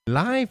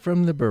Live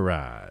from the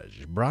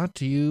barrage, brought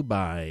to you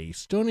by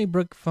Stony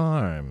Brook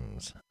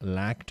Farms,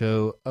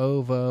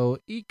 lacto-ovo,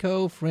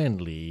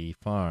 eco-friendly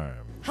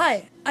farm.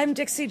 Hi, I'm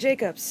Dixie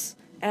Jacobs,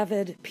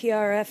 avid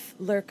PRF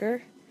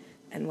lurker,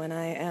 and when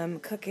I am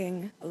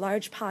cooking a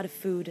large pot of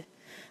food,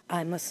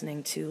 I'm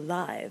listening to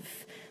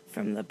Live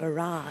from the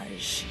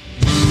Barrage.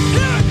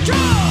 Here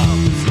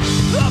comes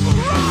the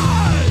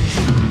barrage!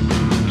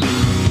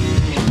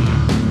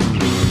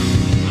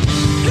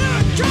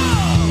 Here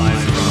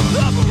comes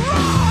the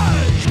barrage!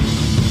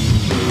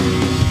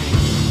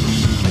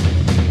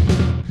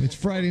 It's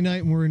Friday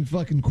night and we're in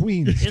fucking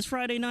Queens. It's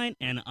Friday night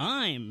and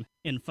I'm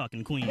in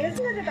fucking Queens.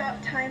 Isn't it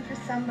about time for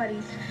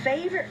somebody's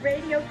favorite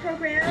radio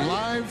program?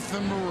 Live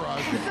from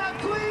Mirage. It's not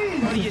clean!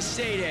 What do you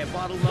say there,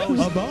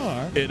 bottlenose? A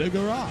bar in a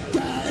garage.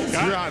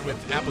 You're on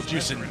with apple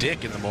juice and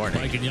dick in the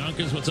morning. Mike and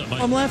Yonkers, what's up, Mike?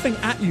 I'm laughing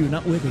at you,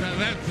 not with you.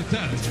 That's the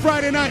test. It's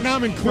Friday night and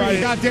I'm in Queens.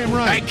 Goddamn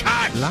right. Hey,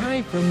 cock!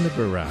 Live from the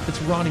barrage. It's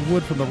Ronnie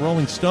Wood from the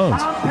Rolling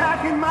Stones. I'm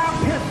packing my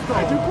pistol.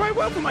 I do quite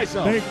well for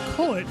myself. They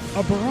call it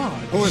a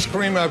barrage. Who is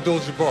Kareem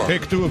Abdul-Jabbar?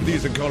 Take two of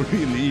these and call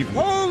me in the evening.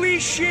 Holy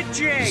shit,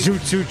 Jay!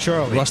 Zoot Suit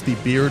Charlie. Rusty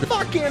Beard.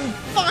 Fucking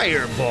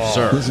fireball!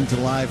 Sir. Listen to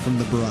Live from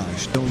the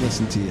Barrage. Don't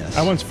listen to us.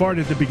 I once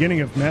farted at the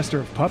beginning of Master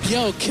of Pups.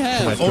 Yo,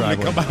 Kev! Only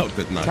come out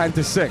at night. 10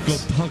 to 6. Go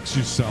punks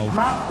yourself.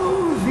 My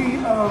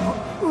Uzi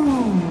of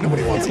ooze.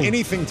 Nobody wants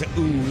anything to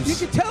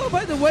ooze. You can tell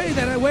by the way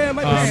that I wear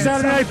my pants.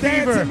 Saturday Night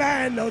Fever. Dancing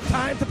man, no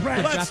time to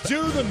practice. Let's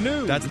do the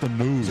news. That's the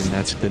news. And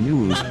that's the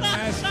news.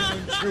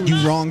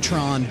 You You wrong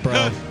Tron,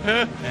 bro.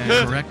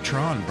 Correct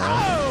Tron, bro.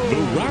 The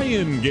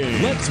Ryan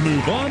game. Let's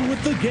move on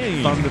with the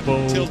game.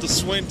 Thunderbolt. Tilda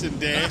Swinton,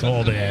 Dan. It's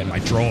all there in my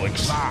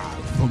drawings.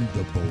 From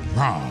the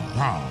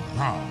barrage.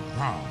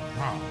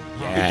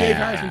 Dave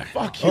Harrison,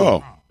 fuck you.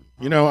 Oh,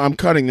 you know, I'm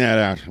cutting that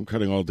out. I'm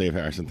cutting all Dave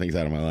Harrison things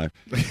out of my life.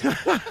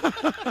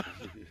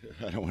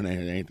 I don't want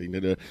anything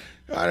to do.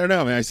 I don't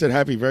know, man. I said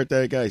happy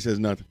birthday, guy. He says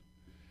nothing.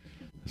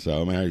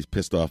 So, man, he's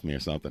pissed off me or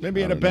something. Maybe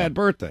he had a bad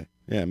birthday.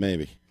 Yeah,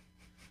 maybe.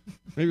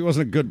 Maybe it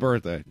wasn't a good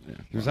birthday.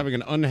 He was having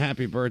an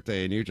unhappy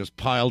birthday, and you just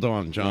piled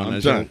on,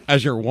 John, I'm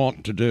as you're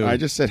wont to do. I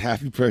just said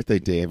happy birthday,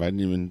 Dave. I didn't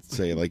even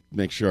say, like,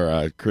 make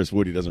sure Chris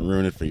Woody doesn't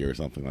ruin it for you or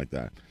something like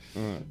that.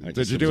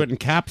 Did you do it in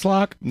caps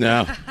lock?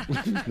 No.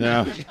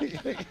 No.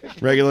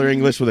 Regular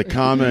English with a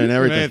comma and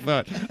everything.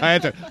 I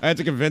had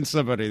to convince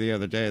somebody the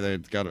other day. They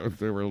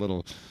were a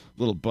little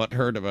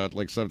butthurt about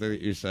like something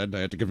that you said. I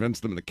had to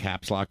convince them the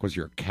caps lock was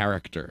your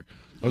character.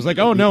 I was like,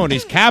 oh no, and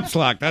he's caps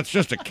lock. That's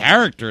just a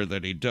character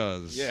that he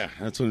does. Yeah,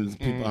 that's when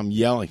people, I'm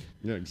yelling.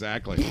 Yeah,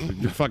 exactly.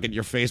 Your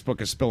Facebook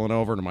is spilling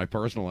over into my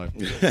personal life.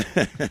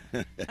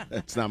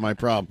 That's not my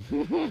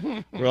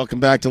problem.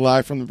 Welcome back to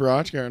Live from the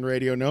Barrage here on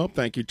Radio Nope.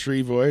 Thank you,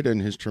 Tree Void,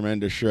 and his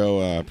tremendous show,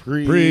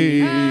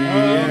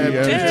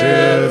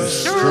 Preemptive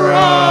Strike.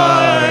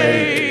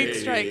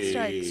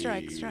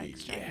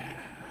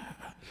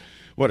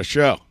 What a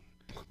show.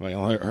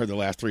 Well, I heard the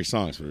last three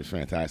songs, but it was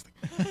fantastic.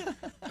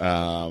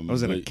 I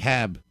was in a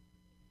cab.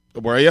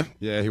 Were you?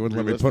 Yeah, he wouldn't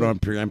let me put on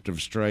Preemptive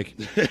Strike.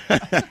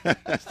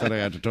 Instead, I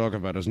had to talk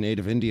about his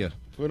native India.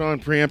 Put on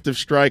Preemptive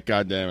Strike,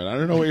 goddammit. I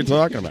don't know what you're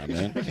talking about,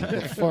 man. What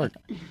the fuck?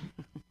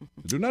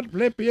 Do not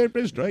play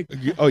Preemptive Strike.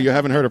 You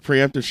haven't heard of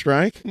Preemptive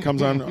Strike? It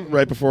comes on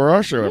right before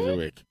our show every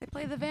week. They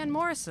play the Van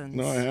Morrisons.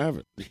 No, I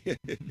haven't.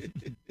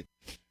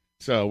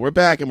 So we're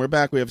back, and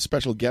we have a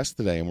special guest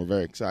today, and we're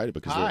very excited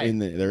because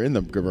they're in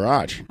the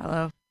garage.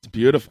 Hello. It's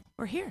beautiful.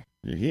 We're here.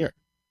 You're here.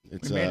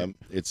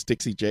 It's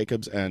Dixie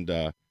Jacobs and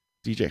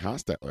DJ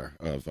Hostetler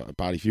of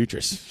Body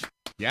Futures.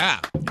 Yeah.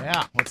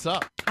 What's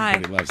up? Hi.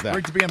 Everybody loves that.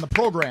 Great to be on the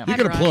program. You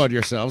can applaud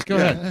yourselves. Go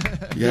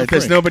ahead. Yeah,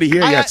 there's nobody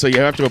here yet, so you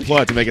have to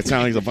applaud to make it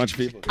sound like there's a bunch of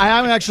people. I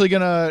am actually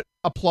going to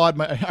applaud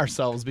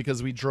ourselves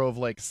because we drove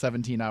like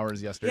 17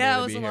 hours yesterday. Yeah,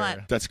 to it was be a here.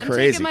 lot. That's I'm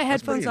crazy. taking my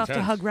headphones off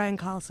to hug Ryan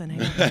Carlson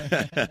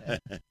here.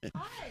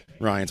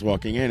 Ryan's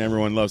walking in.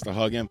 Everyone loves to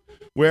hug him.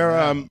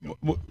 Why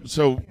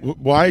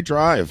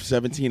drive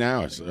 17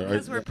 hours?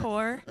 Because we're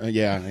poor.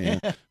 Yeah.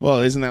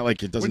 Well, isn't that like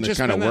doesn't it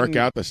kind of work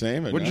out the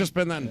same? Wouldn't you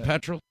spend that in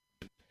petrol?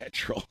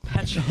 Petrol.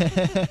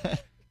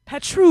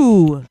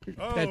 Petru.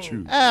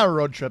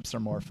 Road trips are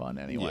more fun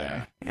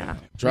anyway. Yeah.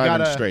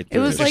 Driving straight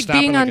through. It was like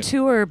being on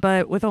tour,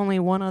 but with only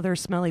one other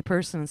smelly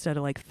person instead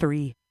of like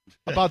three.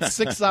 About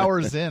 6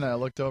 hours in, I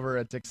looked over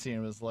at Dixie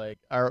and was like,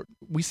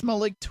 we smell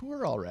like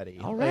tour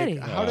already. Already?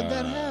 Like, how did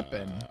that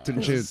happen?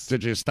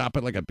 Did you stop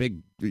at like a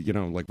big,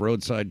 like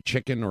roadside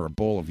chicken or a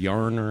bowl of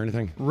yarn or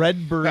anything?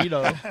 Red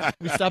Burrito.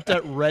 We stopped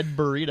at Red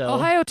Burrito.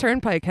 Ohio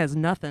Turnpike has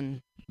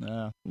nothing.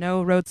 Yeah.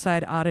 No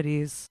roadside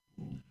oddities.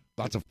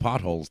 Lots of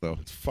potholes, though.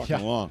 It's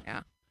fucking long.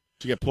 Yeah.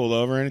 Did you get pulled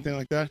over or anything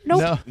like that?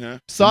 Nope. No.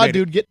 Saw a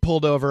dude get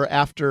pulled over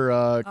after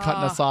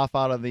cutting us off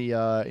out of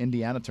the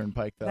Indiana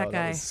Turnpike, though. That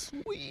guy. was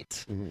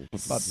sweet.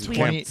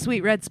 Mm-hmm.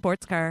 Sweet red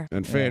sports car.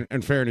 And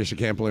in fairness, you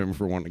can't blame him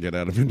for wanting to get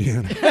out of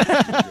Indiana.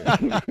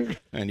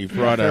 And you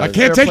brought I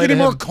can't take any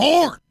more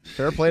corn.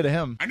 Fair play to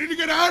him. I need to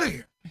get out of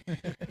here.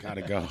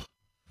 Gotta go.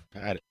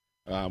 Pat it.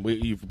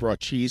 You've brought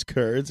cheese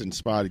curds and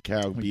spotted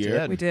cow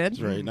beer. We did. It's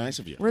very nice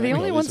of you. We're the Thank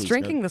only you. ones This was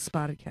drinking good. the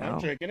spotted cow. I'm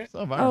drinking it.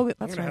 So far. Oh, that's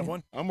I'm gonna right. have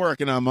one. I'm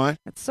working on mine.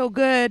 It's so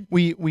good.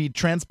 We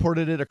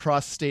transported it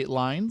across state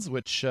lines,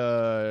 which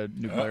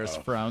New Glarus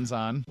frowns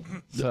on.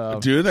 So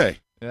Do they?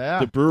 yeah,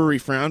 The brewery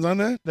frowns on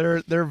that?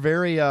 they're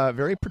very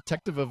very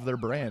protective of their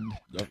brand.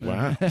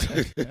 Wow.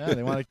 Yeah,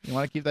 they want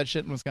to keep that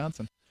shit in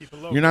Wisconsin. Keep it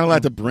low. You're not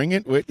allowed to bring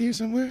it with you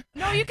somewhere?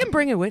 No, you can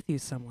bring it with you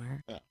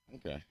somewhere. Oh,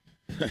 okay.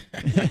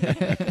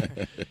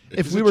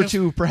 If we were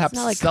to perhaps It's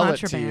not like sell it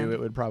to contraband. you, it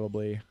would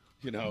probably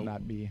You know,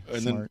 not be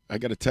and smart. then I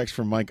got a text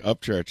from Mike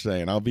Upchurch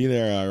saying, I'll be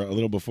there a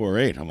little before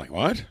 8. I'm like,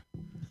 what?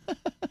 I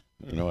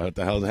don't know what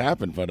the hell's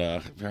happened, but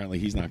apparently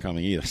he's not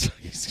coming either. So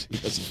he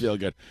doesn't feel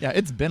good. Yeah,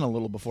 it's been a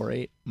little before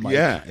 8. Mike.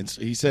 Yeah,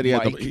 he said he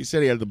Mike.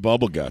 had the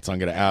bubble guts. I'm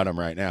going to out him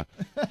right now.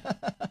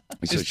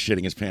 He's just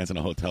shitting his pants in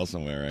a hotel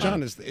somewhere right John,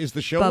 now. is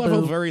the show Babu.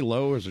 level very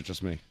low, or is it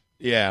just me?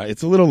 Yeah,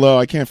 it's a little low.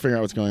 I can't figure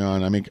out what's going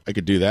on. I mean, I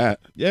could do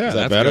that. Yeah, is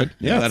that that's better? good.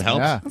 Yeah, that helps.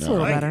 Yeah. That's a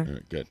little Right. better. All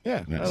right, good.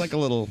 Yeah, Nice. I like a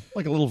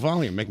little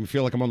volume. Make me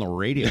feel like I'm on the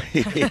radio.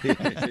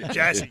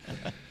 Jazzy.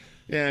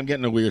 Yeah, I'm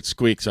getting a weird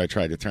squeak, so I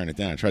tried to turn it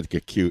down. I tried to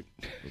get cute.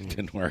 It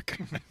didn't work.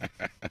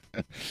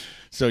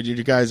 So did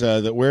you guys,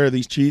 where are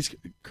these cheese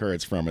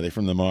curds from? Are they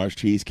from the Mars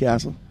Cheese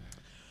Castle?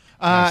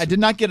 I did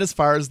not get as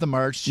far as the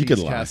March You Cheese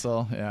could lie.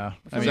 Castle. Yeah,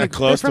 I Is mean, that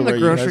close They're from to the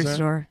where you grocery guys are?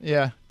 store.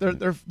 yeah,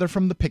 they're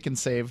from the Pick and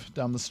Save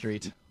down the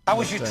street. How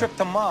was your trip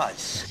to Mars?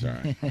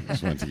 Sorry, I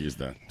just wanted to use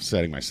that.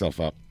 Setting myself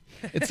up.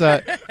 It's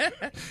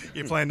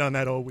You planned on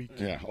that all week.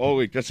 Yeah, all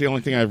week. That's the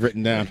only thing I've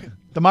written down.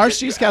 the Mars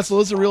Cheese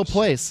Castle is a real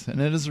place, and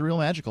it is a real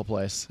magical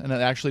place, and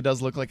it actually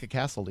does look like a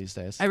castle these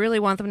days. I really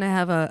want them to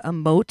have a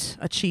moat,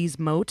 a cheese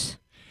moat,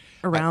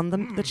 around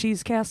the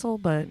cheese castle,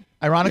 but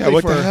Ironically, Yeah,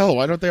 what for the hell?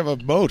 Why don't they have a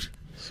boat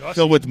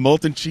filled with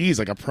molten cheese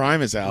like a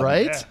Primus album?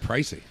 right? Yeah.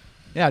 Pricey.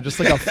 Yeah, just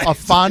like a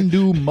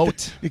fondue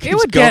moat. You It keep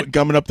would get-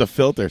 gumming up the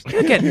filters. it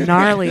would get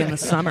gnarly in the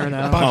summer,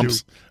 though.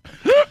 Pumps.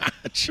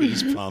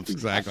 Cheese pumps.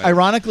 Exactly.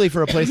 Ironically,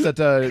 for a place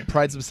that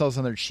prides themselves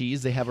on their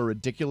cheese, they have a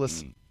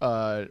ridiculous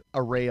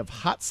array of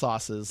hot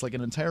sauces, like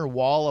an entire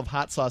wall of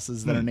hot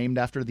sauces that are named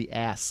after the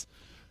ass.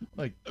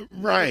 Like,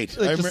 Right.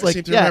 like I just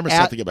seem to remember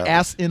something about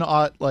ass in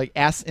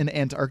ass in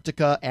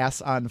Antarctica,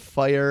 ass on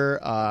fire,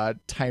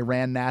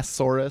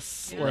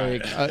 Tyrannosaurus.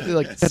 Like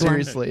one.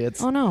 seriously,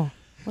 it's Oh no,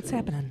 what's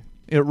happening?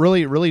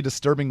 really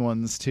disturbing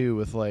ones too,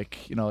 with like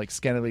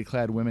scantily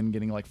clad women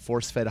getting like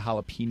force fed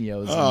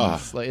jalapenos. And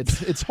it's,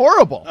 like, it's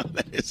horrible.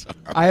 That is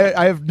horrible.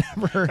 I have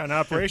never. What kind of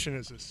operation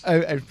is this?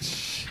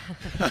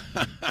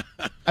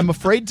 I'm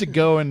afraid to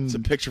go and It's a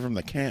picture from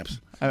the camps.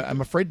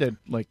 I'm afraid to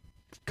like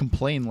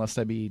complain lest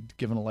I be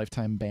given a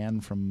lifetime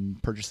ban from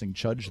purchasing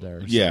Chudge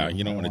there. Yeah, So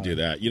you don't I want to wanna-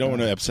 do that. You don't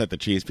want to upset the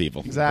cheese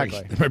people.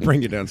 Exactly. They might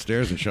bring you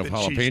downstairs and shove The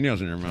cheese.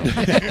 jalapenos in your mouth.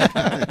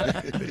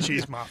 The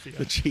cheese mafia.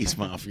 The cheese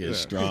mafia is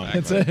strong.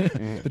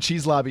 The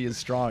cheese lobby is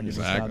strong in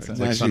Exactly.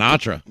 Wisconsin. It's like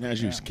Sinatra. Now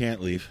you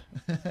can't leave.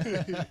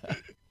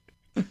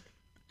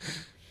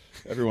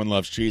 Everyone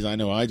loves cheese. I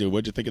know I do.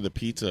 What'd you think of the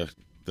pizza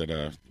that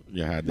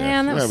you had there?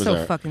 Man, that was so all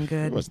right. fucking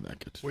good. It wasn't that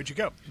good. Where'd you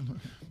go?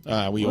 We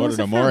What was ordered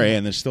it a More, from?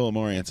 and there's still a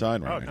More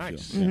inside right Oh, now. I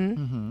nice. feel. Yeah.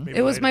 Maybe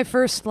It was later. my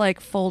first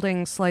like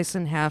folding slice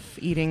in half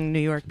eating New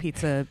York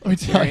pizza me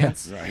tell ya.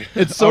 experience. Right.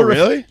 It's so oh,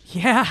 really?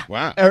 Yeah.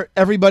 Wow.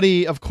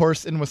 Everybody, of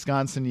course, in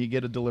Wisconsin, you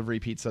get a delivery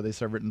pizza. They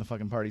serve it in the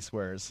fucking party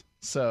squares.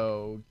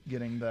 So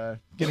getting the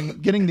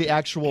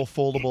actual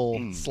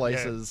foldable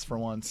slices for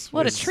once.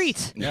 What a was-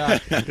 treat. Yeah.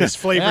 There's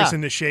flavors Yeah.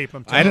 in the shape.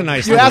 I'm I had telling a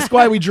nice You little- ask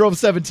why we drove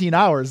 17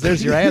 hours.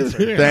 There's your answer.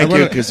 Thank you,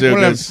 One of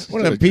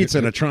Kazookas. them pizza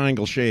in a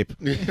triangle shape.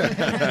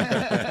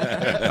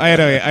 I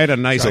had a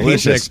nice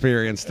Delicious. pizza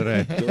experience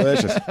today.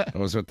 Delicious. I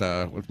was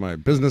with my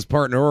business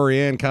partner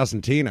Oriane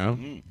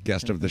Cosentino,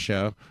 guest of the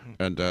show,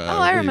 and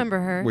I remember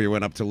her. We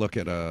went up to look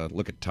at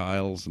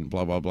tiles and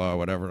blah blah blah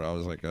whatever. I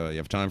was like, "You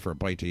have time for a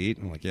bite to eat?"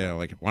 I'm like, "Yeah."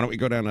 Like, why don't we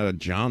go down to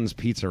John's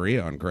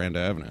Pizzeria on Grand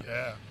Avenue?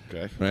 Yeah.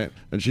 Okay. Right?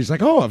 And she's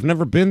like, "Oh, I've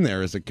never been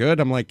there. Is it good?"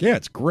 I'm like, "Yeah,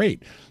 it's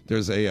great.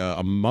 There's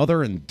a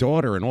mother and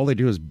daughter, and all they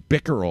do is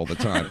bicker all the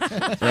time."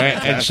 Right?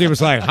 And she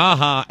was like, "Ha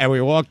ha!" And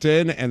we walked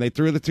in, and they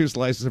threw the two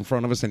slices in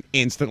front of us, and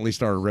instantly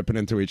started ripping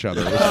into each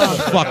other. It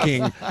was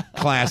fucking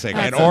classic.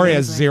 And Ori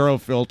has zero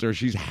filter.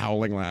 She's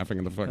howling, laughing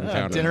in the fucking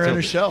counter. Dinner and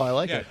a show. I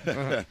like it.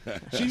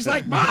 She's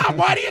like, "Mom,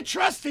 why do you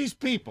trust these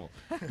people?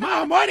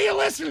 Mom, why do you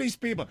listen to these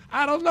people?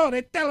 I don't know.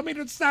 They're telling me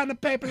to sign the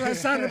paper. I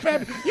sign the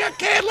paper. You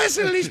can't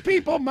listen to these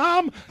people,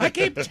 Mom. I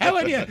keep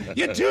telling you,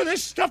 you do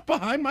this stuff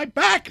behind my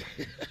back."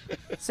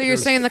 So you're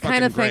saying the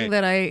kind of fucking thing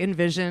great. that I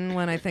envision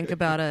when I think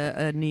about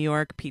a New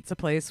York pizza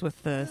place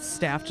with the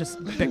staff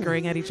just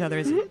bickering at each other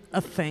is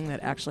a thing that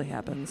actually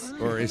happens.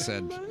 Ori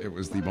said it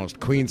was the most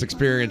Queen's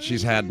experience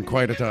she's had in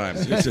quite a time.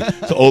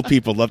 The old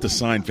people love to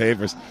sign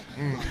papers.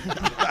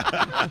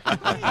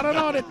 I don't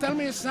know. They tell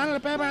me to sign the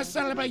paper. I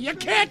sign the paper. You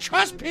can't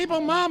trust people,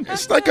 Mom.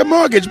 It's like a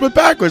mortgage, but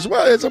backwards.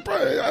 Well, it's a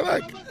I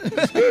like.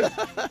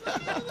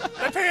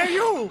 I pay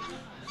you.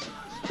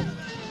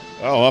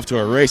 Oh, off to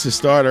a racist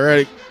start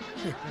already.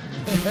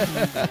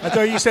 I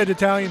thought you said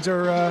Italians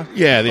are.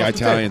 Yeah, the off the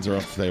Italians are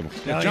off the table.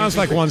 Italians John's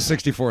and like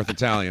 164th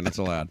Italian. It's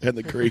allowed. And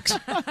the Greeks.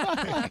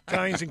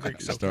 Italians and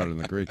Greeks. Started in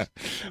the Greeks.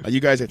 Are you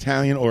guys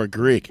Italian or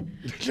Greek?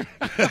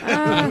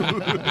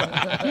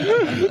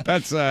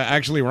 That's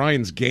actually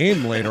Ryan's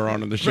game later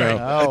on in the show.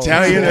 Oh.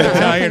 Italian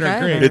or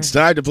Greek. It's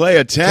time to play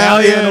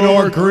Italian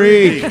or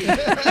Greek.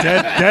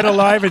 Dead,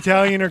 alive,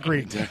 Italian or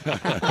Greek.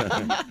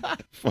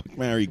 Fuck,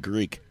 marry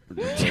Greek.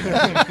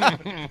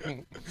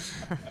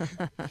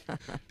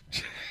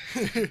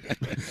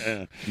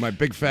 My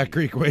big fat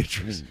Greek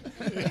waitress.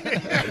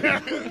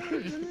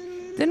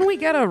 Didn't we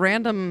get a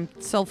random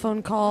cell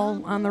phone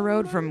call on the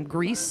road from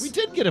Greece? We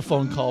did get a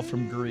phone call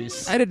from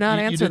Greece. I did not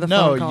answer the didn't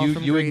phone know. call You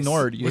from you Greece.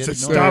 ignored. You Was had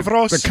it ignored.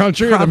 Stavros? The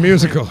country or the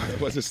musical?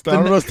 Was it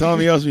Stavros telling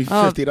me I was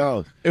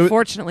 $50?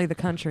 Fortunately, the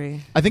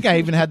country. I think I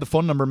even had the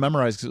phone number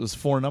memorized because it was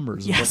 4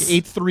 numbers. It was Yes. like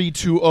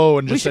 8320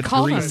 and We just should said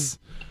call Greece.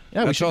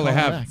 Yeah, we That's should all they call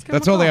them have. back.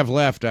 That's all they have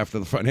left after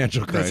the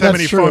financial crisis. That's how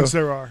many true. phones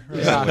there are.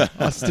 Yeah,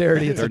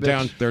 austerity. It's They're a bitch.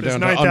 down. They're There's down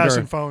to 9,000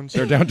 under. phones.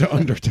 They're down to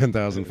under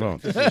 10,000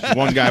 phones.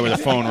 One guy with a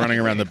phone running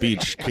around the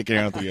beach, kicking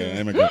out the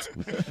immigrants,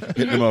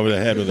 hitting them over the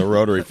head with a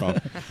rotary phone.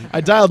 I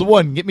dialed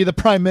 1. Get me the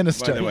prime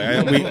minister. By the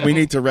way, we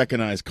need to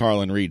recognize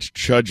Carlin Reed's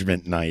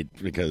Judgment Night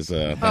because.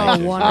 Thank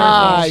you. wonderful.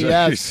 Ah, So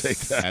yes. you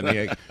say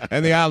that.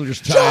 And the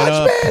Islanders tied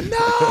up.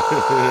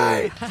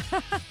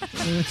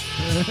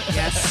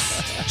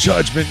 Yes.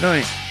 Judgment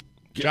Night.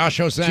 Josh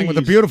Hosang with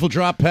a beautiful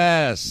drop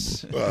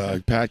pass.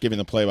 Pat giving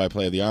the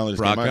play-by-play of the Islanders.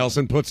 Brock game.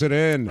 Nelson puts it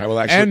in. I will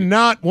actually- And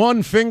not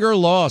one finger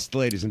lost,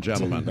 ladies and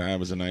gentlemen. That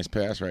was a nice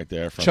pass right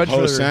there from Judge Ho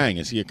for- Sang.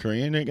 Is he a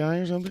Korean guy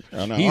or something?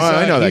 Oh, no. He's,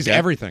 I know that he's guy.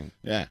 everything.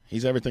 Yeah,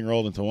 he's everything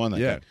rolled into one. That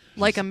Yeah. guy.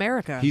 Like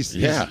America. He's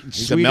Yeah,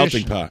 he's a Swedish,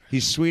 melting pot.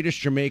 He's Swedish,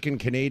 Jamaican,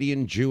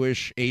 Canadian,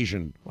 Jewish,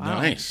 Asian.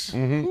 Wow. Nice.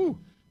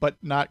 But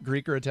not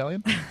Greek or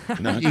Italian?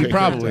 No, He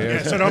probably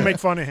Yeah, is. so don't make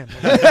fun of him.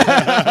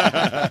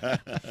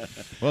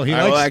 Well, he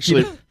I will likes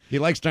actually. he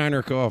likes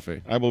diner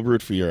coffee. I will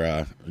root for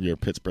your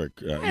Pittsburgh,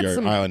 had your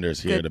some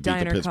Islanders here good to beat the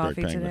diner Pittsburgh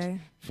coffee Penguins. today.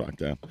 Fuck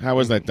that. How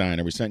was that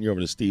diner? We sent you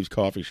over to Steve's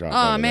Coffee Shop.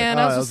 Oh over man,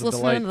 Oh, I that was just was a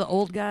listening delight. to the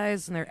old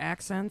guys and their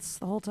accents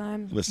the whole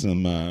time. there. Listen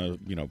to them,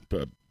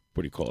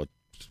 what do you call it?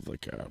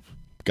 Like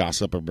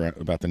gossip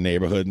about the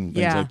neighborhood and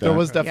things Yeah. like that. There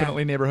was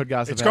definitely neighborhood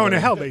gossip. It's going to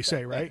happening. hell, they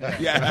say, right?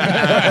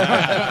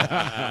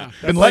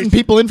 Been letting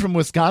people in from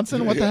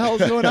Wisconsin? What the hell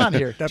is going on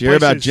here? That Did you hear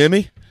place about is-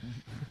 Jimmy?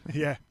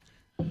 Yeah.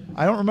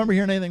 I don't remember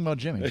hearing anything about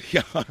Jimmy.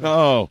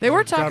 Oh. They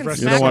were talking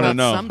rest- You don't smack wanna about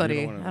know. somebody.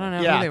 You don't wanna I don't know.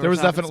 who Yeah, they were there was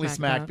talking definitely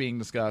smack about. being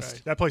discussed.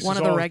 Right. That place One is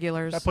of the all-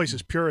 regulars. That place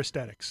is pure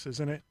aesthetics,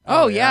 isn't it?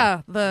 Oh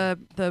yeah, the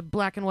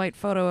black and white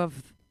photo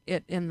of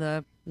it in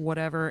the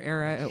whatever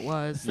era it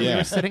was that we Yeah.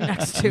 were sitting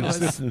next to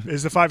was.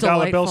 Is the $5 bill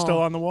Delightful. still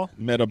on the wall?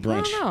 Meta I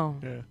brunch. don't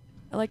know. Yeah.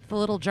 I like the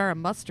little jar of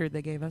mustard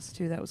they gave us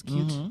too. That was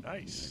cute.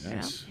 Nice.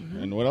 Nice.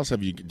 And what else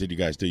did you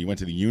guys do? You went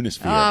to the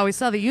Unisphere. Oh, we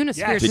saw the Unisphere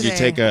Yes. Did today. you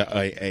take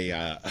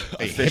a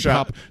fish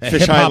hip-hop- a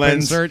fish hip-hop eye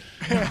lens, insert?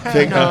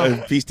 take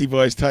a Beastie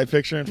Boys type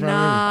picture in front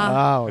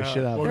Nah. Oh, we should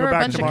have. We'll There go were a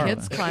back bunch tomorrow. of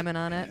kids climbing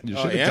on it. You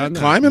of should you? have Yeah, done that.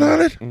 climbing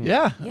on it? Yeah.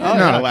 Yeah. You're Oh, not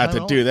yeah, allowed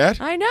to I do that.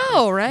 I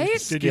know, right?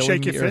 Did you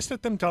Scaling shake your the earth. fist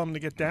at them, tell them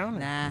to get down?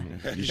 Nah.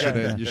 You should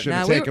have. You should Nah,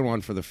 have we taken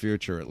one for the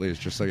future, at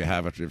least, just so you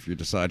have it. If you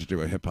decide to do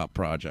a hip hop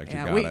project, you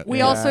Yeah, got we it. we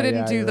Yeah, also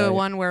didn't yeah, do you're the right.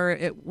 one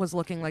where it was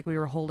looking like we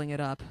were holding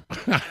it up.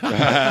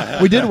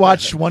 We did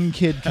watch one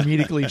kid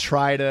comedically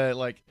try to,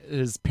 like,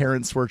 his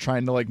parents were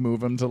trying to, like,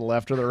 move him to the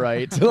left or the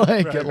right to,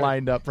 like, get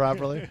lined up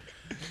properly.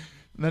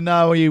 And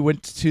then we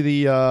went to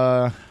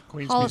the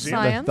Queen's Hall of Museum.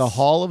 Science. the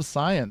Hall of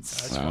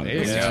Science. Wow. It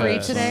was Yeah. free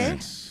today.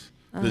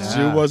 The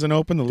zoo wasn't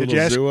open. The Did little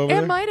you ask- zoo over It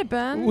there. might have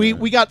been.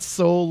 We got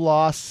so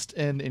lost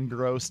and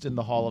engrossed in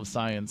the Hall of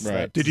Science. Right.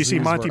 that Did you see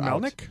zoos Monty were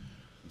out. Melnick?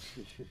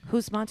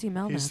 Who's Monty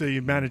Melnick? He's the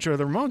manager of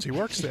the Ramones. He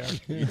works there.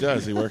 He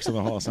does. He works in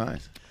the Hall of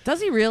Science.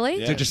 Does he really?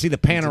 Yeah. Did you see the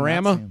I did not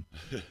panorama?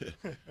 see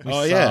him.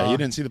 Oh yeah, you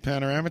didn't see the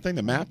panorama thing,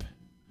 the map?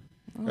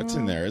 That's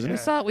in there, isn't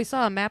We it?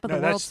 saw a map of No,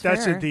 the World's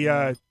that's Fair. at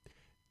the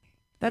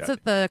That's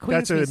at the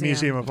Queen's that's a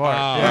Museum of Art.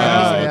 Oh, yeah.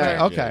 Oh, Yeah.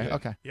 yeah. Okay.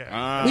 Okay. Yeah.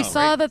 Ah, We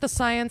saw that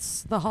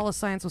the Hall of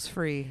Science was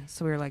free,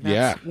 so we were like, "That's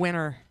Yeah.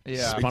 winner."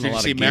 Yeah. Spun a Did you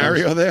lot see of gears.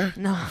 Mario there?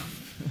 No,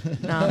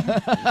 no.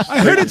 I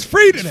heard it's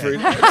free today.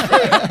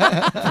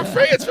 For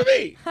free, it's for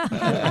me.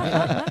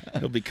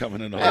 He'll be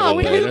coming in a Oh, little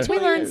we later.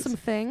 learned some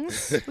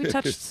things. We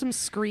touched some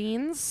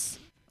screens.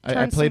 I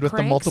turned played some with the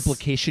cranks.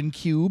 multiplication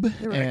cube.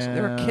 There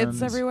were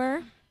kids and-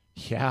 everywhere.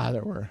 Yeah,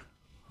 there were.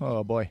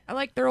 Oh boy. I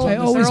like their old,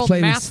 always their old play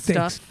with math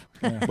sticks. stuff.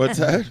 What's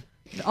that?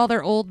 All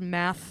their old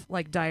math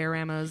like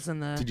dioramas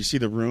and Did the. you see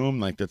the room?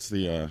 Like that's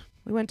the.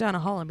 We went down a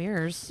hall of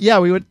mirrors. Yeah,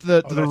 we went to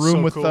the Oh, the that's room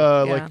so with cool.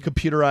 the Yeah. like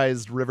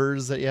computerized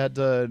rivers that you had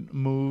to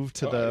move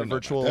to Oh, I the didn't know about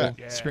virtual that.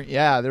 Yeah. screen.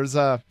 Yeah, there's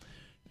a.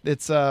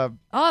 It's a.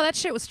 Oh, that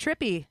shit was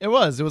trippy. It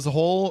was a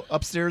whole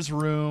upstairs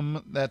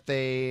room that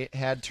they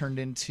had turned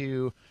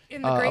into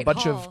In the a Great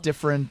bunch Hall. of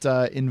different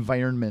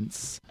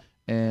environments,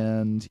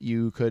 and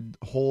you could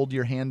hold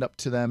your hand up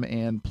to them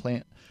and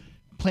plant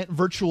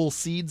virtual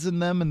seeds in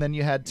them, and then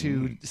you had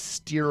to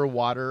steer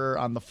water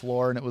on the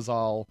floor, and it was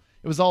all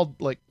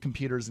like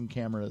computers and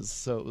cameras,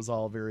 so it was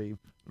all very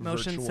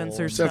Motion virtual.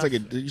 sensor Sounds stuff.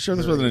 like you sure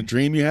this wasn't a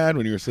dream you had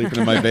when you were sleeping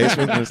in my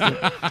basement?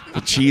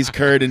 The cheese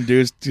curd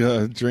induced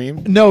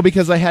dream. No,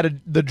 because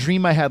the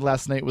dream I had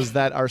last night was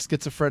that our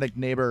schizophrenic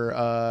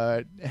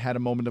neighbor had a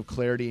moment of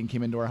clarity and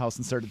came into our house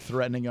and started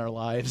threatening our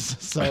lives.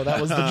 So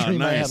that was the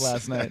dream I had Nice.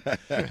 last night.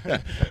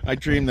 I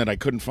dreamed that I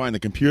couldn't find the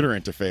computer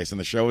interface and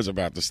the show was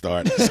about to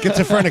start.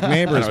 Schizophrenic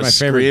Neighbor And is I my was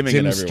favorite screaming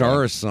Tim at everyone.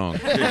 Starrs song.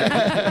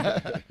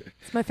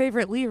 It's my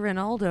favorite Lee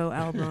Ronaldo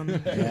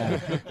album.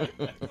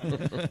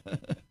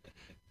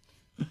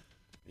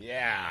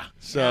 Yeah.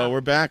 So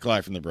we're back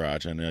live from the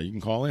barrage, and you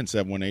can call in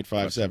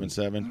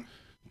 718-577-2716.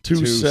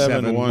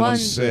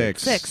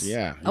 2716.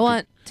 Yeah. I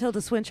want Tilda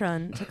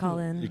Swintron to call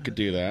in. You could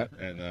do that,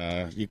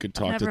 and you could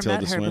talk to never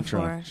Tilda met her Swintron.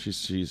 before. She's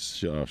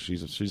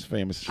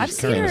famous. She's I've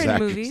seen her famous in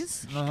actress.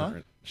 movies.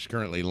 She's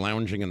currently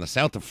lounging in the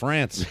south of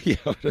France. Yeah.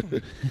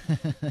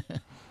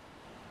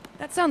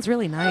 That sounds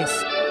really nice.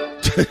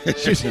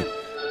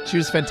 She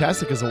was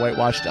fantastic as a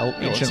whitewashed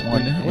ancient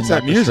one. what's in that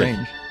Doctor music?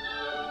 Strange.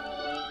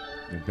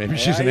 Maybe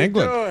she's in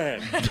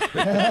England.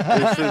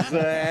 This is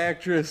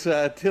actress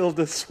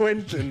Tilda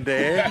Swinton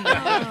there.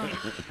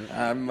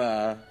 I'm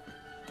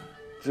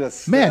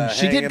just Man,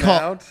 she did hanging call-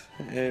 out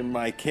in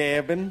my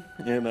cabin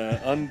in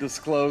an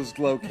undisclosed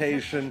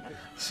location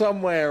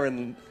somewhere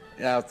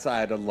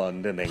outside of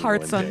London, England.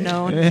 Parts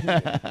unknown.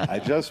 I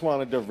just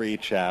wanted to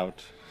reach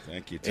out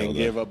Thank you, and Tilda.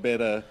 give a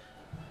bit of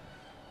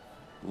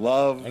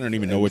love. I don't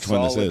even know and which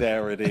one this is.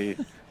 solidarity.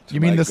 You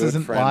mean my this good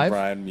isn't friend live?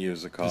 Brian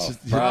Musicoff.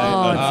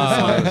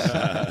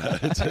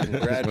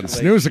 When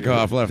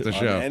Snoozikoff left the on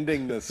show.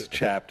 ending this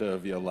chapter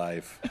of your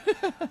life,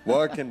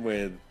 working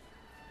with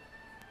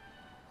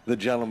the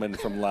gentleman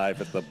from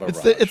Live at the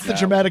Barrage. It's the Now,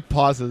 dramatic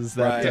pauses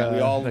that Brian,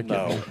 we all that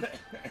get me. know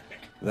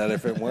that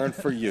if it weren't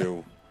for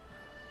you,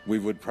 we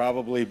would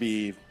probably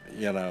be,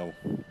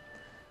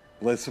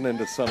 listening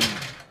to some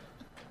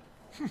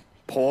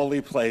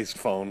poorly placed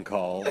phone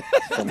call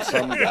from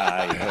some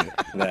guy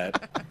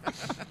that,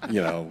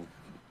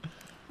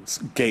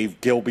 gave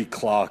Gilby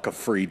Clark a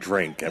free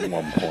drink at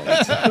one point.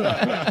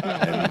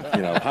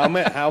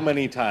 And, how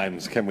many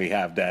times can we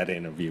have that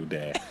interview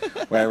there?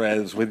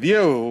 Whereas with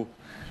you,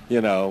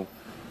 you're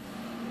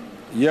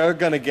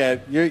gonna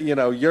get,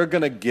 you're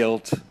gonna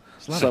guilt.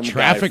 There's a lot some of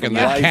traffic guy in from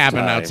that cabin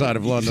Lifetime. outside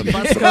of London.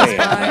 Bus goes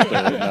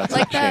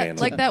by.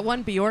 Like that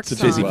one Bjork It's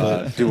a busy song.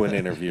 place. Do an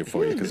interview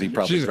for you because he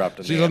probably dropped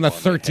a She's name on the on my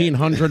head.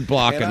 1300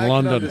 block And in I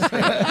London.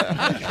 Can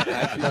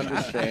I can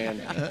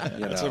understand.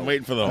 So I'm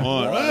waiting for the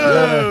horn. One,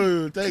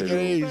 Whoa, take two,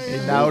 it easy.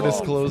 A now move on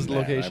disclosed from that.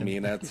 location. I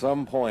mean, at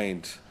some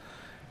point,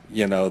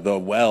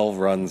 the well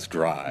runs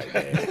dry.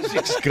 It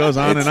just goes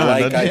on It's and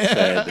on. like doesn't I it?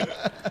 said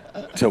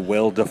to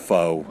Will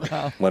Dafoe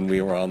when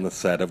we were on the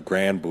set of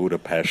Grand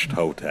Budapest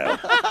Hotel.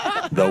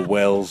 The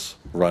wells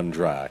run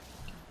dry.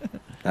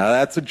 Now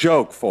that's a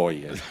joke for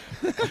you.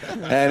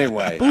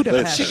 Anyway,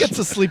 Budapest. She gets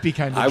a sleepy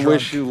kind of I drunk.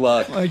 wish you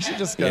luck Like she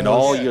just in goes-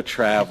 all your Couple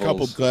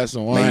travels. glasses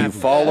of May you wine.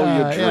 follow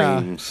your Yeah.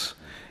 dreams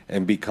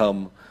and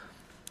become,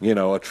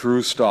 a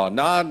true star.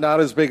 Not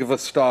as big of a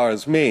star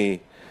as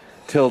me,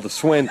 Tilda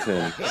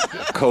Swinton,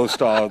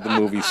 co-star of the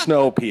movie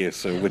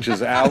Snowpiercer, which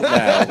is out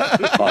now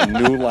on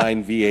New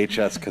Line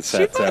VHS She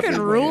cassettes fucking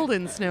everywhere. ruled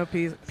in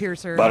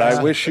Snowpiercer. But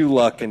I wish you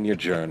luck in your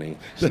journey.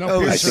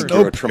 I think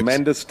you're a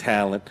tremendous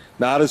talent.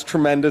 Not as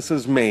tremendous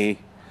as me,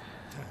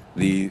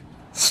 the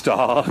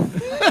star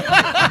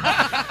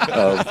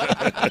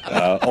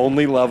of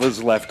Only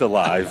Lovers Left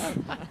Alive,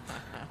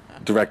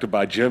 directed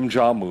by Jim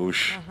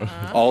Jarmusch,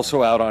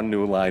 also out on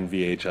New Line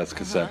VHS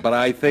cassette. But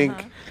I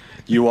think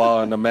you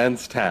are an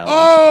immense talent.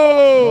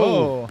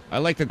 Oh! I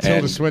like that Tilda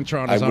And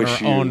Swintron I is on wish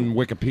her you own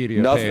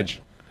Wikipedia nothing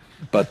page.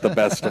 but the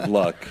best of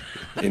luck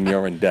in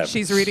your endeavors.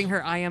 She's reading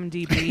her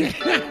IMDb.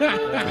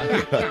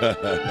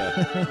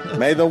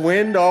 May the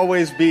wind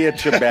always be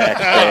at your back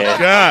there.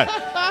 God.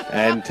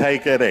 And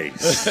take it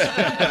ace.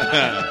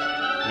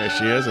 There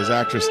she is, as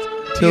actress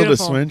Tilda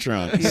Beautiful.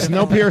 Swintron.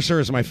 Snowpiercer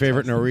is my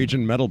favorite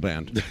Norwegian metal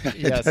band.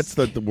 Yes. That's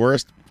the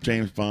worst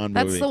James Bond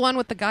That's movie. the one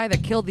with the guy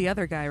that killed the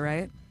other guy,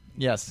 right?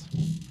 Yes.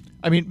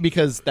 I mean,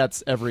 because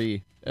that's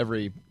every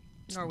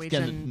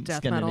Norwegian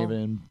death metal.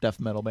 Scandinavian death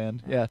metal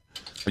band. Yeah.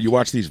 You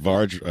watch these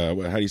Varg,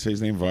 how do you say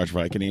his name? Varg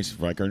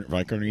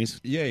Vikernes?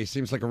 Yeah, he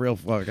seems like a real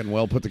fucking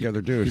well put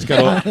together dude. He's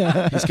got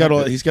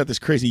this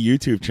crazy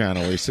YouTube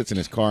channel where he sits in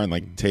his car and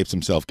like tapes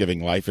himself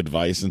giving life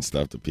advice and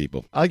stuff to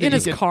people. In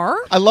his car?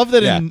 I love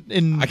that Yeah.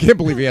 in I can't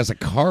believe he has a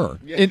car.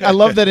 I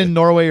love that in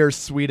Norway or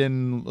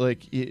Sweden,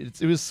 like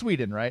it was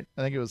Sweden, right?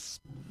 I think it was.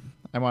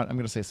 I'm going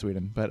to say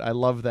Sweden, but I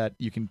love that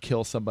you can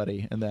kill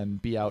somebody and then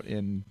be out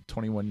in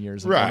 21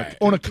 years and Right.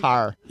 own a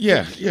car.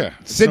 Yeah, yeah.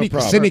 It's Sidney, no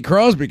problem. Sidney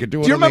Crosby could do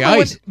it Do you on the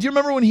remember ice. do you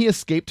remember when he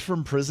escaped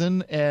from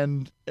prison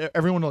and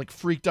everyone like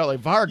freaked out like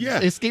Varg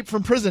escaped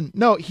from prison?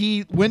 No,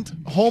 he went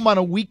home on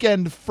a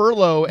weekend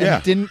furlough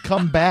and didn't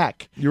come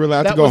back. You were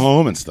allowed That to go was-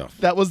 home and stuff.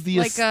 That was the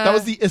Like, that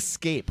was the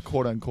escape,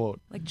 quote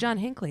unquote. Like John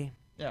Hinckley.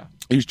 Yeah.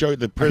 He was joking.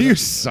 The Are prison. you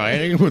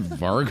siding with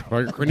Varg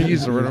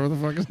Harkness or whatever the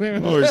fuck his name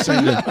is? Oh, he's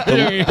saying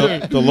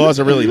that the laws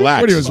are really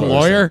lax. What, he was a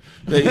lawyer?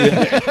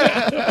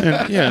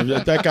 Yeah,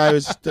 that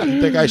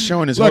guy's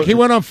showing his. Look, he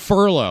went on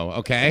furlough.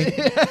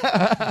 Okay.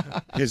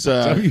 His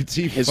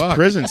WT fuck.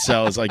 prison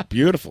cell is like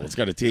beautiful. It's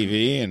got a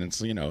TV and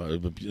it's a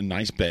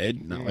nice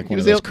bed, not like He one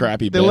was of those able-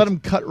 crappy They beds. let him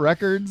cut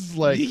records.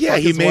 Like Yeah, fuck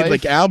he his made wife.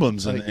 like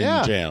albums in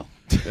yeah. jail.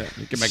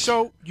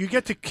 So you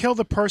get to kill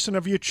the person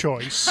of your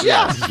choice.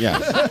 Yeah.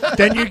 Yeah.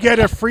 Then you get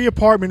a free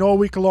apartment all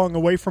week long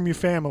away from your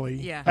family.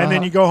 Yeah. And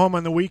then you go home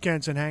on the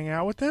weekends and hang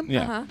out with them.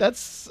 Yeah.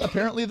 That's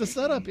apparently the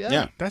setup. Yeah.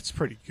 Yeah. That's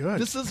pretty good.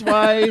 This is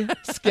why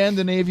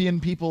Scandinavian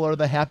people are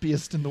the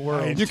happiest in the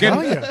world. You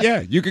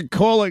can, you can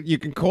call it. You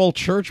can call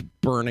church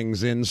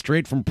burnings in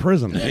straight from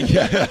prison. Or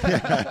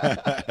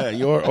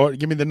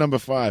give me the number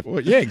 5.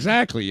 Well, yeah,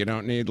 exactly. You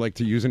don't need like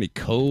to use any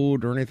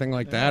code or anything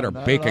like that, or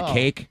not bake at a all.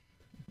 cake.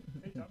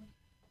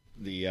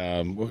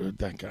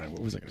 That guy.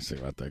 What was I going to say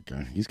about that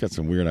guy? He's got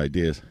some weird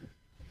ideas.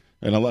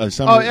 And a lot.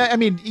 Oh, I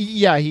mean,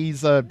 yeah,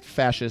 he's a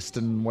fascist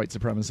and white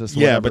supremacist.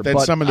 Yeah, whatever, but then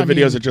some of the I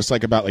videos mean, are just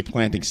like about like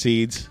planting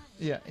seeds.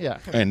 Yeah, yeah.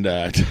 And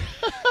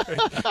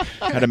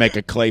how to make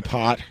a clay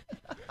pot.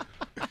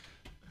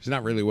 He's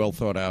not really well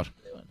thought out.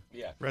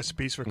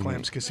 Recipes for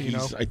Clams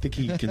Casino. I think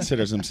he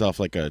considers himself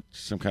like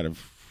some kind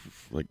of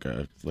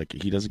like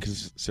he doesn't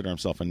consider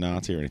himself a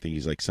Nazi or anything.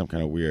 He's like some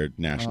kind of weird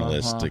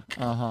nationalistic,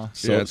 Yeah,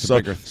 it's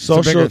a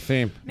bigger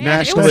theme. Man,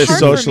 nationalist it was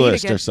hard for me to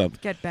socialist get, or something.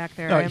 Get back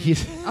there. No, I'm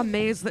he's-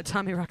 amazed that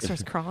Tommy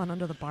Rockstar's crawling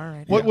under the bar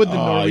right What now. would the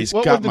Oh, he's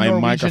what got would the my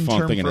Norwegian microphone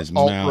term thing in for his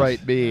mouth.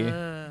 alt-right be?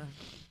 Here's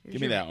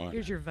Give me that one.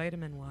 Here's your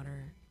vitamin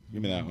water.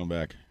 Give me that one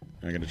back.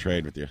 I'm going to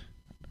trade with you.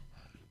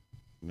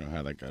 I don't know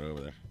how that got over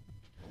there.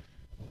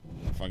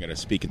 If I'm going to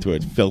speak into a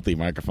filthy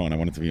microphone, I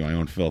want it to be my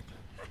own filth.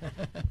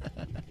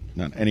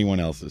 Not anyone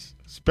else's.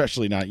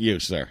 Especially not you,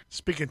 sir.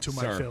 Speaking to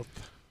my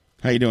filth.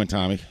 How you doing,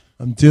 Tommy?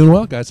 I'm doing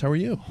well, guys. How are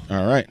you?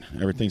 All right.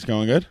 Everything's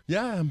going good?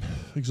 Yeah, I'm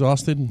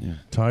exhausted and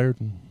tired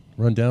and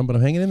run down, but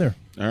I'm hanging in there.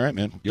 All right,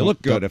 man. You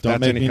look good if don't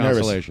that's make any me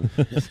nervous. consolation.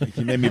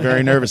 You made me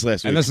very nervous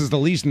last week. And this is the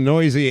least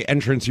noisy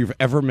entrance you've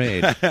ever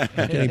made. I'm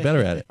getting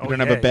better at it. You don't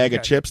have a bag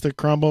of chips to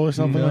crumble or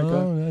something like that?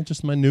 No,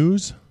 just my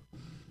news,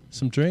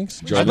 some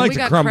drinks. I'd like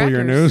to crumble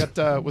your news.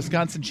 Got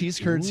Wisconsin cheese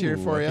curds here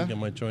for I you. think I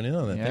might join in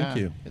on that. Yeah, Thank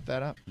you. Hit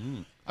that up.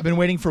 I've been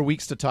waiting for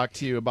weeks to talk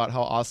to you about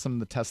how awesome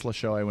the Tesla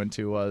show I went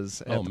to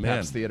was at Oh, the man.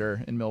 Pabst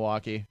Theater in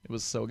Milwaukee. It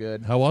was so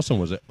good. How awesome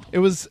was it? It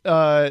was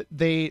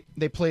they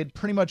played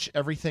pretty much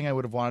everything I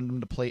would have wanted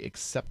them to play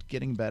except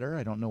Getting Better.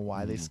 I don't know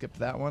why they skipped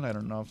that one. I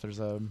don't know if there's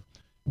a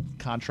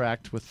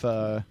contract with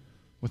the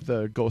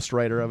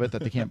ghostwriter of it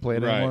that they can't play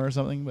it Right. anymore or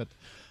something.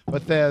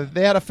 But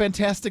they had a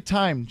fantastic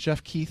time.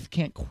 Jeff Keith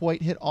can't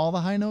quite hit all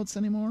the high notes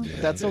anymore.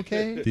 But that's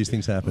okay. These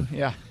things happen.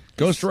 Yeah.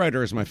 Ghost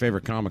Rider is my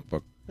favorite comic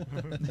book.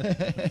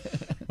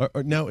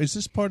 Now, is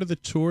this part of the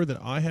tour that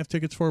I have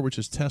tickets for, which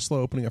is Tesla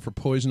opening up for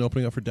Poison,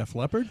 opening up for Def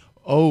Leppard?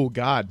 Oh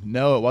God,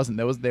 no, it wasn't.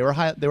 They were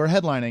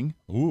headlining.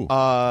 Ooh.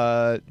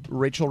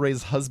 Rachel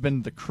Ray's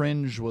husband, The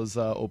Cringe, was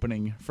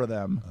opening for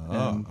them.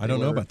 Oh, And I don't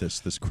they know were- about this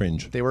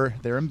cringe. They're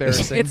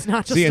embarrassing. It's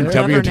not just Is he in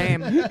another W-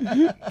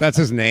 name. That's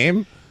his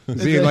name?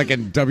 Is he like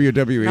in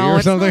WWE No, or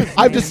it's not something? his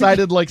I've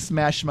decided, like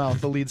Smash Mouth,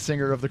 the lead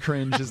singer of The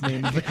Cringe, is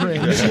named The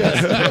Cringe.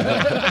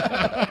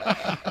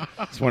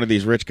 It's one of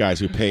these rich guys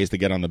who pays to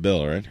get on the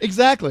bill, right?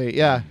 Exactly.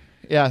 Yeah.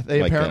 Yeah.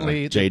 They Like,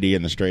 apparently JD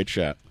in the Straight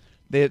Shot.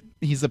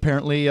 he's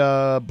apparently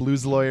a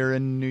blues lawyer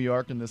in New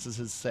York, and this is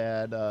his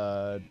sad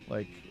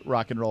like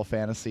rock and roll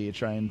fantasy,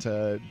 trying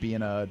to be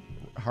in a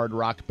hard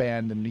rock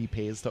band, and he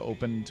pays to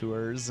open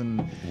tours.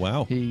 And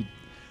Wow.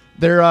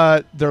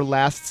 their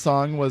last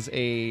song was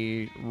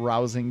a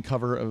rousing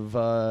cover of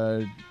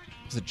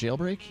was it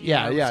Jailbreak?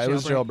 Yeah, it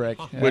was Jailbreak.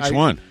 Which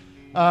one?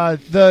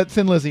 The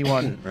Thin Lizzy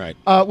one. Right.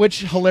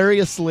 Which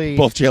hilariously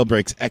Both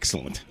Jailbreaks,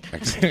 excellent.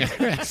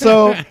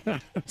 so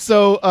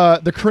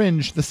the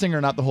Cringe, the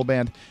singer, not the whole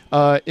band,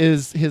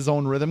 is his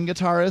own rhythm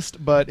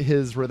guitarist, but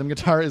his rhythm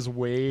guitar is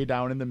way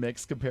down in the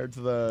mix compared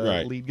to the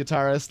Right. lead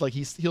guitarist. Like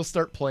he'll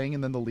start playing,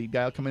 and then the lead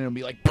guy will come in and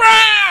be like,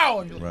 "Pow!"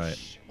 And you're like, Right.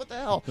 "Shit, what the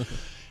hell?"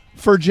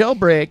 For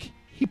Jailbreak,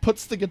 he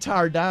puts the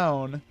guitar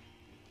down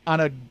on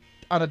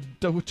a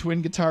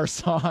twin guitar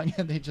song,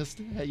 and he just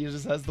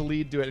has the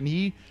lead do it, and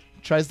he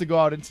tries to go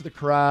out into the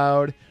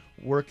crowd,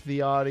 work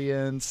the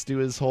audience, do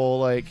his whole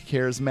like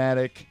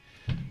charismatic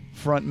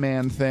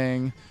frontman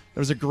thing.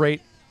 There was a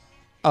great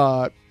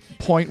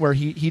point where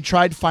he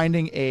tried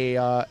finding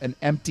an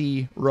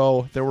empty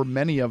row. There were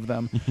many of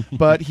them,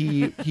 but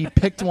he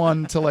picked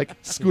one to like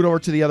scoot over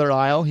to the other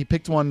aisle. He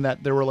picked one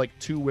that there were like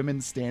two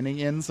women standing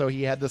in, so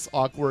he had this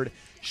awkward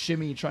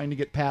shimmy trying to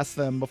get past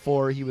them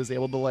before he was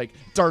able to like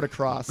dart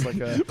across like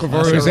a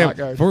Before he was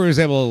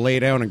able to lay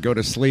down and go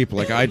to sleep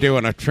like I do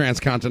on a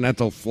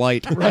transcontinental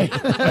flight. Right.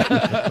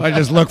 I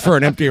just look for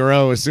an empty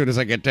row as soon as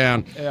I get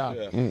down. Yeah.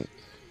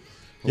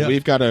 Well,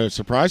 we've got to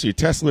surprise you.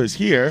 Tesla is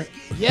here.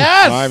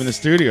 Yes! Live in the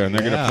studio, and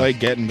they're going to Yeah. play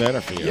Getting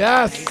Better for you.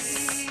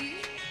 Yes.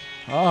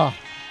 Oh.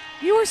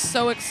 You were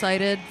so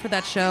excited for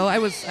that show. I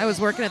was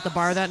working at the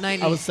bar that night.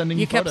 And I was sending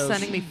you you kept photos.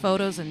 sending me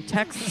photos and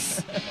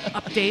texts,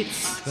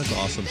 updates. That's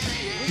awesome.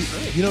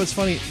 You know, it's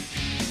funny.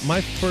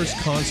 My first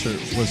concert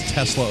was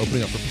Tesla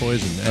opening up for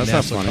Poison at That's not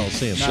Nassau funny.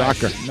 Coliseum.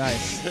 Shocker.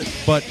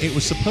 Nice. But it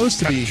was supposed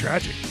to be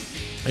tragic.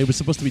 It was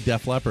supposed to be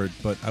Def Leppard,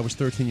 but I was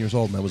 13 years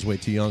old and I was way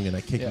too young, and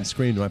I kicked and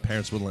screamed, and my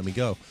parents wouldn't let me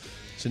go.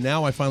 So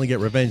now I finally get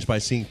revenge by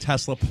seeing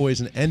Tesla,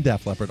 Poison, and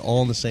Def Leppard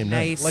all in the same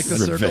night. Like the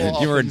circle.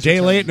 all You were a things day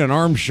return. late and an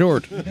arm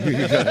short.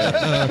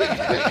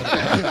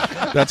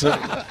 That's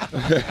a.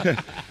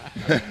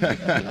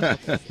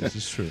 This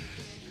is true.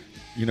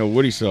 You know,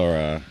 Woody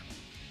saw.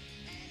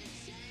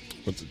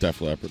 What's the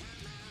Def Leppard?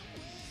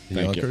 The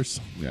Thank you. Yonkers?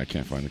 Yeah, I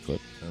can't find the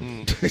clip.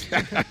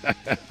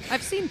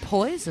 I've seen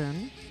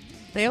Poison.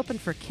 They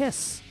opened for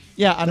Kiss.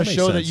 Yeah, on That a makes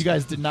show that sense. you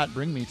guys did not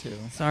bring me to.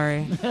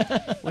 Sorry.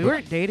 We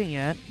weren't dating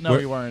yet. No,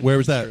 we weren't. Where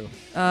was that? True.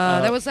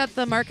 That was at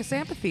the Marcus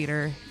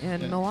Amphitheater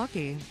in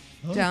Milwaukee,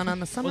 down on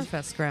the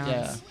Summerfest grounds.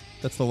 Yeah.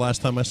 That's the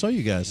last time I saw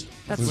you guys.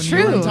 That's When true.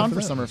 you were in town for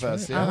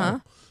Summerfest. Yeah. Uh-huh.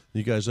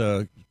 You guys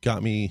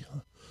got me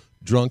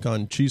drunk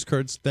on cheese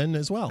curds then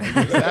as well.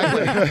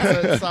 Exactly.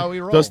 That's how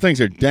we roll. Those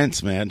things are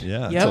dense, man.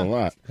 Yeah. That's Yep. a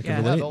lot.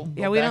 Yeah, they'll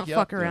we back don't you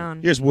fuck up.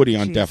 around. Here's Woody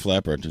on Jeez. Def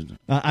Leppard.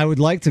 I would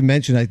like to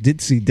mention I did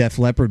see Def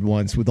Leppard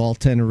once with all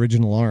 10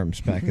 original arms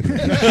back in the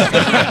day.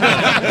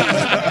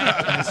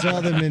 I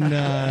saw them in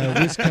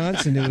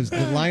Wisconsin. It was the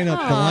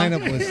lineup. The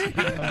lineup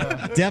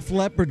was Def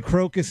Leppard,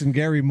 Crocus, and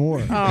Gary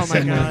Moore. Oh my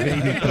God.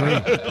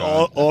 83.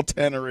 all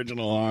 10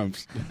 original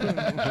arms.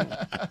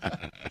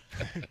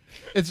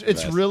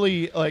 It's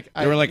really like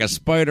You were like a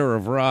spider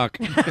of rock.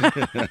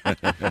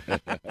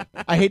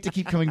 I hate to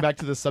keep coming back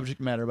to this subject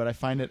matter, but I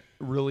find it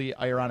really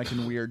ironic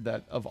and weird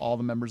that of all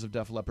the members of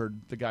Def Leppard,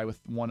 the guy with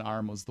one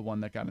arm was the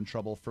one that got in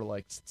trouble for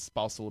like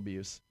spousal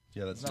abuse.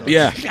 Yeah, that's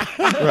Yeah.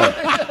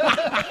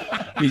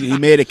 Right. He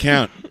made it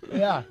count.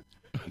 Yeah.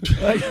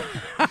 Like,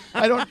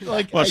 I don't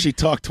like. Well, she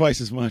talked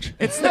twice as much.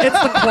 It's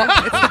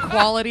the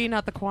quality,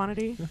 not the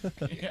quantity.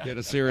 Get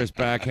a serious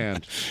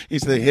backhand. He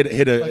used to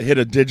hit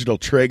a digital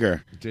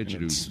trigger.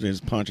 Digital. His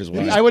punches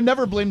wide. I would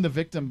never blame the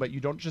victim, but you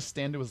don't just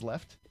stand to his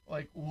left.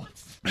 Like what?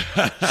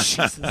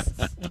 Jesus.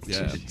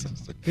 Yeah.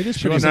 It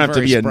is You pretty. don't have to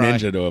very be a spry.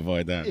 ninja to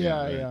avoid that.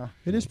 Yeah.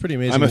 It is pretty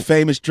amazing. I'm a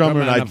famous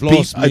drummer, and Man, I I've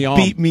lost me arm.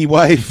 beat me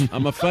wife.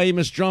 I'm a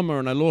famous drummer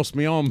and I lost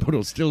my arm, but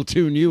I'll still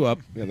tune you up.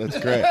 Yeah, that's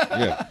great.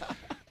 Yeah.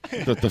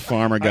 The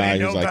farmer I guy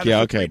didn't who's know like, about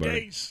yeah, it for okay, 3 buddy.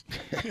 days.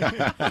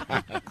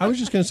 I was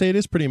just going to say it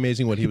is pretty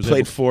amazing what he was Played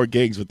able 4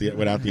 gigs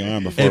without the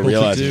arm before to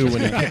realizing. do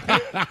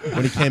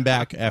when he came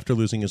back after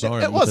losing his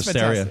arm It with was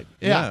hysteria. fantastic.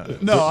 Yeah.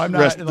 No, I'm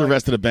not. The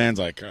rest of the band's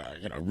like,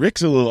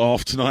 Rick's a little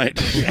off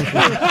tonight,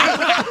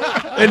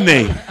 isn't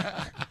he?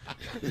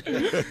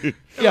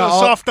 Yeah,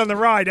 soft on the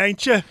ride,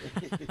 ain't you?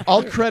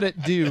 All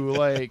credit due.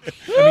 Like,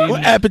 I mean,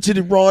 What happened to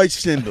the ride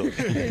cymbal?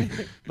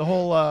 the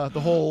whole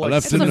like,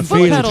 left in the drums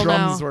field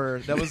now.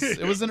 were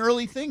it was an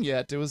early thing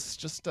yet. It was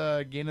just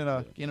gaining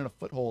a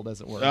foothold,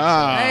 as it were.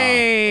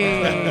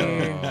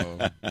 Hey.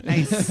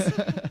 Nice.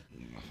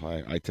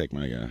 I take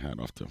my hat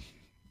off too.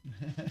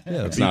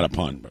 Yeah, It's not a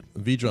pun, but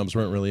V drums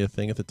weren't really a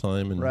thing at the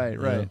time, and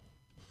Right.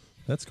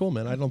 that's cool,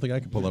 man. I don't think I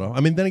could pull it off.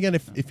 I mean, then again,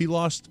 if he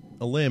lost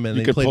a limb and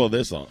you they could played, pull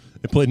this off.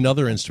 they played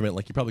another instrument,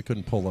 like you probably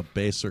couldn't pull a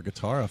bass or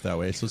guitar off that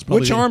way. So it's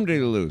probably Which arm did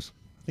he lose?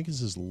 I think it's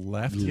his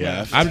left.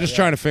 Left. I'm just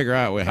trying to figure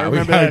out how he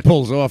remember that.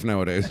 pulls off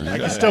nowadays. I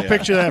can still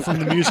picture that from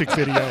the music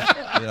video.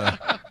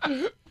 Yeah.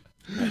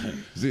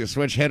 Is he a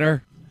switch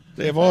hitter?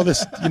 They have all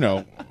this,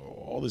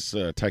 all this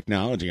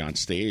technology on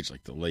stage,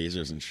 like the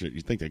lasers and shit.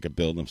 You think they could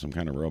build them some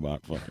kind of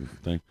robot fucking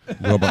thing?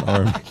 Robot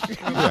arm.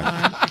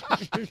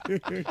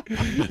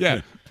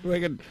 Yeah,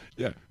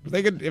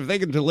 if they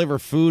could deliver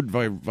food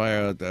via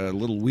a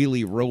little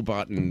wheelie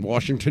robot in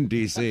Washington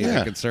D.C., Yeah.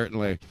 they could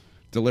certainly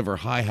deliver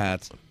hi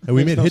hats. And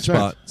we made Makes no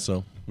Hitchbot,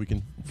 so we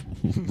can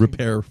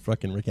repair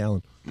fucking Rick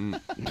Allen.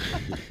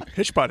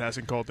 Hitchbot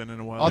hasn't called in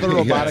a while. All the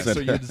robotics Yes.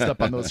 are used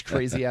up on those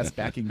crazy ass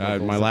backing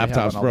vocals. My that they have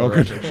laptop's on all the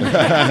broken.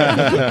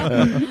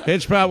 records.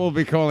 Hitchbot will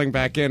be calling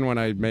back in when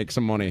I make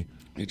some money.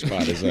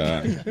 Hitchbot is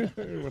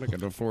When I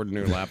can afford a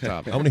new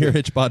laptop. I want to hear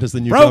Hitchbot as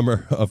the new Bro.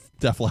 drummer of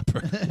Def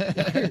Leppard.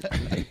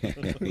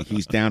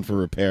 he's down for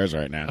repairs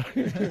right now.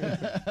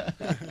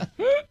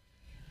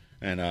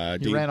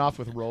 And He ran off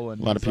with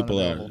Roland. a lot of He's people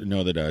unavailable.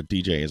 know that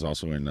DJ is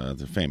also in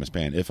the famous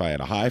band If I Had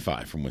a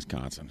Hi-Fi from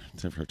Wisconsin.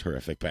 It's a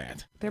terrific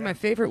band. They're my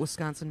favorite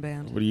Wisconsin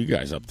band. What are you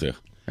guys up to?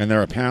 And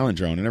they're a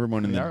palindrome, and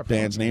everyone in They the are a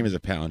band's palindrome. name is a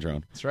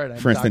palindrome. That's right. I'm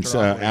For instance,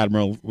 Dr. Awkward.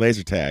 Admiral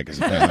Lasertag is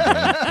a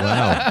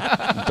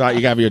palindrome. Wow.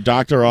 You got your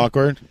Dr.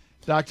 Awkward.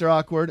 Dr.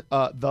 Awkward,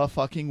 the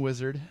fucking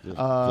wizard. The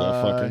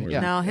fucking wizard. Yeah.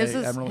 No, his Hey,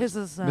 is Admiral-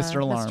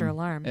 Mr. Alarm. Mr.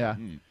 Alarm. Yeah.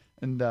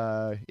 And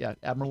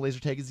Admiral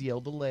Lasertag is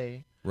Yale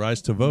Delay.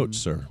 Rise to vote,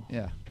 sir.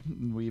 Yeah.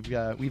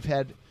 We've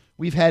had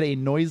We've had a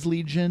Noise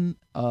Legion,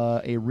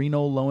 a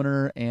Reno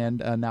Loner, and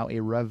now a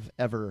Rev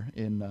Ever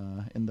in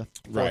the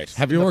fourth,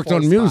 Have you the worked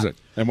fourth on music?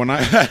 spot. And when I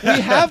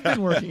We have been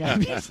working on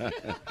music.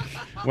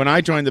 when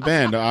I joined the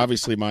band,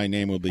 obviously my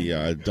name will be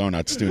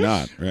Donut Stu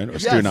Not, right? Or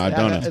Stu Not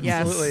Donut.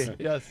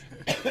 Absolutely. Yes.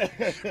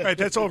 Right,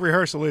 that's all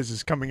rehearsal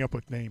is coming up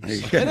with names.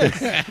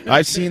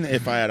 I've seen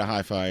If I Had a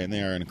Hi-Fi, and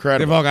they are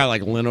incredible. They've all got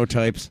like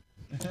linotypes.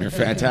 They're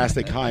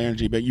fantastic, high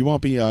energy, but you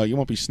won't be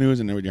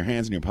snoozing with your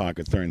hands in your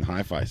pockets during the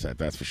hi-fi set.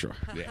 That's for sure.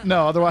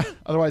 No,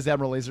 otherwise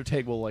Admiral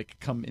Lasertag will like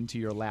come into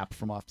your lap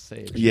from off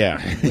stage. Yeah,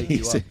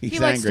 He's he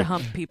likes to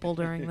hump people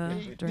during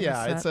the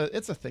yeah, set.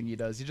 it's a thing he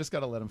does. You just got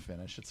to let him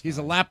finish. He's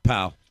a lap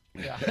pal.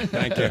 Yeah.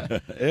 Thank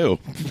you. Ew.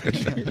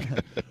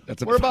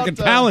 That's a We're fucking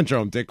about,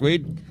 palindrome,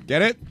 dickweed.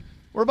 Get it?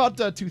 We're about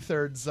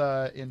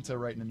 2/3 into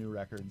writing a new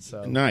record.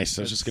 So Nice.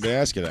 I was just going to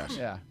ask you that.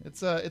 Yeah,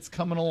 it's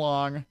coming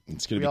along.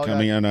 It's going to be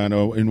coming out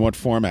in what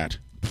format?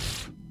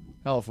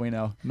 Hell if we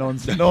know. None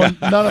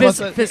of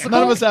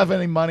us have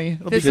any money.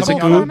 It'll be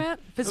coming out format?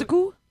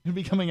 Physical? It'll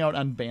be coming out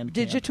on Bandcamp.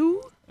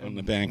 Digital? On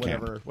the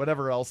Bandcamp.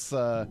 Whatever else.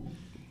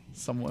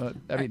 Somewhat.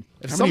 I mean,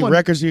 if how someone, many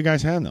records do you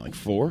guys have now? Like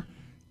 4?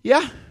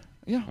 Yeah.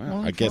 Yeah. Wow,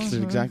 One, I guess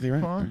four, exactly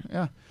right. four,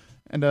 yeah.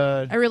 And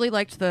I really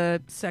liked the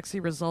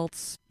Sexy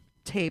Results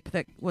tape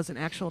that was an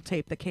actual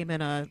tape that came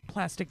in a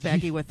plastic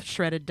baggie with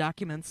shredded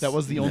documents. that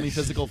was the only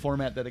physical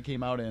format that it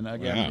came out in,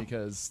 again, Wow.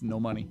 because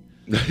no money.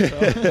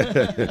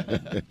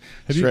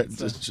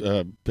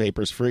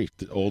 Paper's free.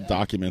 The old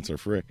documents are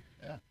free.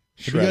 Yeah. Have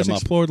you Shred guys 'em up.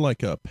 explored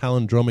like a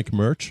palindromic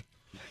merch?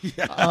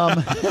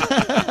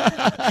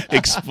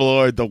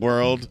 Explored the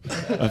world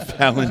of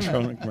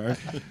palindromic merch.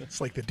 It's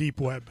like the deep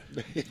web.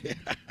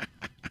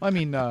 I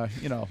mean,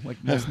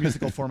 like most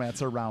musical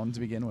formats are round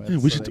to begin with. Yeah,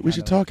 we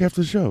should talk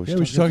after the show. Yeah,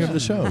 we should talk after the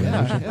show.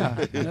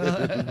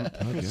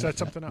 We'll set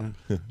something up.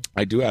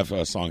 I do have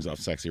songs off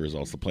Sexy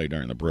Results to play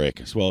during the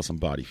break, as well as some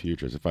Body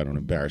Futures, if I don't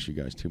embarrass you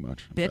guys too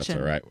much. If that's Bitchin'.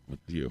 all right with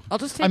you. I'll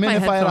just take I mean, my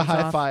if I had a headphones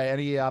off. hi-fi,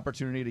 any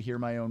opportunity to hear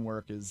my own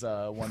work is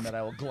one that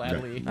I will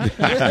gladly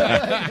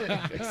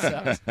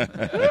accept.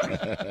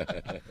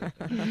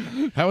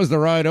 How was the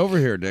ride over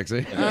here,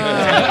 Dixie?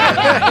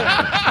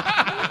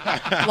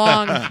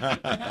 Long.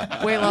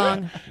 Way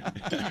long. I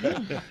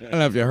don't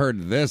know if you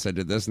heard this. I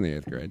did this in the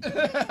 8th grade.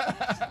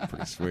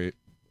 Pretty sweet.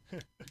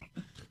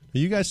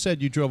 You guys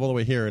said you drove all the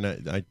way here, and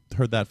I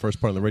heard that first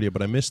part on the radio,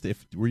 but I missed.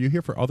 Were you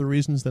here for other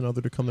reasons than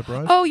other to come to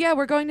Barrage? Oh, yeah,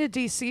 we're going to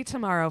D.C.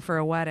 tomorrow for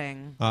a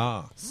wedding.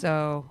 Ah.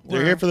 So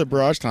They're here for the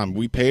Barrage Time.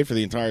 We paid for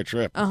the entire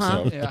trip.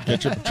 Uh-huh. So Yeah.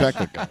 get your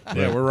checkbook out.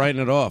 Yeah, we're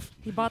writing it off.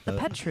 he bought the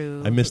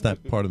Petru. I missed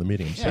that part of the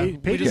meeting. So. Yeah.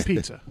 Paid his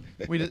pizza.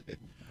 We did.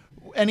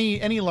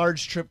 Any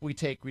large trip we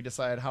take, we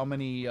decide how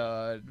many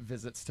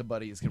visits to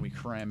buddies can we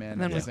cram in And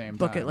then at we the same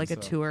book time. it like a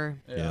so, tour.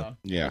 Yeah,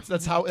 Yeah.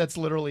 That's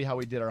literally how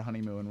we did our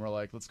honeymoon. We're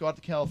like, let's go out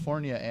to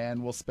California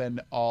and we'll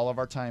spend all of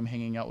our time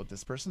hanging out with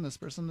this person, this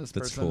person, this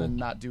That's person, cool. and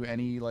not do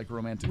any like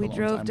romantic. We alone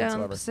drove time down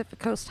whatsoever. Pacific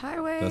Coast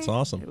Highway. That's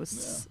awesome. It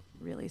was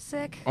really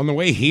sick. On the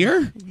way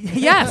here?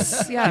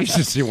 Yes, yes.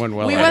 Jesus, you went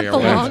well We out went of the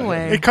your way. long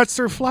way. It cuts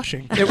through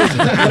Flushing. It was. You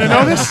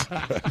notice?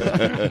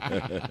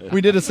 We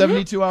did a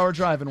 72-hour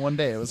drive in one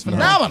day. It was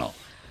phenomenal.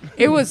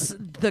 It was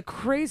the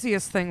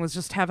craziest thing was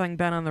just having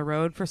been on the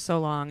road for so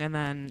long and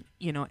then,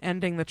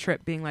 ending the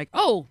trip being like,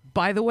 oh,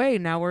 by the way,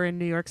 now we're in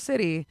New York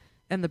City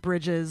and the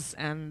bridges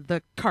and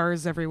the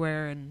cars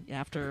everywhere and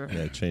after,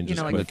 it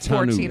changes like quick.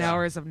 14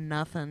 hours of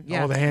nothing.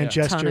 Yeah. All the hand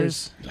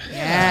gestures.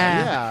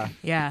 Yeah.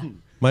 Yeah.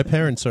 My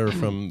parents are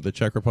from the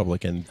Czech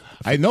Republic, and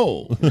I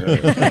know.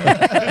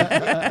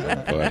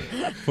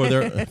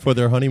 for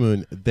their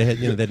honeymoon, they had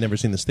they'd never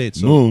seen the States.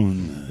 So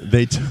Moon.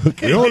 They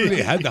took. We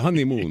only had the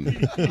honeymoon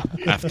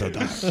after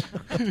that.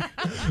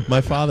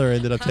 My father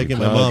ended up taking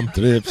my mom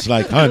Drips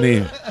like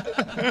honey.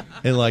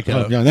 in like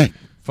Your a neck.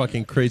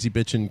 fucking crazy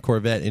bitchin'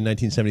 Corvette in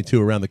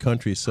 1972 around the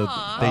country. So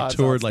they that's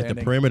toured like the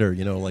outstanding. perimeter,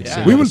 like Yeah.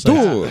 seeing We all will the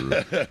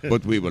sights. tour,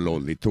 but we will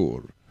only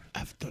tour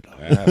after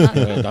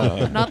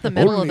that. Not the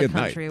middle Only of at the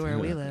night. country where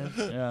we live.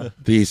 Yeah.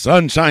 The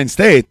Sunshine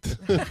State.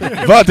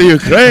 What are you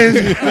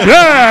crazy?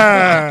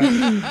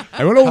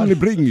 I will only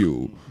bring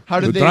you. How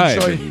did the they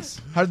enjoy?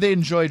 drive-ins. How did they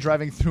enjoy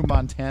driving through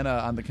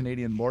Montana on the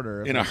Canadian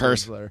border? if In a it was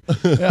hearse. there?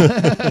 The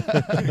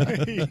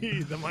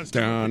monster.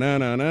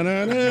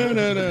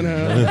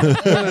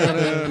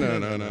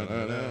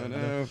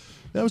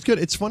 That was good.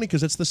 It's funny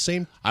because it's the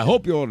same. I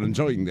hope you're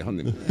enjoying the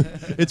honeymoon.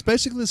 It's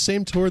basically the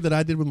same tour that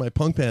I did with my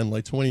punk band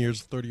like 20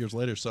 years, 30 years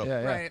later. So,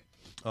 Yeah, yeah.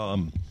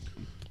 Right.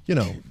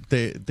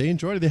 they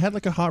enjoyed it. They had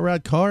like a hot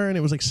rod car, and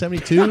it was like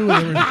 72. And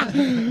they were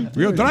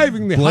We are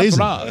driving the Blazing.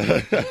 hot rod.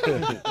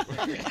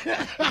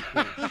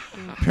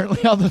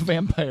 Apparently, all the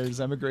vampires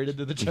emigrated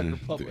to the Czech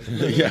Republic.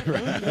 Yeah,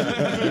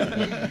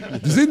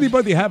 right. Does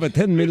anybody have a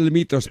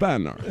 10mm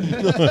spanner?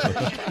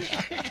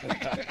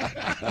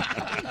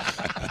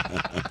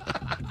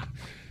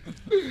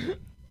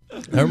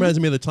 That reminds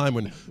me of the time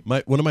when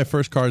one of my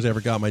first cars I ever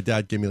got, my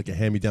dad gave me like a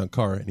hand-me-down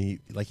car, and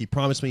he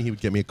promised me he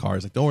would get me a car.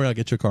 He's like, "Don't worry, I'll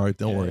get your car.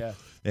 Don't worry." yeah.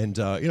 And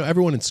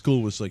everyone in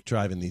school was like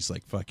driving these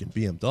like fucking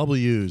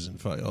BMWs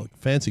and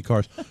fancy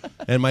cars.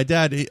 And my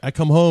dad, I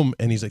come home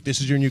and he's like, "This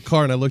is your new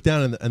car." And I look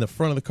down and the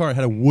front of the car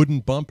had a wooden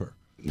bumper.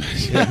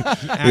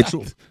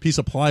 Actual piece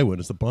of plywood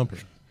is the bumper.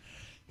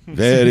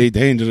 Very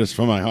dangerous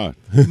for my heart.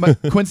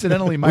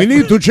 Coincidentally, we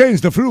need to change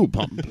the fuel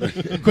pump.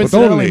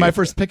 Coincidentally, my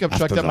first pickup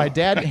truck that my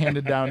dad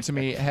handed down to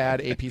me had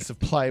a piece of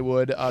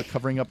plywood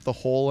covering up the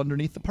hole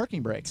underneath the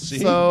parking brakes. See?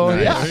 So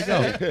Nice.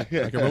 There you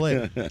go. I can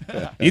relate.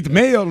 It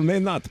may or may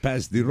not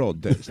pass the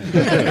road test.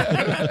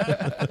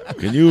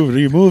 Can you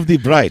remove the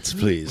brights,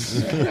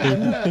 please?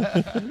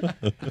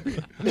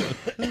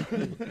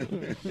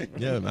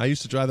 Yeah, I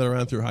used to drive that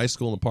around through high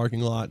school in the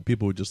parking lot. And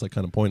people would just like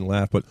kind of point and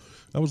laugh, but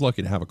I was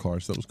lucky to have a car,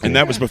 so that was cool. And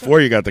that was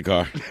before you got the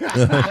car.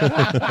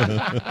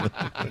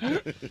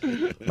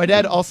 My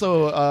dad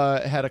also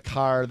had a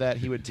car that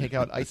he would take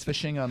out ice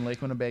fishing on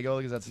Lake Winnebago,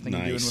 because that's the thing you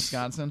do in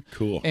Wisconsin.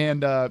 Cool.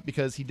 And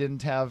because he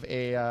didn't have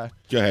a...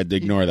 Go ahead,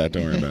 ignore that.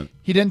 Don't worry about it.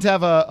 He didn't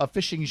have a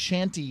fishing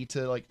shanty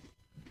to like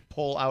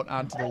pull out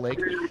onto the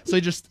lake, so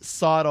he just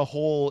sawed a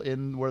hole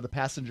in where the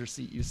passenger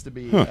seat used to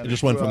be. Huh. And It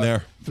just went threw from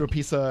there. Threw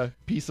a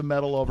piece of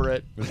metal over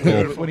it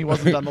cool. when he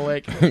wasn't on the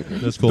lake.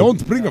 That's cool.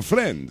 Don't bring a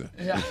friend.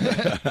 Yeah.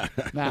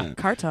 Nah.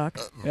 Car talk.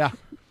 Yeah.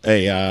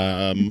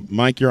 Hey,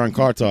 Mike, you're on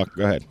Car Talk.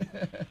 Go ahead.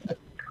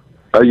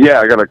 Yeah,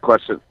 I got a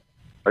question.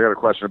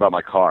 About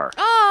my car.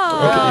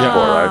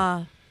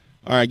 All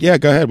right, yeah,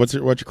 go ahead. What's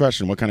your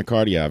question? What kind of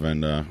car do you have,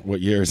 and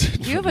what year is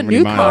it? You have a How many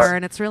new miles? car,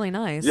 and it's really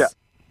nice. Yeah.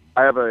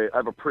 I have a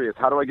Prius.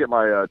 How do I get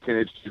my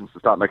teenage students to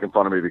stop making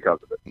fun of me because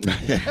of it?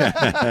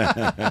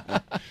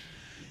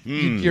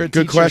 You're a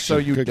good teacher, question. so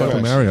you Good don't.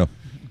 question. Mario.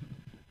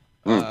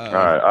 All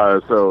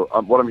right. So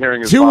what I'm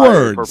hearing is Two buy a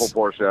words. purple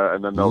Porsche,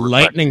 and then they'll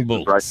Lightning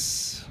respect bolts.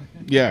 Right?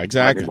 Yeah,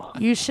 exactly.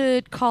 You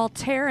should call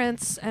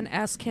Terrence and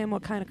ask him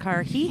what kind of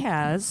car he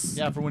has.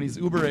 Yeah, for when he's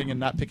Ubering and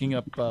not picking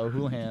up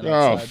Houlihan. Oh,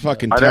 outside,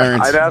 fucking I'd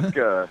Terrence. ask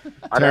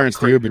Terrence the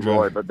Crazy Uber Roy,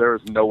 driver. but there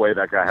is no way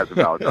that guy has a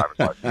valid driver's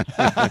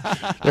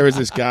license. There was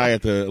this guy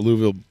at the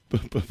Louisville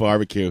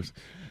barbecue.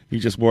 He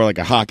just wore like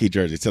a hockey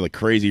jersey. It said like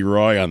Crazy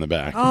Roy on the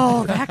back.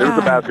 Oh, that It was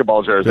a guy.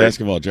 basketball jersey.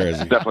 Basketball jersey.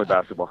 Definitely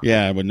basketball.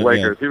 Yeah, but no,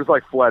 Lakers. He was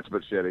like Fletch,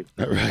 but shitty.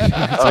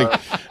 It's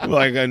like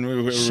and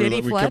Shitty we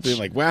kept Fletch? being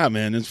like, wow,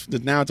 man,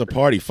 now it's a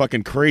party.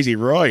 Fucking Crazy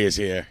Roy is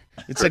here.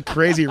 It said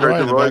Crazy Roy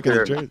Crazy on the Roy's back of the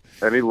here. jersey.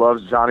 And he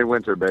loves Johnny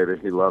Winter, baby.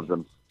 He loves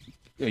him.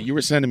 Yeah, you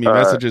were sending me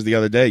messages the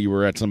other day. You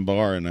were at some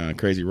bar and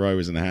Crazy Roy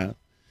was in the house.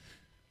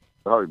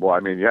 Oh, well, I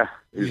mean, yeah.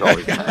 He's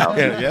always in the house.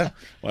 Yeah.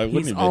 Why wouldn't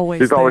He's he be?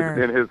 always He's always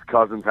there. in his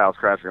cousin's house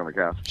crashing on the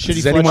couch. Shitty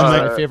Does Fletch anyone is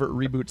like- my favorite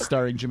reboot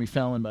starring Jimmy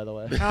Fallon, by the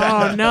way.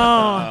 Oh,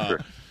 no.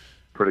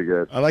 Pretty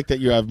good. I like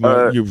that you have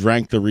you've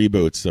ranked the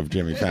reboots of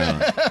Jimmy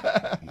Fallon.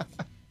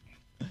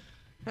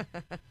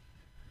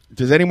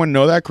 Does anyone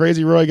know that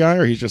Crazy Roy guy,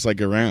 or he's just like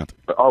around?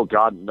 Oh,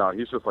 God, no.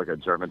 He's just like a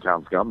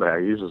Germantown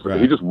scumbag.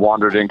 Right. He just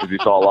wandered in because he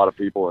saw a lot of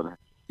people and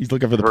He's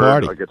looking for the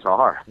heard party. a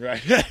guitar. Right.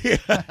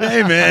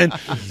 Hey, man,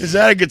 is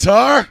that a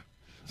guitar?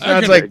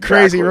 Sounds like Exactly.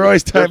 Crazy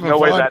Roy's type There's of no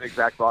way fun. that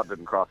exact thought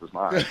didn't cross his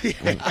mind.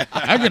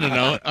 I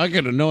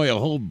gotta know a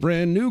whole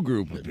brand new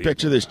group of people.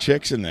 Picture there's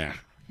chicks in there.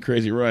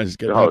 Crazy Roy's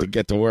getting Oh. out to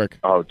get to work.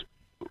 Oh,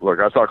 look,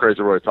 I saw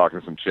Crazy Roy talking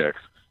to some chicks,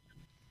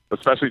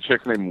 especially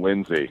chicks named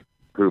Lindsay,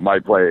 who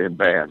might play in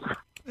bands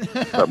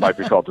that might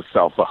be called the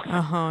Cell Phone.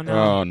 Oh, no.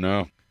 Oh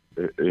no.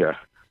 Yeah.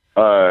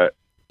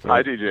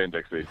 Hi, DJ and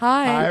Dixie.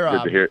 Hi. Hi, Good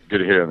Rob. to hear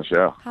you on the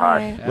show.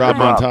 Hi. Rob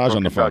Rob Montage from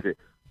on the phone. Kentucky.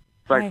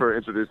 Thanks Hi. for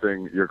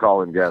introducing your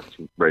call-in guest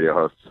radio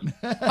hosts.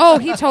 Oh,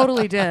 he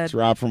totally did. It's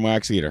Rob from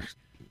Wax Eater.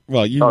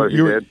 Well, you Oh,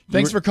 you were- did?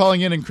 Thanks for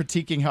calling in and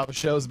critiquing how the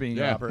show's being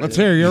Yeah, operated. let's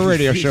hear your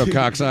radio show,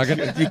 cocksocket.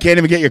 You can't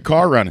even get your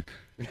car running.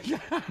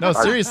 No,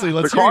 seriously,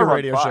 let's The hear car your runs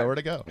radio fine. show. Where'd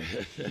it go?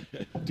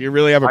 Do you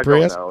really have a I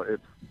Prius? don't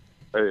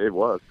know. It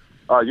was.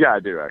 Yeah, I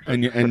do actually.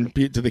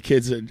 Do the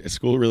kids at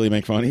school really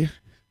make fun of you?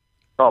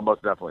 Oh,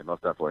 most definitely. Yeah,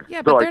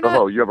 They're but like, they're not-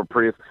 oh, you have a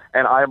Prius,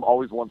 and I am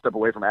always one step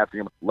away from asking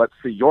them, "Let's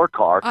see your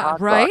car."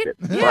 Right? cocksocket.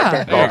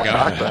 Yeah. There you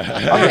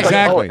go.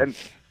 Exactly. And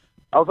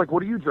I was like,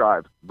 "What do you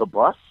drive? The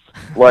bus?"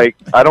 Like,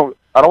 I don't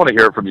want to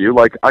hear it from you.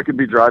 Like, I could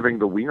be driving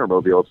the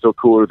Wienermobile. It's still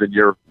cooler than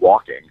you're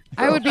walking.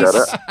 I would be Shut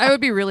up. I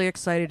would be really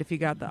excited if you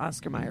got the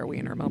Oscar Mayer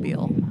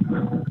Wienermobile.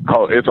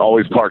 Oh, it's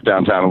always parked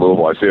downtown in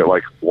Louisville. I see it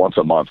like once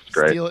a month. It's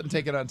great. Steal it and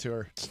take it on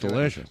tour. It's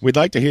delicious. We'd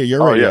like to hear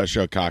your Oh, radio yeah.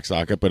 show,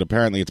 Cocksocket, but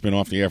apparently it's been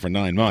off the air for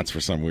 9 months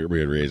for some weird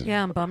reason.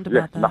 Yeah, I'm bummed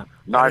Yeah, about that.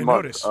 9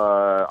 months. notice.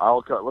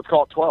 Let's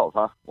call it 12,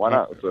 huh? Why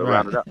not? Let's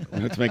round it up.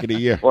 Let's make it a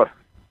year. What?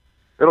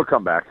 It'll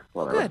come back.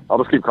 Whatever. Good. I'll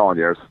just keep calling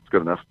yours. It's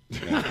good enough.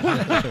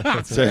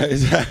 So,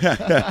 is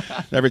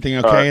everything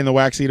okay in the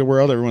Wax Eater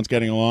world? Everyone's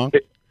getting along?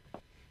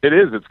 It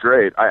is. It's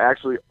great. I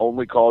actually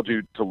only called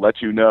you to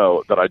let you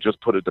know that I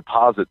just put a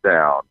deposit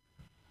down.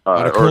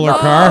 On a or cooler not,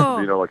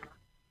 car? You know, like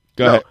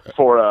Go ahead.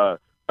 for a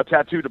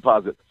tattoo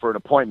deposit for an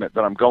appointment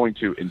that I'm going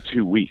to in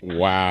 2 weeks.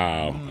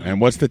 Wow. And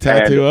what's the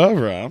tattoo of,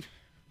 Rob?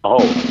 Oh,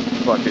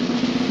 fucking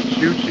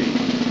Chuchi.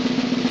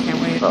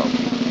 Can't wait. Oh,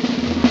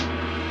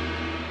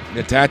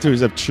 The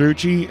tattoos of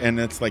Trucci, and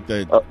it's like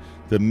the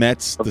The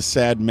Mets, the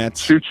sad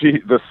Mets.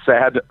 Chuchi, the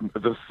sad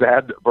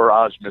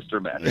barrage,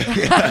 Mr. Met.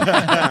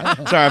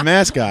 It's our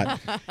mascot.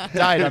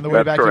 Died on the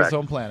way That's back to his correct.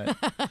 home planet.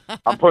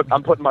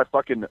 I'm putting my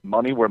fucking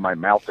money where my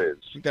mouth is.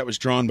 I think that was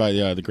drawn by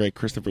the great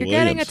Christopher You're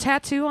Williams. getting a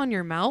tattoo on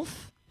your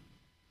mouth?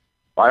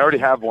 I already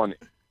have one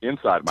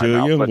inside my Do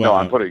mouth, you? but no, Wow.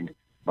 I'm putting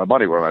my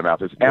money where my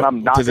mouth is, and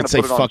I'm not Does going it to say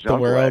put it on "fuck the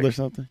junk world" leg. or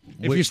something?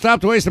 If you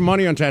stopped wasting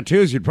money on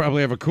tattoos, you'd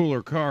probably have a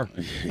cooler car.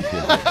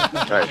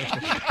 Right.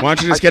 Why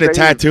don't you just I get a saved-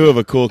 tattoo of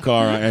a cool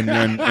car and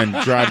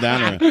drive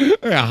down there?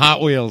 Yeah,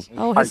 Hot Wheels.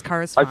 Oh, his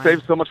car's fine. I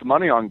saved so much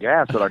money on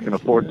gas that I can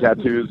afford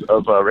tattoos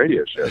of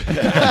radio shows.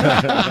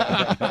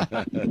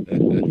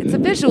 It's a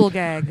visual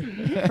gag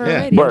for a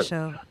Yeah. radio But-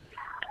 show.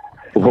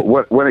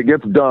 When it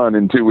gets done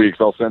in 2 weeks,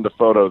 I'll send a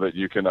photo that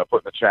you can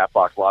put in the chat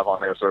box live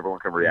on air so everyone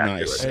can react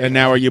Nice. to it. And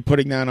now, are you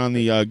putting that on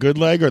the good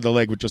leg or the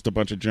leg with just a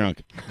bunch of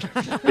junk?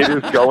 It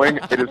is going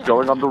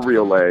on the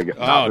real leg.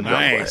 Oh, not the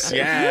junk nice. leg.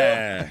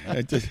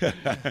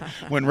 Yeah.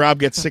 When Rob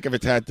gets sick of a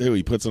tattoo,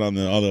 he puts it on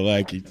the other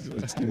leg. He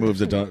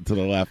moves it to the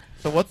left.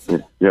 So what's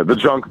Yeah, the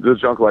junk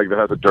leg that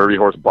has a dirty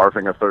horse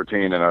barfing a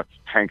 13 and a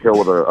Hank Hill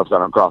with a upside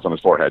down cross on his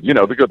forehead. You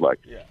know, the good leg.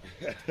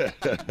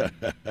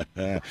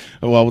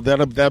 Well,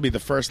 that'll be the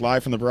first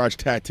live from the barrage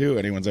tattoo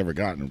anyone's ever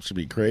gotten. It should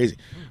be crazy.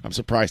 I'm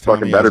surprised.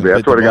 Fucking Tommy better hasn't be. I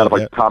bit swear to the God, if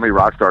bullet like Tommy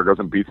Rockstar goes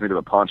and beats me to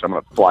the punch, I'm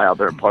gonna fly out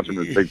there and punch him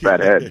in his big fat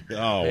head. yet.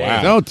 Oh Hey,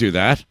 wow! don't do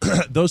that.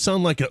 Those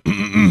sound like a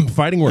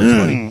fighting words,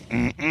 buddy.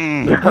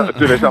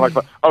 Do they sound like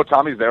fun? Oh,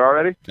 Tommy's there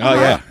already? Oh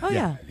yeah. Oh,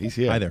 yeah. He's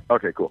here. Hi there.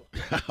 Okay, cool.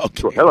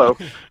 Okay. Cool. Hello.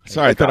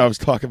 Sorry, I thought I was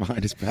talking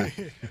behind his back.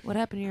 What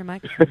happened to your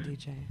microphone,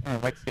 DJ? Oh,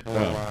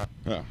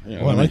 yeah,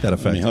 Oh, I like that Let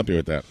effect. me help you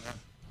with that.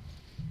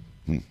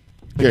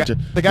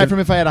 The guy from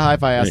If I Had a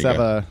Hi-Fi has to There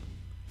have you a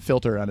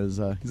filter on his.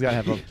 He's got to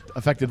have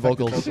affected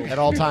vocals at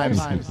all times.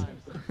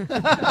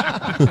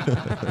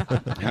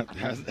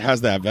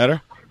 How's that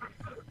better?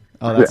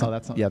 Oh, that's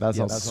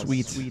all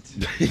sweet.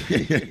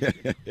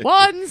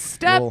 One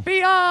step A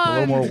beyond.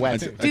 little more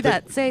wet. Do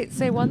that.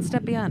 Say one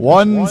step beyond.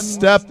 One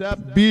step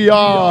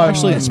beyond.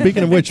 Actually,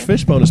 speaking of which,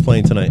 Fishbone is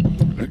playing tonight.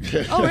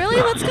 Oh, really?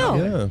 Let's go.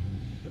 Yeah.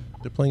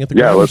 They're playing at the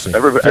Yeah, Gramercy.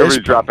 let's everybody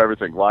drop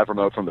everything. Live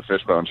remote from the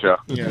Fishbone Show.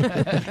 What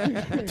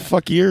the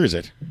fuck year is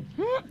it?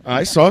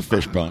 I saw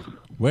Fishbone.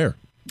 Where?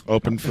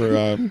 Open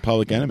for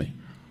Public Enemy.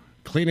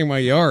 Cleaning my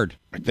yard.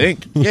 I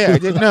think. Yeah, I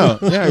did know.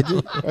 Yeah,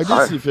 I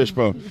did see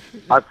Fishbone.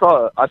 I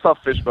saw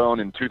Fishbone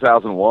in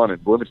 2001 in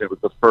Bloomington. It was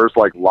the first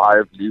like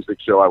live music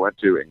show I went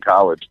to in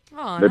college.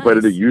 Oh, They played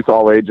at a youth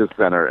all ages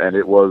center, and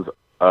it was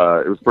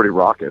pretty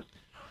raucous.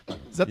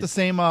 Is that the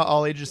same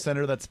all ages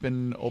center that's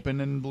been open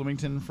in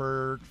Bloomington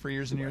for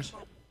years and years?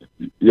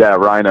 Yeah,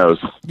 rhinos.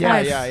 Yeah,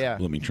 Nice. yeah.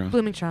 Bloomington.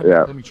 Bloomington.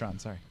 Yeah. Bloomington,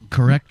 sorry.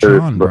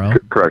 Correctron, bro.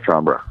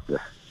 Correctron, bro. Yeah.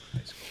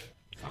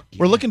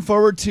 We're looking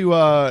forward to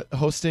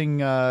hosting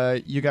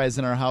you guys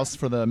in our house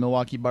for the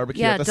Milwaukee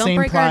barbecue. Yeah, at the don't same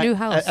break our new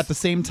house. At the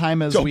same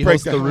time as Don't we break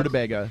host the the house.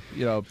 rutabaga.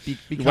 You know, be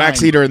Wax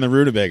kind. eater and the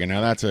rutabaga.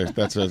 Now that's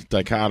a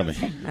dichotomy.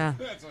 Yeah.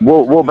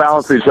 We'll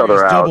balance each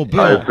other out. double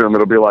bill. I assume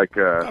it'll be like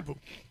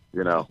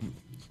you know,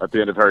 at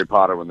the end of Harry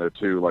Potter when they're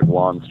two like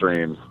wand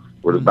streams.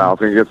 We're just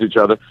balancing against each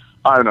other.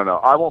 I don't know.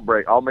 I won't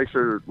break. I'll make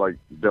sure like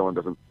Dylan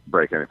doesn't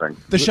break anything.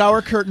 The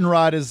shower curtain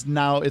rod is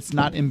now it's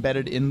not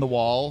embedded in the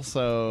wall,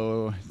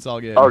 so it's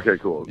all good. Okay,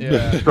 cool.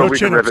 Yeah. So No we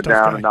can chin-ups, rip it tough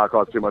down guy. and not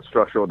cause too much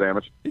structural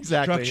damage.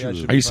 Exactly. That Structure.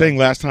 should Are be you fun. saying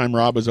last time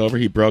Rob was over,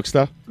 he broke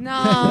stuff?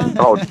 No.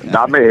 Oh,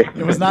 not me.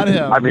 It was not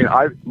him. I mean,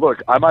 I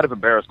might have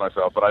embarrassed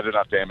myself, but I did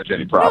not damage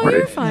any property.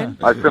 you're fine.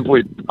 I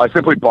simply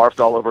barfed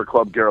all over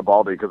Club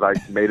Garibaldi because I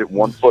made it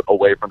 1 foot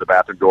away from the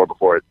bathroom door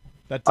before it.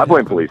 That I did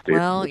blame happen. police team.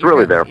 Well, it's you're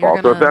really gonna- their you're fault.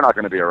 So gonna- if they're not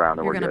going to be around,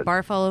 then You're we're gonna good.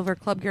 barf all over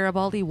Club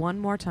Garibaldi one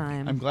more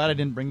time. I'm glad I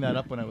didn't bring that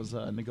up when I was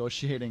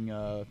negotiating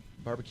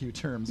barbecue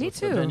terms Me with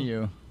too. the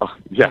venue. Oh,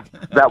 yeah,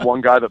 that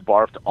one guy that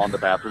barfed on the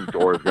bathroom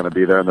door is going to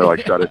be there, and they're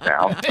like, shut it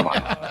down. Come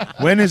on.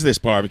 When is this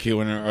barbecue,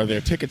 and are there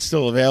tickets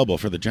still available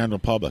for the general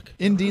public?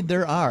 Indeed,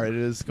 there are. It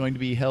is going to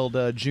be held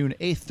June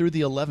 8th through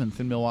the 11th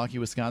in Milwaukee,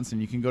 Wisconsin.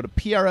 You can go to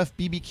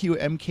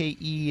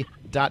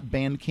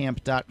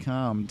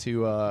prfbbqmke.bandcamp.com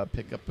to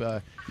pick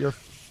up your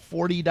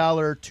 $40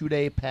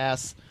 2-day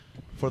pass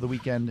for the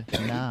weekend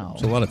now.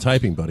 It's a lot of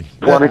typing, buddy.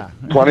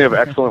 Plenty of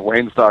excellent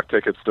Wayne stock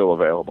tickets still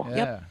available.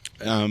 Yeah.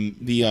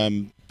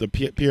 The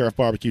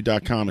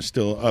prfbarbecue.com is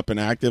still up and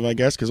active, I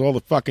guess, because all the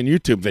fucking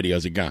YouTube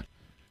videos are gone.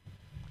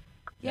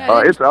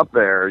 Yeah, It's up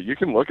there. You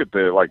can look at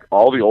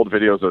all the old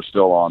videos are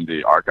still on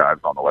the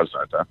archives on the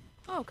website, though.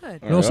 Oh, good.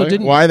 You also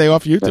didn't. Why are they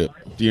off YouTube?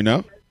 Do you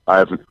know? I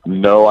have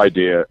no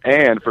idea.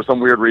 And for some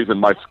weird reason,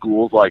 my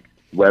school's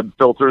web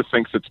filter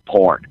thinks it's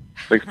porn.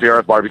 Thinks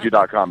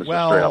prfbarbecue.com is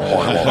just straight up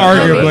porn.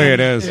 Arguably, it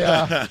is.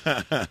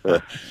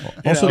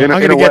 Also, In a-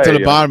 I'm in going to a get to way, the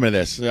yeah. bottom of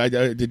this.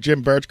 Did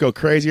Jim Birch go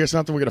crazy or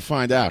something? We're going to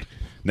find out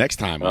next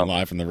time on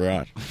Live from the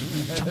Garage.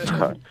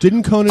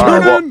 Didn't Conan? All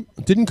right, well-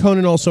 Didn't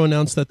Conan also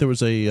announce that there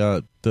was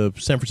a the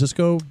San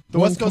Francisco The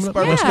one West Coast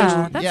coming up?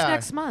 Barbecue. Yeah, that's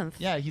next month.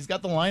 Yeah, he's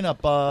got the lineup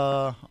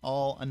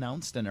all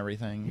announced and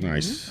everything.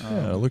 Nice.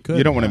 Yeah, look good.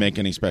 You don't want to make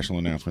any special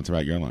announcements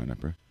about your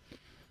lineup, right?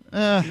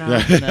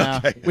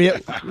 No. We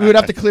would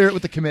have to clear it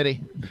with the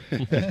committee.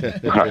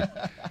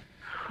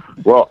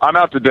 Well, I'm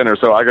out to dinner,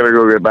 so I got to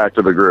go get back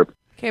to the group.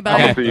 Okay, bye. I'm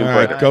gonna see you All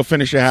right, later. go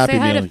finish your Happy Say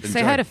hi Meal. to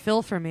say hi to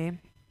Phil for me.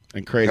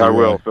 And Crazy I Roy.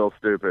 will. Phil's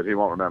stupid. He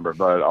won't remember,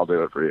 but I'll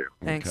do it for you.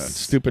 Thanks.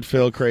 Stupid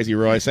Phil, Crazy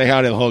Roy. Say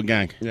hi to the whole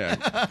gang. Yeah.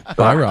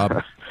 Bye,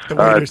 Rob. All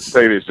right, take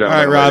these, All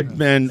right, gentlemen. Rob,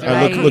 man,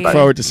 I look Bye.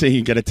 forward to seeing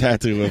you get a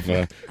tattoo of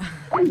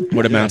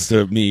what amounts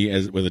to me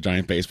as with a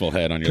giant baseball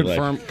head on your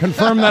leg.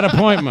 Confirm that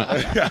appointment.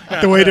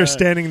 The waiter's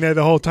standing there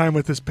the whole time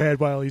with his pad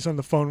while he's on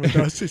the phone with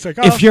us. He's like,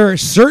 oh. If you're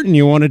certain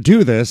you want to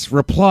do this,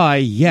 reply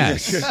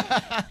yes.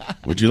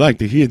 Would you like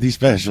to hear these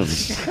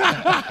specials?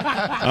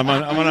 I'm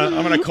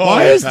gonna call.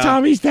 Why you, is pal.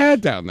 Tommy's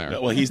dad down there?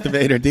 Well, he's the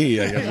waiter D.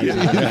 I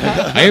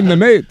am the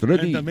maitre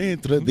d'. The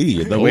maitre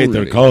d. The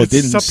waiter called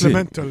in sick.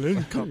 Supplemental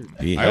income.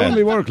 He I had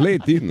only work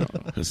late in.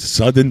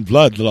 sudden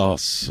blood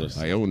loss.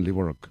 I only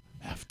work.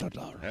 After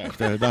dark.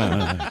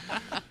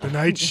 The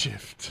night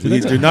shift.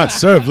 Please do not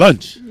serve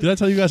lunch. Did I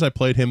tell you guys I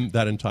played him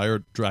that entire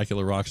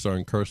Dracula Rockstar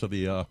and Curse of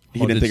the He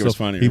didn't think it was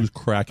funny. He was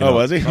cracking Oh, up.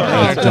 was he?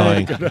 I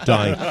was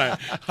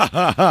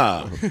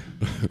dying.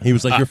 He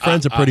was like, your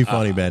friends are pretty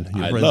funny, man.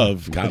 Your I friends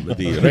love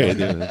comedy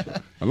radio.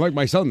 Unlike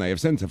my son, I have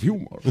sense of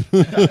humor.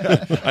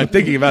 I'm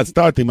thinking about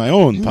starting my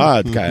own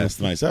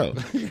podcast myself.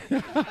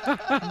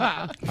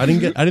 I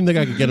didn't think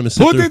I could get him to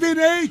sit Put through. it in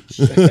H.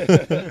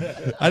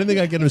 I didn't think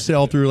I'd get him to sit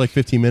all through like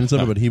 15 minutes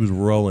of it, but he was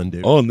rolling,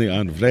 dude. Only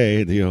on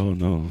radio,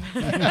 no.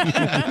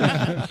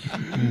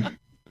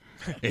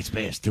 It's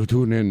best to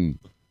tune in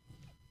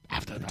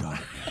After dark.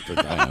 After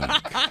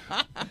dark.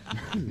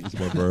 It's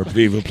my verb.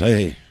 We will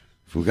play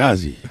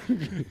Fugazi.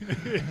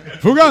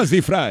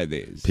 Fugazi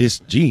Fridays. Piss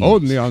jeans.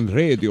 Only on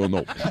radio,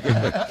 no.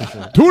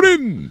 Tune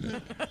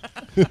in.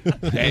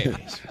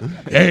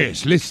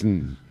 Yes,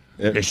 listen.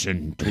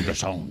 Listen to the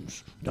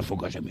sounds. The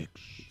Fugazi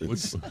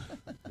mix.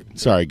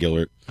 Sorry,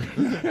 Gilbert.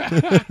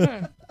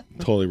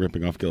 Totally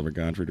ripping off Gilbert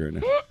Gottfried right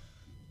now.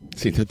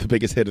 See, the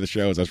biggest hit of the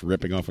show is us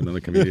ripping off another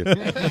comedian.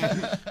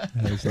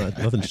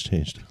 Nothing's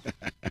changed.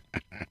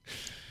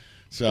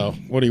 So,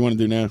 what do you want to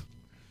do now?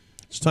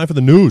 It's time for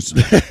the news.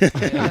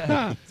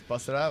 Let's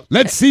bust it out.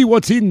 Let's see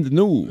what's in the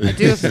news. I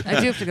do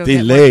have to go The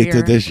get late more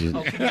beer. edition.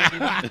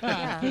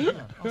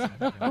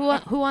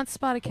 Who wants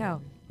spotted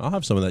cow? I'll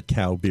have some of that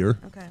cow beer.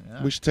 Okay.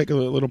 We should take a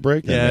little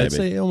break. Yeah, then, I'd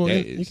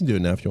maybe. say, you can do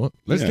it now if you want.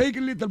 Let's Yeah. take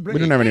a little break. We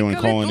don't have anyone Take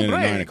a calling little in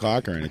at break. 9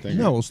 o'clock or anything.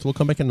 No, we'll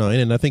come back at 9,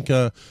 and I think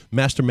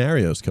Master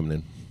Mario's coming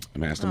in.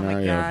 Master Oh my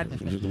Mario God.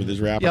 with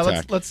his rap Yeah,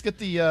 attack. let's get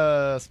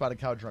the spotted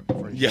cow drunk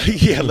before you.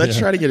 Yeah, let's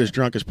try to get as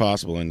drunk as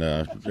possible and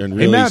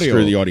really Mario.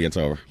 screw the audience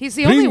over. He's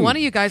the only Bring- one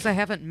of you guys I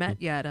haven't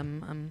met yet.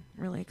 I'm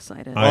really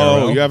excited.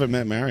 Oh, you haven't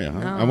met Mario, huh?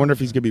 No. I wonder if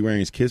he's going to be wearing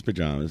his kids'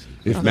 pajamas.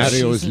 If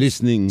Mario is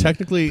listening,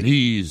 Technically,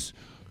 please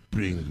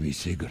bring me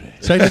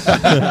cigarettes.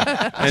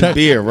 And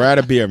beer. We're out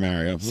of beer,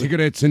 Mario.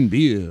 Cigarettes and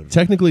beer.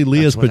 Technically,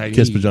 Leah's That's what I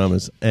kiss need.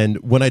 pajamas. And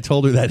when I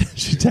told her that,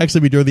 she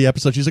texted me during the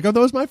episode. She's like, "Oh,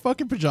 those my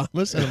fucking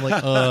pajamas." And I'm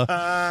like,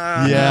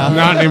 yeah,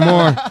 Not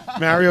anymore.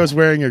 Mario's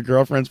wearing your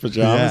girlfriend's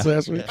pajamas Yeah.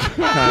 last week.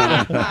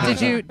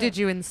 Did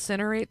you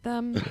incinerate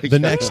them? The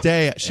next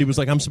day, she was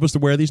like, "I'm supposed to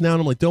wear these now,"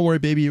 and I'm like, "Don't worry,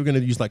 baby. You're going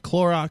to use like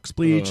Clorox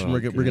bleach, and we're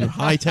going to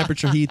high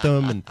temperature heat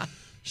them." And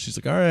she's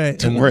like, "All right."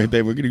 Don't worry,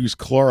 babe. We're going to use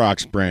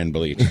Clorox brand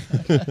bleach,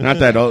 not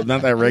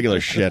that regular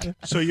shit.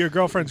 So your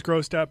girlfriend's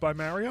grossed out by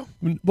Mario?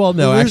 Well,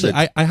 no, Who is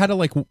actually, I had to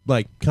like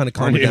kind of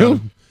calm Are her you?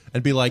 down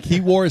and be like, he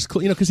wore his,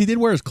 because he did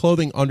wear his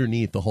clothing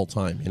underneath the whole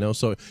time,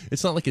 so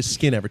it's not like his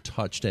skin ever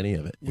touched any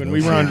of it. When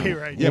we were on,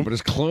 Right. Yeah, but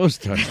his clothes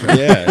touched her.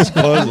 yeah, his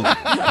clothes.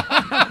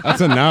 That's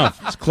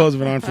enough. His clothes have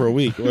been on for a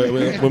week.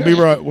 When we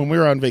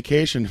were on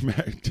vacation,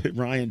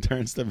 Ryan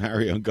turns to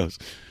Mario and goes,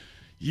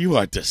 "You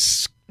are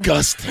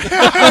disgusting."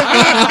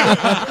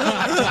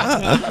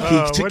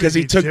 What Because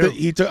did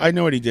he do? I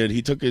know what he did.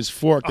 He took his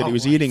fork that he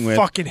was eating with,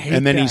 fucking hate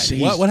and then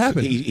that. What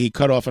happened? He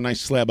cut off a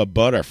nice slab of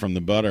butter from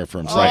the butter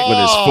from with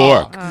his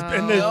fork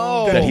And the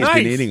that he's knife.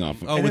 been eating off.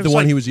 Oh, And with it the was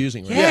one like- he was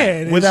using. Right? Yeah,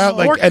 and his Without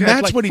fork and had,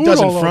 that's like, what he food does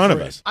in all front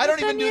over of it. us. I don't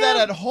even do that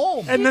at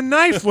home. And the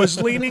knife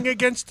was leaning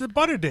against the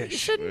butter You dish.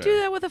 shouldn't do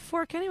that with a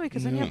fork anyway,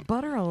 because then you have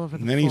butter all over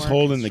the And then he's fork.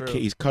 holding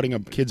he's cutting a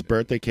kid's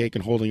birthday cake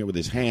and holding it with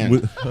his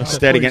hand,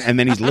 steadying it, and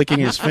then he's licking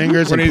his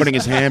fingers When and he's- putting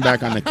his hand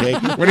back on the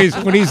cake.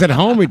 When he's at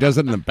home, he does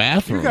it in the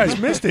bathroom. You guys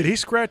missed it. He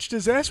scratched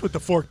his ass with the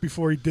fork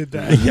before he did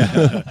that.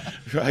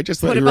 I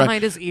just Put let it you run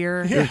behind his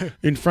ear.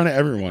 in front of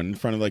everyone, in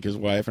front of like his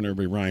wife and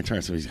everybody. Ryan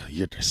turns to me, he's like,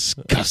 "You're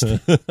disgusting."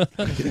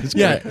 It's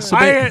Yeah. great. So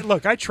I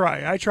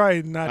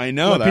try not I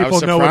know let that. I people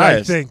was know what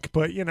I surprised. think,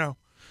 but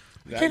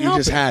can't You help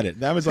just it. had it.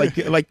 That was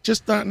like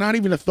just not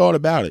even a thought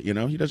about it. He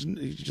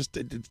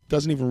it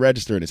doesn't even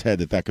register in his head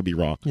that could be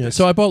wrong. Yeah,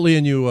 so I bought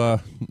Leah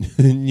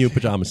new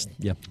pajamas.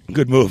 Yeah,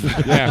 Good move.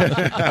 Are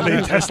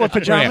they Tesla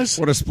pajamas?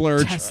 What a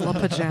splurge. Tesla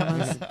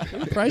pajamas.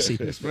 pricey.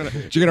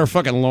 Did you get our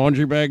fucking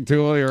laungry bag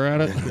too while you're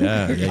at it?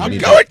 Yeah, you I'm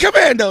need- going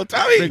commando,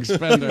 Tommy. Big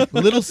spender.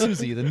 Little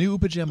Susie, the new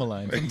pajama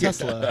line from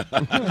Tesla.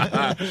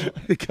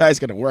 The guy's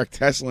gonna work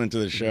Tesla into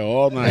the show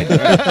all night.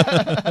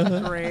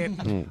 Great.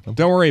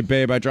 Don't worry,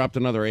 babe. I dropped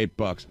another $8.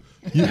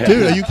 Dude,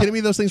 are you kidding me?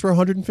 Those things were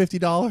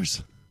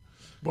 $150.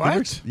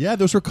 What? Yeah,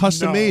 those were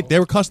custom made. They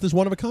were custom as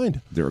one of a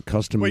kind. They were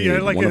custom Well, made, yeah,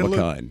 like one a of a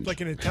little- kind.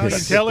 like an Italian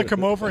tailor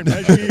come over and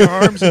measure your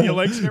arms and your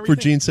legs and For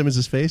everything. Gene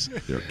Simmons' face.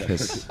 They're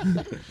Kiss.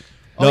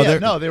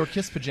 They were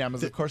Kiss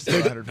pajamas. Of course, they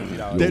were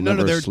 $150. You'll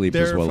never they're- sleep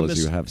they're as well from as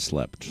this- you have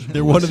slept.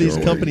 They're one of Unless these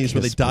you're companies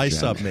where wearing they dye Kiss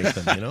sub pajamas.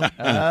 make them. You know.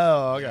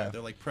 Oh, okay.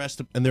 They're like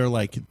pressed, and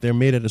they're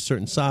made at a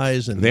certain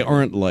size, and They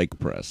aren't like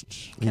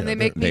pressed. Can they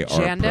make me they are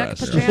Jandeck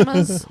pressed.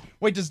 pajamas?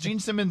 Wait, does Gene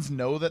Simmons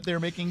know that they're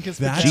making Kiss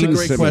That's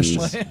pajamas? a great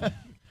question.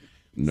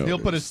 No. He'll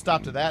put a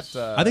stop to that.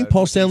 I think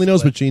Paul Stanley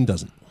knows, but Gene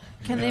doesn't.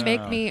 Can they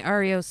make me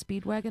REO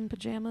Speedwagon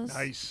pajamas?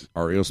 Nice.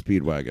 REO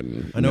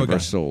Speedwagon I know a never guy.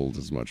 sold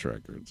as much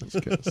records as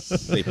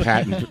Kiss.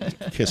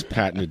 Kiss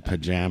patented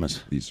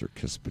pajamas. These are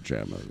Kiss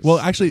pajamas. Well,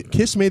 actually,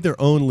 Kiss made their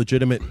own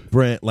legitimate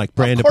brand of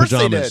course they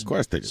pajamas. did. Of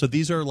course they did. So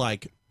these are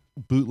like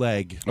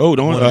bootleg. Oh,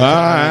 don't. We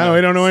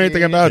don't know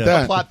anything about The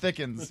that. plot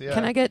thickens. Yeah.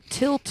 Can I get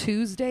Till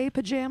Tuesday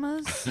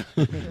pajamas?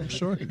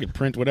 Sure. You can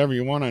print whatever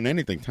you want on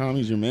anything.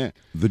 Tommy's your man.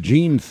 The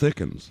gene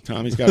thickens.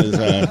 Tommy's got his.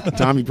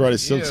 Tommy brought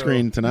his silk Ew.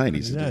 screen tonight.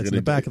 He's Yeah, it's in gonna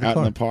the back of the out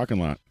car. in the parking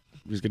lot.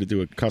 He's going to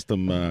do a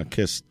custom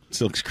Kiss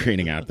silk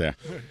screening out there.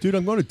 Dude,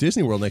 I'm going to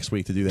Disney World next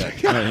week to do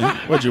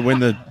that. What'd you win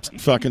the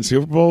fucking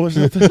Super Bowl or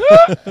something?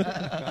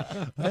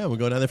 Yeah, we're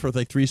going down there for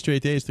like 3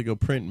 straight days to go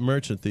print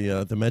merch at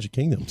the Magic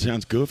Kingdom.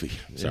 Sounds goofy.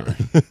 Sorry.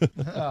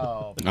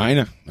 Oh. I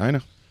know.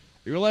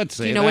 You're allowed to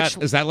say Do you know that.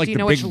 which? Is that like do you the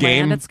know big which game?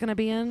 land it's going to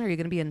be in? Are you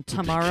going to be in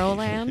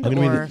Tomorrowland I'm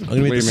or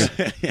gonna be he's in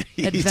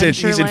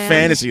Adventureland?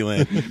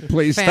 Fantasyland.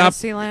 Please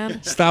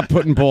Fantasyland? stop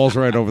putting balls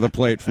right over the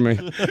plate for me.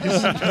 We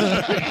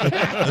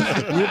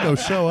have no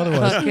show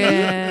otherwise.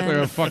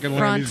 Clear fucking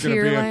land he's gonna be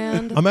in.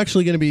 Frontierland? I'm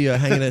actually going to be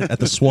hanging at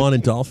the Swan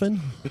and Dolphin.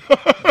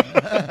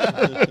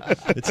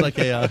 It's like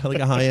a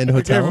high-end Gave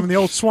hotel. him the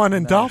old Swan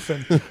and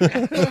Dolphin.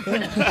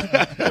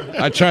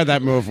 I tried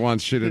that move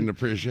once. She didn't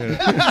appreciate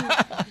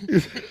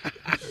it.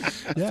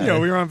 You know,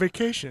 we were on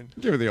vacation.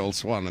 Give her the old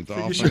Swan and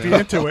Dolphin. You should be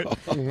into it.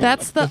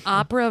 That's the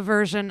opera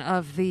version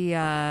of the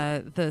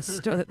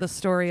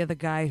story of the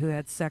guy who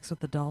had sex with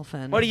the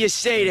dolphin. What do you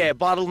say there,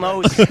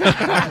 bottlenose?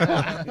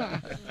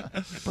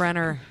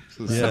 Brenner.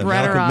 It's Yeah, the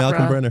Brenner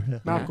Malcolm opera. Brenner. Yeah.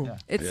 Malcolm.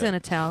 It's in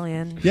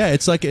Italian. Yeah,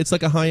 it's like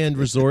a high-end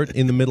resort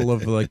in the middle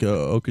of like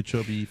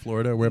Okeechobee,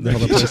 Florida, wherever the hell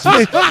that place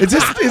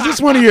is. Is this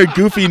one of your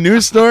goofy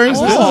news stories?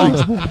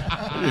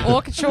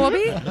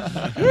 Okeechobee?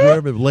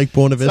 Wherever, Lake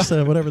Buena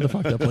Vista, whatever the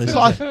fuck that place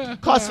is.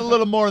 Costs a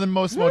little more than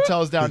most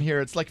motels down here.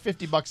 It's like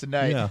 $50 a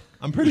night. Yeah,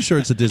 I'm pretty sure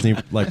it's a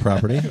Disney-like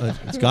property.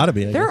 It's got to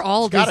be. I They're guess.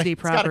 all It's got Disney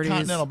It's got a properties.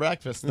 continental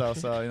breakfast though,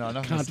 so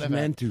nothing to sniff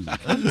at.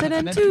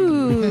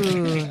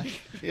 Continental.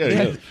 Yeah, I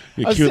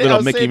your was cute saying- I little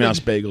was Mickey saying to- Mouse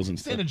bagels and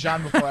saying stuff. to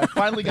John before, I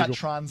finally got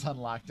Trons on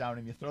lockdown,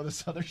 and you throw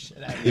this other shit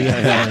at me.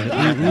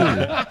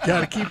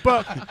 Gotta keep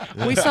up.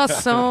 We saw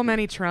so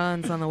many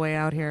Trons on the way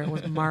out here. It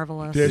was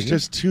marvelous. There's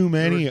just too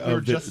many We were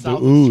of the just south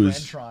of oohs.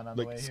 Scrantron on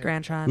the way here.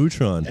 Scrantron.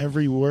 Utron.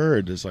 Every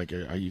word is like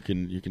you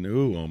can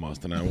ooh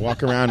almost, and I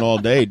walk around all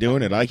day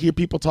doing it. I hear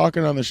people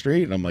talking on the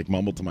street, and I'm like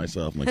mumble to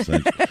myself. I'm like,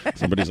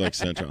 somebody's like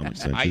Central. I'm like,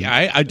 Central.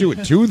 I do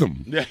it to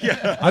them.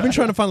 Yeah. I've been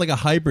trying to find like a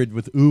hybrid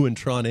with ooh and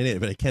Tron in it,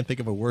 but I can't think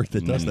of a word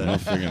that does that. I'll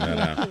figure that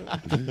out.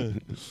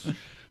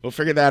 We'll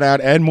figure that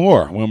out and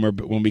more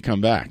when we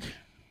come back.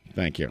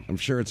 Thank you. I'm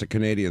sure it's a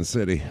Canadian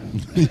city.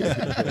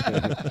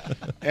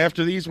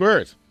 After these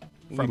words,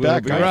 We'll be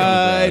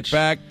right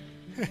back.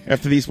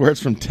 After these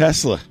words from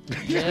Tesla.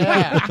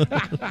 Yeah.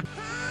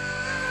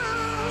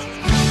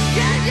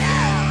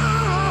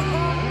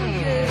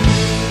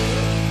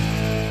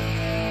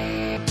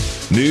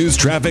 News,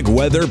 traffic,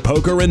 weather,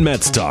 poker, and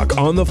Mets talk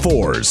on the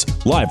fours.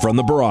 Live from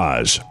the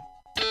Barrage.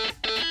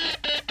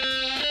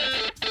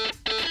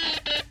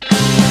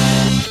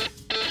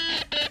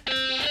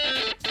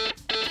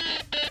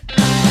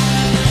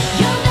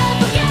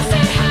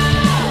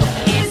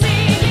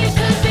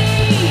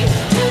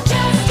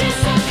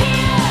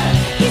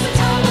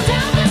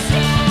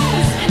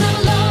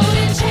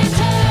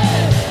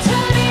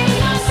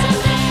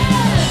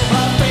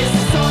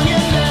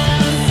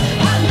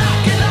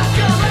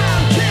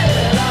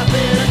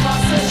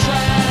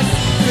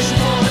 Fishing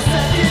for a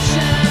second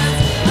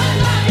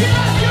chance.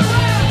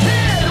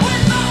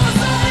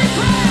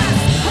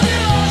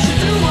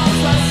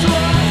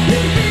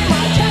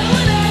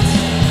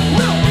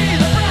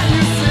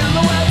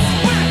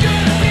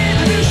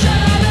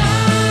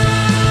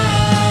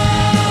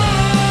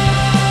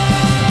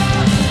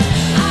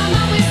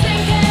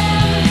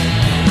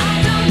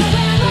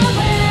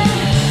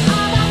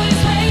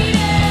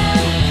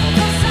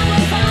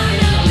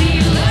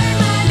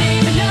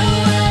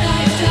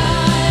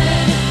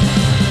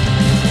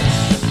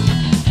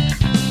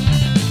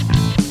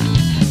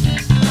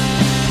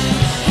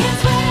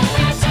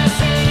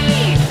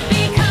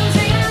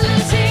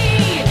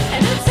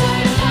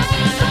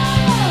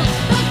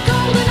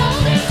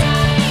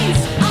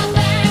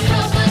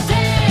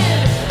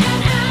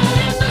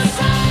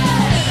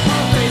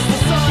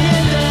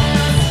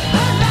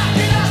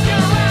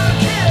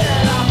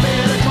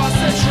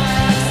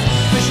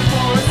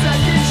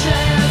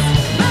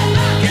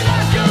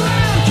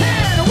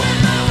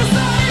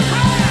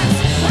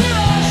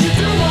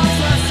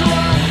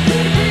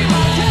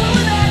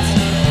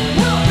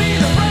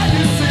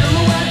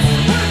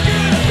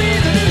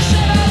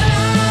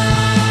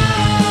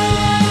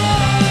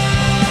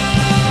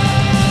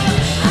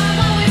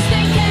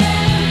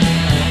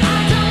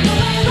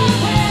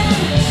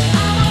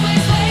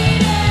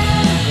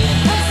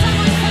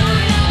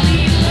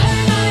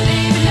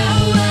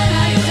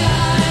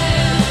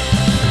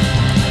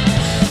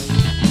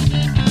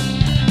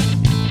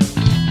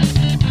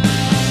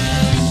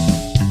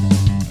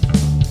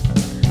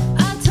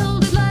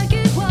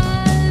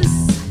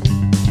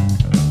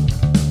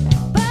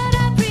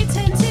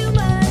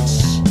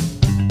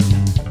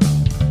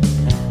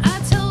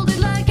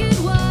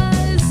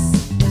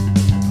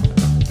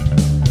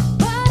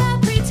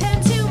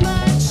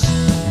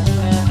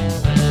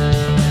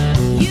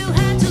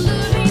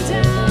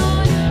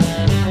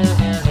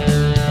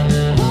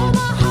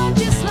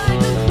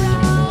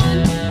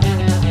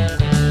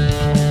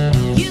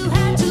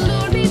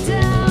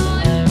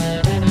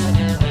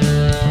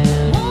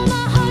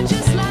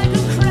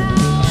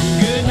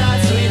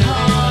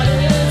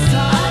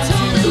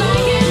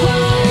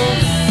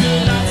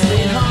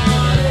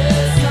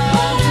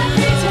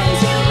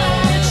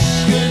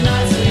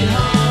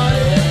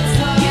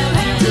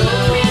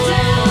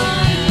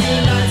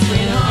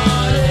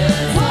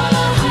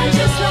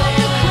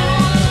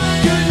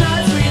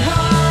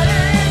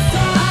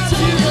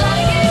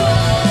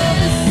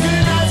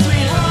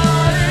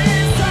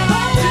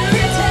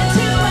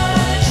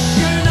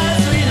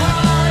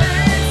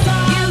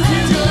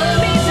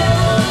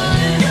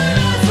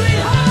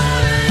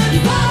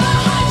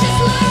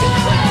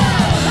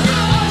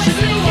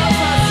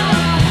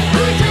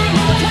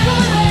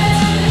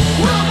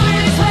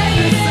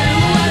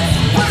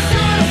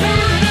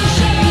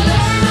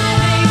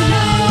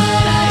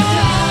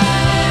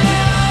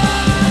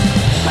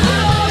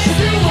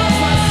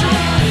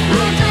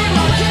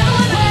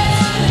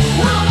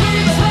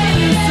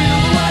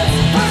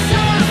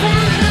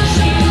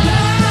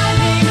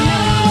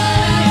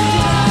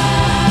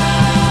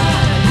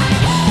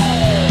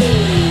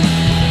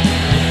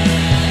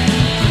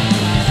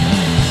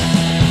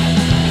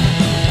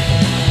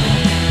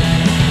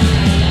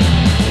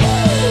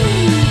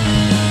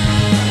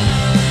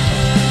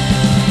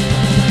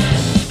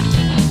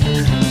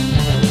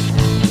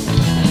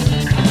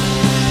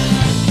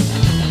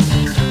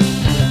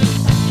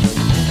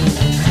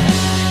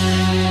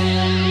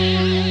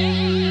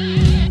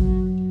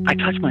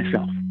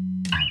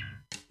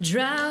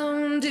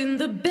 Drowned in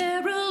the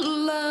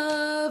barrel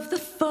of the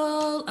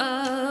fall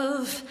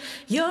of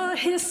your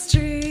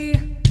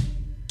history.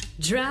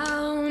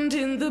 Drowned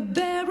in the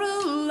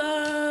barrel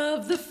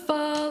of the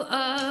fall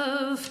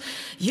of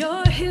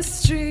your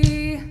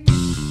history.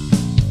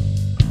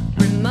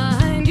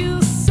 Remind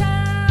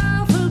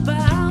yourself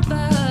about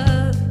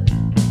the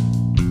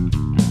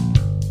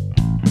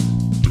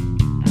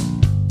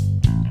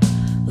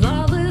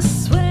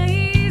lawless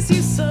ways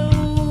you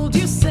sold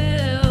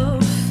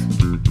yourself.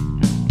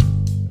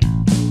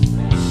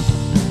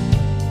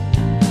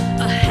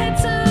 A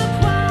heads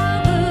up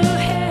while the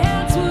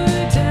heads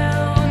were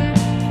down.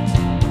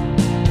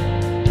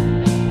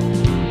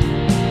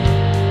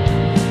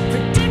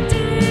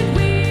 Predicted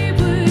we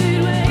would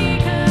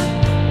wake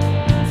up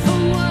for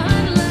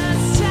one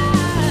last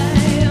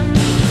time.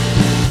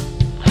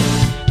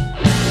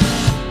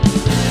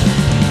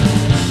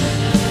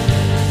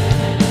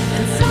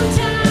 And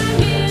sometime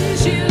in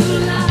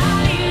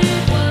July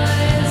it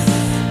was.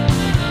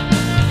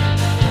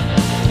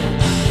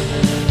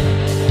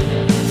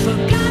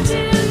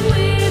 Forgotten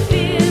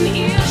within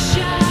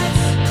earshot.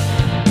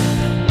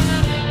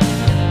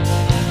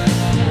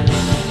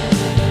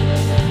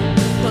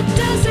 Well,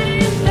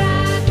 doesn't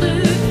that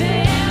look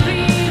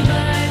very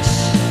much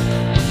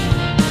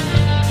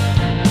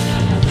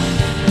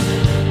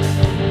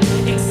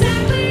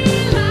exactly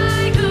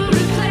like a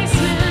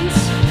replacement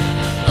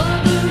of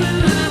the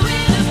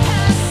ruin of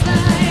past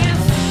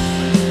life?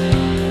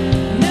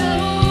 No,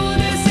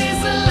 this is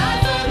the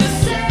life of the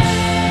same.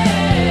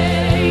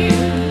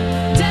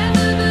 Death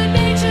of the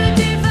nature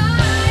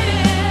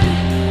divided.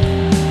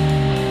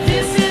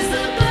 This is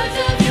the birth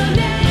of your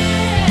name.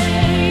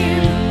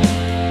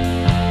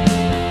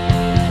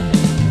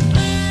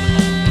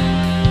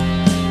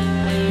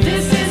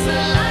 This is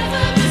the life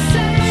of the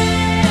same.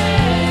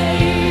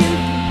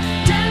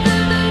 Death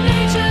of the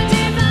nature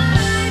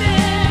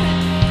divided.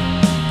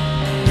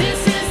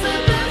 This is the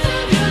birth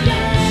of your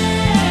name.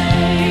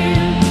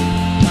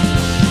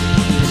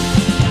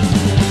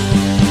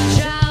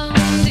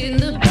 Drowned in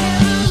the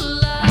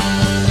barrel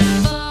of the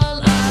fall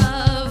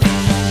of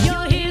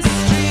your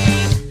history.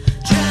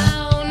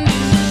 Drowned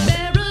in the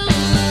barrel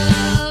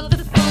of the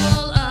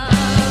fall of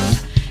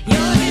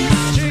your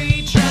history.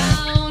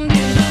 Drowned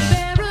in the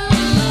barrel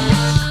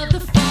of the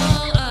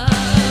fall of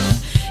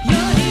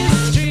your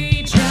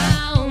history.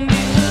 Drowned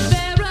in the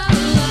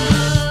barrel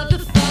of the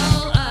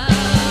fall of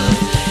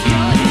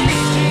your history.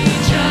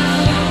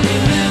 Drowned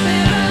in the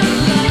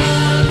barrel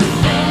of the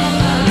fall of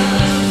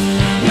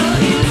your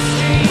history.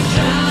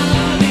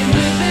 Drowned in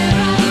the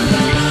barrel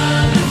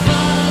of the fall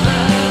of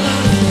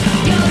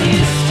your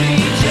history.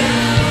 Drowned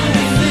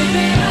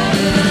in the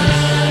barrel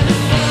of the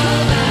fall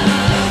of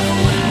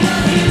your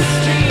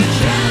history.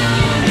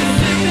 Drowned in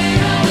the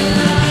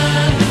barrel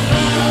of the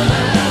fall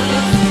of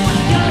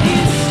your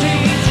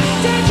history.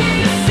 Did you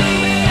see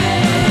it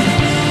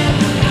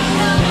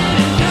coming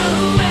and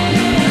going?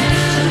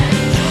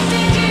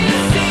 Did you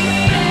see it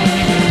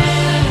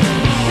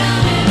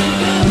coming and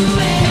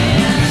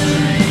going?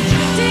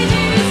 Did you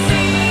see it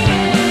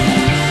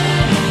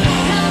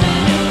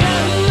coming and going?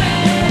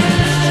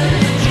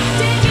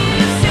 Did you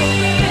see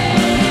it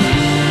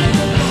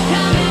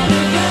coming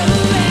and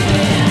going?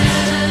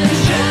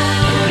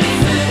 Drowned in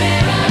the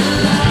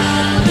barrel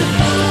of the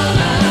fall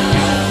of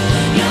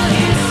your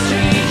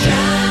history.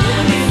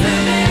 Drowned in the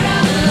barrel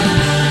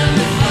of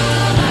the fall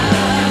of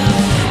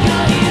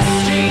your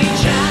history.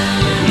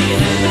 Drowned in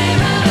the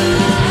barrel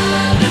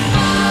of the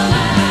fall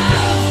of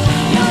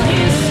your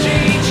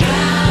history.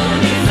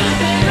 Drowned in the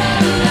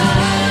barrel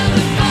of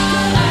the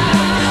fall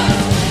of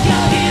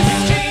your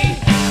history.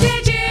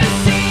 Did you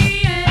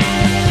see it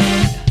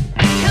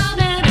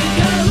coming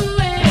and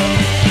going?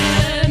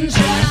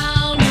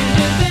 Drowned in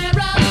the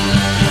barrel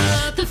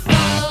of the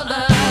fall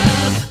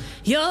of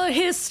your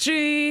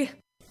history.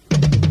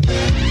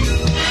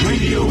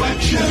 Radio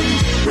action,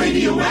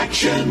 radio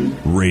action.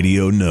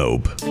 Radio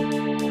Nope.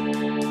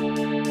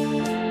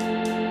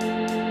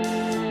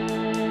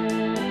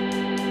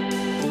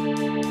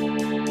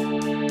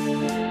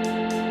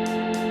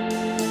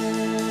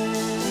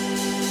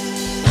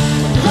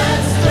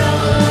 Let's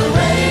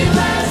celebrate,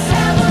 let's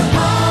have a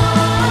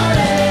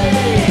party.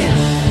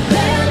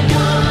 They're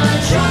gonna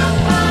drop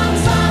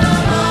bombs on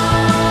our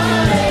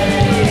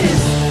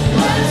bodies.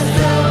 Let's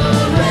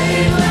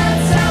celebrate,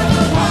 let's have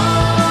a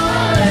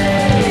party.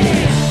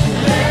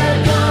 They're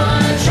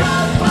gonna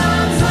drop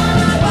bombs on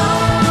our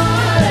bodies.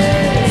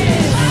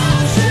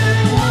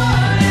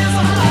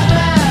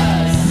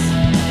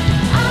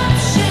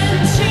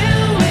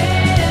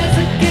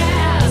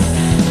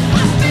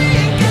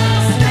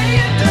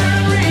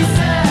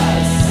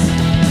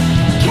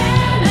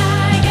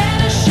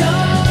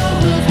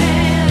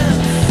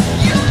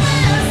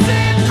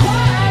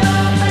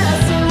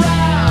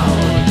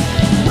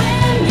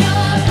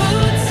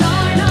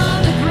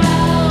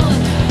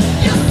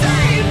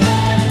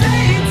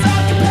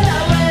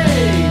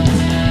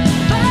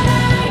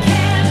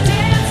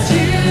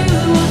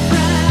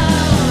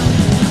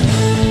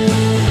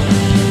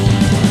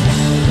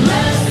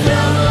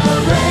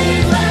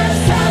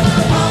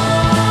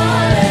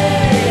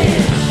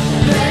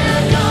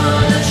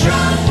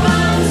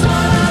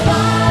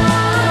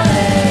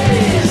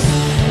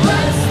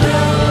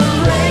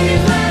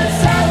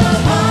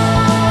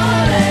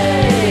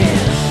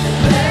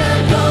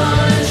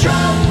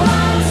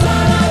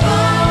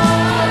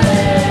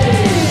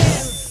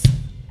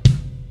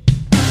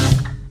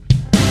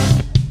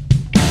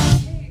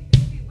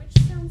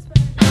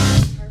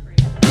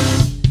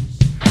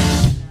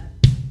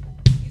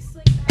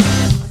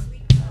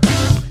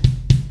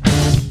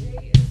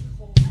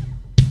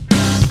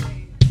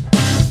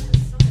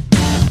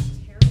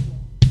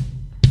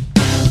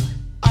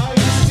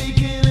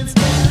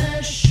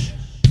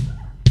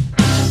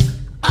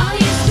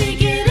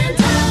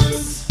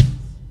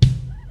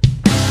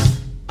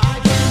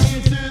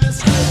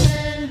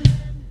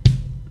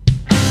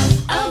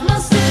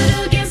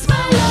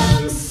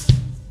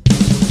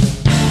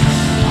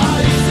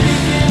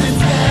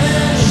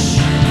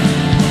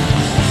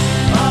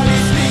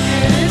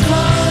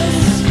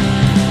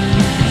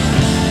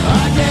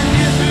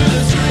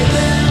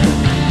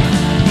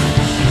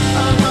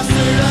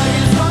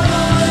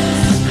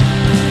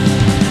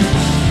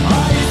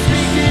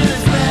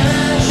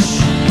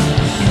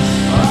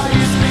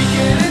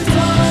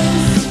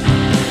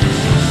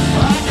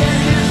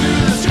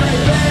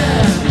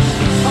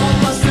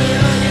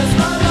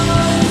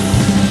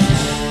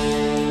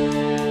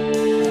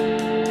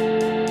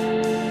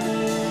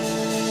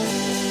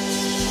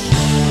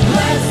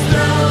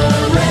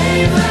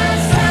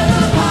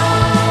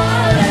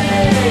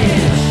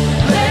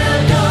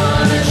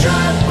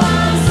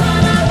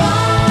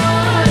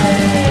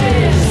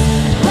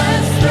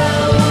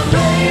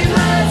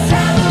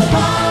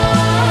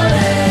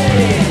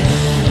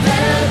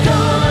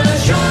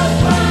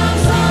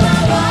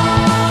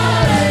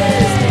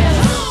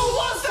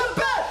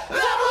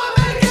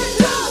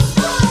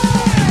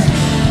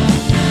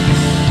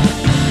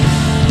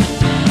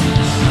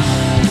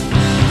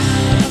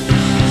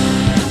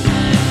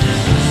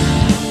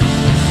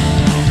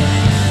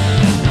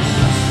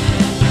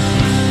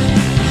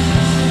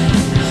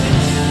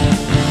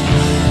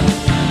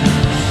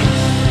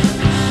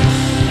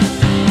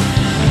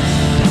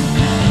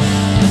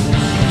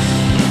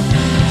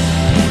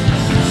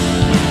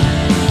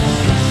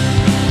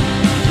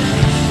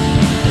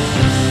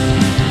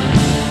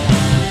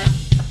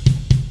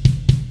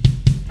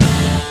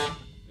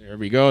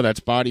 we go. That's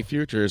Body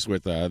Futures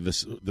with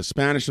the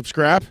Spanish of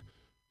Scrap.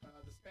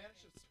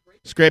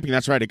 Scraping.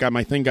 That's right. It got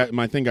my thing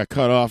got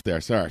cut off there.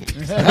 Sorry.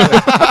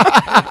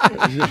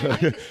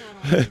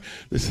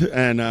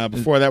 And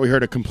before that, we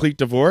heard A Complete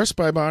Divorce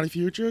by Body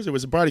Futures. It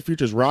was a Body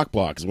Futures rock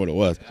block, is what it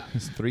was.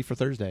 It's 3 for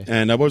Thursday.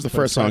 And what was the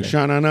first song?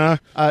 Sha-na-na.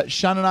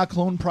 Sha-na-na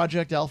Clone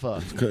Project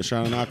Alpha.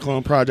 Sha-na-na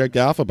Clone Project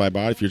Alpha by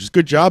Body Futures.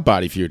 Good job,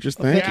 Body Futures.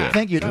 Thank you.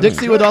 Thank you.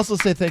 Dixie would also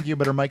say thank you,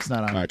 but her mic's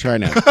not on. All right, try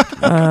now.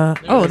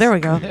 Oh, there we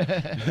go.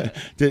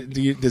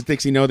 Does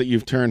Dixie know that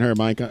you've turned her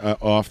mic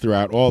off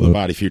throughout all the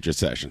Body Futures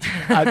sessions?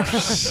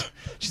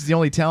 She's the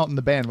only talent in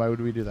the band. Why would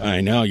we do that? I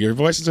know. Your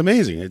voice is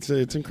amazing. It's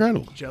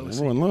incredible. Jealousy.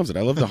 Everyone loves it.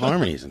 I love the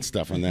harmonies and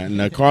stuff on that.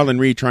 And Carlin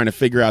Reed trying to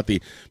figure out the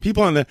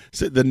people on the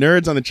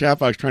nerds on the chat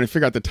box trying to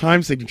figure out the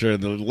time signature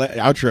of the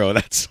outro of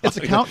that song. It's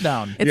a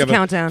countdown. It's a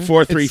countdown.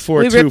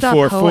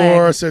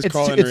 4-3-4-2-4-4 says it's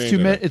Carlin it's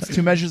Reed. It's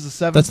 2 measures of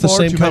 7. That's the 4,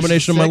 same 2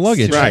 combination of my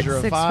measures of 6, luggage. 2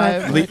 measures of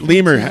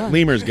 5.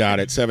 Lemur's got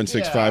it.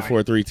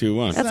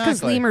 7654321. That's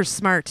because Lemur's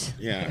smart.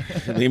 Yeah,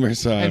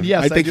 Lemur's. And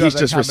yes, I think I do he's have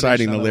just that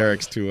reciting the combination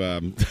lyrics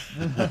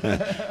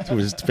to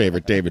his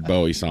favorite David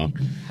Bowie song.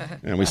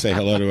 And we say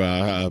hello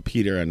to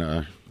Peter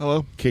and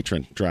hello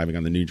Katrin driving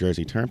on the New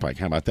Jersey Turnpike.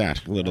 How about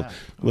that? A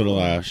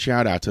little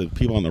shout out to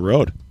people on the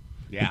road.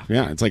 Yeah,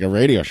 it's like a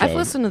radio show. I've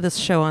listened to this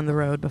show on the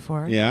road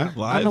before. Yeah?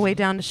 On the way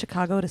down to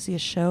Chicago to see a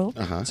show.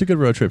 It's a good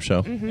road trip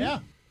show. Mm-hmm.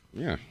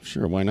 Yeah,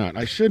 sure. Why not?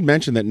 I should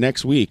mention that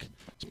next week,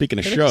 speaking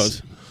of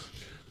shows,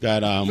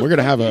 that we're going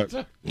to have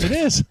a... It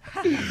is.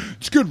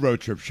 It's a good road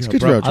trip show. It's a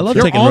good bro. road trip I love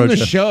show. taking on road the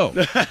trips. show.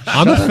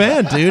 I'm a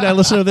fan, dude. I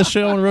listen to this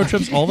show on road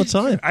trips all the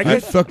time.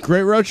 That's a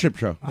great road trip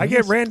show. I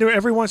get random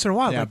every once in a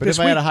while. Yeah, like but this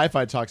if I had week, a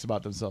hi-fi talks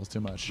about themselves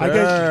too much. I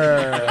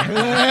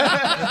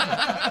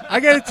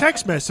get a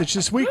text message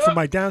this week from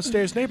my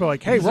downstairs neighbor,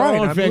 like, "Hey,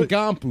 Ryan, I'm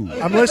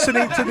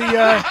listening to the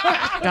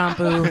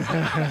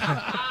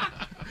Gampu.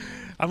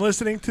 I'm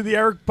listening to the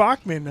Eric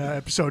Bachman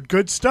episode.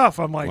 Good stuff."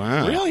 I'm like,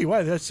 Wow. "Really?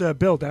 What? That's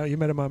Bill down. You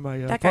met him on my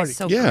That party." guy's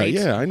so Yeah, great.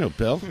 I know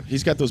Bill.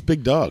 He's got those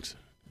big dogs.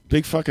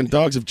 Big fucking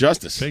dogs of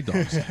justice. Big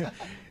dogs.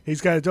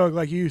 He's got a dog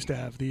like you used to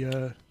have,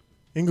 the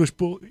English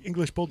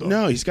bulldog.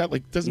 No, he's got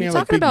like doesn't You he have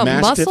like talking big about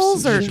mastiffs?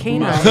 muscles or and-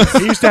 canines?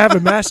 He used to have a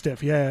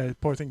mastiff. Yeah,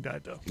 poor thing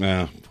died though.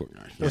 Poor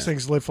guy. Those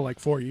things live for like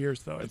 4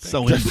 years though. I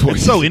think.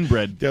 It's so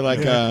inbred. They're like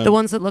The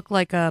ones that look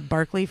like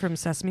Barkley from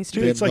Sesame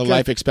Street. It's the like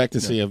life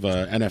expectancy of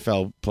an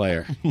NFL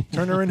player.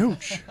 Turner and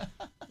Hooch.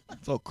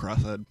 It's all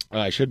cross-eyed.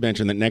 I should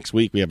mention that next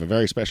week we have a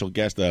very special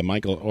guest,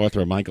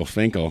 author Michael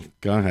Finkel.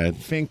 Go ahead.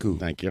 Finkel.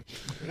 Thank you.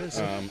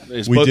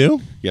 His We book- do?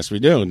 Yes, we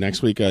do.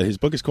 Next week, his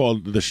book is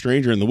called The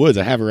Stranger in the Woods.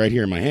 I have it right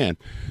here in my hand.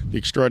 The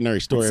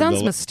extraordinary story Sounds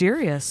of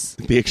mysterious.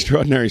 the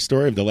extraordinary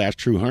story of the last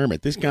true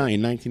hermit. This guy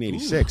in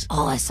 1986.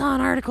 Oh, I saw an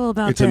article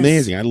about It's this.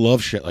 amazing. I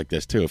love shit like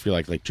this too. If you're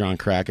like John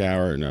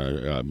Krakauer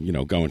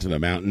and going to the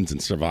mountains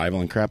and survival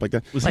and crap like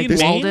that. Was Like he in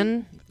Maine?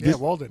 Walden. Yeah,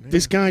 Walden.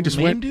 This guy just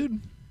Maine went. dude?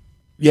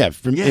 Yeah,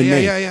 from Yeah, in yeah,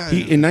 Maine. yeah, yeah, He,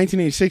 yeah. in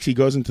 1986, he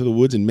goes into the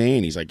woods in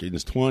Maine. He's like in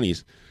his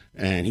 20s,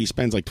 and he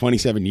spends like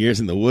 27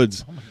 years in the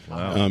woods.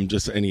 And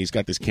he's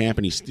got this camp,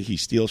 and he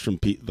steals from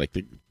He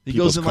people's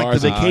goes in like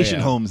cars the and- vacation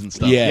homes and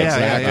stuff. Yeah, yeah,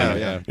 exactly.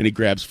 yeah. And he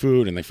grabs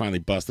food, and they finally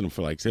busted him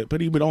for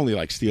but he would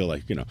only steal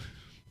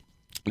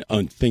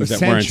on things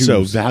that weren't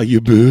so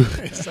valuable.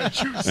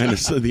 And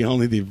it's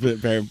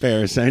the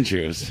bare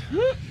essentials.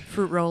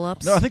 Fruit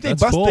roll-ups. No, I think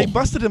That's cool. they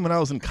busted him when I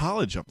was in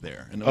college up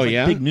there. And it was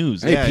yeah, big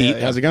news. Hey, Yeah, Pete,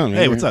 yeah. how's it going?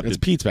 Hey, what's up? It's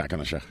dude? Pete's back on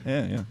the show.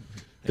 Yeah.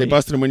 They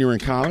busted him when you were in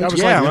college. That was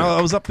Yeah, like, well,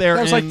 I was up there.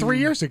 that was like in- 3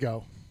 years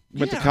ago.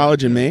 Went to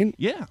college in Maine.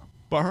 Yeah,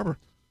 Bar Harbor.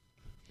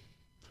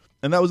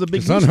 And that was a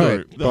big It's news story.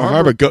 unheard. Bar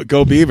Harbor,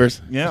 go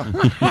Beavers. Yeah.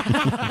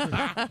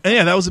 And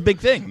yeah, that was a big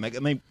thing.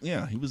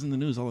 He was in the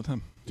news all the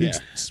time. Yeah.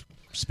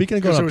 Speaking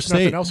of Because going there was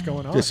nothing upstate, else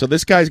going on. Yeah, so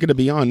this guy's going to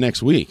be on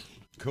next week.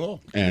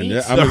 Cool. And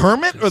The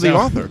Hermit or the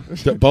author?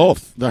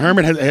 Both. The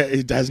Hermit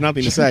has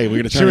nothing to say.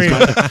 We're going to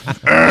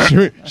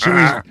turn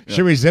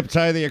Should we zip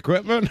tie the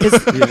equipment? Is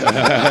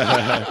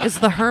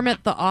the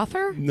Hermit the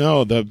author?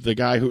 No, the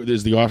guy who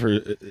is the author,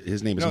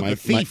 his name is No, the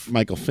thief.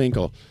 Michael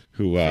Finkel.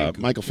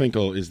 Michael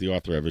Finkel is the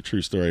author of A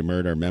True Story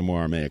Murder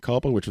Memoir Mea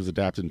Culpa, which was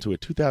adapted into a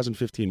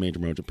 2015 major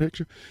motion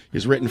picture.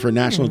 He's written for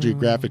National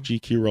Geographic,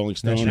 GQ, Rolling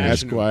Stone,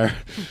 Esquire,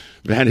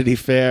 Vanity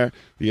Fair,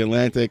 The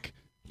Atlantic,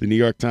 The New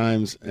York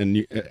Times, and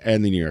the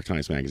New York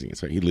Times Magazine.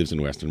 So he lives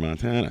in Western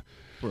Montana.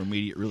 For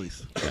immediate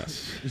release.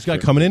 Yes. this guy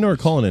coming in or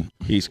calling in?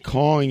 He's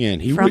calling in.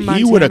 He From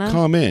would have Montana?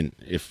 come in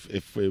if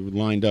it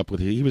lined up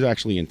with. He was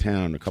actually in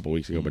town a couple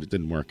weeks ago, but it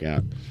didn't work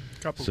out.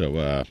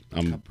 So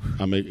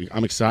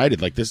I'm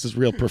excited. Like, this is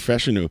real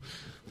professional.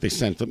 They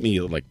sent me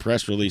like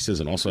press releases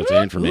and all sorts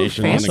of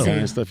information on the fancy. guy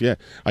and stuff. Yeah,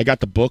 I got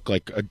the book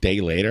like a day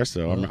later,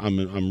 so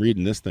I'm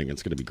reading this thing.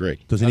 It's going to be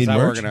great. Does he How's need that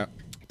merch? working out?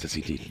 Does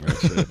he need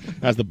merch?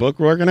 How's the book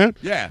working out?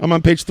 Yeah. I'm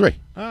on page 3.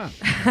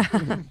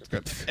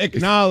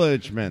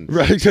 Acknowledgement.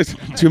 Right, just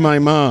to my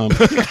mom,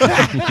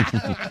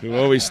 who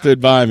always stood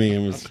by me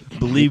and was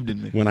Believed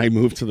in me. when I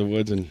moved to the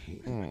woods and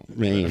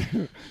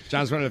Maine.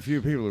 John's one of the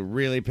few people who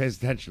really pays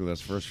attention to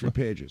those first few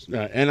pages.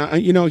 And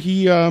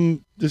he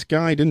this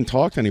guy didn't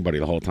talk to anybody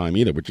the whole time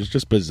either, which is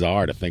just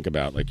bizarre to think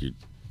about. Like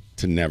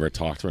to never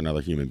talk to another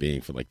human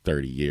being for like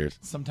 30 years.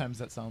 Sometimes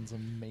that sounds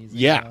amazing.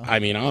 Yeah, I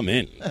mean, I'm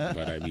in.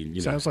 But I mean,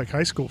 Sounds like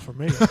high school for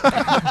me.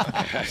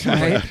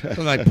 Right?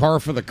 Like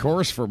par for the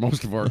course for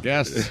most of our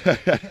guests.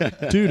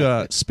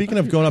 Dude, speaking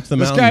of going up the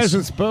this mountains, guy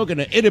hasn't spoken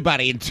to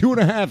anybody in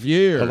 2.5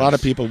 years. A lot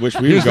of people wish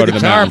we He's would go to the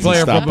guitar mountains and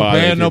player stop from a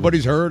bothering band people.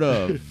 nobody's heard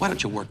of. Why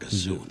don't you work a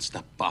zoo and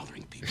stop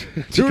bothering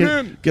people? Tune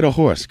in. Get a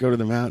horse, go to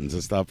the mountains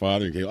and stop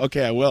bothering people.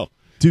 Okay, I will.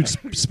 dude.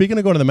 Speaking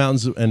of going to the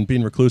mountains and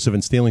being reclusive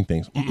and stealing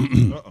things,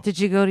 Did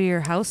you go to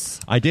your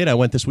house? I did. I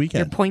went this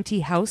weekend. Your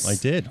pointy house? I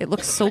did. It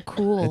looks so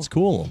cool. It's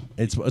cool.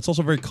 It's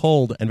also very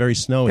cold and very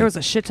snowy. There was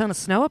a shit ton of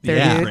snow up there,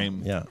 yeah,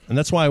 dude. yeah, and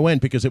that's why I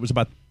went, because it was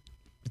about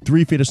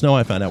 3 feet of snow.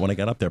 I found out when I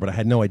got up there, but I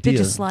had no idea. Did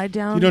you slide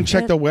down? You don't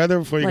check it? the weather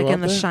before you like go up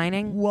in The there?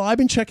 Shining? Well, I've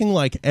been checking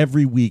like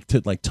every week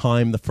to like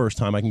time the first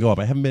time I can go up.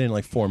 I haven't been in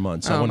like 4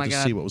 months. So I Oh, wanted my to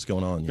God. see what was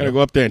going on. you Gotta know? go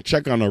up there and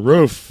check on the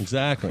roof.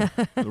 Exactly.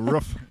 The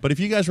roof. But if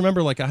you guys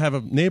remember, like I have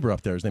a neighbor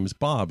up there. His name is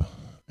Bob,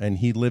 and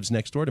he lives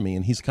next door to me,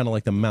 and he's kind of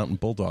like the mountain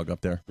bulldog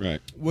up there. Right.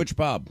 Which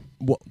Bob?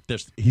 Well,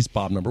 he's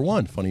Bob number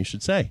one. Funny you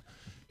should say.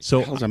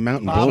 So How's a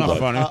mountain Bob,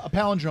 bulldog? a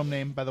palindrome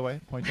name, by the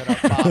way. Point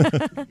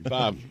that out.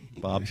 Bob.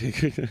 Bob.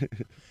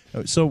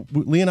 So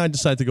Lee and I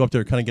decided to go up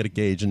there, kind of get a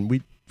gauge, and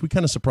we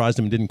kind of surprised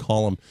him and didn't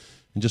call him,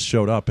 and just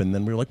showed up. And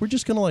then we were like, we're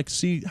just gonna like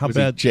see how Was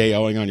bad he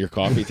J-O-ing on your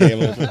coffee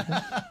table?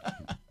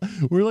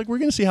 we were like, we're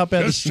gonna see how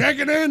bad Just this.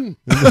 checking in.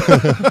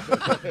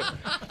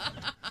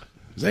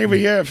 Is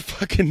anybody here?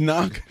 Fucking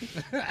knock.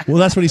 Well,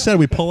 that's what he said.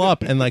 We pull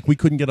up, and like we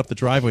couldn't get up the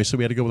driveway, so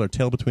we had to go with our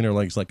tail between our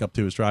legs, like up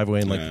to his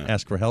driveway, and like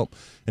ask for help.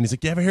 And he's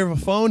like, "Do you ever hear of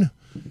a phone?"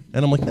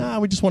 And I'm like, "Nah,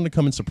 we just wanted to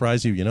come and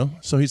surprise you, you know."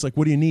 So he's like,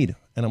 "What do you need?"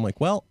 And I'm like,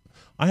 "Well,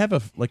 I have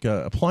a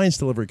appliance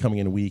delivery coming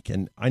in a week,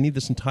 and I need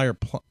this entire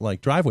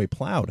driveway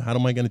plowed. How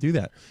am I going to do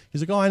that?"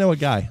 He's like, "Oh, I know a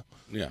guy."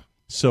 Yeah.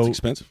 So It's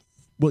expensive.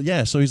 Well,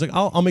 yeah. So he's like,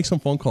 "I'll make some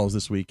phone calls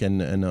this week and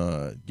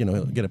you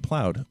know, get it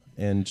plowed."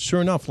 And sure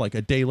enough, like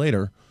a day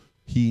later,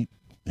 he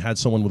had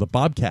someone with a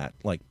bobcat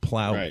like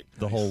plow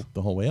the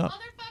whole way up.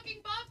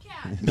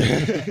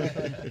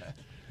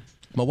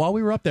 But while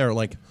we were up there,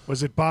 like,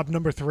 Was it Bob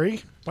number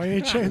 3 by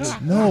any chance?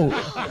 no,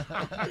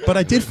 but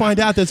I did find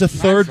out there's a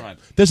third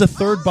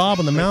Bob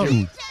on the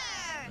mountain.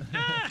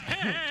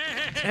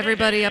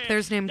 Everybody up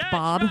there's named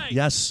Bob.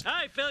 Yes.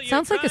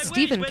 Sounds like a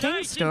Stephen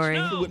King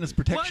story. Witness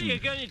protection. What are you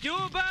going to do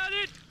about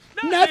it?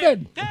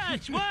 Nothing.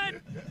 That's what.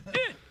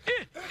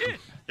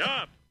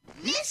 Stop.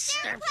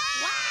 Mr.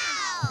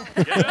 Plow!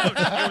 Get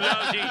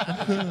out, you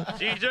lousy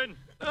season.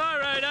 All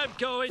right, I'm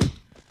going.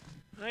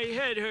 My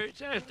head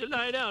hurts. I have to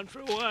lie down for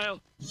a while.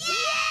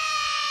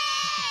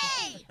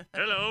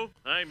 Hello,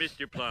 I'm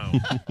Mr. Plow.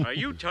 Are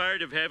you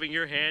tired of having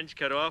your hands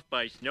cut off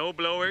by snow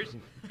blowers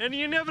and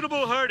the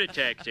inevitable heart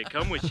attacks that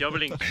come with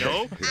shoveling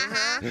snow?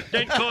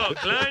 Then call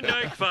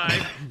Klondike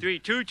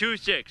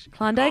 53226.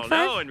 Klondike Call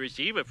now 5? and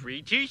receive a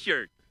free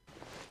T-shirt.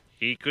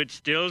 He could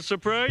still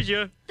surprise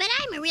you. But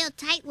I'm a real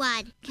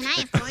tightwad. Can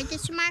I afford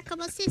this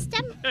remarkable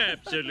system?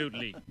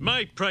 Absolutely.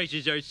 My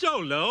prices are so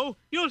low,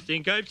 you'll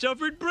think I've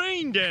suffered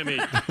brain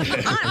damage. You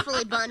are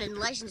fully bonded and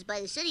licensed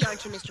by the city,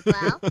 aren't you, Mr.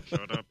 Plow?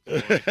 Shut up,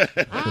 boy.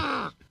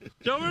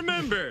 So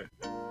remember,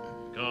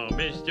 call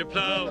Mr.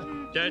 Plow.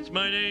 That's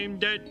my name.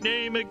 That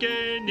name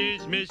again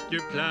is Mr.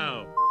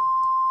 Plow.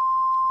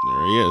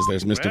 There he is.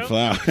 There's Mr. Well,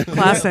 Plow.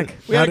 Classic.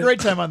 We had a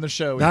great time on the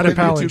show. We Not a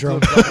played the two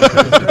palindrome. clips.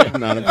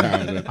 Not a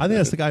palindrome. I think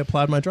that's the guy who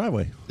plowed my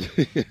driveway.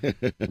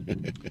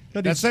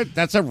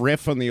 That's a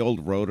riff on the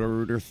old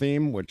Roto-Rooter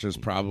theme, which is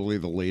probably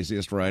the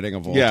laziest writing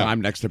of all Yeah.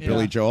 time, next to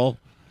Billy Joel.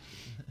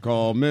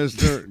 Call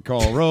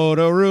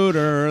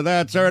Roto-Rooter,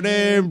 that's our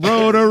name.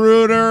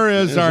 Roto-Rooter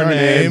is our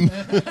name.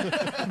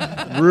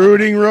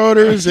 Rooting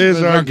rotors is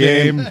our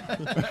game.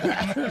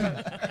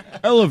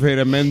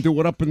 Elevator men do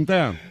it up and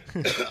down.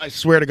 I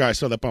swear to God, I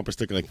saw that bumper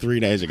sticker like 3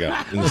 days ago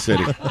in the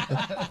city.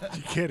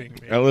 You're kidding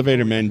me.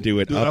 Elevator men do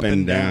it up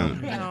and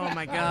down. Oh,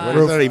 my What God.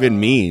 does that even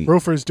mean?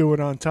 Roofers do it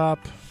on top.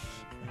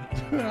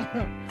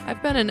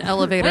 I've been an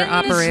elevator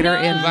operator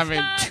in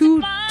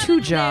two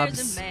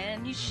jobs.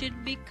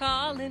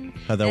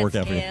 How'd that work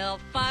out for you?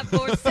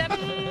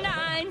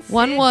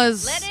 One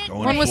was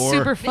Going for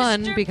super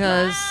fun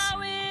because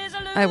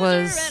I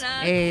was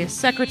a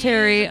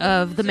secretary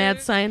of the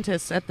mad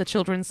scientists at the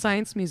Children's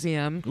Science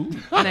Museum,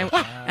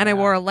 and I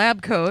wore a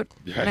lab coat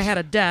and I had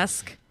a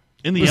desk.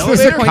 In the Was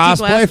elevator? this a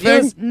cosplay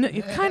thing?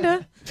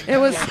 Kinda. It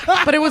was,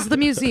 but it was the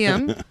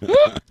museum. It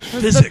was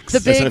Physics. The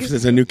big.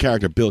 There's a new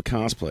character, Bill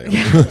Cosplay.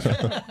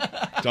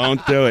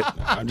 Don't do it.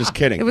 I'm just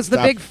kidding. It was the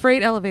Stop. big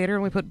freight elevator,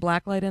 and we put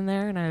blacklight in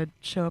there, and I would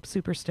show up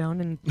super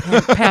stoned and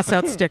pass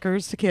out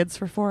stickers to kids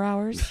for 4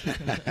 hours.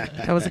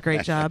 That was a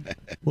great job.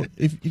 Well,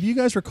 if you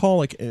guys recall,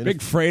 like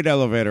Big Freight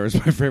Elevator is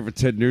my favorite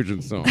Ted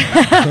Nugent song.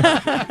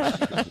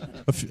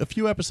 a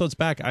few episodes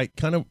back, I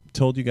kind of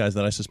told you guys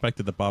that I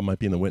suspected that Bob might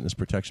be in the witness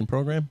protection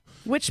program.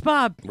 Which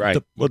Bob? Right.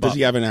 Well, does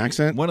he have an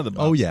accent? One of the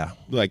Bobs. Oh yeah,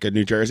 like a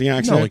New Jersey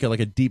accent. No, like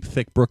a deep,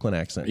 thick Brooklyn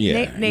accent.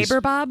 Yeah,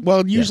 Neighbor Bob.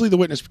 Well, usually the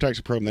witness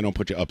protection program, they don't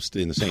put you up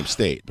in the same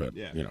state, but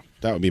you know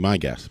that would be my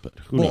guess. But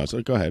who knows?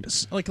 So go ahead.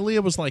 Like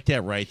Leah was like, "Yeah,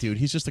 right, dude.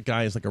 He's just a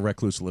guy. He's like a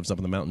recluse who lives up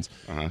in the mountains."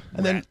 Uh-huh.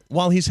 And then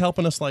while he's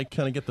helping us, like,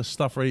 kind of get the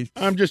stuff ready,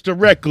 I'm just a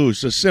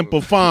recluse, a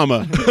simple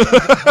farmer,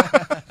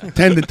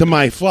 tending to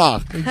my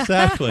flock.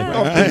 Exactly.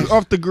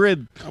 Off the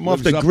grid. I'm off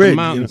Lives the up grid. the you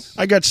know. mountains.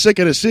 I got sick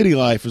of the city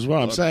life, is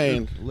what I'm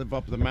saying. Live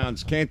up the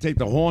mountains. Can't take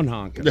the horn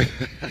honking.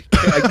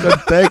 I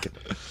couldn't take it.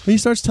 He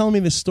starts telling me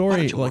this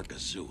story, you like, work a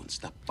zoo and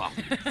stop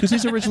bothering. because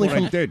he's originally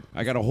That's what from I did.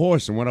 I got a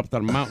horse and went up to the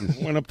mountain.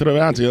 Went up to the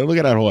mountain. Look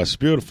at that horse.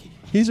 Beautiful.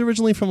 He's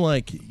originally from,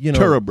 like, you know,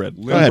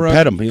 Thoroughbred. Go ahead,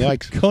 pet him. He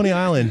likes Coney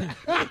Island,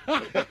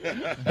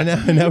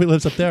 and now he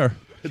lives up there.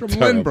 From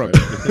Lynbrook.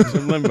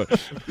 From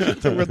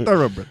Lynbrook.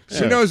 Thoroughbred.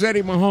 She knows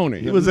Eddie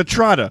Mahoney. He was a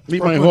trotter.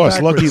 Meet my horse,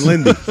 Lucky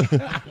Lindy.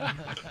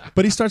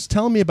 But he starts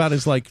telling me about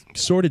his, like,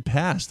 sordid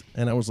past,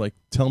 and I was like,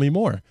 "Tell me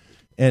more."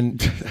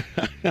 And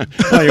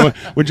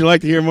would you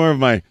like to hear more of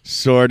my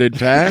sordid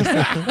past?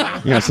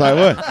 Yes, I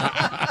would.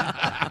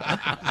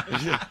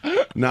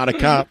 Not a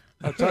cop.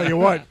 I'll tell you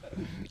what.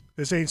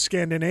 This ain't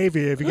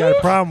Scandinavia. If you got a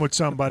problem with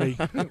somebody,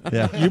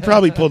 yeah, you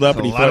probably pulled up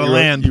and he a lot of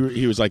land.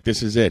 He was like,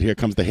 "This is it. Here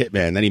comes the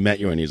hitman." Then he met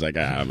you and he's like,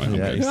 "Ah, I'm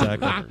yeah,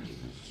 exactly."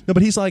 No,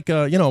 but he's like,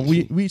 you know,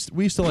 we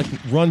used to like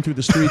run through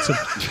the streets of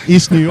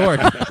East New York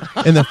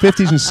in the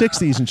 50s and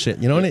 60s and shit.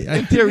 You know, and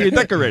Interior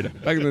decorator.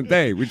 Back in the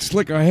day, we'd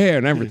slick our hair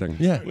and everything.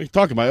 Yeah, What are you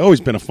talking about? I've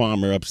always been a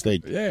farmer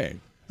upstate. Yeah.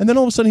 and then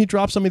all of a sudden he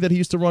drops something that he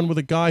used to run with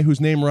a guy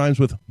whose name rhymes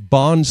with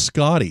Bon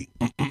Scotty.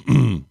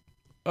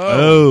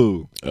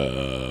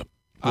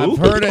 I've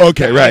heard it.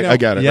 Okay, right. I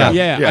got it. Yeah. Right.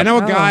 Yeah, I know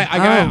a guy.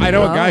 I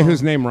know a guy Oh.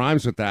 whose name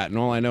rhymes with that, and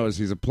all I know is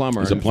he's a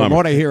plumber. He's a And plumber. From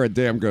what I hear, a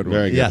damn good one.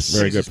 Very good. Yes.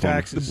 Very good. Raises Plumber.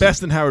 taxes. The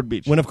best in Howard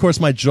Beach. When, of course,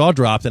 my jaw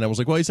dropped, and I was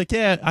like, well, he's like,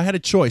 yeah, I had a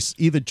choice.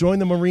 Either join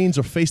the Marines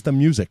or face the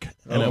music.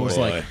 And I was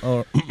like,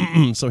 oh.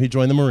 So he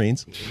joined the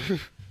Marines.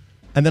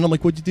 And then I'm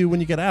like, what'd you do when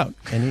you get out?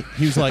 And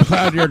he was like,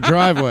 Plowed your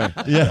driveway.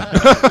 yeah.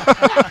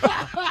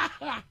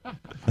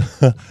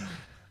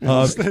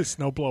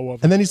 snow blow over.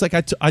 And then he's like, I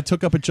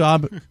took up a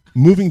job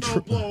moving.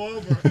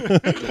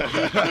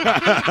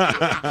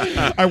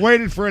 I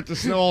waited for it to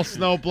snow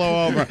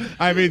blow over.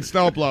 I mean,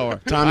 snow blower.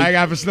 Tommy- I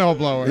have a snow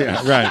blower.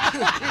 Yeah, right.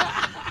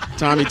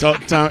 Tommy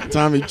tried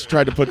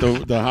to put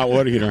the hot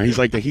water heater on. He's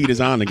like, the heat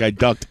is on. The guy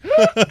ducked.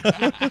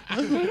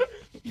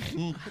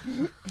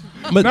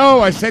 But No,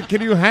 I said,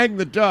 can you hang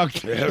the duck?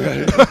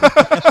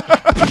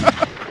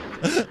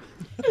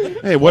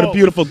 Hey, what a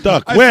beautiful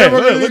duck. I Where? said,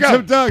 we're gonna Look need out.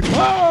 some ducks.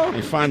 Whoa!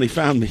 He finally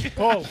found me.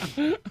 Paul,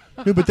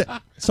 No, but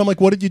so I'm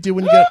like, what did you do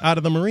when you got out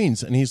of the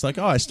Marines? And he's like,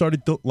 oh, I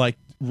started like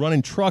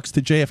running trucks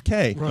to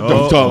JFK.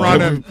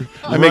 running.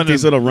 I make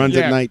these little runs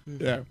Yeah, at night.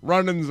 Yeah,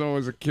 running's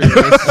always a curious.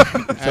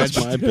 That's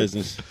my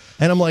business.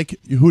 And I'm like,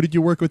 who did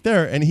you work with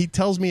there? And he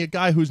tells me a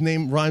guy whose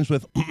name rhymes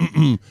with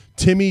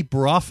Timmy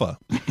Brafa.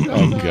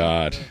 Oh,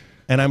 God.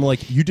 And I'm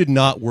like, you did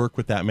not work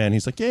with that man.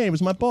 He's like, yeah, he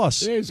was my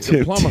boss. Yeah, he's a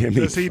good plumber. Timmy.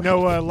 does he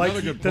know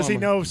Another good Does he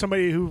plumber. know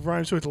somebody who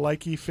rhymes with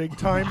likey fig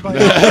time? By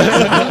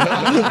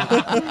yeah.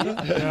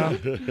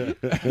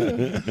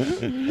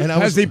 And I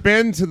Has was, he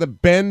been to the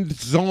Bend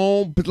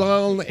Zone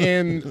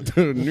in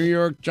the New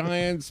York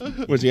Giants?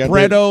 Was he at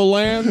Bredo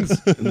lands?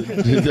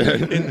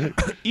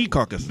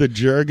 E-caucus. the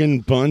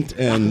Jurgen Bunt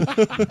and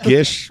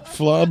Gish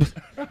flub?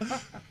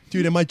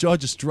 dude, and my jaw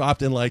just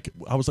dropped. And like,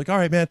 I was like, all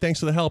right, man, thanks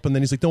for the help. And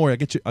then he's like, don't worry,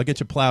 I'll get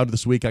you plowed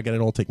this week. I got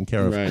it all taken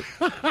care of. Right.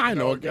 I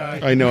know a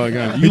guy. I know a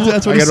guy.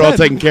 That's what I he got it all said.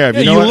 taken care of.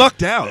 Yeah, know you what?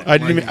 lucked out. I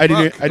didn't. Like,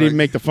 I fuck, didn't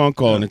make the phone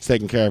call, and it's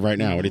taken care of right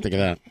now. What do you think of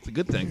that? It's a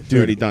good thing. It's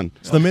already done.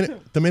 So the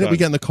minute we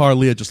get in the car,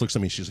 Leah just looks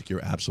at me. She's like,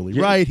 "You're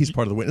absolutely right. He's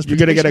part of the witness." You're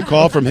gonna get a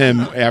call from him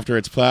after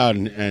it's plowed,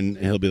 and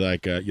he'll be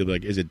like, "You'll be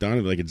like, is it done?"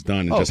 He'll be like, "It's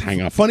done," and just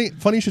hang up. Funny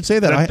you should say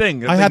that. That I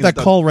thing have is that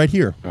done. call right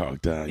here. Oh,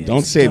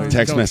 don't save text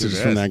don't do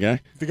messages from that. that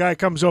guy. The guy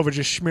comes over,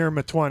 just smear him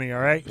a 20. All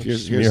right.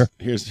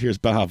 Here's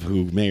Bob,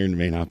 who may or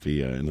may not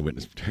be in the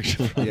witness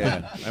protection.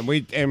 Yeah, and we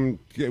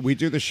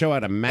do the show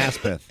out of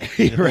Maspeth,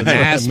 Right.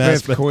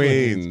 Maspeth,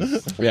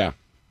 Queens. Yeah.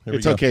 There we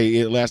It's go.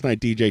 okay. Last night,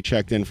 DJ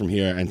checked in from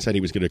here and said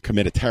he was going to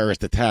commit a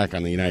terrorist attack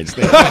on the United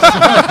States.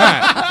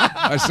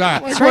 I saw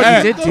it. That's right,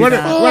 you did do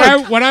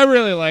that. What I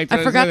really liked.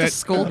 I forgot to that-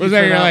 scold was you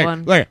for that you're that like,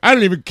 one. Like, I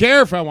don't even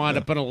care if I wind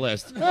up on a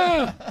list.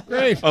 Ah,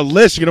 great. A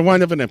list, you're going to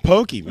wind up in a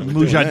pokey.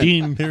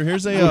 Mujahideen.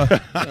 Here's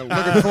a.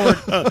 Looking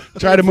forward.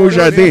 Try the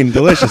Mujahideen.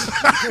 Delicious.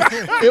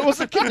 It was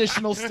a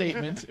conditional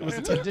statement. It was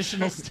a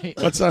conditional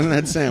statement. What's on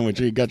that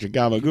sandwich? You got your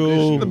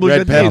gabagool, The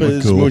red Mujahideen.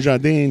 peppers, Gabagool.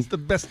 Mujahideen. The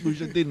best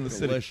Mujahideen in the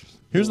city.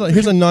 Here's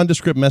a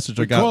nondescript message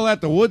I We call got.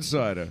 that the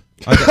Woodsider.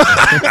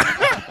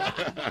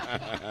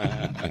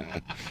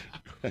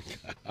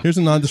 Here's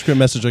a nondescript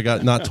message I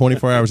got not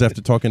 24 hours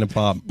after talking to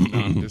Bob.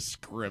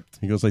 Nondescript.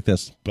 He goes like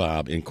this.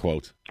 Bob, in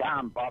quote.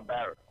 Tom, Bob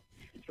Barrett.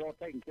 It's all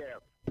taken care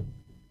of.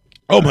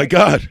 Oh, my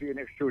God. See you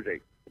next Tuesday.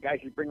 The guy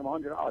should bring him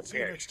 $100. See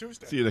you next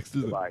Tuesday. See you next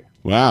Tuesday. Bye.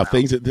 Wow,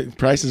 the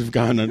prices have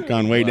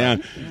gone way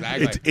down.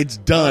 Exactly. It's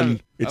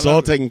done. It's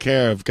all taken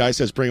care of. Guy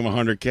says bring him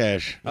 100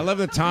 cash. I love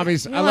that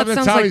Tommy's. Well, that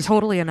sounds like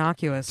totally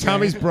innocuous.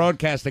 Tommy's right?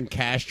 broadcasting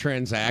cash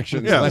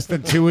transactions Yeah. less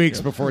than 2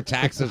 weeks before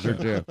taxes are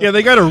due. Yeah,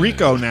 they got a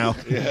Rico now.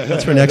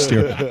 That's for next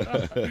year.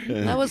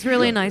 That was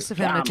really nice of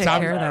him to take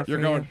care of that for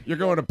you. You're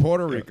going to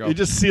Puerto Rico. He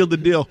just sealed the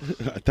deal.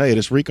 I tell you,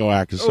 this Rico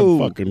act is some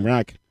fucking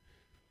rack.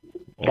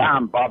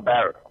 Tom, Bob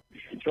Barrett.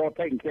 It's all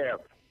taken care of.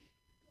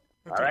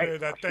 All right? okay,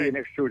 that I'll see thing. you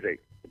next Tuesday.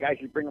 The guy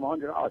should bring him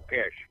 $100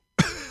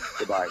 cash.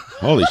 Goodbye.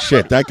 Holy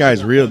shit, that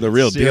guy's the real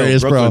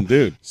Serious, deal, Brooklyn bro.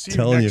 dude. See you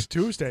Telling next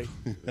Tuesday.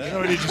 You know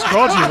what he just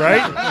called you,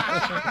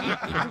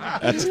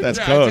 right? That's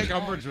I code. take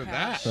umbrage with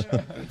that.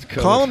 That's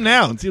code. Call him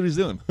now and see what he's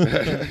doing.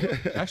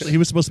 Actually, he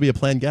was supposed to be a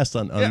planned guest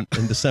in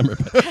December.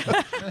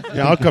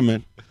 Yeah, I'll come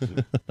in.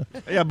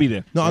 Yeah, I'll be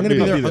there. No, I'm going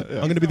to be there. Yeah.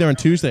 I'm going to be there on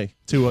Tuesday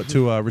to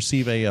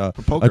receive a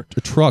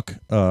truck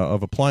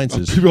of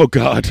appliances. Oh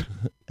God!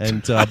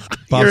 And you're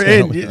Bob's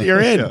in. gonna- You're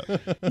in.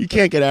 You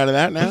can't get out of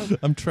that now.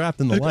 I'm trapped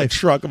in the A life.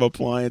 truck of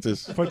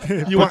appliances.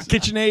 You want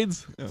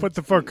KitchenAids? Put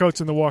the fur coats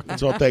in the walk.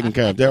 It's all taken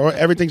care of.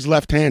 Everything's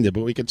left-handed,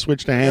 but we can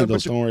switch the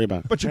handles. Don't worry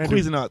about it. Bunch of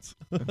Cuisinarts.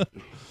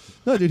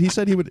 No, dude. He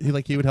said he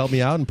would help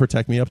me out and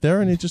protect me up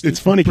there, and It's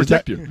funny because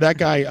protect you. that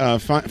guy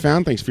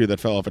found things for you that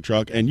fell off a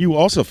truck, and you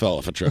also fell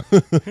off a truck.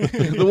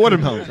 The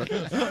watermelon truck.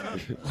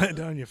 Land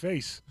on your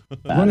face.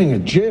 Running a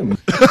gym.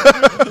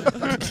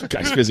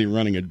 Guy's busy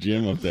running a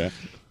gym up there.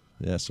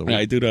 Yeah, so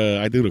I do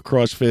the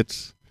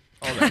CrossFits,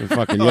 the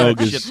fucking all that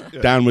yogas, shit,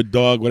 yeah. downward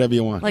dog, whatever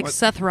you want. Like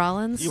Seth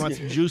Rollins. You want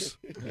some juice?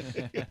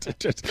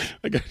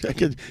 I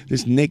get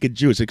this naked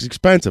juice. It's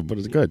expensive, but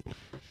it's good.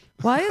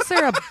 Why is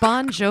there a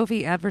Bon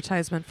Jovi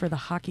advertisement for the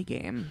hockey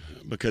game?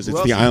 Because Who it's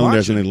else the is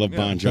Islanders watching? and they love Yeah.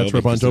 Bon Jovi. That's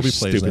where Bon because they're Jovi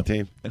plays stupid now.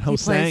 team. And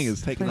Hosang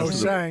is taking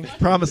us to Hosang. the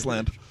promised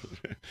land.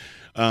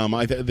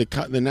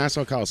 The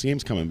Nassau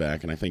Coliseum's coming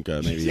back, and I think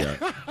maybe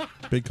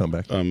big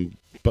comeback.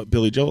 But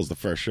Billy Joel's the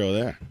first show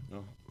there.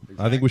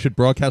 I think we should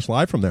broadcast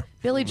live from there.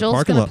 Billy The Joel's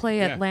parking going to lot. play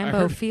at Yeah, I Lambeau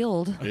heard.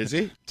 Field. Is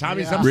he?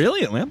 Tommy's Yeah.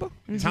 Really? At Lambeau?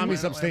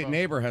 Tommy's upstate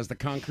neighbor has the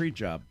concrete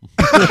job.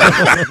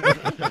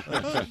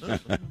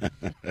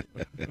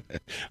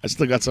 I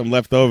still got some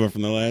left over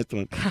from the last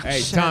one.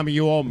 Hey, Tommy,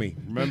 you owe me.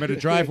 Remember the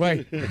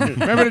driveway?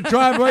 Remember the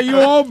driveway? You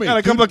owe me. Got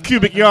a couple of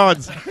cubic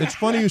yards. It's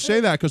funny you say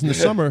that because in the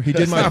summer he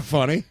did It's my not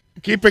funny.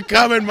 Keep it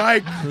coming,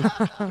 Mike.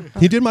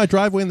 he did my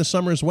driveway in the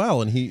summer as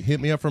well, and he hit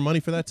me up for money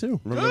for that too.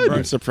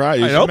 I'm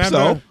surprised. I hope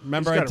so.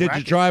 Remember He's I got a did your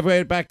racket.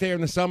 driveway back there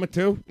in the summer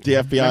too? The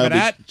FBI will Remember be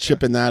that?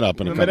 chipping that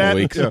up in a Remember couple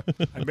that? weeks.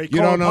 Yeah. I may You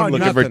call don't know upon you.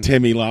 Looking for Nothing.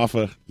 Timmy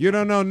Loffa. You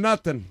don't know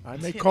nothing. I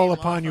may call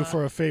upon you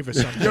for a favor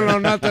sometime. You don't know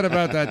nothing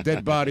about that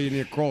dead body in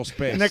your crawl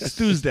space. Next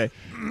Tuesday.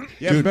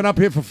 You haven't been up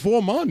here for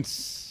 4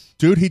 months.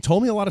 Dude, he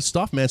told me a lot of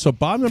stuff, man. So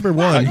Bob number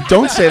one.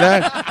 Don't say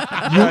that.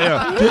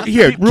 Yeah.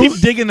 Here, Keep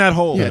digging that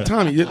hole. Yeah,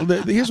 Tommy.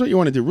 Here's what you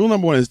want to do. Rule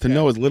number one is to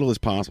know as little as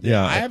possible.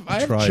 Yeah, I have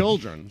tried.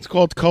 children. It's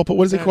called culpable.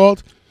 What is it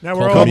called? Now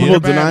we're all Culpable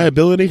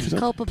Culpability. deniability.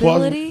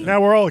 Culpability? now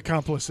we're all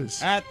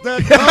accomplices. At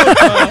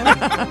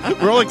the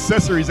We're all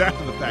accessories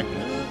after the fact.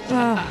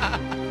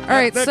 All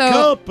right, The so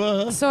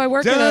Copa I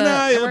work at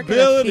a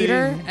deniability.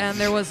 theater, and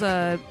there was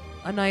a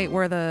night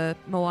where the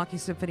Milwaukee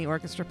Symphony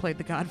Orchestra played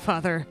The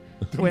Godfather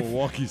with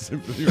Milwaukee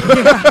Symphony.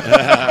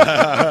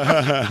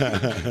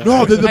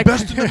 No, they're the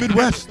best in the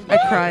Midwest. I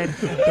cried.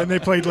 Then they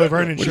played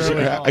Laverne and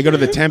Shirley. I go to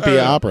the Tempe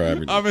Opera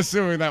every day. I'm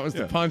assuming that was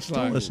the punchline.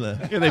 Don't listen to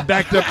that. Yeah, they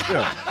backed up.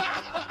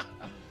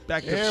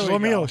 Backed up.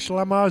 Shlemiel,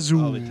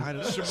 Shlamazu.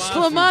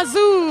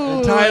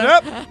 Shlamazoo! Tied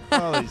up.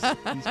 Oh,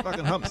 these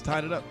fucking humps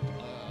tied it up.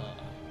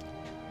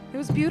 It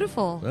was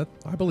beautiful.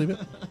 I believe it.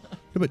 Yeah,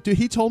 but dude,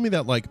 he told me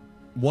that like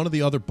one of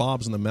the other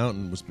Bobs in the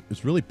mountain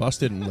was really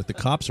busted, and like the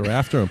cops are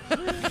after him.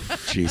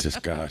 Jesus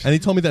God. And he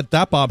told me that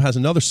Bob has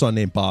another son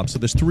named Bob. So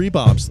there's 3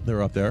 Bobs that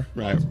are up there.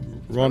 Right.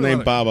 We're all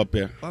named Bob up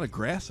there. A lot of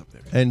grass up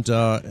there. And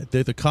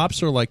the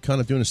cops are like kind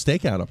of doing a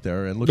stakeout up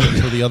there and looking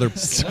for the other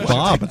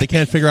Bob, but they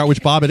can't figure out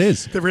which Bob it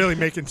is. They're really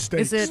making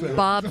steaks. Is it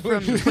Bob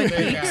from Twin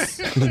Peaks?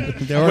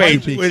 There are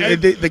Wait, two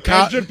peaks. the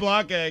cop. Engine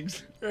block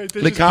eggs. They're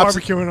The just cops-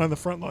 barbecuing on the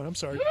front lawn. I'm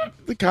sorry.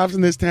 The cops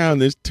in this town,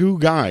 there's 2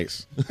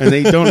 guys, and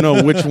they don't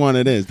know which one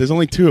it is. There's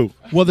only 2.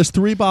 Well, there's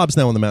 3 Bobs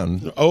now in the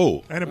mountain.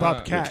 Oh. And a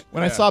bobcat.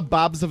 When I saw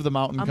Bobs of the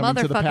Mountain A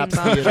coming to the motherfucking Pabst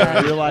Bobcat. Theater,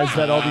 I realized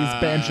that all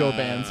these banjo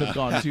bands have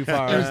gone too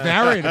far. It was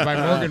narrated by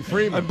Morgan I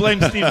Freeman.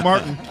 blame Steve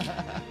Martin.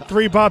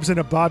 3 Bobs and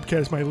a Bobcat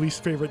is my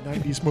least favorite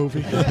 90s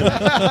movie.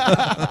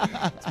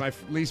 It's my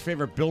least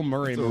favorite Bill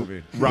Murray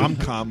movie.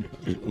 Rom-com.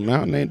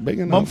 Mountain ain't big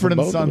enough. Mumford for and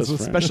both of Sons us, with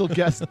friend. special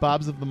guest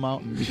Bobs of the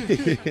Mountain.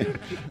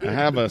 I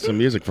have some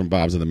music from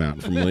Bob's of the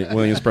Mountain from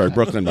Williamsburg,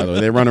 Brooklyn, by the way.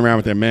 They run around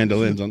with their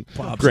mandolins on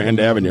Grand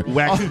Avenue.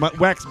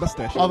 Wax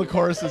mustache. All the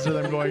choruses are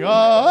them going,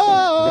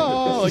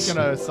 oh, like in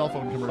a cell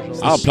phone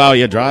commercial. I'll plow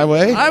your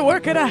driveway. I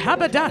work at a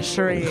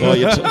haberdashery.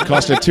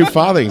 Cost you 2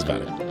 farthings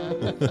about it.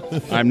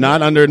 I'm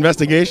not under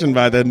investigation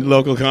by the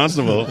local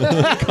constable.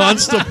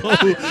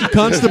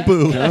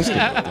 Constable.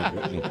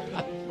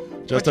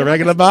 Just a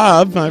regular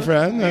Bob, my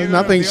friend. There's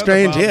nothing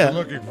strange here.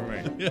 Looking for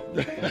me.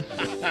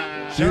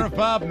 Sheriff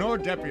Bob nor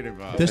Deputy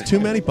Bob. There's too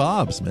many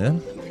Bobs,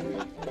 man.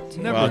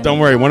 Well, don't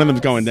worry. One of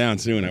them's going down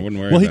soon. I wouldn't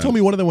worry. Well, he about told it.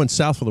 me one of them went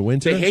south for the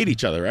winter. They hate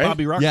each other, right?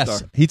 Bobby Rockstar.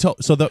 Yes, he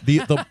told. So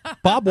the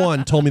Bob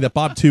 1 told me that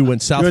Bob 2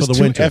 went south There's for the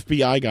two winter.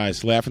 FBI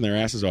guys laughing their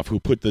asses off who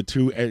put the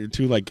two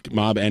like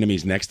mob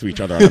enemies next to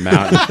each other on a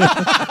mountain.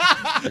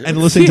 And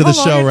listening to the how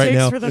long show it right takes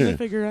now. for them to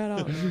figure it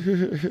out.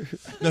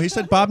 No, he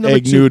said Bob number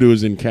Egg 2.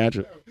 noodles and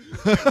ketchup.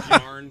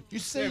 Yarn. You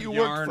say you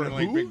work for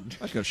who?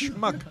 Like a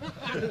schmuck.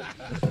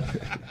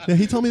 Yeah,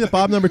 he told me that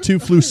Bob number 2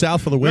 flew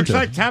south for the Looks winter.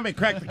 like Tommy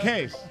cracked the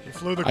case.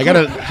 I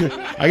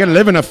gotta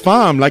live in a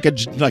farm like a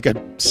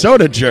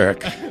soda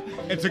jerk.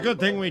 It's a good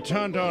thing we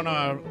turned on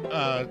our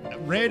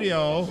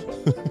radio.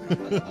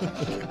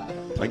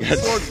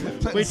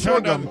 We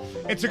turned on.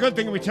 It's a good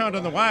thing we turned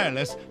on the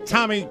wireless.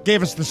 Tommy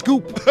gave us the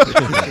scoop.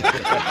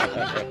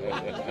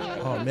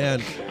 Oh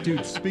man,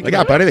 dude! Speaking Look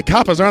out, buddy! The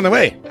coppers are on the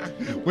way.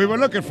 We were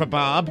looking for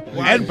Bob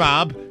and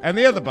Bob and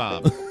the other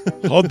Bob.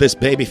 Hold this,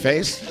 baby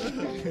face.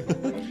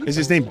 Is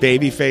his name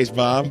Babyface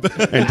Bob?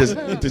 And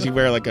does he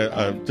wear like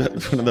a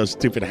one of those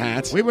stupid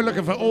hats? We were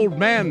looking for Old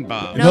Man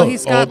Bob. No,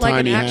 he's got like an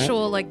old-timey hat.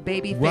 actual like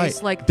baby Right.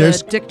 face, like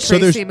There's- the Dick so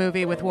there's- Tracy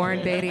movie with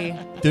Warren Beatty.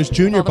 There's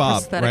Junior All the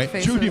Bob, prosthetic right?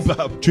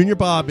 faces. Junior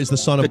Bob is the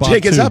son of The Bob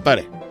jig 2. is up,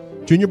 buddy.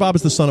 Junior Bob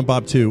is the son of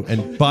Bob 2,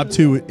 and Bob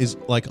 2 is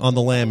like on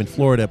the lam in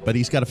Florida, but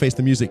he's got to face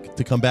the music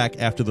to come back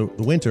after the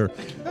winter.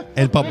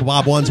 And Bob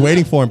 1's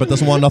waiting for him, but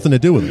doesn't want nothing to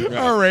do with it.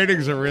 Our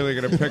ratings are really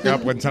going to pick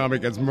up when Tommy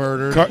gets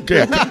murdered. So,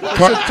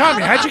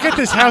 Tommy, how'd you get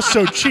this house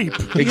so cheap?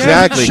 Exactly. You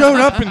haven't showed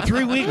up in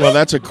 3 weeks. Well,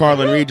 that's what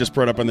Carlin Reed just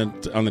brought up on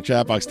the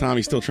chat box.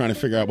 Tommy's still trying to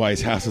figure out why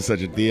his house is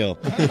such a deal.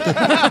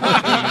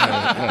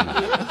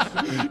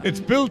 It's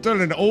built on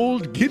an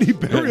old Guinea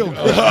burial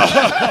ground.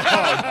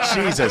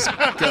 Jesus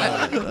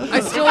God.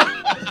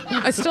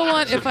 I still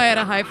want, if I had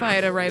a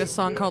hi-fi, to write a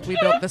song called "We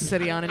Built This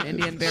City on an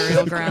Indian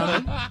Burial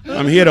Ground."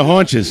 I'm here to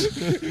haunt you.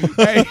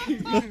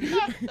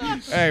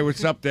 Hey,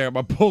 what's up there? I'm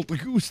a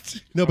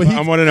poltergeist. No, but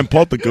I'm one of them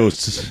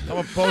poltergeists. I'm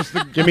a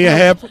poltergeist. Give me a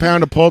half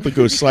pound of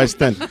poltergeist sliced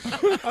thin.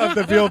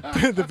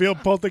 The veal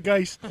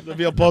poltergeist. The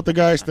veal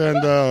poltergeist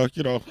and,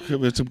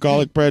 with some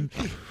garlic bread.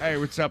 Hey,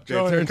 what's up there?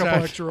 Throw in a Turns couple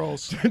out- extra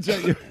rolls.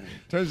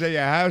 Turns out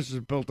your house is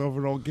built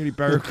over an old Guinea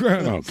burial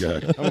ground. Oh,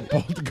 God. I'm a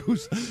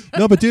poltergeist.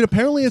 No, but dude,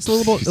 apparently it's a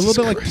little bit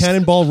like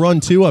Cannonball Run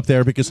 2 up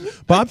there, because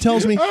Bob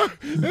tells me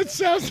It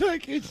sounds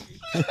like it's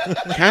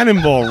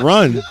Cannonball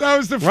Run. That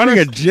was the Running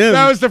first, a gym.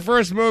 That was the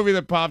first movie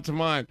that popped to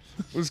mind.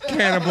 Was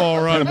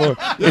Cannonball Run.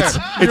 It's-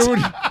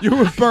 you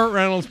with Burt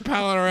Reynolds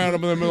palling around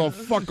in the middle of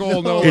fuck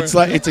all nowhere.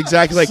 It's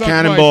exactly like Suck my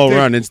Cannonball dick.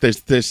 Run.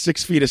 There's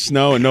 6 feet of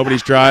snow and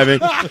nobody's driving.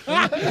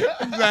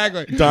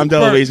 Exactly. Dom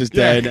DeLuise is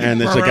dead, and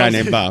there's a guy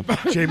named Bob.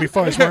 Jamie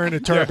Foxx wearing a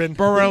turban.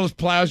 Burt Reynolds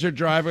plows your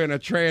driveway in a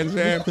Trans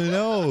Am.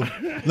 No.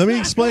 Let me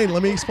explain.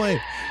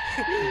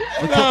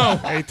 No.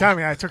 Hey,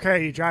 Tommy, I took care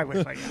of your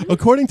driveway. Like,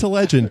 According to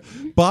legend,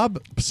 Bob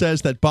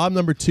says that Bob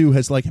number 2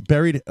 has like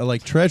buried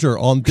like treasure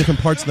on different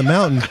parts of the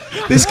mountain.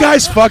 This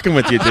guy's fucking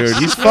with you, dude.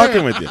 He's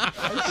fucking with you.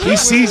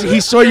 He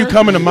saw you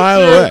coming a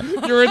mile away.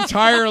 Your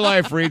entire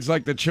life reads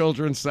like the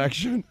children's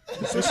section.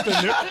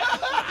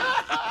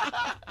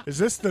 Is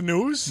this the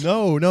news?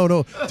 No,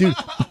 dude.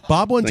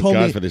 Bob one Thank told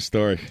God me for this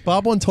story.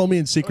 Bob one told me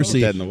in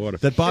secrecy Dead in the water.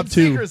 that Bob In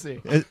 2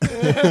 secrecy.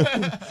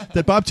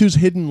 that Bob 2's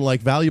hidden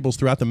like valuables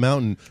throughout the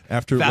mountain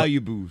after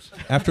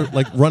after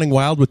like running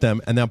wild with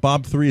them, and now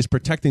Bob 3 is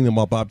protecting them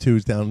while Bob 2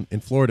 is down in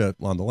Florida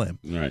on the lam.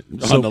 Right.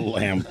 On the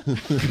lam.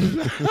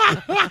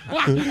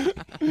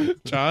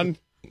 John,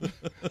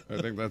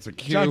 I think that's a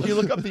cue. John, can you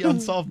look up the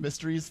Unsolved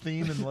Mysteries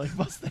theme and like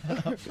bust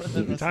that up? For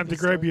the rest Time of to the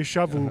grab song? your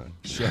shovel.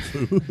 That's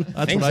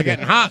Things what I are get.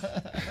 getting hot.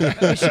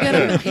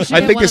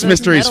 I think this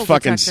mystery is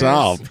fucking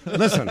solved.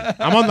 Listen,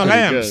 I'm on the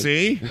lam, good.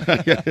 see?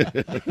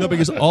 No,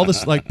 because all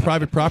this like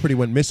private property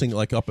went missing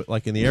like up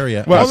like in the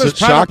area. Well, All this it's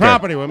private shocker.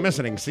 property we're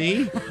missing,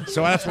 see?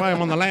 So that's why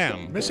I'm on the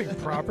lam. Missing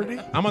property?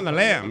 I'm on the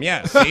lam,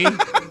 yeah, see?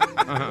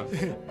 Uh-huh.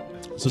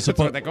 So That's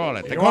what they call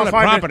it. They You call won't it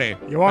find property.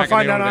 You won't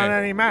back in find the that old on days.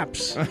 any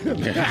maps.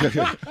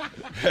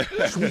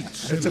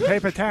 It's a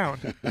paper town.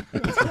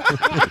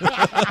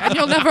 And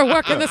you'll never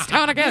work in this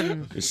town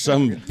again. Is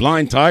some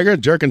blind tiger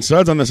jerking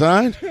suds on the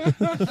side?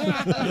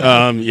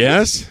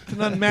 Yes. It's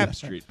on Map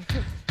Street.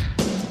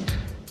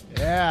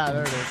 Yeah,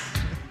 there it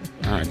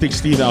is. I think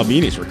Steve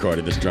Albini's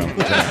recorded this drum.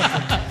 That's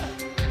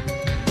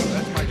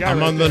my guy. I'm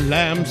right on the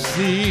lamb,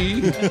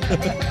 see?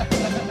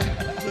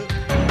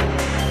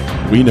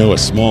 We know a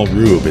small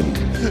rube in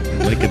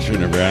Lincolnshire,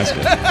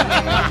 Nebraska,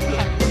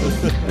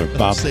 where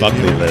Bob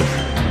Buckley lives.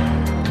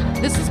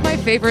 This is my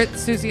favorite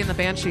Susie and the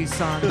Banshees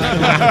song. They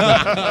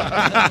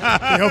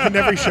opened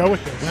every show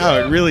with this. Wow,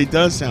 it really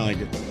does sound like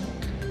it.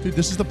 Dude,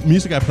 this is the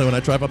music I play when I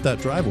drive up that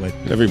driveway.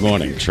 Every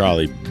morning,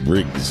 Charlie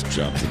Briggs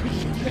jumps.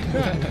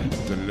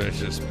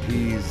 Delicious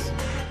peas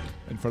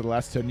and For the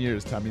last 10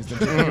 years, Tommy's been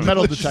taking a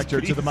metal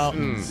detector to the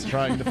mountains,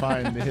 trying to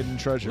find the hidden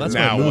treasure. That's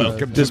now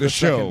welcome to the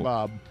show.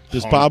 Bob.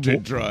 Does Bob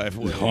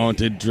driveway.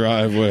 Haunted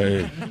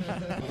driveway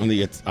on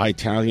the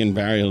Italian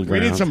burial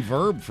ground. We need some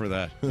verb for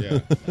that. Yeah.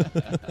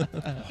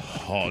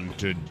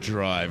 Haunted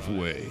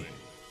driveway.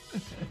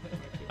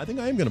 I think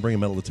I am going to bring a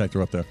metal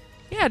detector up there.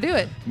 Yeah, do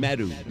it.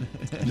 Medu.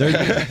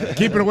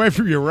 Keep it away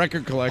from your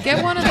record collection.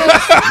 Get one of those.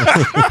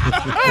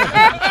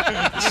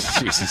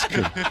 Jesus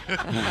Christ.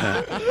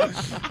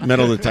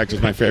 Metal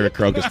detector's my favorite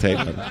Crocus tape.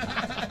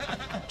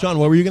 John,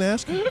 what were you going to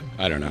ask?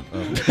 I don't know.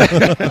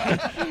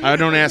 I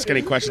don't ask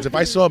any questions. If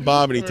I saw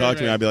Bob and he talked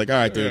to me, I'd be like, all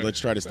right, dude, let's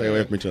try to stay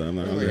away from each other. I'm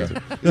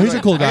not No, he's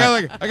a cool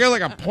guy. I got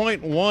like a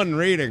 0.1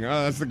 rating.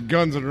 Oh, that's the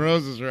Guns N'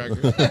 Roses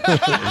record.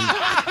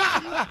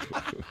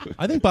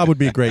 I think Bob would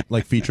be a great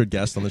featured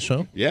guest on the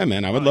show. Yeah,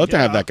 man, I would love to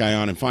have that guy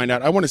on and find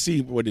out. I want to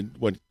see what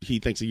he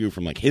thinks of you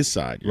from his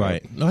side.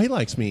 Right. No, he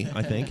likes me,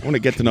 I think. I want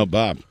to get to know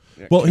Bob.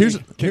 Well,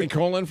 Can he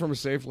call in from a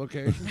safe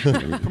location?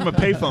 From a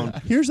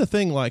payphone. Here's the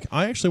thing,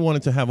 I actually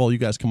wanted to have all you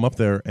guys come up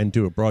there and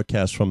do a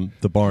broadcast from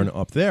the barn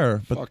up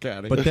there. But, Fuck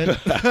outta but here. then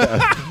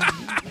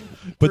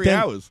 3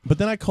 hours. But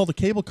then I called the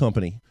cable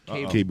company.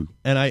 Cable.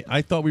 And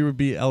I thought we would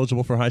be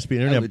eligible for high-speed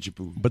internet.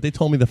 Eligible. But they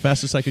told me the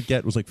fastest I could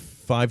get was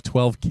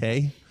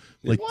 512K.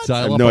 I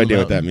have no idea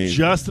what that means.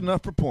 Just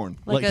enough for porn.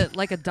 Like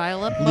a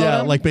dial-up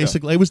modem? Yeah,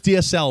 basically. It was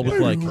DSL with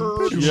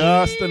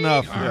Just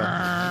enough.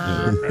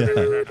 Yeah.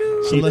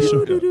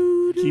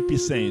 Keep you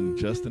sane.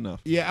 Just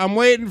enough. Yeah, I'm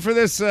waiting for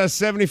this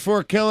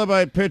 74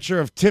 kilobyte picture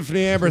of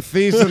Tiffany Amber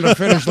Thiessen to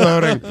finish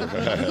loading.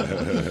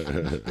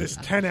 There's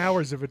 10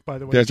 hours of it, by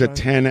the way. There's a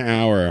John.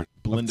 10-hour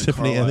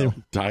Tiffany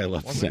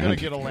dial-up I was sound. going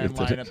to get a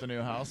landline at the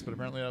new house, but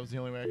apparently that was the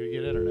only way I could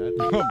get internet.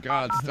 Oh,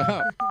 God,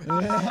 stop.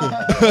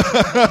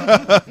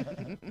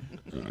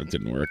 It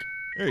didn't work.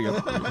 There you go.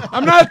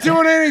 I'm not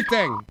doing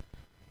anything.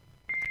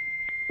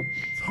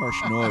 It's harsh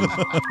noise.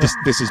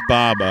 This is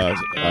Bob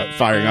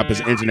firing up his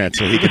internet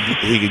so he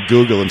could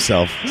Google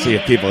himself, see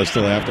if people are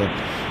still after.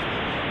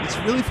 It's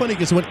really funny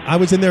because when I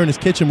was in there in his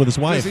kitchen with his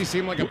wife. Does he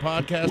seem like a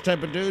podcast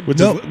type of dude?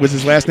 Was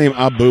his last name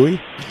Abui?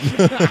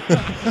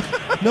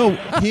 No,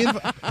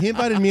 he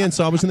invited me in,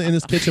 so I was in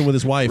his kitchen with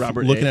his wife,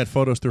 looking at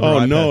photos through her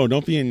iPad. No,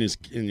 don't be in his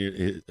kitchen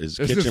his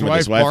with his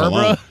wife wife Barbara?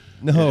 alone.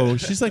 No,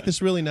 she's like this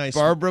really nice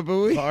Barbara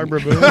Bowie? Barbara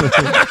Bowie.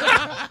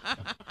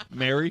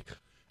 Mary?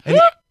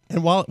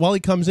 And while he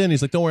comes in,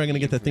 he's like, "Don't worry, I'm going to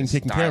get that thing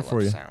taken care of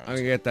for you." I'm going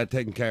to get that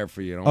taken care of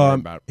for you. Don't worry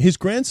about it. His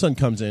grandson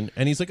comes in,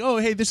 and he's like, "Oh,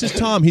 hey, this is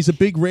Tom. He's a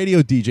big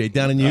radio DJ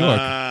down in New York."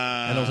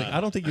 And I was like,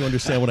 "I don't think you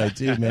understand what I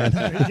do, man."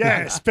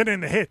 Yeah,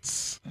 spinning the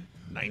hits.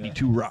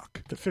 92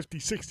 Rock. The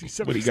 50s, 60s,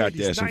 70s, What do you got 80s,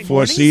 there? Some 90s.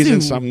 Four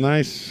Seasons, something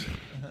nice.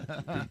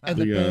 And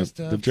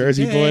the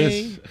Jersey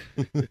Boys.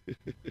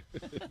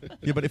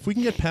 Yeah, but if we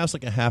can get past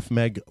a half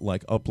meg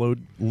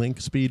upload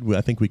link speed,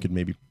 I think we could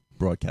maybe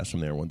broadcast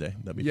from there one day.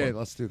 That'd be fun.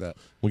 Let's do that.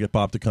 We'll get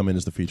Bob to come in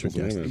as the featured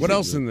guest. What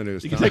else in the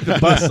news? You can take the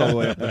bus all the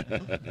way up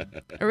there.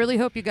 I really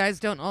hope you guys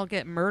don't all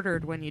get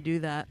murdered when you do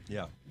that.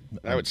 Yeah.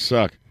 That would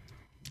suck.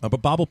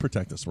 But Bob will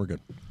protect us. We're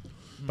good.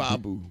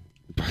 Babu.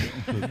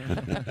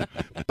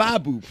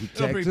 Babu It'll be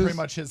protects pretty us.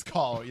 much his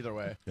call either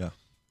way. Yeah.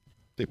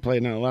 They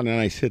played a lot of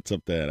nice hits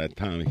up there, that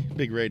Tommy.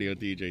 Big radio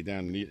DJ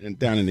down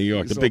in New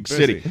York, He's the so big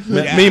busy. city.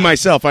 Yeah. Me,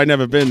 myself, I've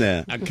never been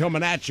there. I'm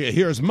coming at you.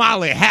 Here's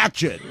Molly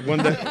Hatchet.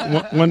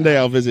 One day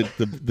I'll visit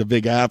the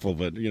Big Apple,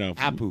 but,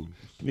 Apu.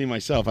 Me,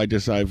 myself, I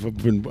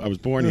was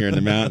born here in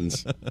the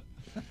mountains.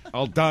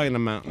 I'll die in the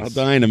mountains. I'll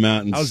die in the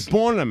mountains. I was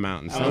born in the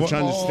mountains. Don't you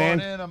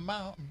understand? in a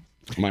mountain.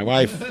 My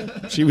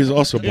wife, she was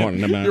also born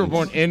in the mountains. You were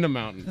born in the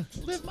mountain.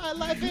 Live my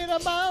life in a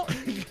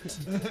mountain.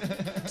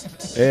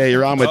 Hey,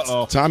 you're on with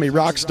Tommy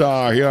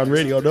Rockstar here on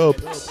Radio Dope.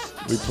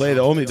 We play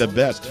only the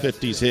best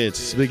 50s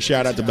hits. Big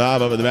shout out to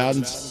Bob over the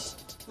mountains.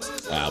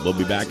 We'll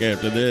be back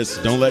after this.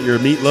 Don't let your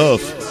meat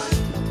loaf.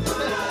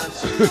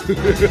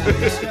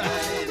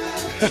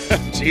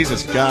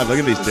 Jesus God, look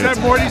at these dudes.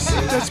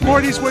 That's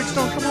Morty's wigs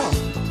don't come off.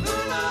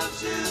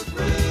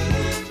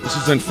 This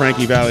is in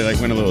Frankie Valley,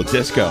 went a little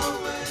disco.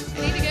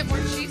 I need to get more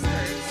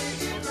cheeseburgers.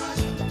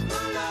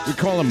 We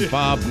call him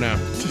Bob now.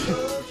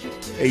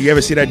 Hey, you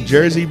ever see that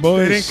Jersey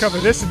Boys? They didn't cover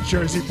this in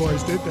Jersey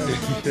Boys, did they?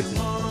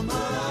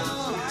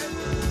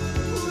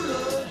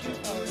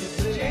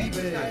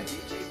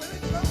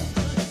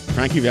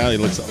 Frankie Valley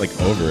looks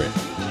over it.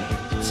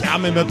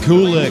 Tommy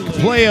McCulloch,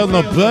 play on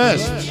the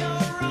best.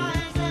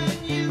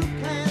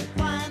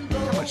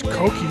 How much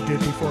coke he did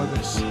before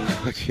this?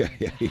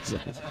 yeah, he's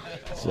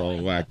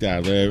all whacked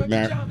out.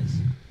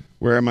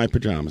 Where are my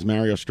pajamas?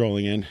 Mario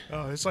strolling in.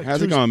 Oh, it's like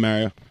How's it going,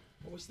 Mario?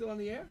 We're still on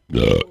the air?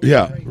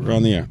 Yeah, we're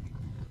on the air.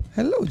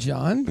 Hello,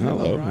 John.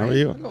 Hello, Ryan. how are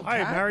you? Hello, Hi,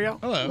 Pat. Mario.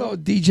 Hello,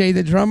 DJ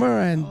the drummer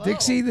and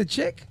Dixie the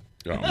chick.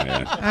 Oh,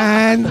 man.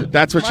 And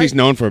That's what she's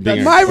known for,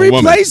 being my a woman.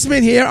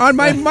 replacement here on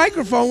my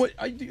microphone.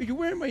 Are you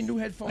wearing my new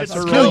headphones?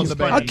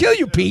 I'll kill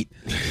you, Pete.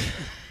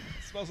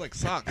 Smells like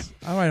socks.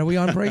 All right, are we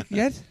on break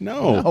yet?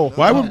 No.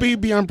 Why would we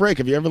be on break?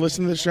 Have you ever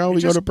listened to the show?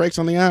 We go to breaks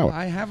on the hour.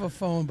 I have a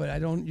phone, but I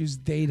don't use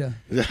data.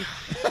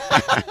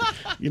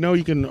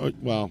 You can,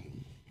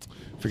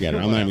 Forget it.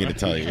 I'm not even going to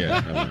tell you.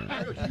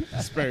 Yeah,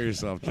 Spare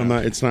yourself. I'm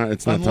not. It's not.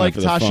 It's not Unlike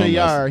time for the Tasha phone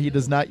Yar, he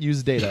does not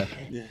use data.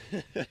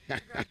 A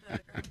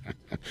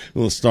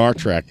little Star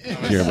Trek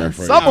humor.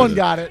 For Someone you.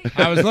 got it.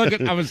 I was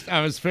looking. I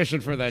was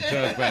fishing for that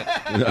joke, but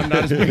I'm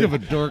not as big of a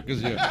dork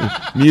as you.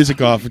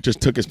 Music off.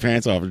 Just took his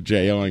pants off of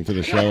J.O.ing for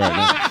the show right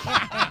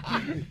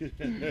now.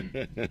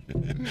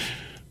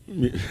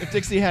 If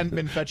Dixie hadn't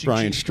been fetching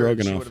Brian cheeseburgers,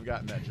 Stroganoff. she would have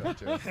gotten that joke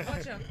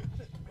too.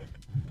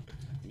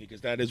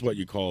 Because that is what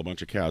you call a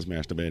bunch of cows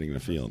masturbating in the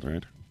field,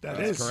 right?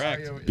 That's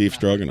correct. Beef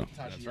stroganoff.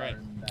 That's right.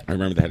 I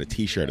remember they had a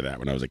T-shirt of that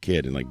when I was a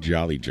kid in like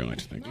Jolly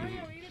Joint.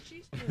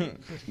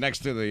 Next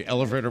to the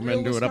elevator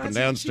men do it up and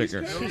down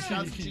sticker.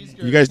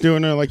 You guys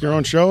doing like your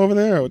own show over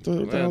there? What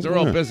the hell's They're going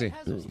all on? busy.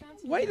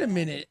 Wait a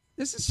minute.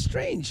 This is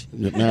strange.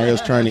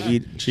 Mario's trying to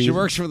eat cheese. She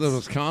works for the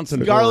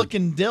Wisconsin Garlic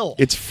board. and dill.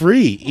 It's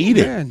free. Eat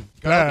it. Man.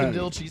 Garlic and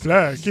dill cheese.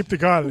 Keep the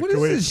garlic What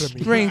away is this from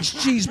me. strange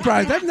cheese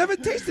product? I've never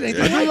tasted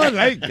anything like it.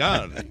 Thank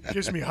God.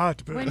 Gives me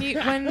heartburn.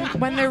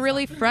 When they're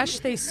really fresh,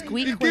 they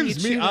squeak when you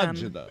chew them.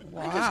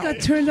 I just got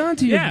turned on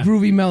to your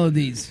groovy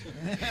melodies.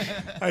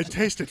 I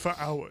tasted for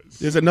hours.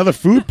 There's another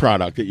food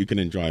product that you can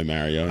enjoy,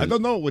 Mario. I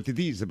don't know what it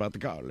is about the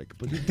garlic,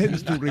 but it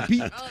tends to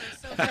repeat.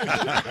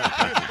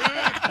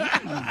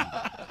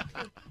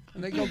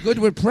 And they go good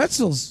with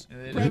pretzels.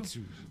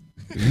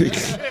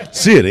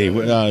 Siri,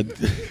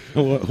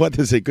 what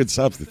is a good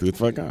substitute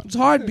for a cow? It's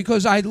hard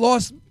because I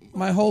lost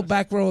my whole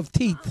back row of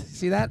teeth.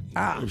 See that?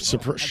 That's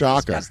Shocker.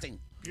 disgusting.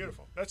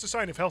 Beautiful. That's a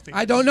sign of healthy.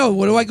 I don't know.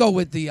 What do I go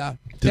with? The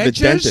dentures?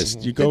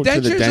 dentist. You go the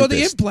to the dentures or the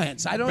dentist.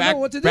 implants? I don't know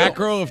what to do. Back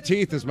row of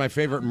teeth is my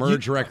favorite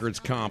Merge Records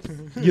comp.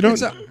 You don't.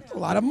 It's a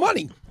lot of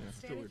money.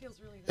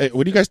 Hey,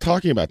 what are you guys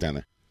talking about down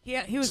there?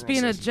 Yeah, he was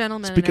being a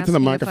gentleman Speak and into the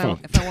asking microphone.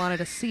 if I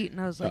wanted a seat,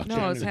 and I was like, no,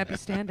 I was happy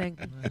standing.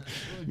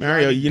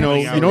 Mario, you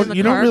In don't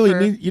the car really for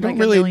need you don't like a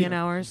really million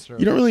hours.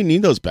 you don't really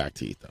need those back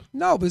teeth though.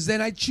 No, because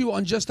then I chew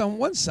on just on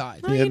one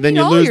side. Yeah, then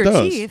you lose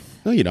those.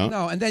 No, you don't.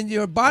 No, and then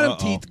your bottom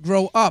teeth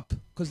grow up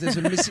because there's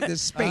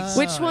there's space.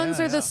 Which ones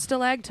are the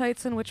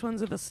stalactites and which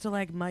ones are the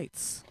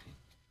stalagmites?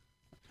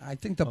 I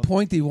think the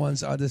pointy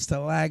ones are the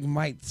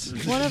stalagmites.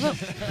 One of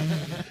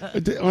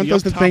them. Aren't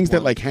those the things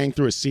that like hang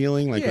through a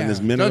ceiling, like when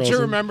there's minerals? Don't you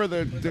in- remember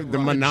the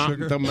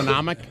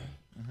mnemonic?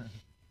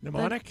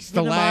 Mnemonic?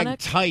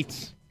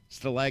 Stalactites.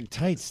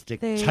 Stalactites stick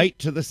They- tight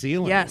to the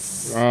ceiling.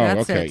 Yes, Oh,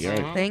 that's okay, it.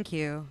 yeah. Thank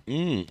you.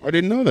 I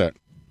didn't know that.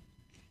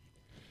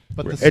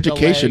 But the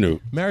Education.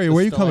 stalag- Mario, the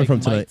where are you coming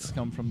from stalagmites tonight?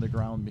 Come from the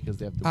ground because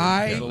they have to.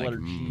 I- the letter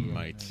G.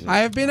 I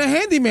have been a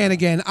handyman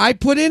again. I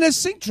put in a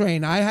sink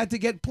drain. I had to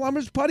get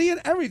plumber's putty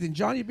and everything.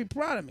 John, you'd be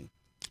proud of me.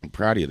 I'm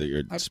proud of you that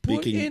you're I put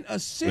speaking in a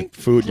sink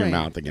with food in drain. your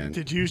mouth again.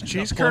 Did you use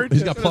cheese curd?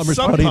 He's got plumber's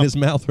putty in his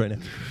mouth right now.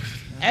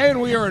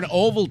 And we are an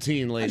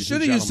Ovaltine, I ladies should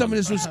and have used some of gentlemen.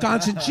 this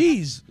Wisconsin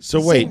cheese. So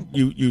wait,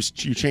 you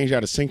changed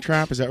out a sink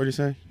trap? Is that what you're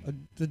saying?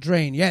 The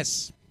drain,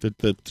 yes. The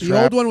The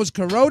trap? old one was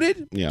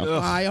corroded. Yeah.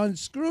 I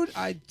unscrewed.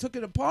 I took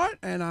it apart,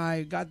 and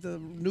I got the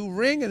new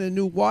ring and a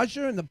new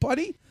washer and the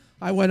putty.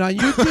 I went on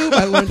YouTube.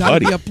 I learned how to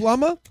be Putty. a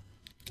plumber,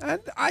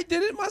 and I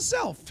did it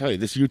myself. Tell you,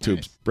 this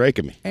YouTube's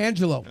breaking me.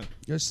 Angelo,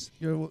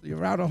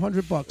 you're out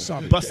 $100.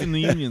 Sorry. Busting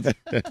the unions.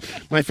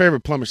 My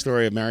favorite plumber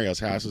story of Mario's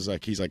house is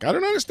like, he's like, I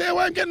don't understand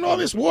why I'm getting all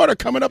this water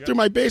coming up through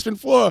my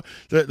basement floor.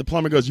 The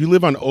plumber goes, you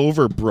live on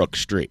Overbrook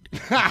Street.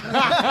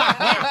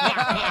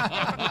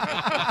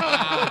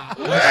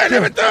 I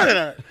never thought of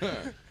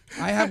that.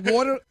 I have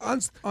water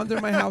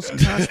under my house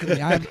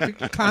constantly. I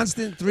have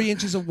constant 3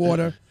 inches of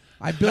water.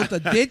 I built a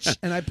ditch,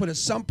 and I put a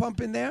sump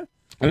pump in there.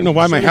 I don't know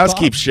why my house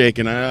keeps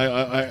shaking.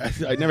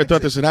 I never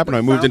thought this would happen.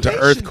 I moved into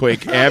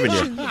Earthquake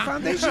Avenue. The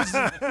foundation's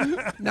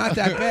not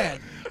that bad.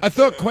 I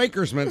thought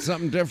Quakers meant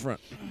something different.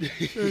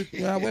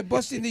 Yeah, we're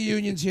busting the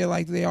unions here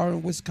like they are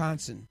in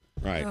Wisconsin.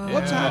 Right.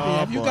 What's happening?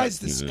 Have you boy. guys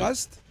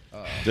discussed?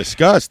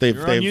 Discussed. They've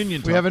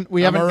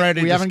We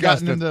haven't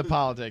gotten into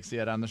politics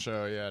yet on the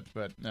show yet,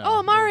 but no.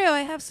 Oh, Mario,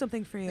 I have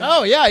something for you.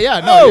 Oh yeah.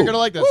 No, you're gonna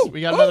like this.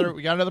 We got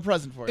another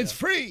present for you. It's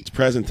free. It's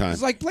present time.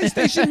 It's like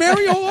PlayStation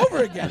Mary all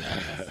over again.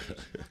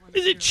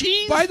 Is it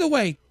cheese? By the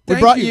way, We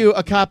thank brought you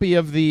a copy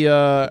of the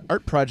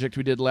art project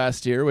we did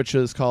last year, which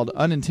is called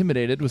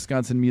 "Unintimidated: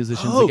 Wisconsin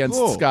Musicians Against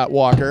cool. Scott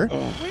Walker."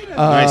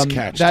 Nice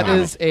catch, That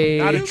Tommy. is a.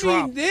 Not a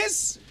mean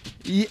this?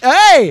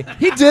 Hey,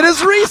 he did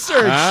his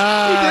research.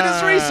 He did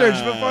his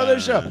research before the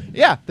show.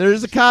 Yeah,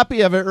 there's a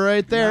copy of it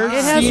right there. It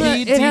has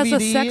CD, it has a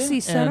DVD,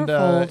 sexy and,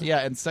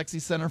 centerfold. and sexy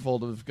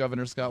centerfold of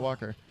Governor Scott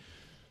Walker.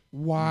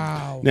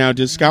 Wow. Now,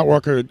 does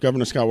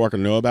Governor Scott Walker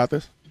know about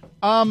this?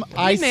 I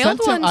mailed sent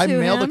him. one I to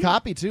mailed him. a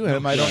copy to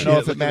him. I don't know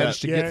if it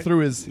managed to get through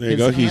his. There you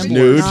his go. He's hand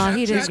nude. work. No,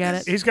 he didn't get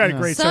it. He's got a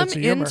great Some sense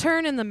of humor.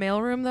 intern in the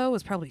mailroom though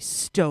was probably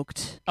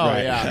stoked. Oh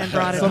Right. yeah, And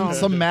brought it home.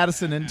 some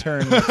Madison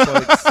intern that's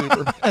like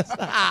super.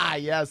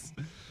 Yes.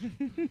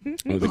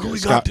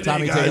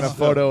 Tommy taking a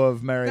photo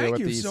of Mario Thank with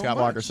you the so Scott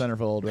much. Walker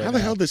centerfold. Right How the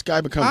now. hell did this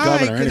guy become I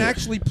governor? can anyway?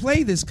 actually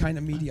play this kind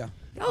of media.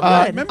 Oh,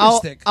 good. Remember I'll,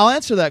 stick. I'll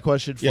answer that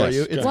question for Yes, you.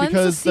 go It's ahead. One's a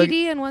because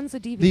CD and one's a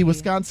DVD. the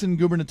Wisconsin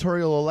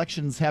gubernatorial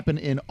elections happen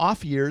in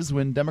off years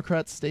when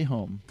Democrats stay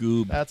home.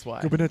 Goob. That's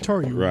why.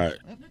 Gubernatorial. Right.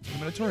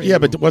 Gubernatorial. Yeah,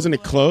 but wasn't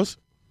it close?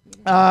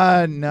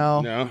 No.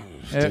 No?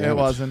 It Damn it.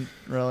 wasn't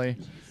really.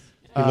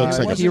 He looks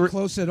like wasn't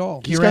close at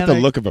all. He's got the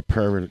look of a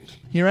pervert.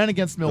 He ran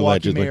against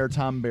Milwaukee allegedly. Mayor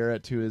Tom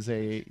Barrett, who is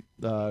a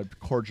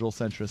cordial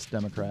centrist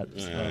Democrat.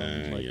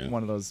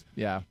 One of those,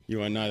 yeah.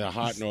 You are neither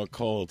hot nor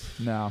cold.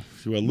 No.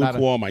 If you are Not a-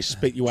 lukewarm, I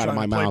spit you out of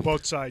my Play mouth.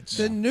 both sides.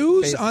 The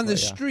news on the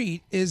Basically, yeah.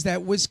 street is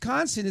that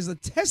Wisconsin is a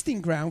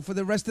testing ground for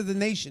the rest of the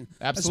nation,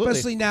 Absolutely.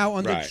 especially now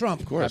under Right, Trump.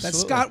 of course. That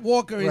Absolutely. Scott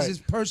Walker is Right. his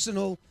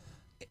personal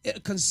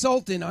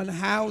consultant on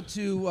how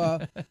to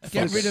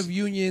get rid of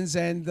unions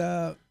and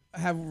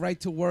have right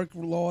to work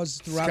laws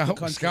throughout the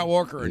country. Scott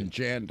Walker and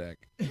Jandek.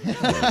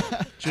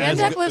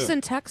 Jandek lives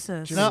in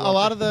Texas. No, a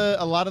lot of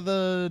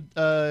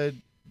the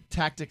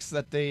tactics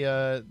that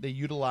they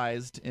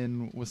utilized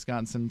in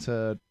Wisconsin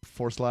to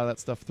force a lot of that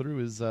stuff through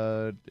is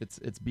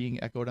it's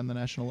being echoed on the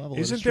national level.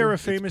 It Isn't is there true. a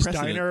It's famous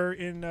precedent. diner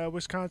in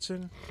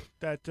Wisconsin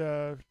that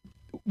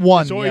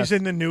One, is always yes.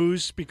 in the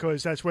news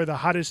because that's where the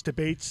hottest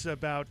debates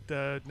about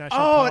national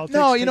Oh politics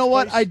no! You know takes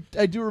what? place?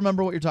 I do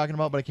remember what you're talking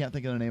about, but I can't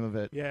think of the name of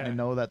it. Yeah. I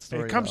know that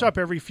story. It comes though. up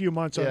every few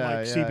months on Yeah,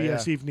 like yeah,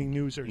 CBS yeah. Evening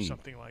News or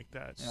something like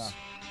that.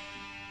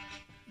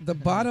 The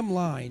bottom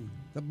line.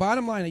 The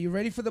bottom line. Are you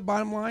ready for the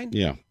bottom line?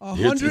 Yeah.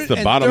 It's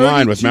the bottom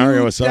line with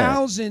Mario Asara.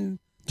 132,000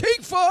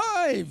 Take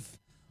 5.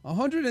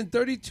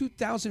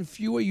 132,000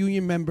 fewer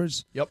union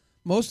members. Yep.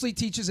 Mostly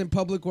teachers and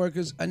public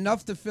workers.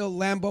 Enough to fill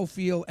Lambeau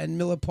Field and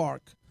Miller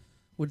Park,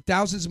 with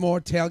thousands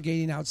more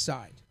tailgating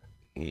outside.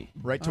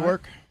 Right to All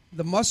work.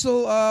 The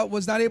Muscle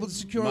was not able to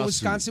secure a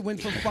Wisconsin win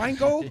for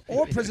Feingold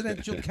or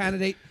presidential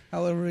candidate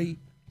Hillary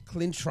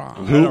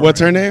Clinton.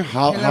 What's her name?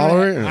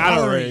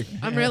 Hillary?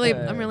 I'm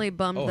really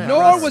bummed that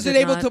Nor Russ was it did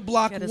able not to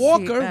block get his seat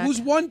Walker, back. who's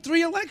won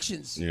 3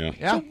 elections. Yeah.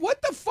 Yeah. So what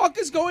the fuck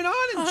is going on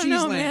in I don't know,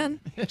 Cheeseland?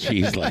 man.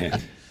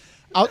 Cheeseland.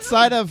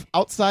 outside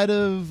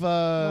of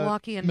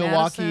Milwaukee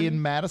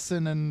and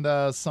Madison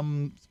and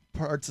some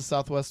parts of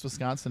Southwest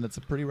Wisconsin, it's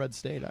a pretty red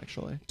state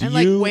actually. And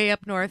like way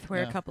up north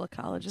where a couple of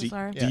colleges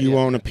are. Do you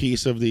own a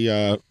piece of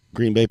the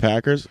Green Bay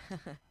Packers?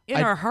 In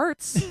our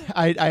hearts.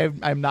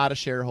 I'm not a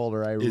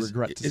shareholder. I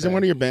regret to say. Isn't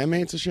one of your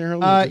bandmates a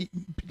shareholder?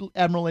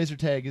 Admiral Laser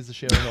Tag is a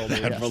shareholder.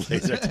 Admiral yes.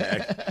 Laser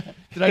Tag.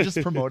 Did I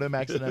just promote him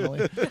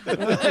accidentally?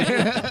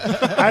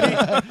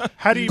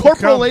 How do you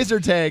Corporal become- Laser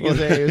Tag is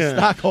a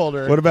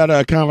stockholder. What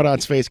about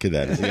Commandant Space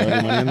Cadet? Does he have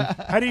any money in it?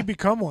 How do you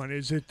become one?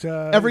 Is it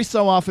Every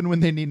so often when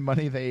they need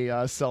money,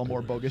 they sell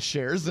more bogus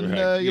shares, and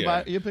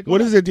Right, you pick. What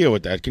one is the deal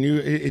with that? Can you?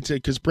 It's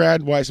because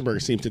Brad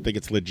Weissenberger seems to think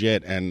it's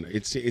legit, and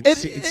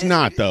it's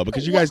not though,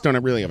 because you guys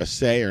don't really have a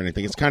say or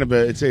anything. It's kind of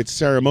it's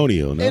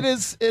ceremonial. No? It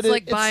is. It's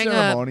like buying a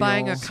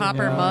ceremonial,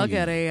 copper yeah. mug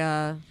at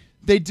a.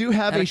 They do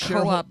have at a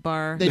co-op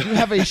bar. They do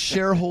have a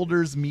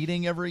shareholders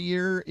meeting every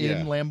year in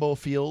Yeah. Lambeau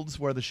Fields,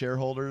 where the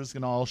shareholders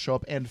can all show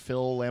up and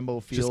fill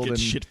Lambeau Field get and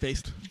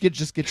shit-faced. Get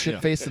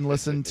shit-faced and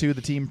listen to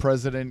the team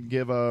president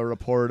give a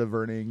report of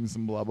earnings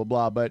and blah blah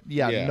blah. But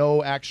Yeah.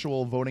 no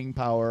actual voting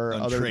power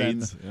On other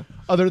trades, than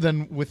other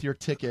than with your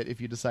ticket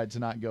if you decide to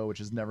not go,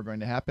 which is never going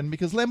to happen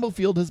because Lambeau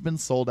Field has been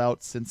sold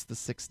out since the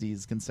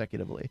 '60s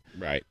consecutively.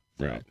 Right.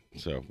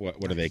 So what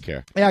do they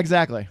care? Yeah,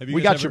 exactly. Have you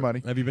We guys got your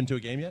money. Have you been to a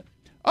game yet?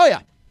 Oh yeah.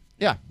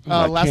 Yeah,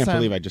 I last can't time,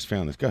 believe I just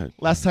found this. Go ahead.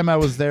 Last time I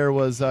was there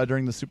was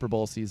during the Super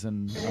Bowl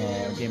season,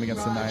 game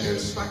against the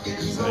Niners.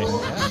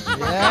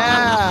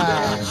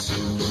 Yeah.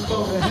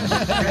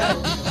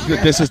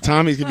 This is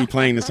Tommy's gonna be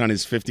playing this on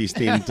his 50s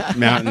themed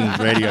mountain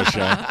radio show.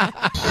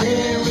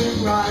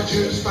 Aaron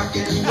Rodgers, rock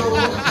and roll,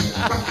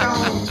 rock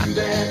on to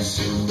that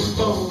Super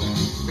Bowl.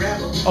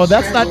 Oh,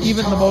 that's not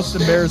even the most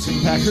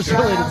embarrassing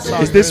Packers-related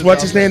song. Is this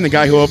what's his name? The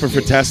guy who opened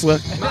for Tesla?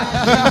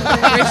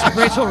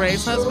 Rachel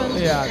Ray's husband?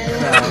 Yeah.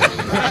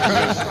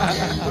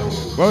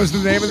 What was the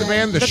name of the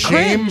band? The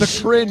Shame? The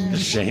Cringe.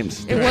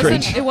 Shames.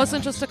 It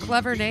wasn't just a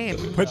clever name.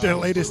 Put their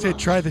latest hit,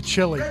 Try the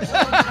Chili.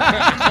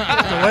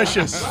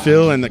 Delicious.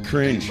 Phil and the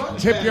Cringe.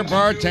 Tip your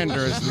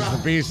bartenders is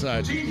the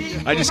B-side.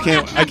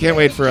 I can't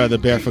wait for the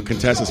Barefoot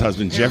Contessa's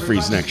husband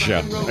Jeffrey's next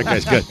show. That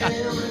guy's good.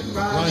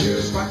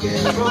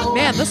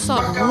 Man, this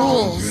song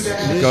rules.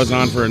 It goes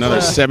on for another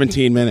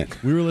 17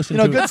 minutes. We were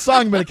listening good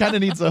song, but it kind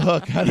of needs a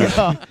hook. I don't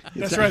know.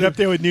 That's right up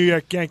there with New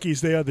York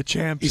Yankees. They are the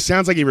champs. He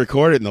sounds like he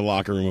recorded in the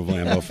locker room of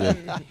Lambeau Field.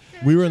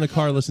 We were in the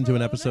car listening to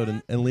an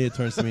episode, and Leah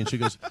turns to me and she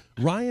goes,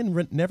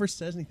 Ryan never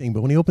says anything, but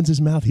when he opens his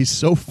mouth, he's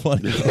so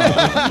funny.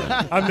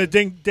 I'm the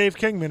Dave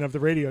Kingman of the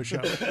radio show.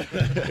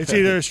 It's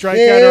either a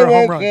strikeout or a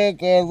home run.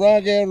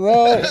 Rock and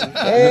roll.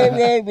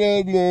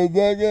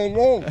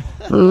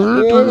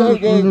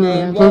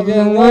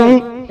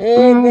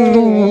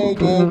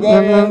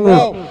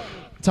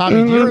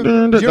 Tommy, do you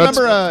remember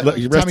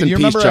Rest in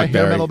peace, a Chuck hair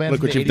Berry. metal band Look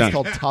from what the you've 80s done.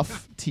 called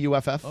Tough,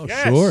 T-U-F-F? Oh,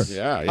 sure.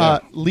 Yeah.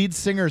 Lead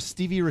singer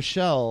Stevie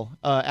Rochelle,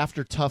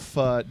 after Tough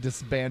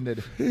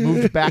disbanded,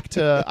 moved back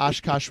to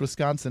Oshkosh,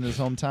 Wisconsin, his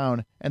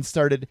hometown, and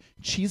started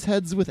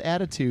Cheeseheads with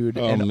Attitude,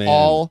 Oh, an man.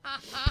 all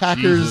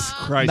Packers Jesus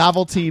Christ.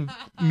 novelty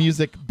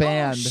music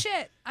band. Oh,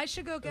 shit. I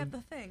should go get the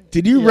thing.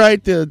 Did you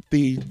write the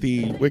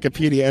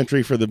Wikipedia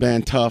entry for the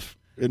band Tough?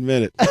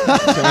 Admit it.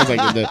 Sounds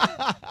like you did.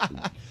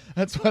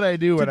 That's what I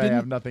do when I Didn't-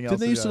 have nothing else.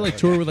 Didn't they used to like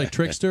tour with like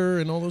Trickster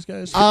and all those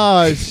guys?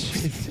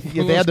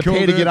 Yeah, they had to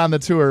pay to get on the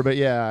tour, but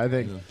yeah, I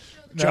think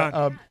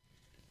John.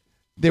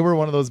 they were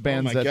one of those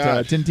bands my that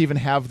God. didn't even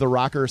have the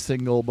rocker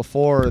single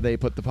before they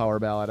put the Power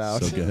Ballad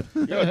out. So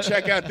good. Yo,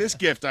 check out this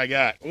gift I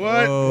got.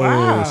 What? Oh,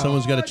 Wow.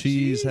 someone's got a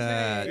cheese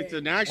hat. It's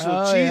an actual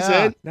Oh, cheese yeah.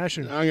 head.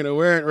 National. I'm gonna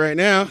wear it right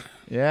now.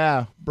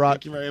 Yeah,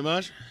 Thank you very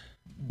much.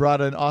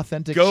 brought an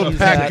authentic Go, cheese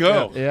Pack, hat.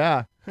 go.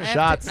 Yeah,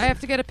 shots. I have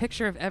to get a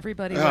picture of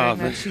everybody Oh, wearing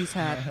man. that cheese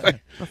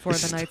hat before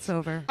the night's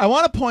over. I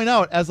want to point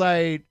out, as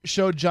I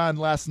showed John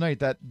last night,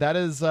 that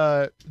is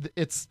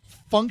it's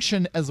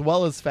function as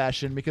well as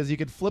fashion because you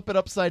could flip it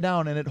upside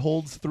down and it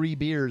holds 3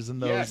 beers in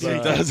those. Yes,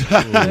 it does.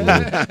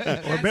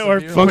 Or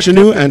Function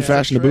new and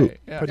fashion to boot.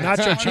 But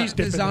nacho cheese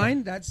dip in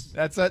Design. there.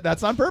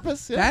 That's on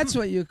purpose. Yeah. That's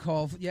what you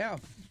call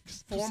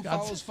form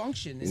follows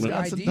function. Is the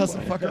Wisconsin ID.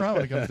 doesn't fuck around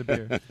when it comes to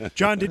beer.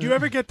 John, did you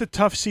ever get the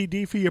Tough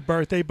CD for your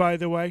birthday, by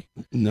the way?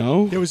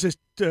 No. There was this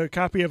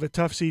copy of a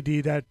Tough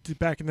CD that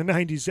back in the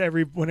 90s,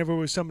 whenever it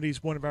was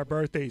one of our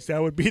birthdays,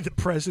 that would be the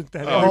present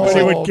that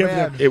everybody would give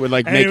them. It would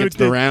like And make it to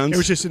the It rounds.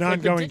 was just an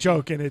ongoing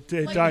joke, and it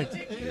died.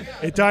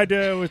 It died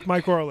with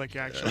Mike Orlick,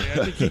 actually.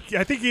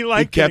 I think he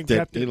liked he it. kept and it.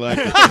 kept He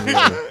liked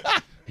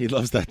it. He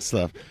loves that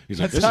stuff. He's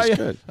like, this is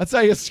good. That's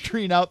how you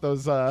screen out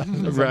those Right.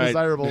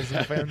 undesirables in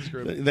the fans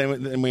group.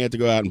 Then we had to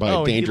go out and buy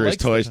Oh, he Dangerous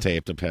likes Toys it.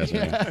 tape to pass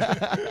it.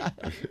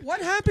 What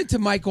happened to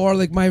Mike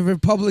Orlick, my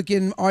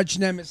Republican arch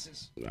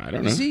nemesis? I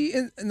don't know. Is he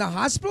in the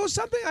hospital or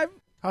something?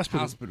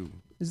 Hospital.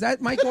 Is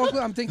that Mike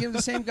Orlick? I'm thinking of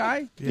the same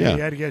guy. Yeah, he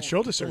had to get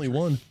shoulder surgery. Only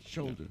one.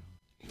 Shoulder.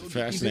 He's in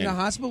Fascinating. the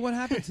hospital. What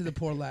happened to the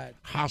poor lad?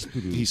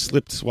 Hospital. He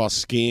slipped while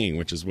skiing,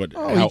 which is what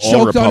Oh, how he all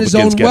choked on his Republicans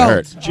own get welt.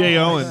 hurt. Jay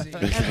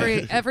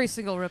Owen. Every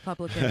single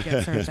Republican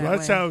gets hurt that Well,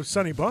 that's way. how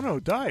Sonny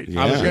Bono died.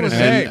 Yeah. I was going to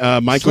And, say,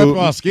 Michael- Slip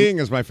While Skiing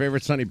is my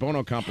favorite Sonny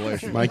Bono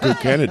compilation. Michael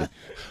Kennedy.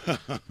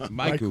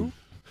 Michael.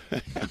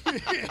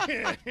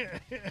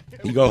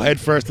 You go head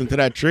first into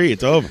that tree,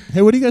 it's over.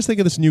 Hey, what do you guys think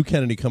of this new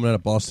Kennedy coming out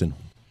of Boston?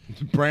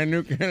 Brand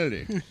new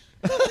Kennedy.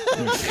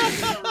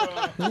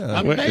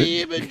 Yeah.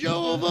 Baby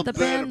Joe, The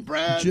band, Jo-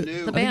 the I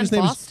think band his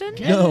name is- Boston?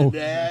 No,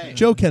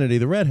 Joe Kennedy,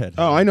 the redhead.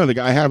 Oh, I know the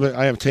guy. I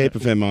have tape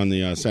of him on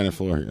the Senate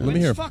floor here. Let me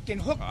hear. Fucking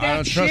hook I that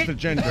don't trust shit, the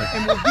ginger.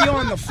 and we'll be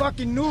on the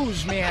fucking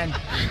news, man.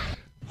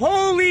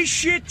 Holy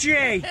shit,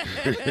 Jay!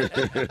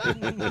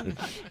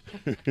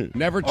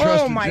 Never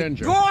trust Oh the my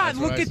ginger. God! That's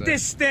what Look I at say.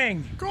 this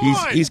thing.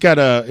 He's got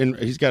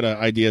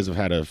ideas of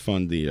how to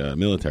fund the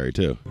military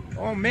too,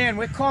 Oh man,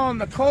 we're calling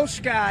the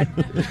Coast Guard.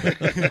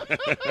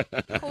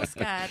 Coast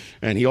Guard.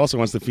 and he also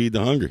wants to feed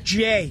the hungry.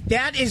 Jay,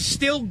 that is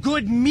still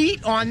good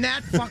meat on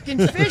that fucking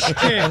fish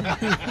kid.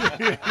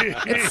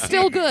 It's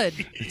still good.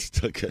 It's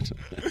still good.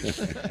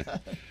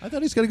 I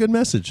thought he's got a good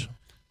message.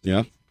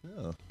 Yeah.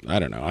 I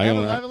don't know.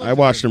 haven't I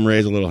watched him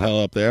raise a little hell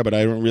up there, but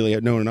I don't really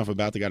know enough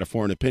about the guy to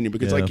form an opinion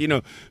because,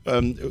 Yeah.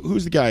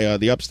 who's the guy,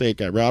 the upstate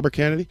guy, Robert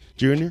Kennedy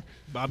Jr.?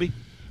 Bobby?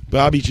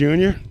 Bobby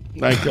Jr.?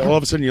 Like, all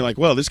of a sudden you're like,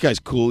 well, this guy's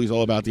cool. He's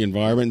all about the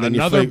environment. And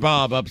then Another you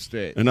Bob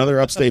upstate. Another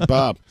upstate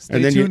Bob. Stay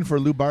and then tuned for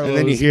Lou Barlow's and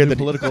then you hear new the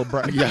political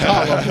column,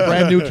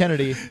 brand new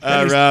Kennedy.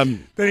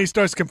 Then he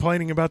starts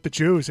complaining about the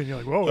Jews, and you're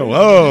like, whoa.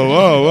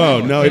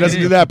 Whoa. No, he doesn't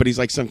do that, but he's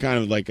like some kind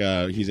of like,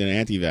 he's an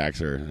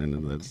anti-vaxxer.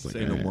 And that's like,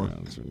 Say no more.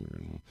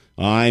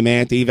 I'm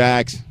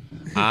anti-vax.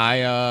 I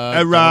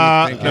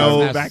Hurrah, don't think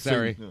no it's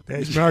necessary.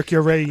 There's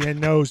mercury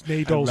in those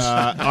needles.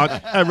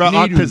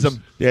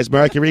 Autism. There's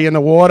mercury in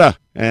the water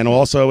and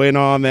also in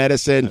our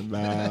medicine.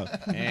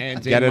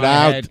 And Get in it my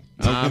out. head,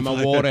 I'm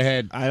a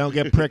waterhead. I don't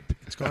get pricked.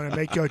 It's going to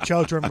make your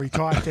children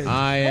retarded.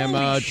 I am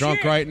Holy drunk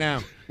shit. right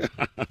now.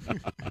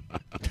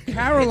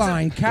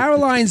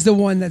 Caroline's the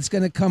one that's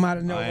going to come out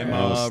of I am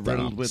nowhere.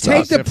 riddled with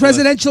Take the syphilis.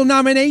 presidential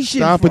nomination.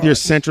 Stop for with your her.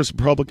 centrist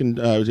Republican,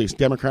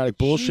 Democratic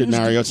bullshit, She's-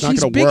 Mario. It's not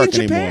she's going to big work in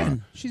Japan.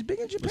 anymore. She's big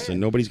in Japan. Listen,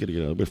 nobody's going to get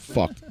a little bit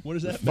fucked. What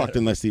is that Fucked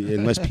matter?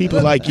 unless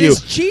people like you,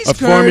 This cheese a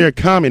former curd-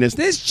 communist.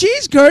 This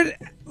cheese curd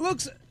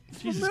looks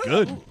Jesus,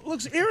 good.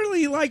 looks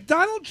eerily like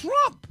Donald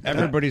Trump.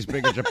 Everybody's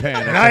big in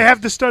Japan. And I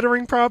have the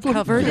stuttering problem.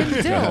 Covered in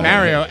dill.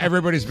 Mario,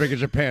 everybody's big in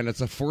Japan.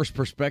 It's a forced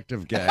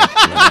perspective gag.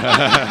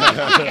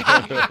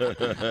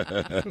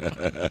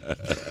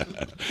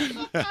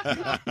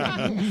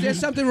 Is there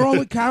something wrong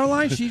with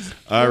Caroline? She's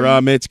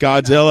It's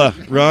Godzilla.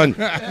 Run.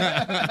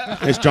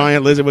 This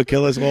giant lizard would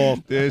kill us all.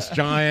 This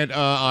giant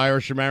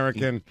Irish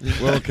American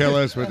will kill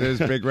us with his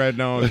big red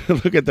nose.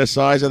 Look at the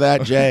size of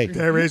that Jay.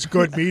 There is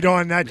good meat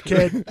on that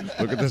kid.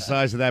 Look at the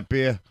size of that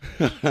beer.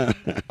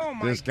 Oh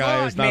my This guy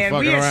God, is not man,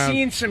 fucking we are around.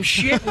 seeing some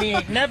shit we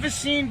ain't never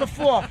seen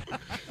before.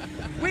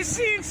 We're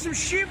seeing some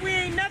shit we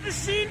ain't never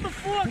seen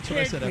before,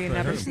 kid. We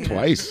never seen it.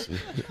 Twice.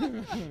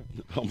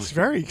 It's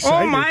very Oh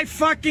exciting. my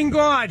fucking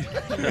God!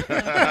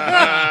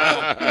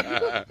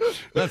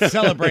 Let's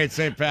celebrate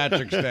St.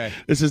 Patrick's Day.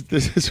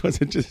 This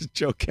wasn't just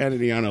Joe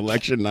Kennedy on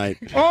election night.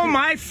 Oh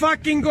my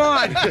fucking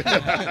God!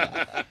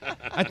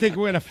 I think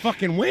we're gonna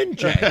fucking win,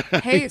 Jay.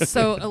 Hey,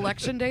 so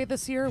election day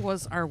this year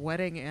was our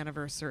wedding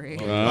anniversary.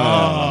 Oh,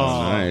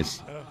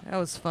 nice. That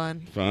was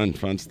fun.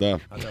 Fun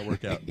stuff. How'd that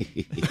work out?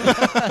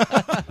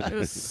 It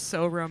was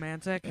so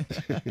romantic.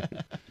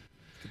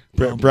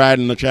 Brad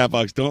in the chat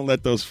box, don't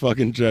let those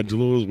fucking Judge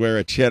Louis wear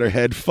a cheddar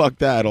head. Fuck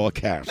that, all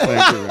caps.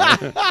 Thank you.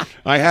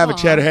 I have a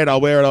cheddar head.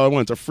 I'll wear it all I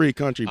want. It's a free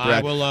country, Brad.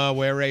 I will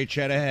wear a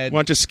cheddar head. Why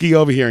don't you ski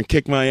over here and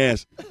kick my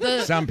ass?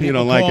 Some people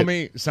don't like call it.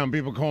 me. Some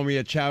people call me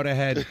a chowder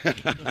head.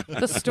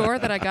 The store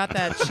that I got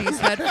that cheese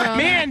head from.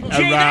 Man,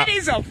 Jay, that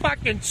is a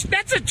fucking.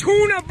 That's a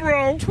tuna,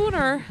 bro.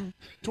 Tuner.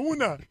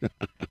 Tuna.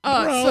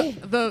 So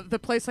the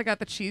place I got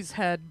the cheese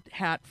head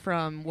hat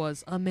from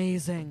was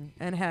amazing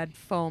and had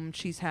foam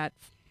cheese hat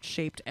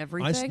shaped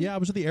everything. I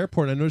was at the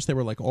airport. I noticed they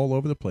were like all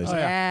over the place. Oh,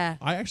 yeah.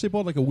 I actually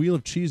bought like a wheel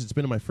of cheese. It's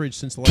been in my fridge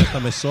since the last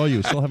time I saw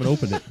you. Still haven't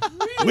opened it.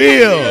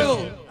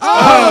 Wheel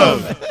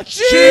of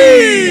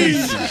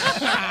cheese.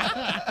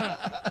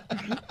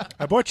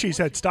 I bought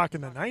Cheesehead stock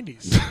in the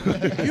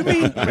 90s. You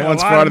mean I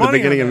once fought at the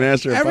beginning of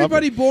Master of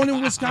everybody born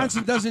in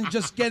Wisconsin doesn't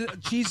just get a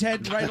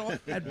cheesehead right off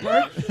at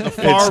birth? It's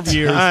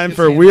time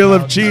for Wheel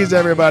of Cheese,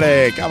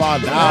 everybody. Come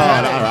on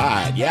down. All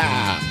right,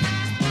 yeah.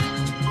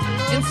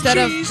 Instead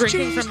of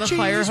drinking from the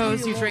fire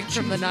hose, you drink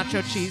from the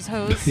nacho cheese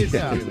hose.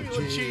 Yeah. Wheel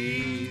of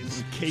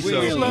cheese.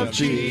 Wheel of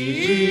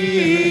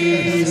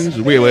cheese.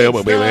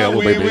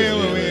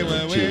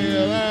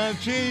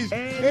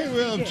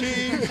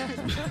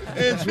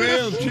 It's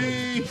real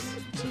cheese.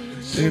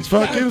 It's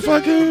fucking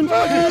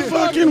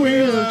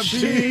wheel of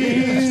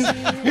cheese.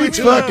 It's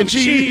fucking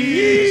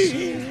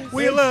cheese.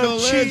 Wheel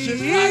of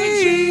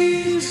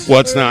cheese.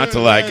 What's not to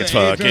like? It's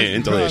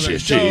fucking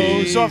delicious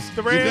cheese. Goes off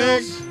the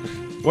rails.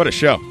 What a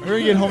show. We're going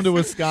to get home to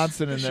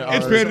Wisconsin and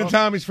It's been in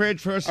Tommy's fridge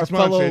first. Our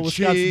fellow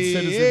Wisconsin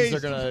citizens are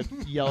going to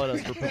yell at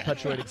us for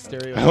perpetuating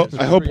stereotypes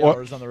I hope 3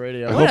 hours on the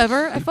radio.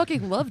 Whatever. I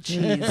fucking love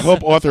cheese. I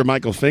hope author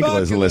Michael Finkel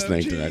isn't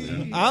listening to that.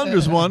 I'm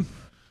just one.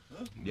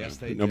 Yes,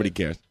 they Nobody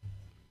cares.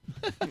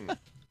 Pat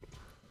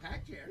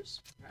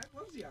cares. Pat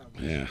loves the album.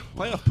 Yeah.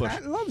 Playoff push.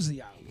 Pat loves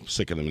the album. I'm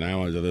sick of them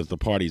now. The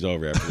party's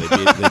over after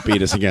they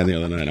beat us again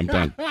the other night. I'm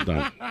done.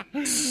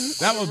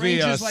 That will be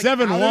Rangers, like,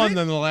 7-1 out of it?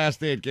 than the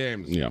last 8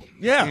 games. Yeah.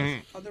 Yeah.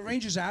 Are the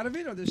Rangers out of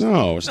it? Or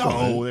No,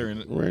 they're in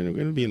it. We're going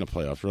to be in the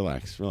playoffs.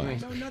 Relax. I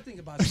know nothing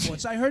about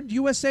sports. I heard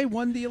USA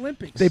won the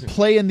Olympics. They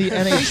play in the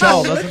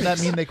NHL. Doesn't that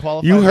mean they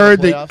qualify You for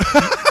heard the the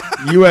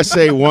playoffs?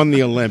 USA won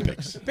the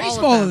Olympics.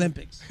 Baseball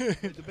Olympics.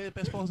 The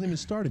baseball hasn't even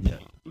started yet.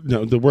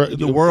 No, the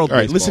world. world All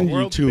right, baseball. listen, you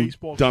World two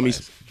Baseball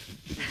dummies.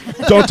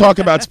 Don't talk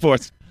about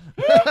sports.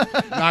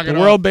 Knock The it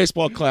World off.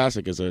 Baseball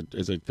Classic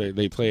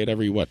they play it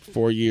every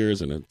 4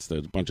 years, and it's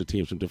a bunch of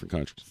teams from different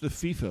countries. The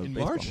FIFA in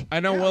March.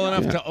 I know well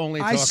enough Yeah. to only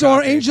I talk saw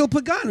hockey. Angel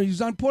Pagano. He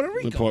was on Puerto The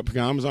Rico.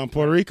 Pagan was on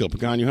Puerto Rico,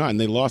 Pagano High, and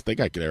they lost. They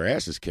got their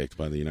asses kicked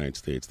by the United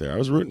States there. I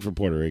was rooting for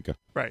Puerto Rico.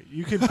 Right.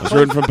 You could I was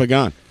rooting for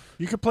Pagan.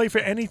 You could play for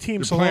any team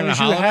You're so playing long a as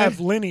you holiday? have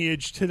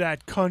lineage to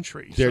that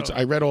country. So.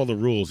 I read all the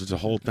rules. It's a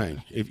whole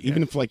thing.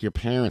 Even if like your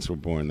parents were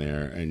born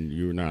there and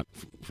you're not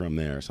from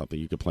there or something,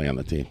 you could play on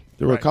the team.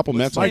 There were a Right. couple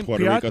Mets on Like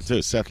Puerto Piazza. Rico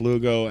too. Seth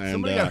Lugo and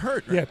Somebody got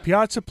hurt. Yeah,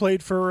 Piazza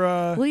played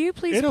for Will you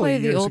please Italy play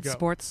the years old ago.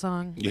 sports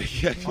song?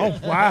 Yeah. Oh,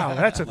 wow.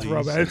 That's a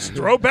throwback. It's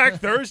Throwback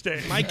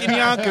Thursday. Mike and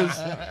Yonkers.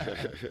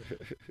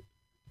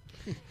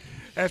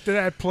 After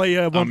that, play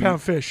 1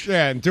 Pound Fish.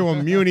 Yeah, and do a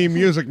Muni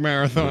music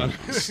marathon.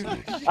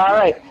 All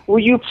right. Will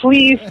you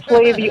please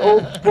play the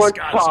old sports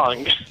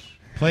song?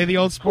 Play the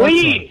old sports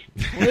Please.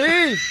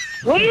 song.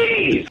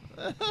 Please.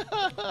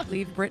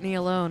 Leave Britney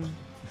alone.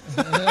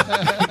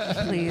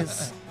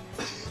 Please.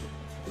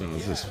 No,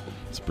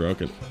 it's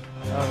broken.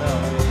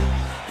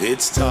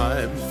 It's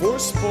time for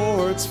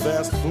sports.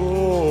 Fast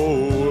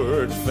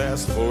forward.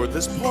 Fast forward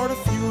this part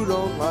if you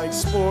don't like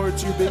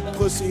sports, you big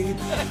pussy.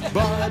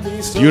 Buy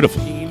me some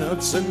Beautiful.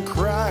 peanuts and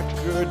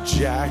Cracker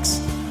Jacks.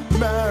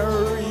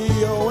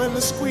 Mario and the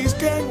Squeeze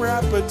Gang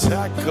rap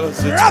attack,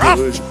 cause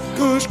it's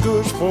gush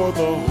for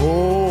the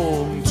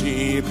home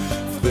team.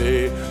 If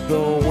they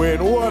don't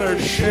win, what a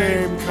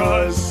shame,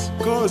 cause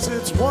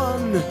it's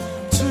 1-2.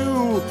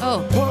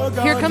 Oh, Pug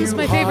here on comes you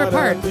my favorite hot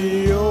part. at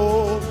the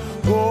old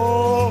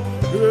ball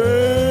game.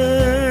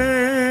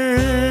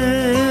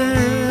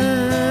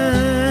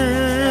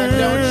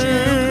 Don't you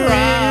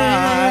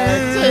cry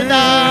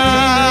tonight.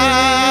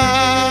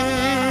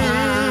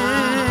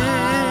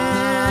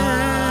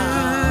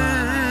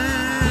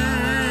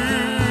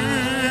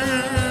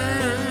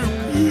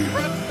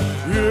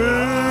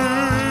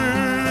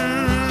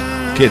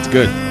 Kid's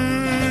good.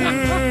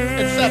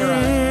 Etc.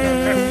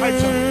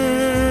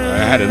 I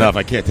had enough.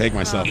 I can't take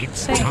myself.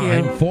 It's Thank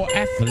time you. for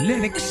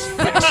athletics.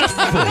 Fast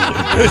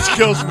forward. This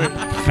kills me.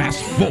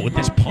 Fast forward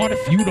this part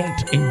if you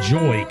don't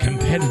enjoy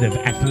competitive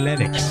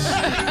athletics.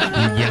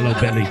 You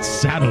yellow-bellied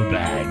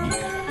saddlebag.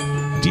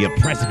 Dear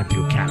President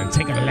Buchanan,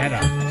 take a letter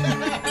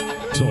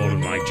to all of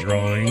my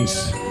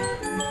drawings.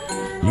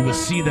 You will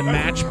see the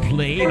match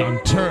played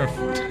on turf,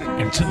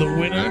 and to the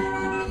winner,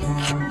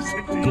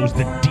 goes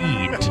the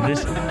deed to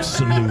this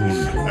saloon.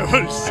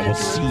 I will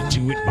see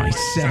to it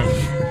myself.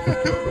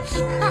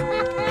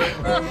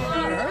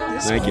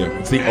 Thank you.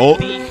 It's the old.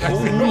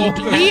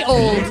 The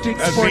old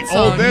sports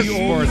song.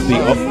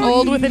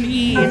 Old with an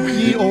E.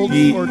 Ye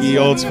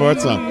old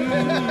sports song.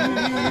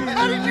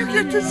 How did you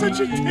get to such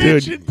a Dude,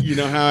 tangent? you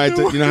know how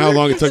how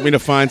long it took me to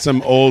find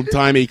some old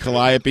timey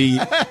Calliope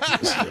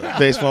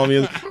baseball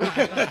music?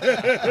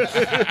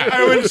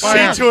 I would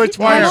see to it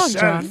twice.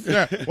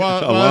 Yeah,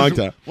 A long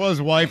time. Well,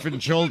 his wife and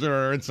children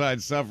are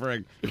inside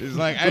suffering. He's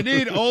like, I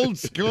need old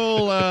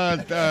school. I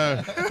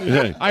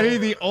need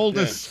the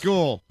oldest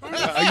school.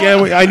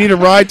 I need a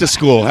ride to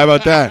school. How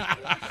about that?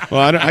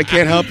 Well, I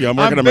can't help you. I'm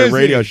working on my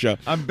radio show.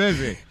 I'm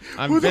busy.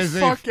 Who the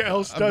fuck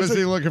else I'm does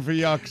busy it? looking for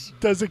yucks.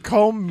 Does a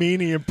Cole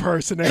Meany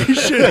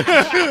impersonation?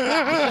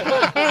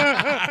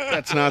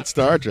 That's not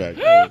Star Trek.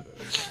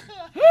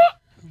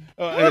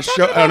 A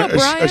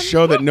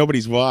show that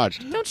nobody's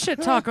watched. Don't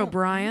shit talk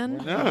O'Brien.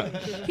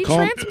 He Call-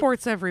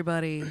 transports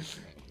everybody.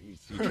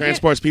 He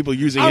transports people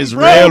using his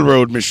broke.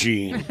 railroad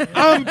machine.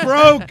 I'm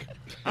broke.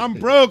 I'm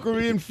broke. We're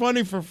being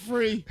funny for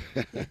free.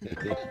 Thank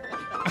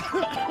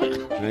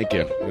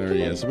you. There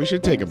he is. We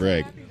should take a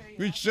break.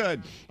 We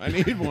should. I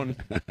need one.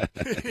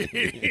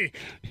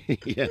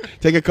 Yeah.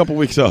 Take a couple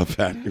weeks off,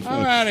 Pat. I'm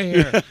out of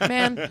here.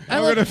 Man,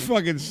 I'm going to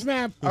fucking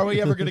snap. Are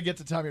we ever going to get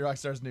to Tommy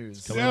Rockstar's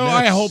news? No,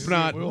 I hope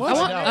not.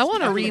 I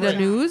want to read a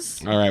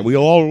news. All right. We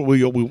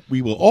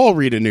will all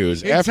read a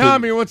news. Hey, after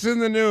Tommy, what's in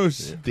the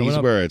news? these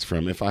words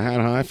from If I Had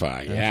a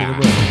Hi-Fi. Yeah.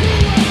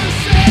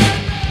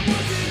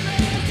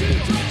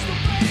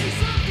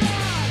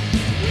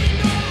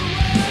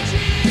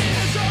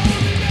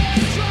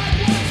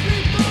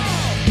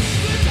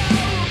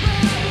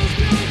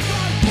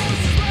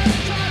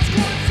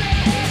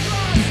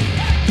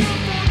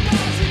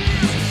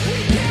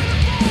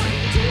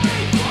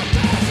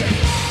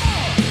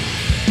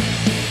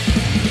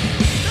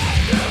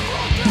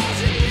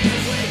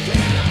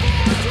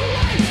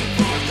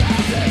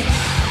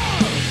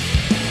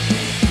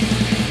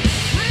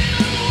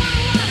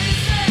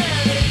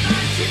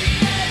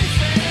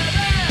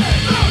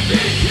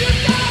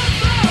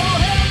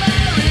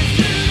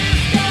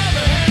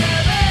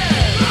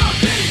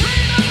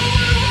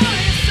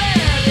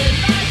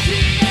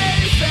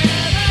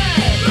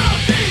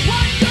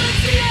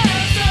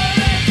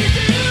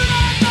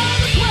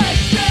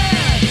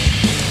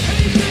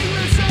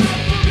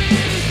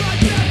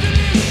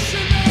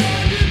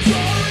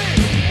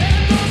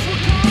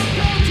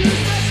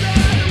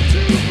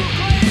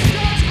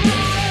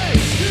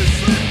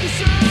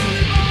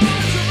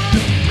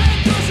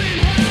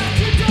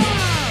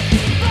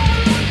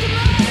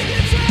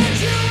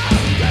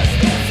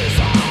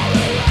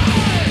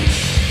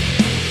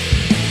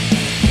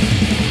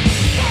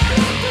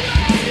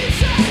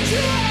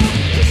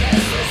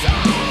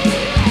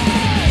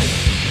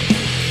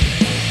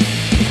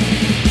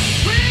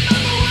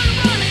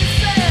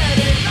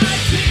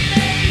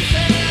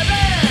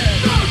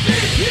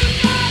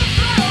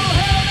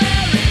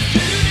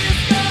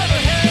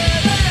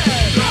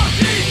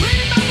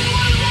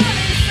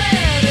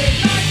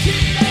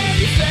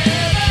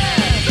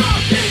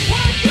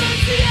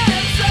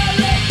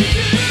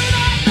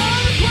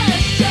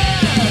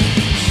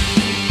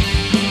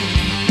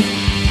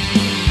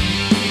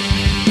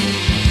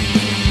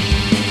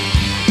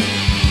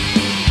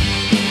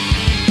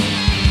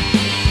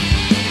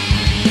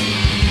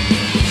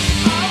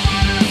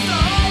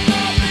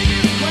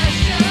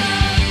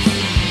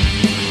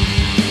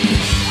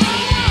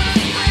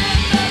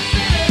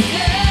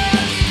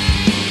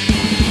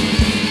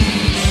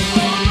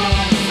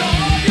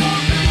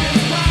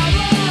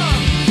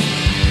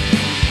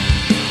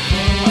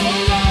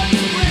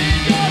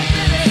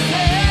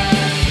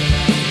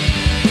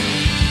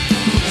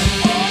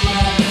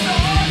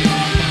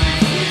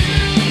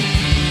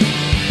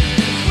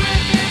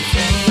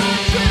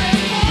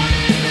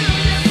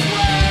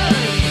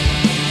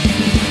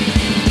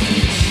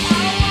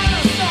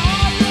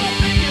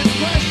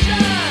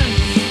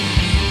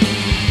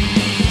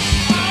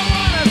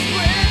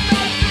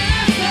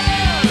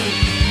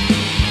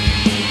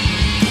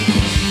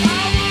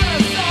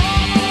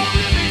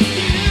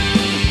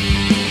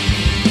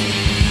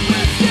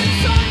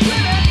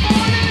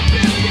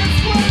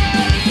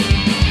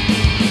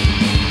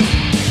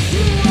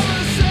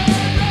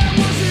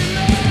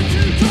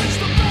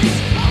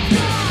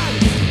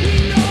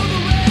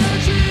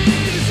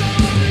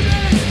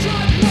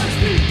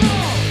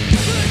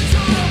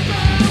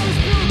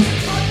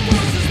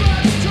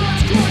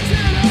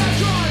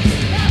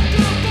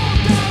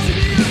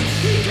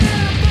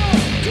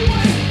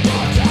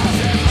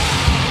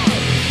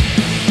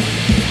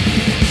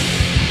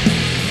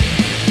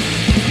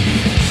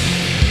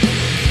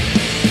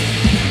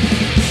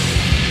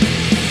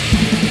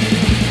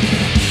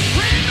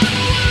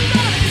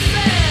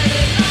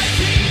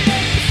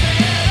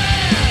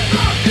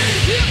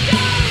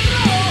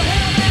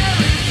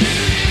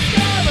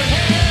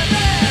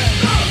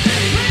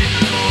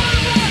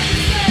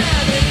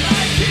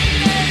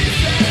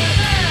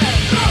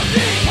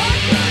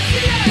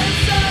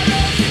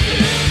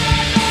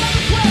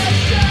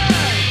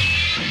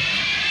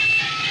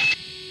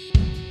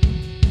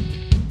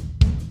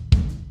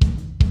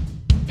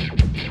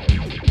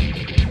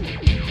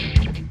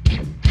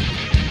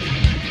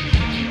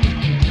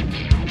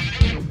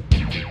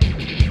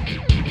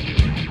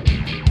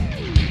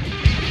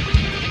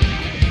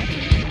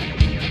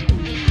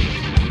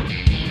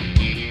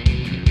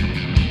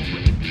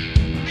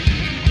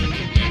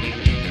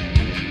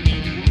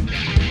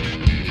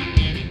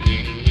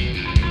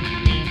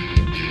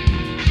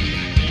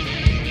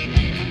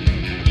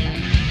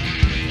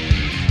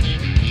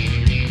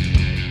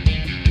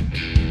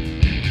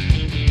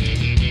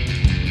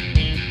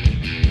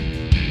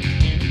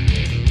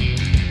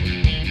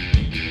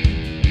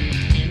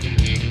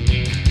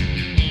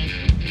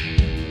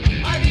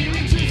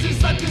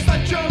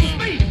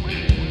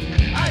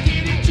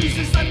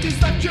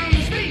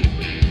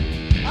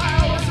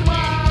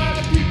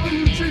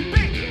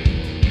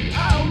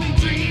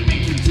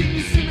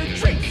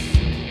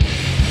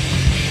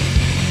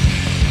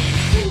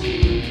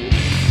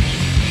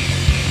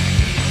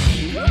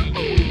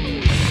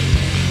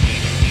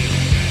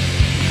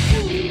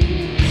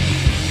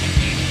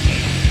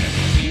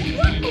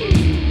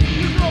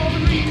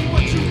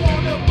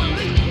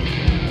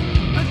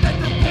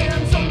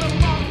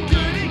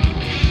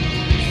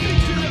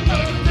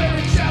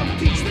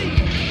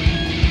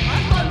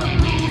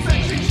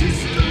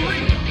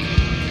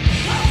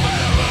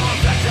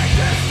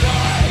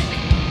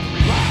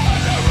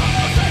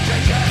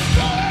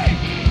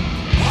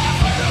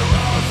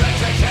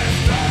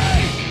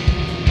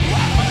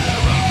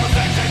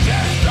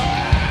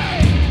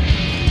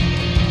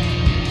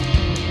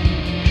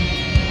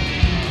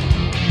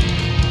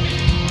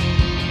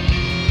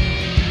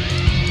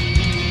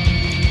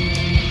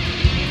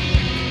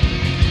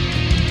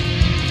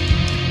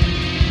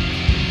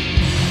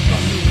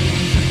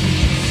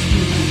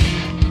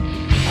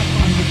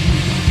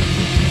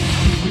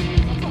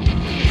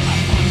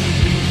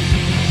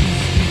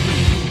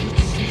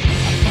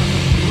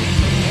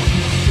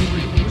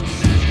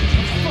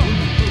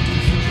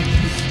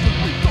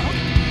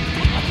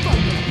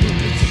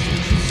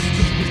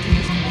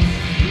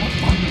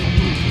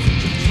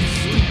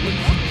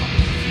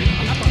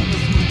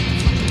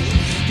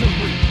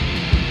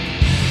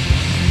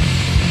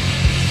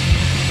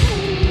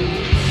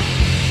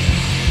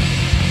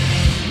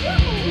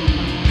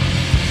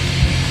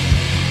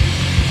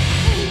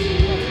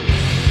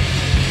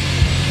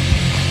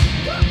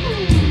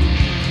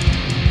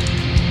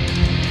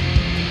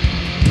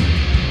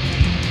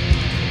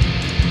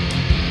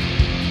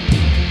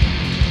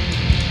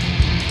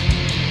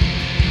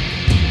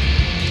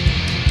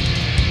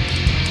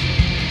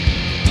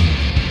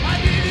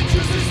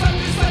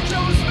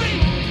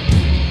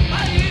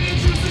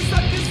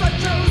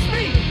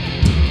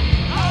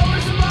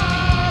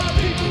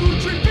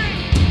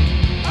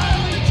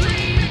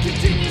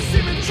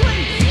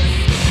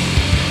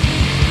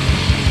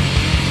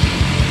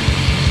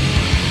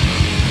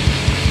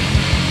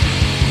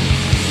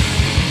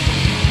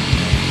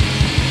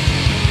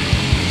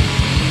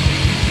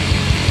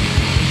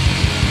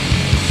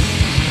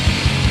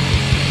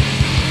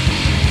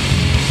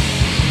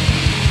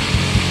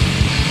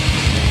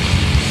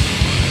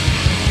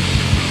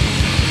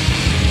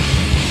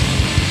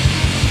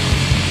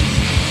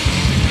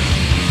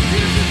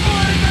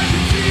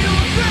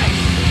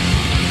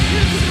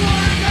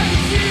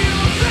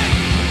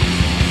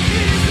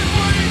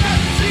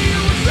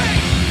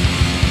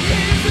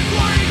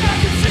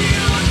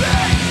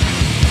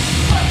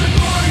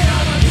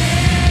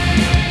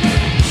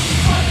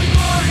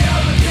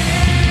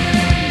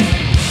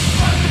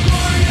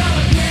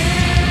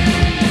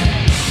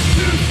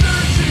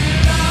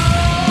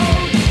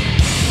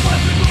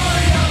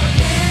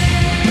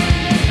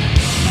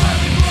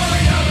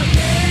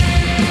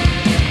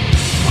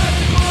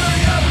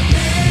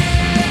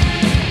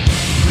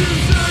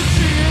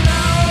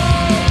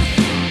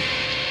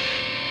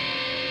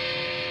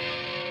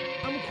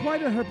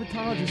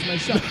 Rogers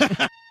myself.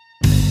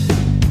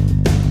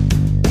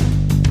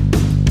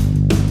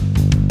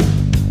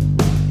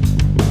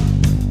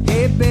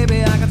 Hey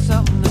baby, I got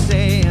something to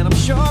say, and I'm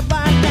sure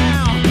by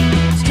now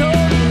it's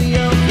totally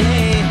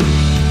okay.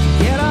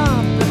 Get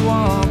up and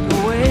walk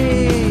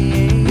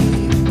away.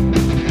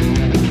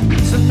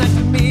 Some nights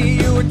with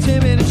me you were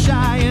timid and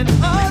shy, and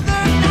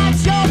other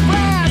nights you're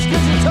brash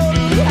 'cause you're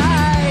totally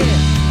high.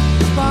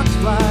 Sparks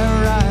fly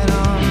right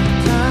on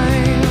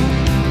time.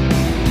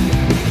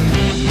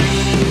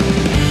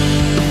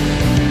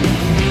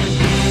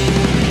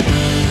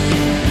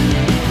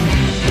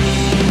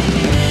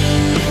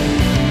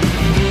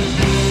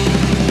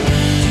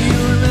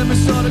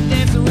 Sort of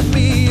dancing with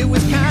me, it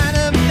was kind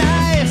of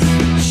nice.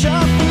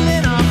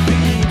 Shuffling our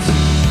feet,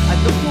 I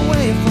looked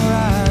away for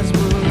eyes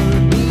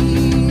would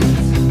meet.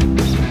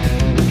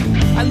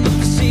 I looked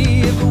to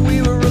see if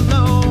we were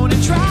alone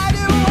and tried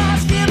to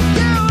ask him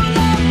to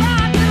love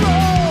rock and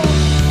roll,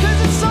 'cause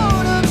it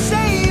sort of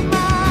saved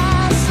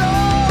my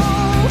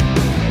soul.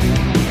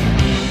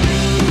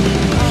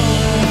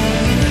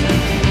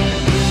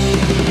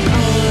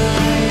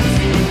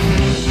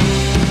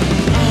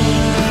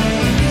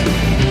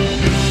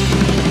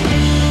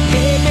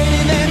 Hey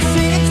baby, then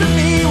sing it to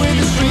me with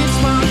the street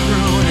smart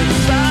grown and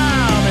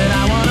style that I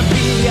wanna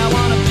be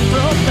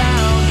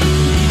profound.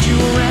 Need you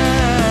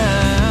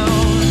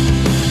around.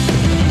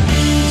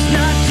 It's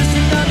not just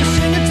another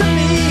singer to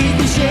me. You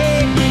can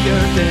shake the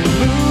earth and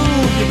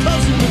move. You're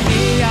closer to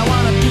me. I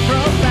wanna be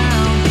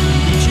profound.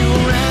 Need you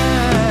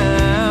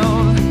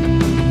around.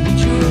 Need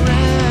you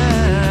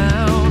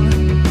around.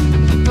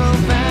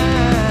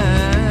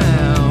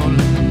 Profound.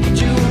 Need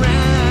you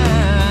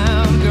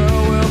around, girl.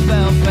 We're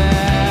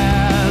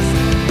Belfast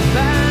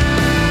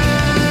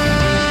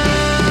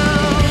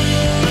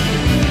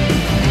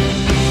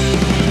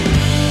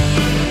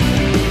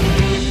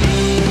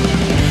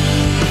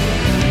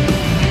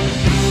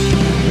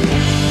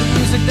The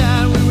music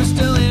died, we were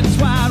still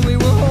entwined. We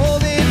were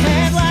holding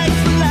hands like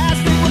the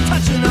last thing we're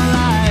touching our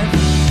life.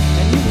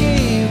 And you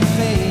gave the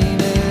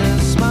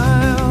faintest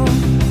smile.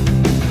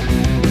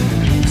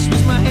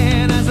 Squeezed my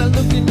hand as I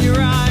looked in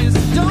your eyes.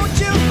 Don't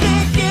you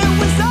think it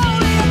was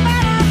only a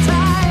matter of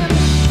time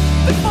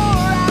before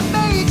I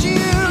made you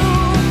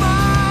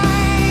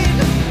mine?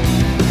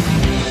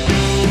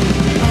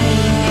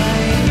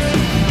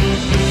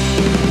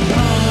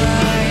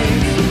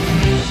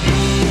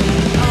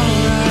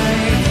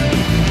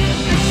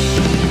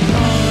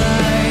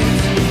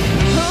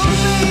 Oh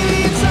baby,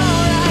 it's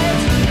alright.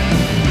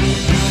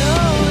 No,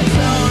 it's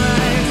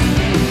alright.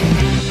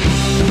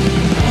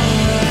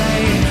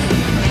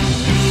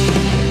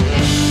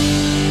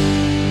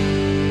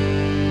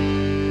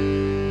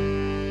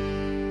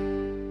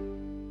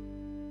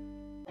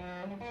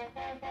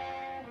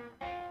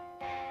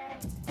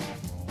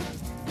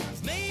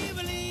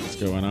 What's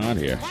going on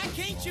here?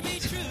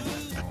 What's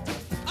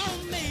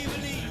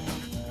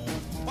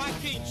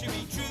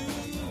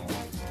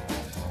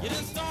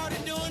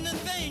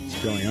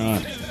going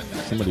on?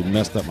 Somebody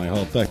messed up my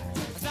whole thing. I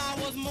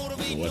don't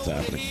know what's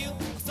happening?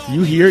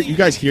 You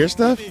guys hear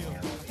stuff?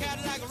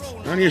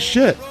 I don't hear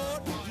shit.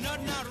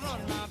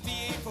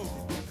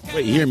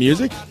 Wait, you hear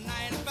music?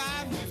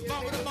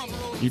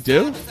 You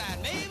do?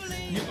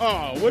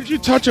 Oh, what did you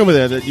touch over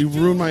there that you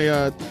ruined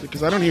my,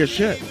 because I don't hear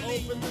shit.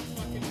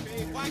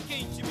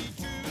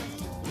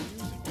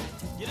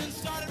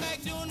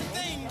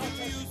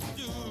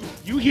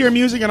 You hear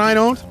music and I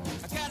don't?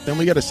 Then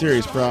we got a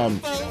serious problem.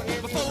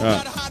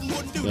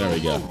 There we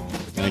go.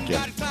 Thank you.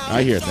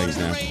 I hear things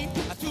now.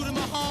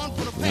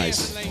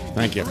 Nice.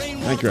 Thank you.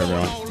 Thank you,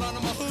 everyone.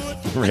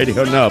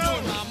 Radio Nub.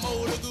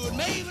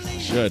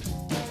 Should.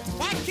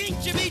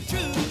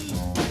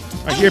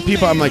 I hear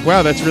people, I'm like,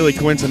 wow, that's really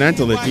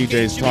coincidental that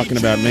DJ's talking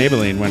about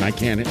Maybelline when I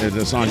can't,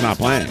 the song's not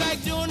playing.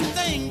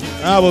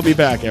 We'll be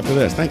back after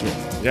this. Thank you.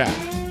 Yeah.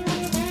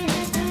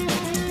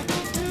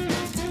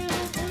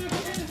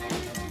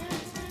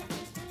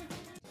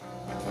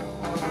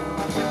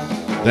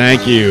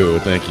 Thank you.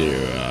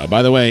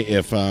 By the way,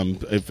 if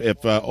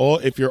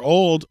you're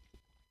old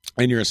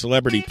and you're a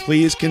celebrity,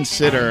 please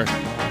consider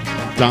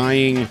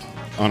dying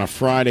on a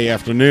Friday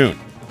afternoon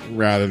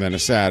rather than a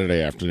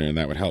Saturday afternoon.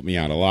 That would help me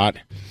out a lot.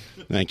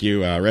 Thank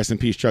you. Rest in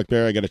peace, Chuck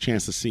Berry. I got a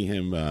chance to see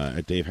him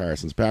at Dave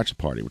Harrison's bachelor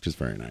party, which is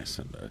very nice.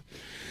 And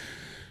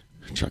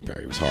Chuck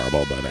Berry was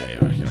horrible, but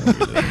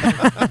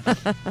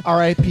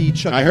R.I.P.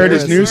 Chuck. I heard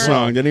his new Barris.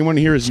 song. Did anyone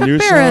hear his Chuck new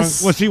Barris.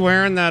 song? Was he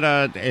wearing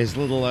that his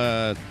little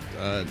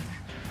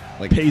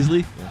like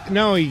Paisley?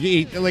 No,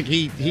 he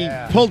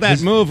pulled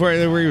that move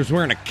where he was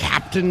wearing a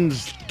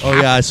captain's cap. Oh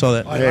yeah, I saw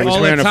that. Yeah, he was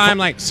all wearing the a time,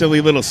 like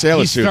silly little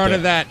sailor he suit.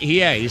 started there. that.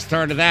 Yeah, he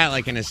started that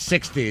like in his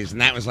 60s,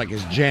 and that was like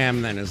his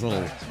jam. Then his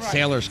little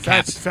sailor's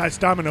cap. Fats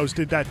Domino's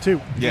did that too.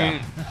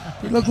 Yeah.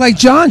 You look like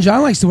John.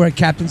 John likes to wear a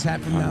captain's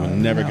hat from now I'll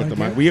on. never get the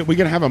mic. We're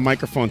gonna have a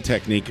microphone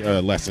technique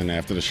lesson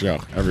after the show.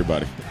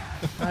 Everybody.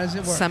 How does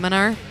it work?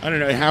 Seminar. I don't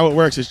know how it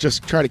works. It's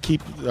just try to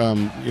keep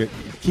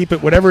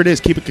it whatever it is.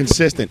 Keep it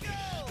consistent.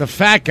 The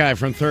fat guy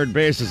from third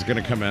base is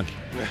going to come in.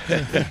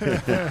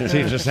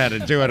 He just had to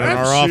do it in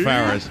our off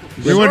hours.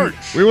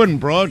 We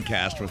wouldn't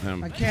broadcast with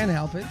him. I can't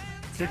help it.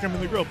 Kick him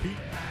in the grill, Pete.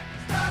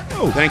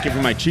 Oh, thank you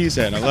for my cheese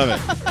head. I love it.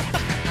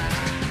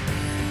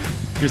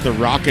 Here's the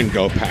Rock and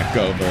Go Pack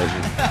Go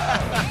version.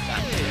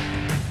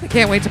 I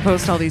can't wait to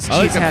post all these cheese I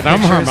like hat a thumb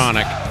pictures.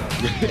 harmonic.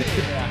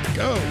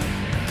 Go.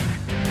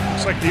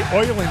 Looks like the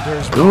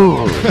Oilanders.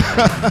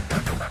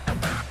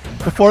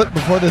 Before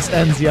this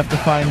ends, you have to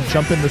find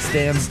 "Jump in the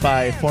Stands"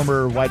 by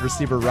former wide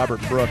receiver Robert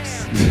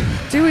Brooks.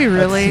 Do we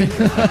really?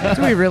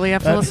 Do we really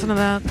have to listen to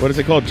that? What is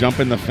it called? Jump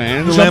in the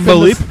Fans?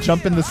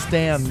 Jump in the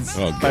Stands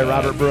by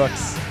Robert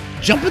Brooks.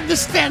 Jump in the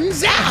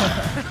stanza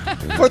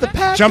for the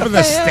pack. Jump in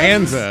the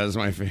stanza is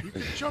my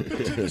favorite. Jump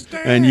into the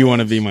stand. And you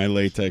want to be my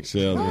latex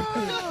salesman.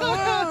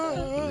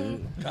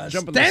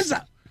 Jump in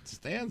Stanza. the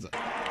stanza.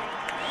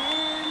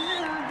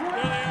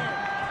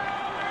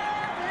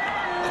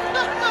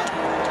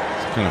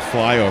 Kind of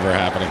flyover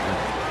happening.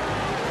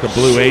 The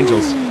Blue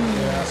Angels.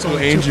 Blue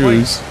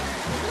Angels.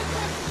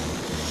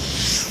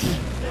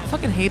 I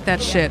fucking hate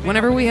that shit.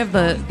 Whenever we have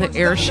the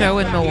air show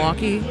in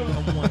Milwaukee,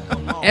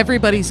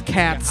 everybody's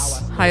cats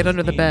hide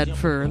under the bed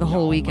for the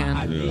whole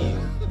weekend.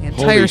 The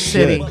entire Holy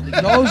city.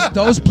 shit.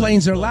 Those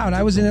planes are loud.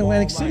 I was in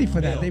Atlantic City for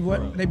that.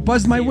 They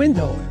buzzed my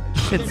window.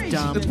 Shit's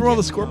dumb. It's for all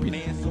the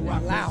scorpions.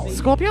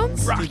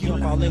 Scorpions?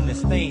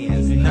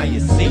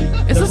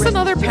 Is this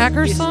another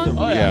Packers song?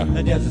 Oh, yeah.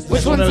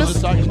 Which one's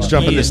this? It's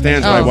Jump in the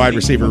Stands by wide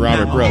receiver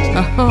Robert Brooks.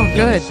 Oh,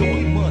 good.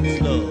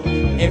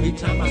 Every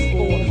time I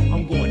score,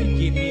 I'm going to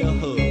give me a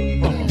hug.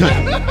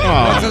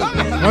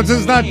 Once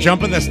it's not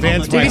Jump in the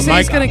Stands Did by he say Mike.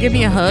 he's going to give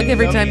me a hug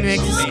every time he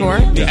makes a score?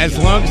 As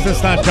long as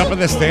it's not Jump in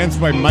the Stands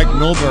by Mike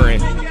Milbury.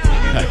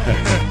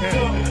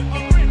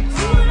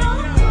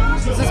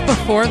 Is this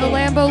before the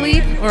Lambeau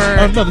Leap?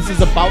 Or no, this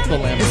is about the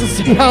Lambeau. This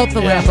is about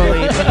the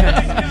Lambeau Leap.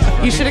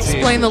 Okay. You should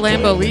explain the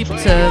Lambeau Leap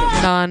to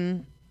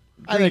non.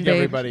 I think Bay.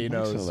 everybody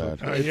knows.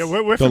 Yeah,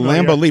 we're The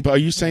familiar. Lambeau Leap. Are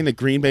you saying that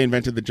Green Bay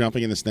invented the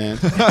jumping in the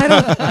stands?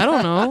 I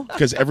don't know.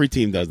 Because every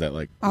team does that.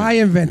 Like I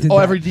invented Oh,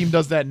 that. every team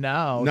does that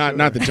now.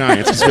 not the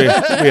Giants. 'Cause we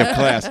have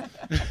class.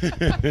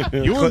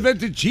 You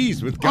invented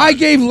cheese with I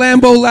gave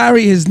Lambeau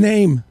Larry his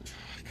name.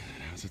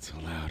 How's it so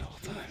loud all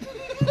the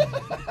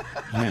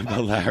time?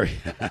 Lambeau Larry.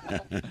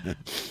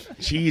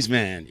 Cheese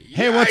Man.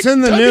 Hey, what's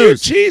in the W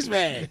news? Cheese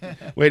Man.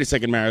 Wait a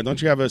second, Mario.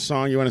 Don't you have a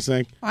song you want to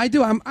sing? I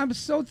do. I'm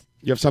so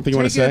You have something you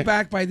want to taken say?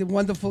 aback by the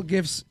wonderful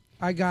gifts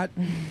I got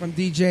from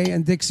DJ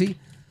and Dixie.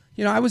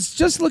 You know, I was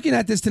just looking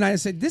at this tonight and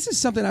said, this is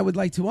something I would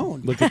like to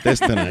own. Look at this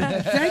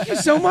tonight. Thank you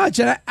so much.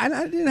 And I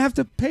didn't have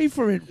to pay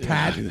for it,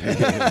 Pat.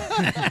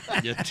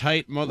 You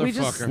tight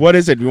motherfucker. What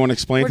is it? You want to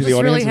explain We're to just the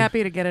audience? really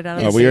happy to get it out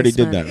of Oh, the we already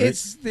did basement. that, right?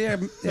 It's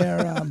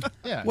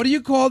their what do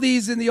you call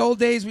these in the old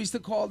days? We used to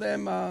call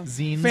them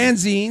Zines.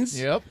 fanzines.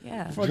 Yep.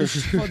 Yeah. For the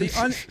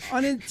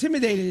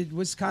unintimidated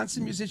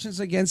Wisconsin musicians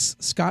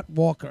against Scott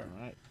Walker.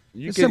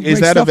 There's some Is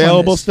great that stuff on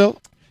available this.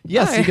 still?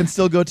 Yes, Hi. you can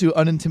still go to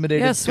unintimidated.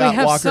 Yes, we Scott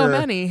have Walker, so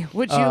many.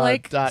 Would you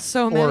like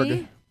so .org,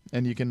 many?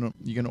 And you can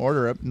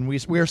order it, and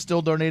we are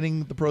still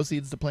donating the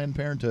proceeds to Planned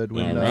Parenthood.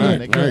 When, All right.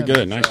 they Very can.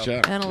 good. Nice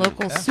job. And a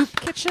local soup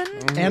kitchen.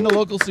 And the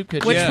local soup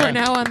kitchen, Which Yeah. we're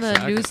now on the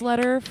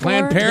newsletter for.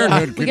 Planned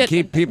Parenthood we could get,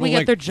 keep people we get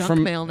like their junk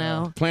from mail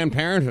now. Planned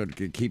Parenthood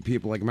could keep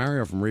people like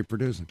Mario from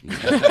reproducing.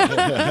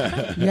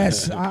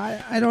 Yes,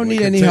 I don't need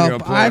We any continue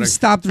help. applauding. I've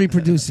stopped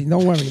reproducing.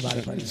 Don't worry about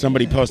it, buddy.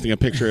 Somebody posting a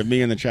picture of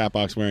me in the chat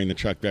box wearing the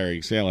Chuck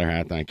Berry sailor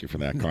hat. Thank you for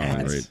that,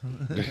 Carl.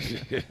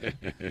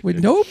 With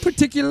no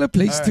particular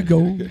place to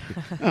go.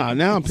 Oh,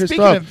 now I'm pissed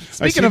Speaking off.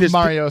 Speaking of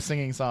Mario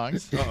singing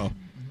songs. Uh-oh.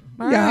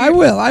 Yeah, I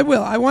will. I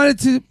wanted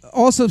to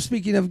also,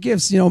 speaking of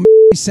gifts,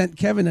 sent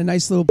Kevin a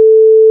nice little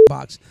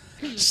box.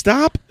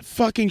 Stop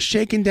fucking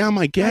shaking down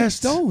my guests.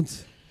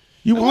 Don't.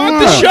 You want are.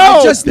 the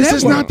show. This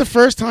is not the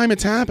first time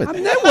it's happened. I'm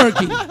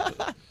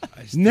networking.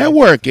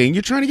 Networking.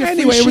 You're trying to get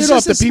Anyway, free it was shit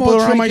off just the a people small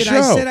who are on my trinket.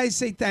 I show. said I'd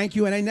say thank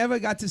you, and I never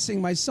got to sing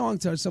my song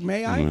to her, so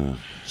may I?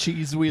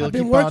 Cheese wheel I've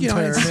been keep working on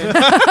on it. turning.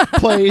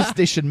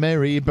 PlayStation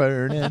Mary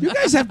burning. You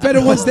guys have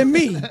better ones than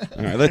me. All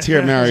right, let's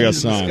hear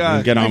Mario's song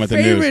and get on with the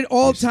My news. favorite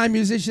all-time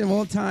musician of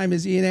all time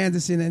is Ian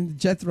Anderson and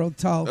Jethro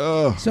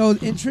Tull. So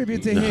in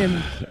tribute to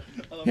him,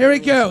 here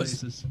it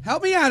goes.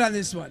 Help me out on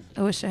this one.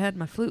 I wish I had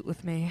my flute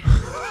with me.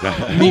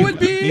 Who would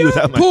be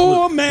a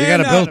poor man? You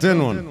got a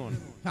built-in one.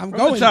 I'm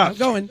going. I'm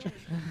going.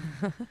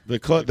 The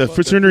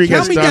sooner he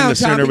Count gets me done, down, the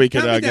sooner Tommy. we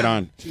could Count me get down.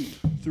 on. 2,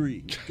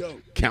 3, go.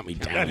 Count me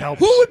down.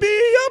 Who would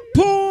be a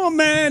poor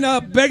man,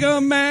 a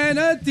beggar man,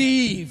 a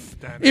thief,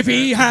 if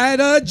he had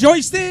a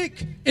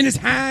joystick in his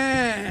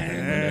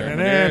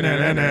hand?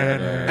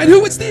 And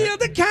who would steal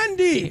the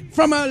candy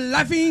from a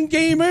laughing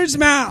gamer's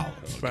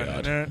mouth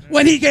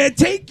when he could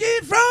take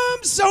it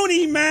from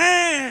Sony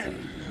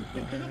Man?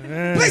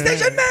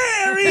 PlayStation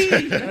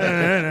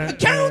Mary,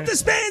 count the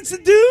Spencer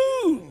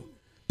do.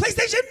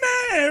 PlayStation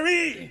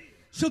Mary,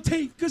 she'll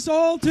take us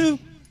all to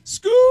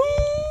school.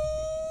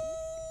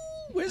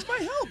 Where's my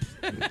help?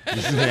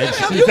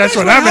 That's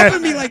what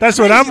I'm. That's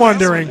what I'm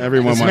wondering.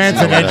 Everyone This wants man's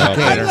to know an what the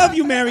hell. educator. I love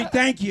you, Mary.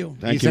 Thank you.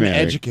 Thank you,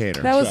 Mary.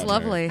 That was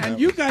lovely. And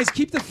you guys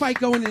keep the fight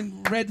going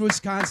in Red,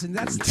 Wisconsin.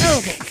 That's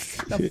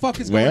terrible. The fuck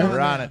is going Where? on? We're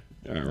there? on it.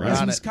 All right. As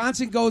On it.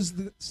 Wisconsin goes,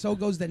 so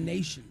goes the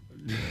nation.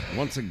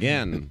 Once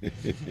again,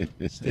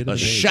 State of a the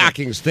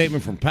shocking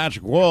statement from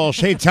Patrick Walsh.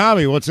 Hey,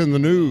 Tommy, what's in the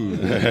news?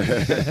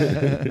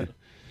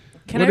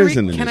 Can What I is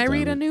in the Can news, I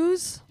read Tommy? a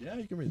news? Yeah,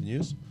 you can read the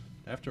news.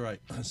 After I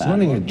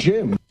Running a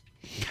gym.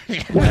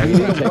 Take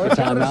a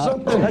time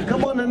out. I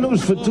come on the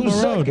news for 2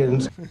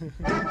 seconds.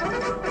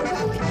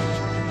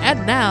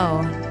 And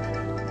now,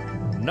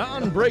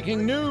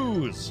 Non-breaking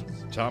news.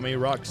 Tommy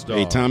Rockstar.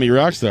 Hey, Tommy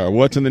Rockstar,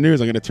 what's in the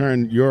news? I'm going to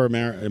turn your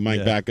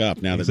mic back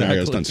up now that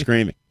Mario's done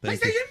screaming.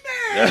 It's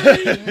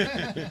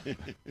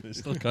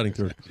still cutting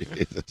through.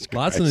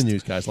 Lots in the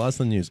news, guys. Lots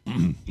in the news.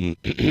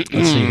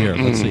 Let's see here.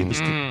 Let's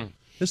see.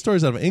 This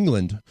story's out of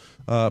England.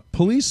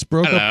 Police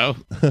broke up.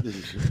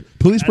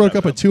 Police broke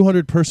up a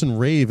 200-person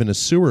rave in a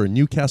sewer in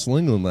Newcastle,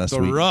 England last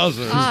week.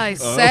 I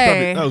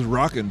say. That was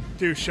rocking.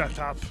 Dude, shut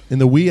up. In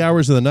the wee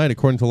hours of the night,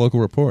 according to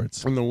local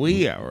reports. In the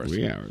wee hours.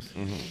 Wee hours.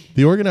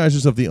 The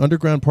organizers of the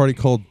underground party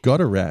called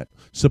Gutter Rat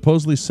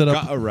supposedly set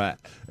up Gutter Rat.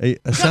 a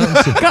sound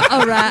system.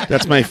 Gutter Rat.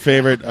 That's my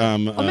favorite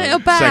little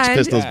Sex band.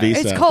 Pistols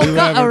B-side. It's called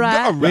Gutter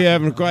Rat. We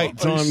having a great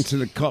time till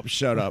the cops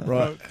shut up,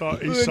 right?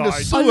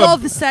 I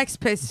love the Sex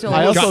Pistols.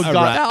 I also That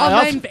got. are I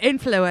my also,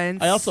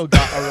 influence. I also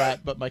got a rat,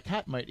 but my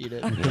cat might eat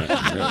it.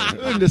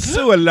 In the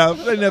sewer,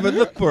 love. They never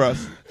look for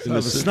us. In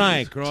the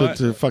snake, right?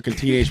 To fucking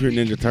Teenage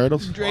Mutant Ninja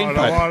Turtles. Drain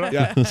pipe.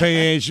 Yeah.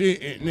 Jay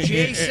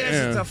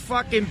says it's a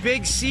fucking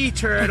big sea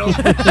turtle.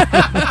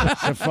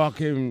 It's a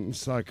fucking.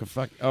 It's like a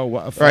fuck. Oh,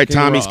 what a fucking. All right,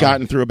 Tommy's rotter.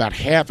 gotten through about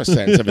half a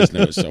sentence of his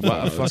news so What far.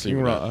 a Let's see fucking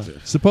what rotter.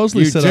 happens.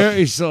 Supposedly You set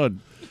dirty up.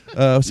 son.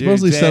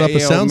 Supposedly set up a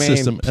dirty sound old man.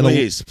 system and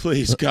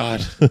Please, God.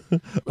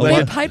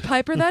 They Pied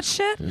Piper that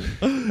shit?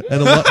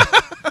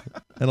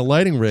 and a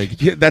lighting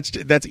rig. Yeah,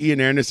 that's Ian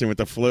Anderson with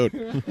the flute.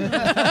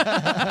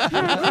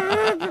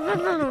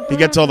 He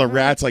gets all the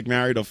rats like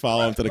Mary to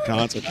follow him to the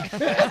concert.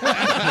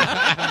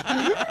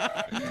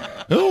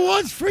 Who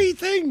wants free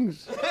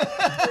things?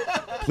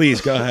 Please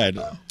go ahead.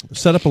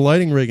 Set up a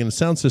lighting rig and a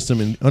sound system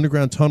in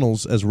underground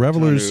tunnels as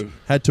revelers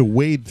had to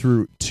wade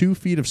through 2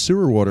 feet of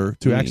sewer water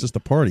to access the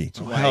party.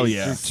 Hell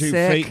yeah. 2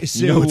 Sick. feet of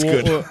You know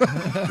sewer it's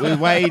water. We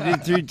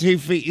waded through 2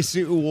 feet of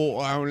sewer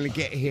water only to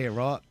get here,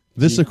 right?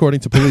 This,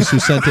 according to police who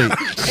sent a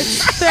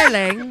It's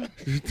thrilling.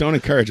 Don't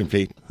encourage him,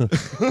 Pete.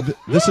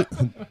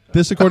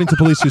 this according to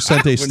police who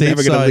sent a We're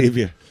never gonna leave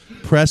you. stateside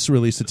press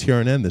release to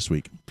TRNN this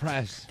week.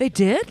 Press. They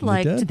did?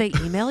 Like, did. did they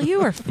email you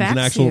or It was fax an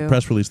actual you?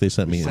 press release they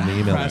sent me in the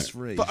email. Press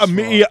release.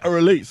 Immediate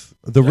release.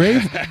 The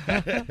rave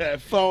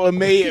For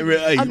immediate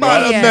release.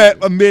 Immediate.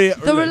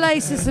 The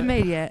release is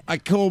immediate. I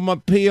called my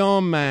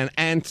PR man,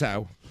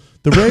 Anto.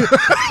 The rave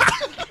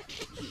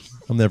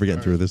I'm never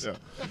getting through this.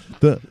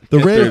 The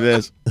Get rave through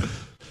this.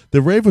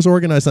 The rave was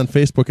organized on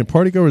Facebook, and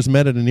partygoers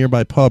met at a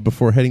nearby pub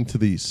before heading to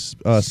the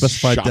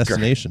specified Shocker.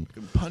 destination.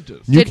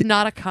 Punters. Did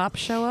not a cop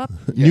show up?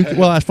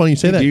 Well, that's funny you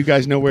say that. Do you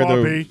guys know where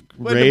Bobby.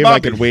 the rave I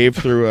could wade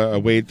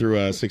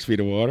through 6 feet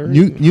of water?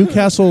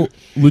 Newcastle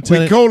We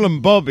Lieutenant call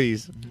them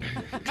Bobbies.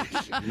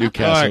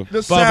 Newcastle.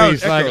 The sound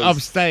Bobby's like echoes.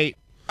 upstate.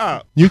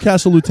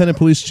 Newcastle Lieutenant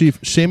Police Chief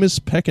Seamus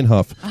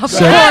Peckenhuff Of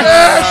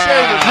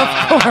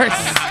said, Of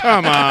course.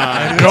 Come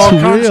on. It all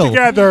 "It's comes real.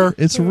 together.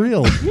 It's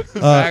real."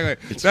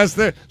 Exactly. That's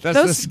the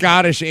Those-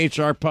 Scottish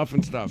HR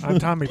puffin stuff. I'm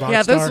Tommy Boxstar.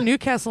 Yeah, those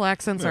Newcastle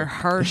accents are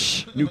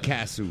harsh.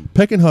 Newcastle.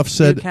 Peckenhuff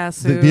said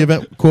Newcastle. the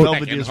event quote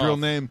Belvedere's real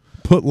name.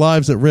 puts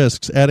lives at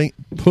risk, adding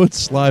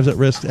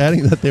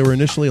that they were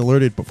initially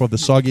alerted before the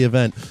soggy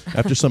event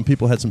after some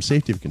people had some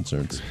safety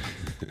concerns.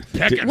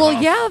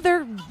 Well, yeah,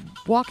 they're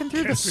walking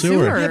through the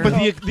Sewer. sewer. Yeah, but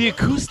the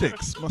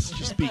acoustics must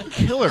just be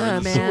killer Oh, in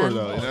the man. sewer,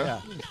 though. You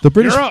know? The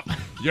British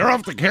You're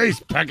off the case,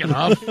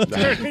 Peckenhuff.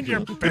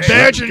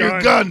 Badge in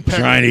your gun,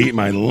 Trying to eat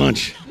my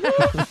lunch.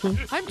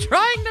 I'm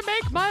trying to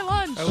make my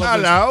lunch.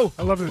 Hello.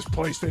 I love this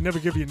place. They never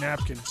give you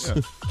napkins.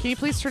 Can you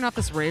please turn off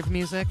this rave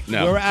music?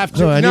 No. We're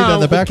after No, I need that in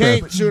the we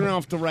background. can't turn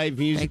off the rave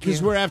music Thank because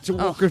you. we're after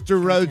walking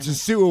through roads of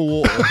sewer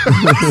water.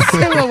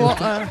 Sewer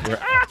water.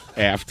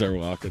 After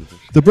walking.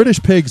 The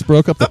British pigs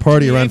broke up the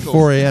party around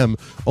 4 a.m.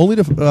 only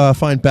to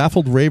find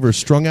baffled ravers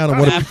strung out on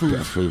what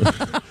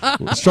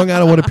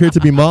appeared to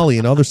be Molly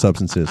and other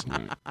substances.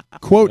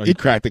 Quote, Oh, you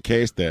cracked the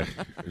case there.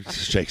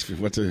 Shakespeare.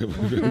 What's it?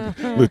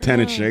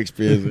 Lieutenant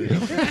Shakespeare.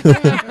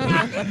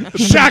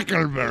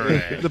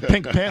 Shackleberry. The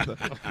Pink Panther.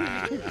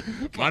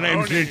 My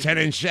name's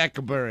Lieutenant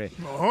Shackleberry.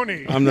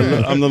 Mahoney. I'm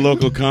the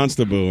local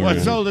constable.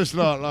 What's all this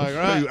lot like,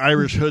 right? You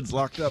Irish hoods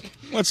locked up.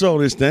 What's all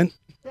this then?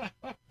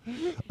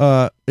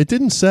 It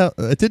didn't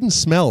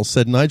smell,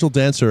 said Nigel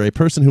Dancer, a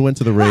person who went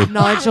to the rave.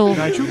 Nigel.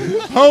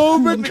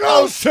 Home and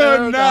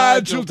closer,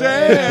 Nigel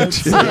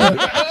Dance.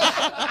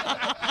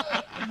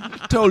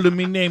 Told him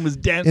my name was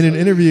Dan. In an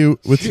interview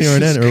with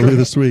TRNN earlier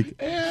this week.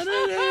 And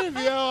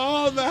if you're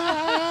on the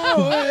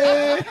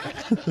highway,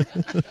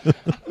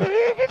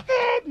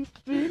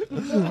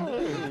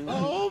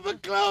 home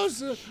and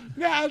closer,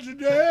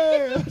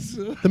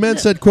 The man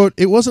said, quote,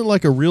 it wasn't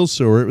like a real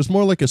sewer. It was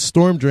more like a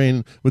storm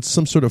drain with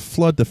some sort of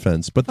flood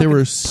defense, but there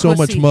was so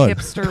much mud.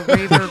 Hipster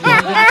raver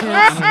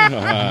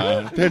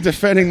London kids. They're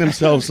defending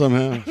themselves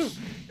somehow.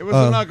 It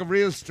wasn't like a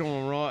real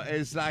storm, right?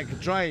 It's like a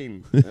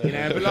drain,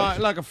 but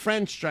like a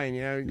French drain,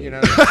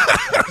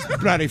 it's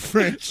bloody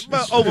French.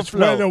 It's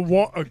where the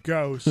water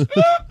goes.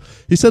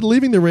 He said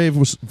leaving the rave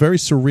was very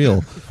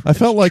surreal. I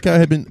felt like I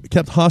had been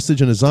kept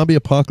hostage in a zombie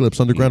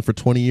apocalypse underground for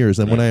 20 years,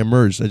 and when I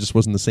emerged, I just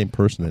wasn't the same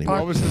person anymore.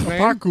 What was his name?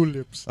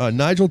 Apocalypse.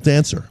 Nigel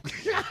Dancer.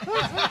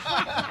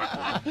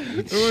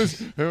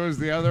 Who was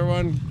the other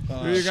one?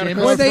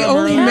 Were they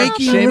only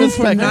making room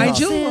for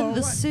Nigel?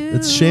 It's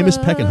Seamus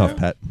Peckenhoff,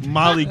 Pat.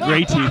 Molly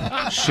Grady.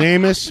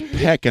 Seamus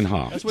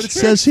Peckenhoff. That's what it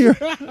says here.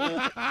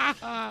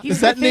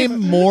 Is that name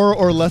more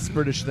or less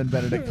British than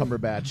Benedict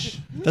Cumberbatch?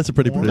 That's a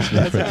pretty British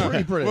name. That's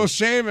pretty British. Well,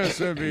 Seamus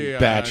would be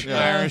Batch.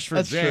 Irish for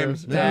That's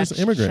James. true. Yeah, he's an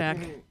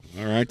immigrant. Check.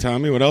 All right,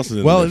 Tommy, what else is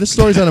in Well, there? this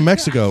story's out of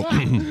Mexico.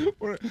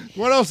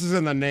 What else is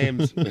in the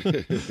names?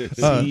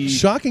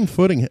 Shocking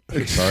footing.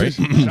 Sorry.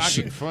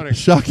 Shocking footing.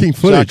 Shocking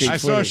footage. I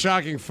saw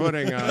shocking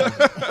footing. I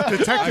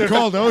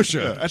called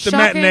OSHA At the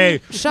matinee.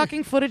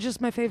 Shocking footage is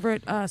my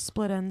favorite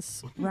Split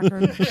Ends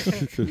record.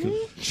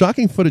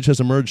 Shocking footage has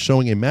emerged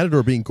showing a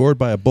matador being gored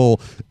by a bull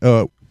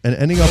and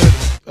ending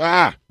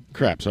up...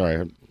 Crap,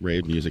 sorry.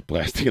 Rave music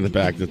blasting in the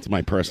back. That's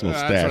my personal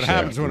stash. That's what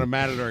happens there. when a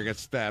matador gets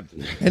stabbed.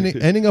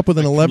 ending up with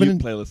an 11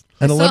 playlist.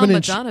 I saw a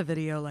 11-inch Madonna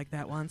video like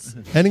that once.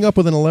 ending up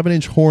with an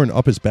 11-inch horn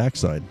up his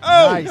backside.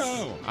 Oh, Nice.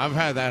 no. I've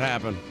had that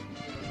happen.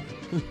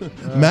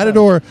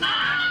 Matador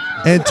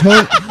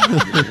Antonio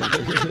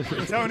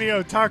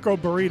Taco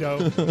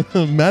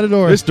Burrito.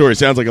 Matador This story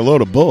sounds like a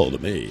load of bull to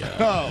me.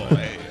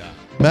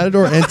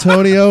 Matador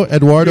Antonio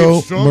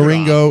Eduardo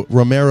Maringo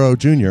Romero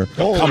Jr.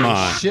 Oh, come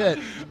on. Shit.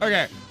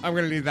 Okay, I'm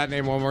going to need that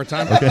name one more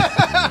time. Okay.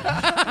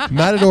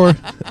 Matador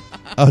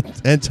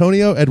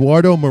Antonio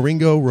Eduardo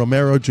Maringo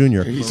Romero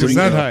Jr. He's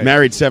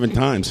married 7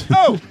 times.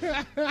 Oh!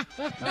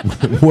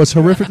 was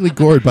horrifically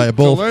gored by a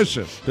bull.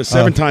 Delicious. The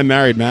 7-time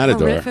married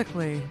matador.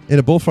 Horrifically. In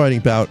a bullfighting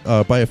bout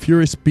by a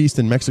furious beast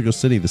in Mexico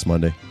City this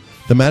Monday.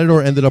 The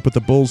matador ended up with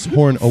the bull's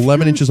horn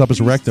 11 inches up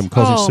his rectum,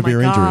 causing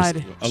severe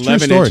injuries. It's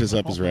 11 inches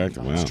up his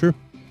rectum. Wow. It's true.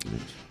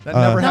 That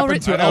never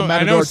happened to El I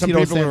Matador know some Tito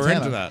people who are Santana.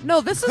 into that.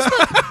 No, this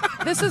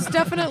is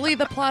definitely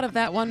the plot of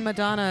that one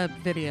Madonna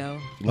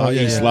video.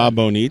 Isla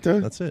Bonita?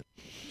 That's it.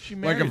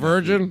 Like a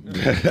virgin?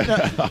 Take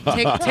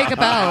a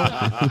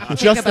bow.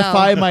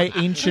 Justify my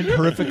ancient,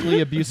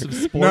 horrifically abusive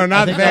sport. No,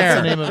 not I think there.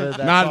 That's the name of it.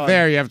 That Not song.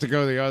 there. You have to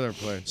go the other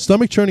place.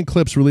 Stomach-churning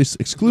clips released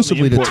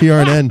exclusively to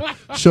TRNN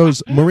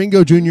shows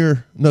Maringo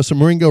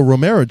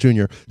Romero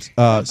Jr.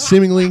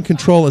 Seemingly in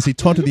control as he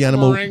taunted the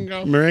animal.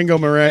 Maringo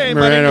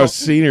Moreno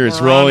Sr. is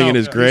rolling in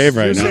his grave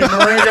right now.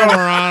 Maringo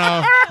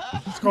Morano.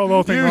 Let's call the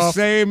whole thing You off.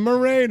 say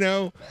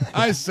Moreno.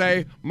 I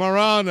say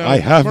Morano. I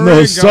have no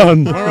Maringo,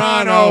 son.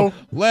 Morano.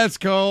 Let's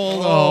call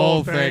the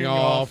whole thing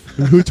off.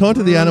 Who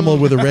taunted the animal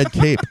with a red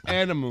cape.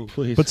 Animal.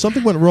 But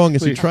something went wrong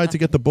as he tried to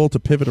get the bull to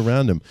pivot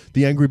around him.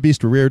 The angry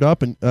beast reared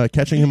up and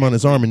catching him on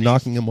his arm and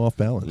knocking him off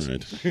balance.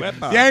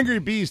 The angry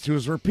beast who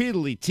was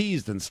repeatedly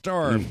teased and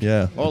starved.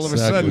 Yeah, All of a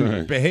exactly.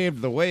 sudden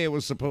behaved the way it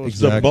was supposed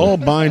The to.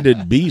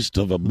 bull-binded beast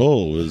of a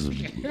bull was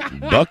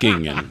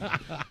bucking and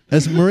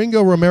As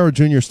Maringo Romero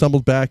Jr.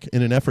 stumbled back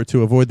in an effort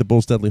to avoid the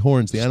bull's deadly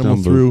horns, the animal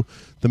threw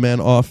the man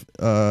off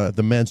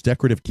the man's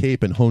decorative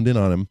cape and honed in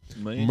on him,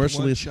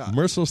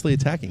 mercilessly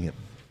attacking him.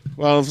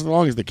 Well, as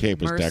long as the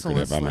cape was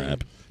decorative, I'm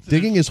happy.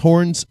 Digging his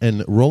horns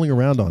and rolling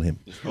around on him.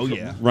 Oh,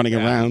 yeah. Running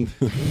around.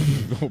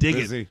 Dig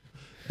it.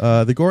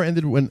 The gore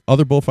ended when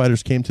other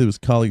bullfighters came to his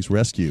colleague's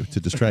rescue to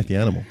distract the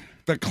animal.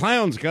 The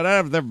clowns got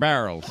out of their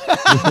barrels.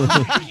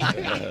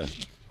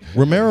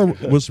 Romero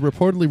was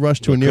reportedly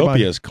rushed to a nearby.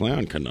 Copia's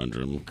clown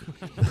conundrum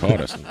caught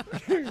us.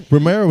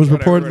 Romero was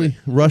reportedly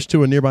rushed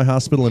to a nearby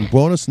hospital in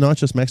Buenos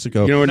Noches,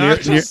 Mexico. You know,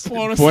 Buenos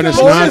Buenos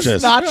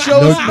Nachos.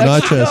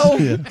 Nachos.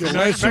 Yeah.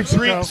 Nice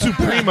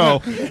Supremo.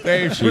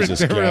 Jesus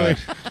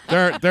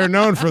They're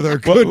known for their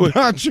good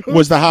nachos.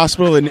 Was the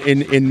hospital in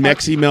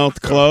Mexi Melt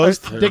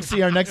closed?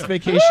 Dixie, our next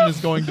vacation is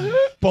going to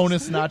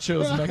Bonus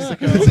Nachos,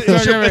 Mexico. It's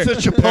a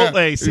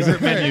Chipotle secret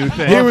menu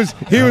thing.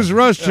 He was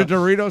rushed to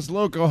Doritos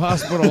Loco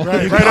Hospital.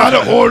 Right off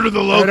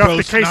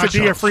the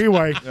Quesadilla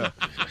freeway.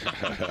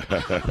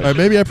 All right,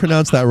 maybe I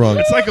pronounced that wrong.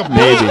 It's like a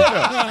Maybe.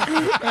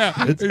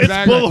 It's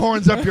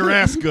bullhorns up your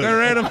ass good. They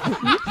ran him.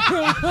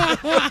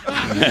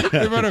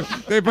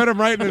 They put him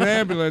right in an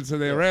ambulance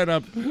and they ran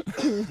up.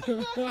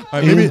 All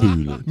right,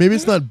 maybe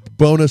it's not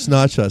Bonus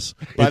Nachos.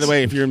 By the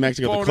way, if you're in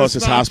Mexico, the Bonus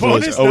closest not- hospital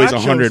is bonus always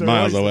nachos 100 are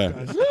miles always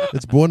away.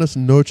 It's Buenos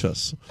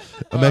Noches,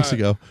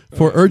 Mexico.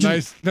 For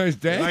urgent Nice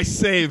day. Nice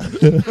save.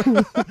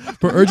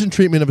 for urgent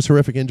treatment of his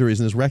horrific injuries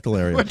in his rectal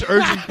area.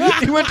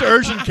 He went to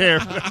urgent care.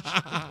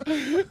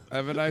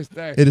 Have a nice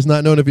day. It is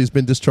not known if he's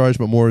been discharged,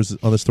 but more is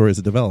on the story as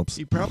it develops.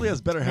 He probably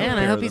has better health Man,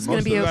 I hope he's going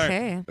to be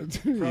okay.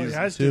 Probably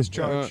has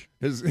discharge.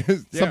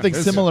 Something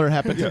similar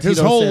happened to his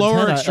Tito whole Santana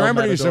lower at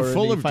extremities El are Matador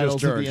full in the of finals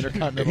of the discharge.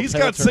 Intercontinental He's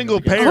title got single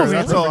tournament. pairs.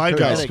 That's all I got.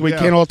 Guys, we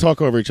can't all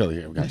talk over each other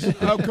here, guys.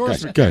 Of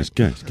course we guys.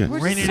 We're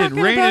Rein just it in,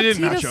 talking rein about it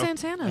in, Tito Nacho.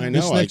 Santana. I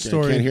This know. I next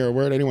story- can't hear a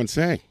word anyone's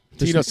saying.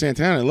 Tito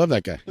Santana, I love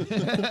that guy.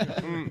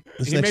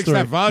 This He next makes story.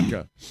 that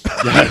vodka.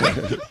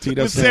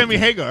 Tito With Sammy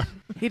Hagar.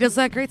 He does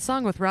that great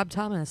song with Rob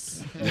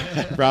Thomas.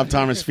 Rob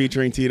Thomas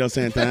featuring Tito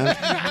Santana.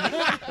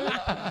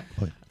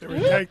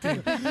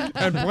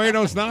 And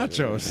Buenos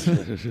Nachos.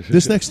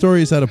 This next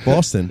story is out of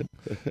Boston.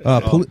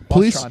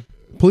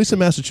 Police in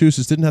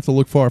Massachusetts didn't have to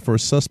look far for a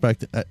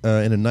suspect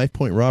in a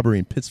knife-point robbery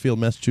in Pittsfield,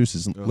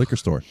 Massachusetts liquor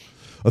store.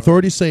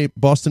 Authorities say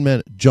Boston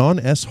man John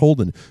S.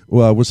 Holden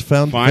was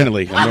found.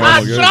 Finally, John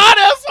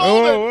S.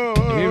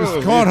 Holden. He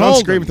was caught Don't holding.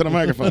 scream into the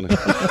microphone.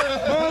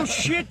 Oh,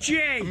 shit,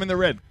 Jay. I'm in the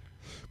red.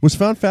 Was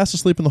found fast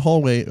asleep in the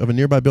hallway of a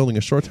nearby building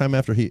a short time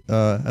after he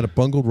had a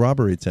bungled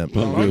robbery attempt.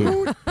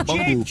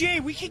 Jay,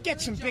 we could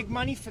get some big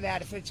money for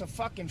that if it's a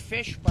fucking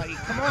fish, buddy.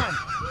 Come on.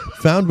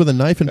 Found with a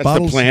knife and That's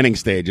bottles. the planning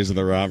stages of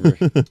the robbery.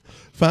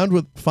 found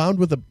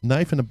with a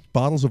knife and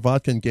bottles of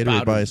vodka and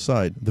Gatorade by his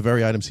side. The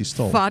very items he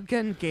stole. Vodka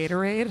and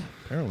Gatorade.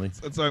 Apparently,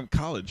 That's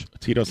college.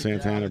 Tito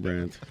Santana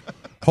brand.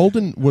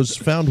 Holden was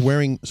found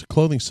wearing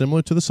clothing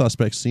similar to the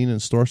suspect seen in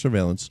store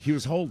surveillance. He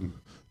was holding.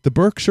 The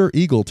Berkshire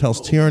Eagle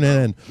tells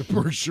TRNN. The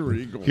Berkshire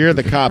Eagle. Here are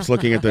the cops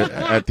looking at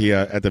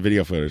the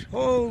video footage.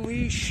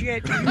 Holy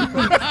shit. Will you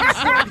look at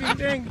this fucking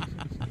thing?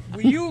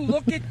 Will you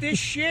look at this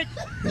shit?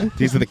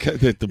 These are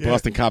the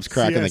Boston cops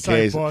cracking the CSI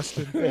case.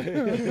 Boston.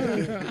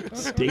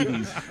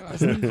 Stadies. That's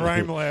the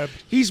crime lab.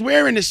 He's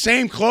wearing the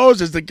same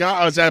clothes as the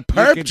guy as that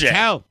perp You Jay. can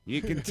tell.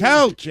 You can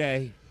tell,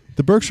 Jay.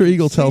 The Berkshire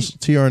Eagle tells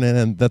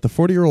TRNN that the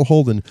 40-year-old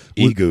Holden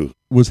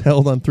was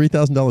held on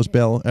 $3,000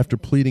 bail after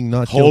pleading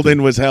not guilty.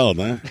 Holden was held,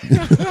 huh?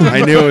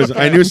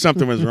 I knew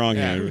something was wrong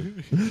here.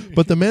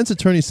 But the man's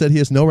attorney said he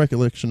has no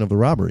recollection of the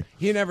robbery.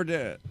 He never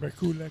did.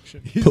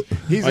 Recollection.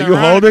 He's Are you ironic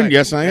Holden? like-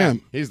 Yes, I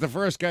am. He's the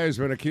first guy who's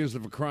been accused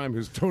of a crime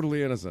who's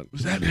totally innocent.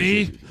 Was that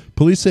me?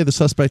 Police say the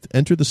suspect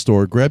entered the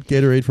store, grabbed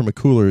Gatorade from a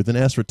cooler, then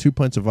asked for 2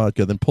 pints of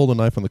vodka, then pulled a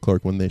knife on the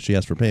clerk when she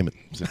asked for payment.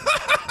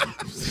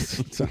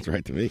 Sounds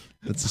right to me.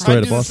 That's the story I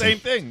of do the Boston. same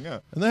thing. Yeah.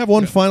 And I have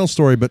one final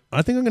story, but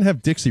I think I'm going to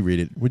have Dixie read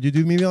it. Would you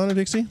do me the honor,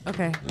 Dixie?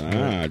 Okay.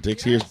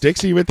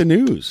 Dixie with the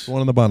news.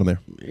 One on the bottom there.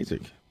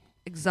 Amazing.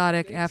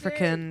 Exotic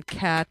African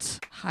cat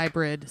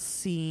hybrid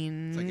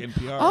scene. It's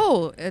like NPR.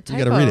 Oh, a typo.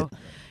 You gotta read it.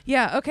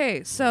 Yeah,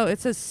 okay. So it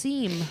says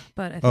seam,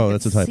 but I think Oh,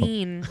 that's it's a typo.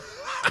 scene.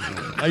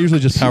 I usually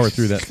just power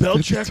through that. Spell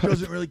check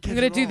doesn't really catch I'm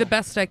going it to do all. the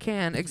best I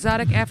can.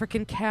 Exotic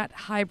African cat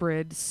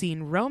hybrid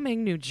seen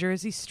roaming New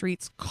Jersey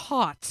streets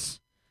caught.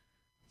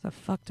 It's a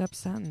fucked up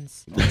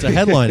sentence. It's a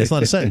headline. It's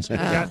not a sentence.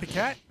 Got the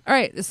cat? All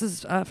right, this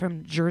is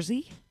from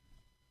Jersey.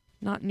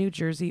 Not New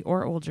Jersey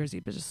or Old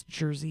Jersey, but just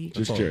Jersey.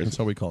 That's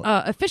how we call it.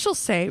 Officials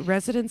say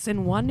residents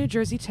in one New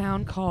Jersey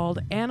town called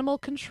Animal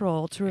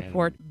Control to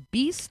report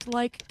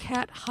beast-like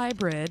cat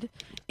hybrid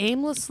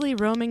aimlessly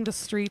roaming the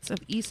streets of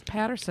East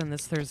Patterson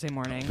this Thursday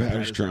morning.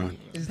 Patterson.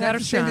 Is that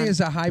the same thing as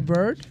a high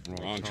bird?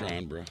 Wrong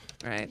Tron, bro.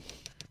 Right.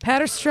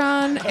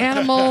 Patterson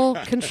Animal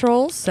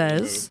Control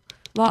says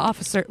law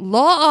officers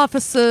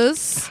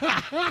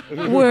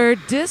were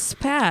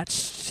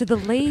dispatched to the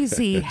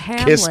lazy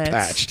hamlet.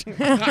 Kiss-patched.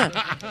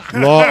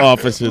 Law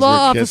officers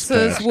Law were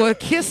officers kiss-patched. were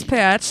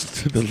kiss-patched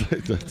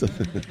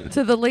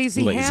to the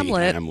lazy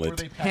hamlet.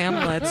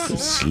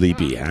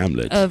 Sleepy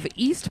Hamlet. Of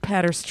East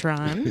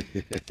Patterson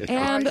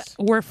and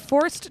were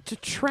forced to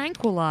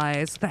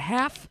tranquilize the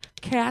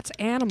half-cat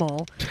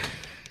animal,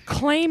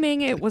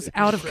 claiming it was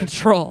out of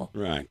control.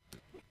 Right.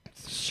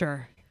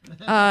 Sure.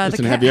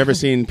 Listen, have you ever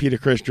seen Peter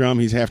Chris Drum?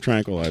 He's half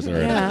tranquilized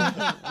already.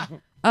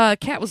 Yeah.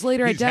 Cat was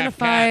later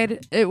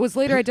identified. It was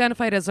later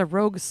identified as a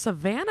rogue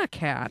savanna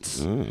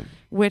cat,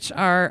 which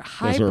are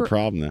Those are a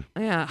problem now.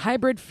 Yeah,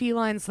 hybrid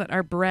felines that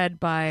are bred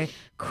by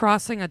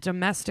crossing a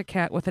domestic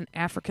cat with an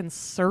African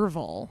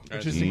serval.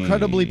 Which is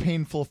incredibly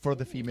painful for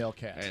the female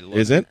cat.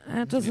 Is it?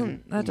 That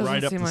doesn't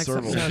Right up seem the like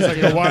serval. something. Sounds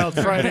like a wild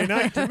Friday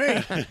night to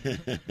me.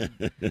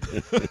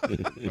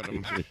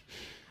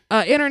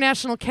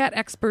 International cat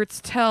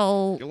experts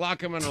tell You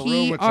lock 'em in a room,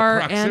 it's a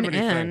proximity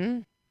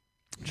TRNN,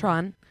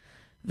 Tron,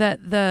 that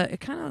it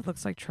kind of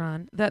looks like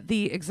Tron, that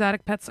the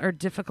exotic pets are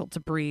difficult to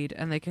breed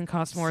and they can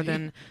cost more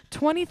than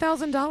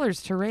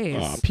 $20,000 to raise.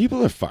 Oh,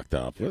 people are fucked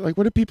up. Like,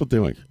 what are people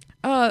doing?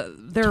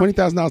 They're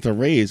 $20,000 to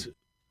raise.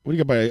 What do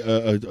you got, buy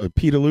a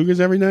Peter Luger's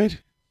every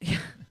night?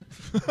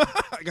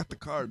 I got the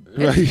card.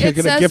 Right, you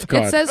get a gift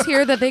card. It says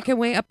here that they can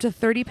weigh up to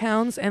 30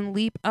 pounds and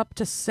leap up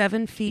to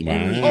 7 feet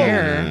in the Wow.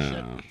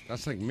 air.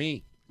 That's like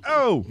me.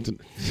 Oh.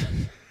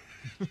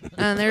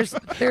 And there's You-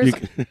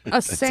 a It's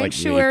like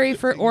sanctuary me.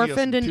 for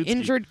orphaned and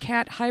injured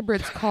cat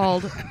hybrids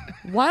called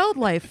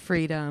Wildlife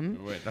Freedom.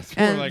 Wait, that's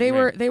more And like they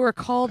me. were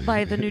called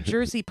by the New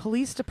Jersey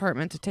Police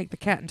Department to take the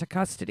cat into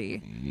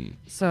custody.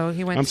 So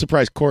he went. I'm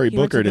surprised Cory he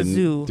went Booker to the didn't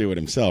zoo. do it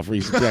himself.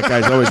 That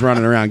guy's always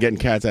running around getting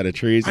cats out of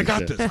trees. I and got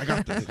shit. this. I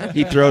got this.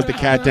 He throws the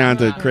cat down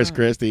to Chris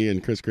Christie,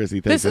 and Chris Christie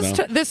takes This it is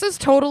off. this is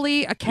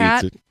totally a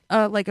cat,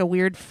 it. like a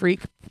weird freak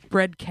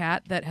hybrid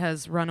cat that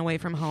has run away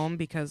from home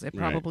because it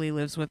Right. probably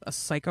lives with a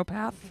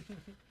psychopath.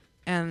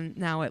 And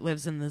now it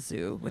lives in the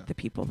zoo with the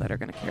people that are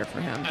going to care for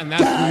him. And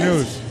that's the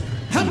news.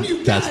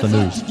 That's the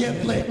news.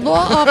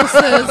 Law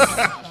offices.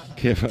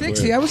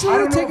 Dixie, I was a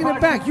little taken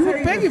aback. You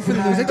were begging for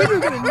the news. I think you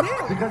were going to nail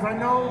it. Because I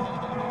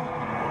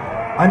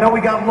know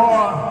we got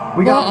law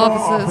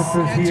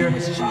officers here,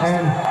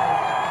 and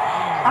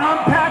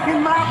I'm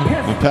packing my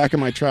pistol. I'm packing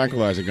my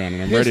tranquilizer gun,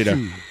 and I'm ready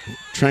to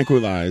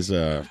tranquilize.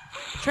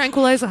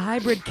 Tranquilize a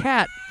hybrid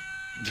cat.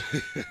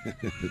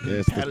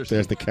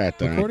 There's the cat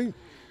dying.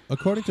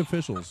 According to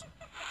officials.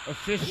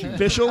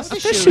 Officials?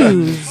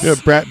 Yeah,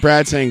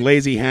 Brad saying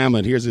lazy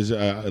Hamlet. Here's his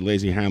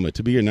lazy Hamlet.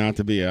 To be or not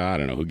to be, I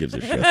don't know. Who gives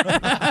a shit?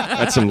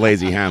 That's some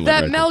lazy Hamlet.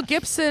 That right Mel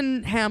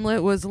Gibson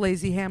Hamlet was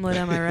lazy Hamlet,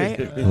 am I right?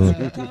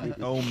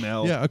 Oh,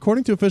 Mel. Yeah,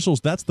 according to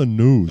officials, that's the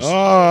news.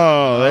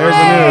 Oh, there's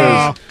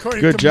the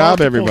news. Good job,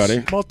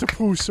 everybody.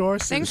 Multiple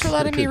sources. Thanks for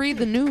letting me read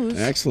the news.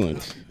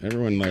 Excellent.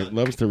 Everyone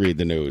loves to read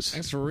the news.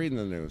 Thanks for reading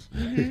the news.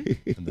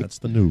 And that's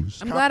the news.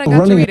 I'm glad I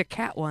got to read a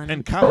cat one.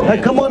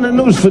 I come on the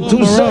news for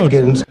 2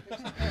 seconds.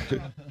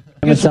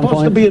 You're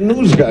supposed to be a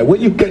news guy. Where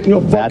you getting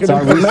your fucking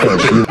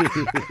information?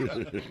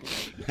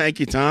 Thank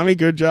you, Tommy.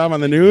 Good job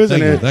on the news.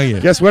 Thank you.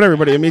 Guess what,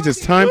 everybody? It means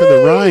it's time for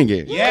the Ryan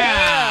game.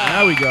 Yeah.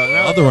 Now we go.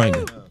 Now Other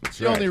Ryan. It's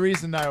the only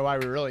reason now why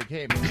we really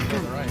came. Is for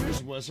the Ryan.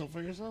 Just whistle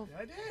for yourself.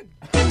 I did.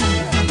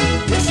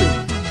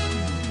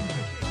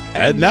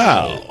 And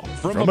now,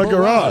 from a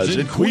garage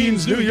in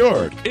Queens, New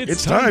York,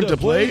 it's time to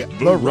play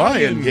the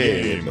Ryan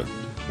game,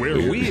 where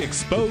we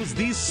expose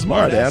these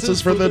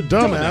smartasses for the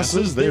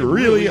dumbasses they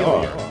really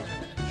are.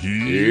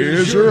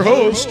 Here's your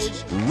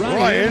host,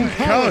 Ryan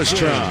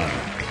Kalistron.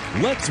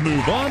 Let's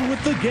move on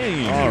with the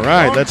game. All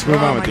right, let's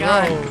move on with the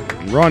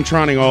God. Ron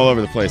Troning all over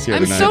the place here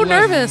I'm tonight. so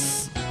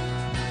nervous.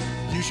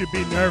 You should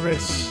be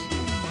nervous.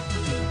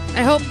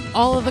 I hope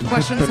all of the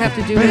questions have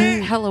to do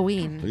with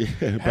Halloween.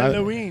 Yeah,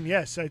 Halloween,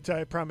 yes. I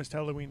promised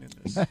Halloween in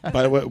this.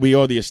 by the way, we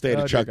owe the estate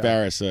Oh, of Chuck dear God.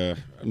 Barris $1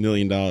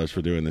 million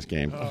for doing this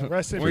game.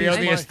 Rest in We peace. owe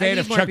the estate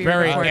of Chuck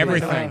Berry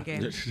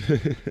everything.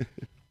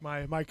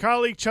 My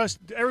colleague,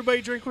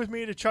 everybody drink with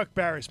me to Chuck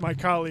Barris, my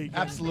colleague.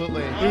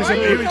 Absolutely. He was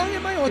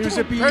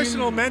a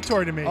personal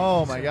mentor to me.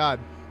 Oh, my God.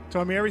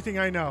 Told me everything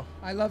I know.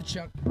 I love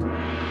Chuck.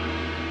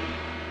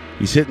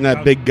 He's hitting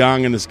that big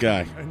gong in the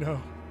sky. I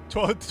know.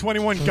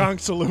 21 gong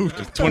salute.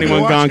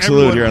 21 gong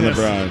salute here on the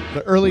Broad.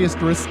 The earliest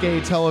risque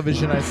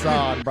television I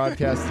saw on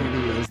broadcast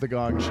TV was the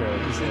Gong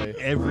Show. Easily.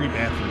 Every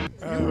bathroom.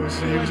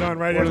 He was on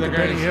right One of after the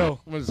Benny guys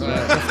Hill. was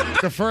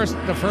the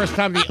first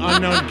time the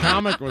unknown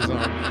comic was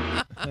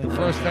on. The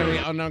first time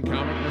the unknown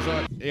comic was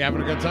on. You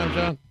having a good time,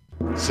 John?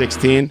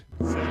 16.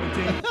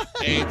 17.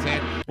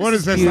 18. What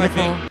is this?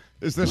 Beautiful.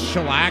 Is this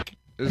shellac?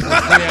 Is this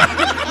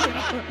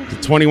The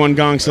 21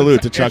 gong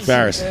salute to Chuck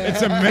Barris.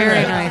 It's a minute.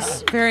 Very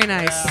nice. Very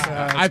nice.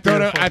 I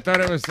thought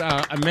it was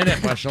a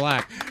minute by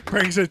shellac.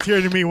 Brings a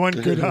tear to me, one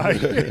good eye.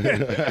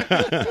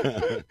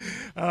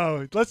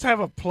 Oh, let's have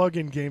a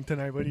plug-in game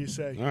tonight. What do you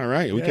say? All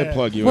right, we can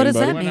plug you What in,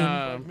 does buddy. that mean?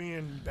 Plug me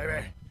in,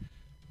 baby.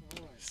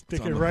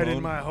 Stick it right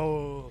in my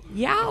hole.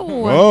 Yow.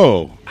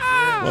 Whoa.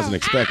 Wasn't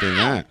expecting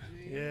that.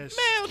 Yes.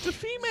 Male to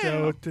female.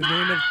 So the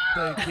name of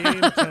the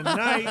game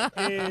tonight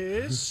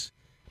is...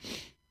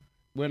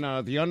 When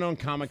the unknown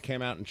comic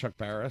came out in Chuck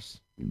Barris,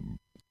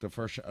 the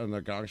first on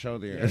the Gong Show,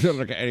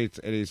 and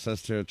he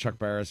says to Chuck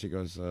Barris, he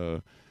goes,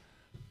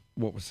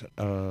 "What was it?"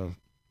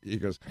 He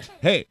goes,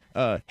 "Hey,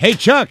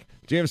 Chuck,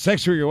 do you have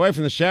sex with your wife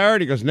in the shower?"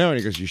 And he goes, "No." And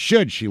he goes, "You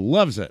should. She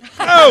loves it."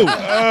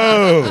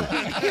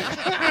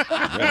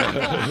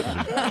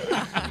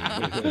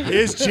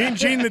 Here's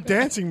Gene the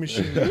dancing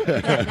machine. Do.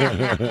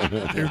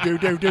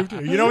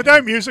 You know what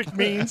that music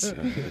means?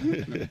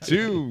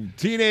 2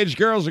 teenage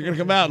girls are going to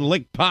come out and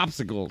lick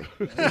popsicle.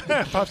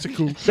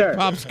 Popsicle. Sir.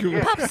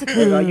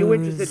 Popsicle. Are you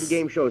interested in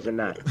game shows or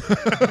not?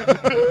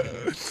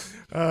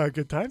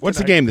 Good time. What's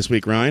the tonight. game this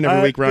week, Ryan?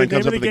 Every week Ryan the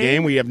comes name up of with the a game.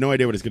 game We have no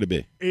idea what it's going to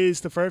be.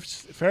 Is the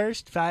first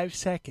 5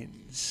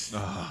 seconds.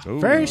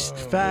 First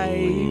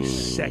 5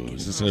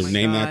 seconds. Is this a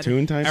name that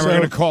tune type? And we're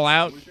going to call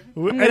out.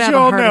 gonna As have you a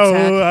all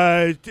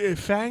heart know,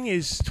 Fang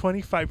is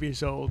 25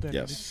 years old, and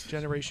Yes. it's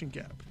generation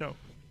gap. No, You're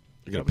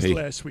that gonna was pee.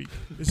 last week.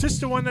 Is this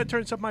the one that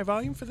turns up my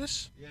volume for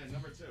this? Yeah,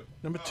 number 2.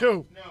 Number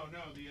 2.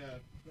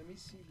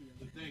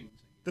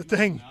 The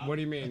thing. What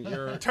do you mean?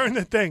 Turn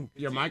the thing.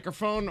 Your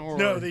microphone or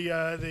No, the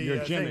your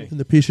Jimmy? thing. And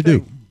the piece you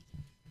do.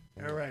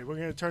 All right, we're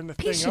gonna turn the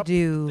Piece thing up.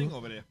 do.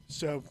 Over there.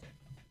 So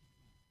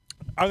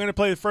I'm gonna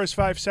play the first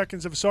 5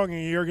 seconds of a song,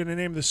 and you're gonna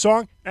name the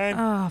song and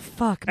Oh,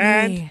 fuck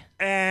and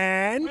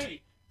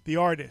me. the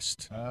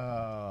artist.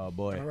 Oh,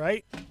 boy. All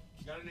right.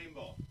 You got a name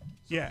ball.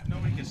 Yeah.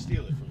 Nobody can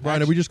steal it from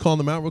Ryan, are we just calling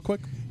them out real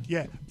quick?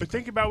 Yeah, but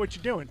think about what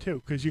you're doing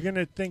too, because you're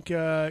gonna think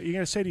you're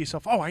gonna say to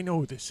yourself, "Oh, I know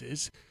who this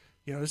is."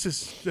 You know, this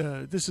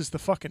is the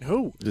fucking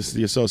Who. This is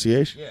the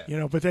association. You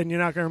know, but then you're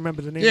not going to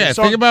remember the name. Yeah, of the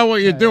song. think about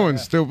what you're doing,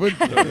 stupid.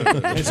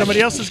 And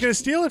somebody else is going to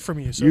steal it from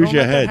you. So Use don't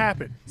your let head. that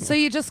happen. So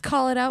you just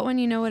call it out when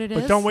you know what it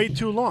is. But don't wait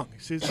too long.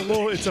 See,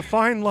 it's a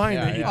fine line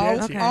that you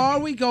dance here. Are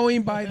we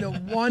going by the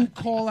one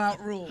call out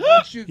rule?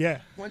 Once you call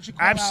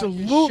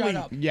Absolutely. out, you shut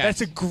up.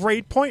 That's a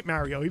great point,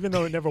 Mario, even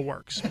though it never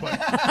works. But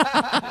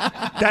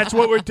that's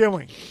what we're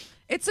doing.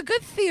 It's a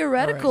good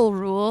theoretical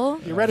rule.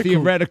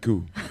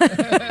 Theoretical.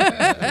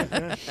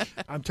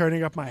 I'm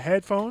turning up my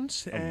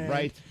headphones. And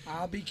Right.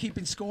 I'll be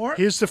keeping score.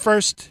 Here's the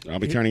first. I'll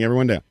be turning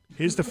everyone down.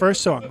 Here's the first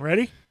song.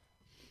 Ready?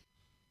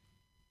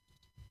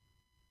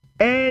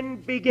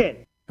 And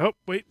begin. Oh,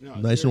 wait.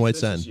 Nice and white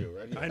sand. Here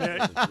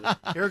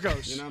it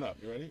goes. You're not up.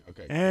 You ready?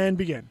 Okay. And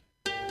begin.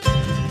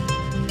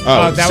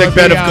 Oh, that Sick would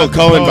Bed be, of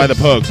Kilcullen by the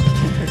Pogues.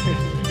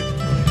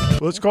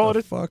 Let's call it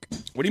a fuck.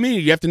 What do you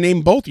mean? You have to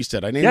name both, you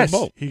said. I named Yes,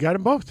 them both. he got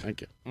them both.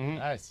 Thank you.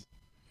 Nice.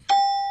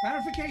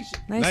 Clarification.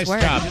 Nice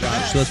work. job,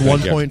 John. So that's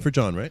 1 point for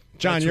John, right?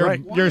 John, That's you're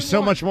right. so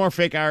much more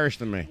fake Irish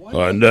than me.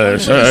 On the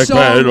Sick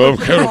Bed of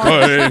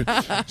Kilcullen,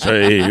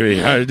 say we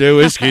had the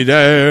whiskey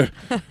there,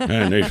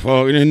 and they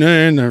fucking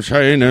in the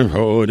train and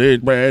hold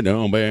it bread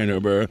on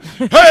banner.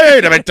 Hey,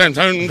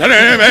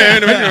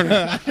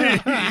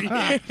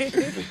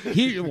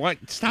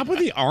 Stop with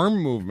the arm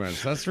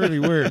movements. That's really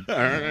weird. Why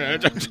are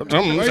you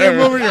Why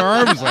moving your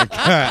arms like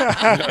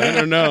that? I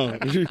don't know.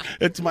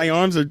 It's my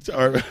arms are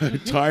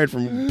tired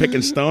from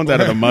picking stones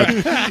out of the mud.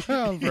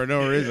 For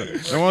no reason.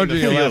 No wonder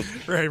you left.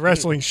 Right,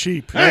 wrestling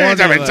sheep. And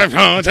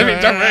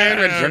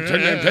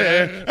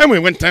we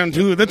went down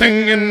to the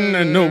thing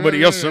and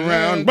nobody else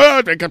around.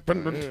 But they kept.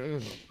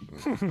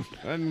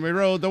 And we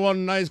rode the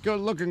one nice,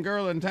 good-looking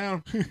girl in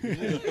town.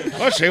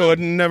 Oh, she would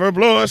never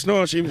blow us.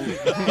 No, she.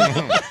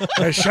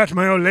 I shut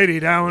my old lady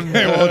down.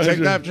 Hey, we'll take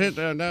that shit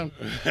down.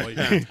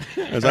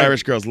 Those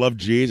Irish girls love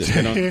Jesus.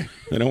 They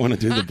don't want to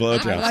do the I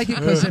blowjobs. like it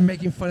because they're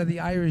making fun of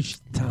the Irish,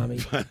 Tommy.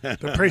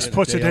 The priest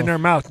puts it in their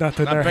mouth, not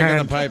in their Not picking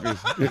hand.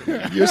 the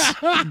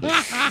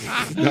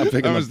pipies. Not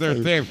picking That was up- their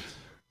thing.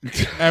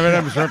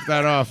 Eminem's ripped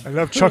that off. I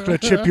love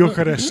chocolate chip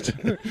Eucharist.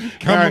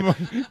 Come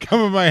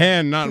in my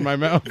hand, not in my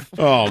mouth.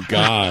 Oh,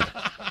 God.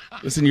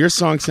 Listen, your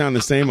songs sound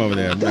the same over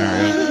there,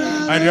 Mario.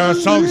 And your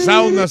songs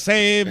sound the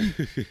same.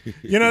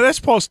 You know, that's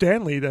Paul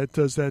Stanley that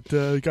does that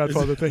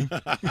Godfather thing.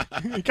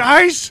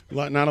 Guys!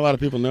 Not a lot of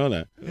people know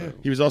that.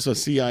 He was also a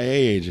CIA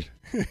agent.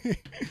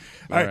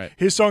 All right,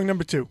 here's song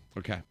number 2.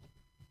 Okay.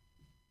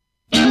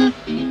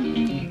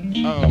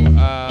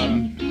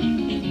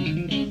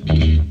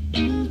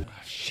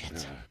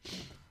 Shit.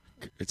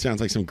 It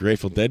sounds like some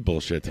Grateful Dead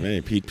bullshit to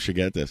me. Pete should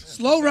get this.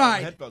 Slow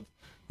ride.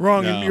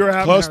 Wrong, No. you're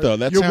out. Close, Mario. though.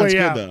 That You're sounds way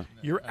good, out. though.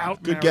 You're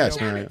out, Good Mario. guess,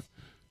 Mario.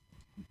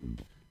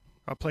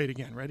 I'll play it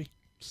again. Ready?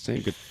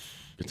 Same good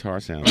guitar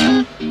sound.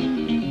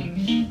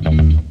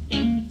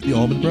 The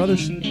Allman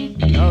Brothers?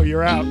 No,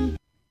 you're out.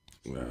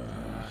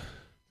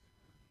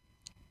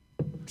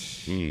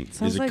 Is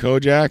Sounds it like-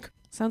 Kojak?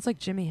 Sounds like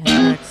Jimi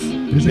Hendrix.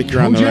 I think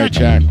you're on the right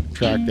track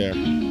there.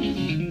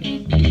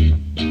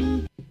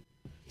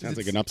 Sounds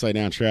like an upside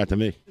down strat to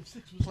me.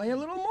 Play a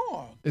little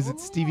more. Is it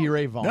Stevie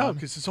Ray Vaughan? No,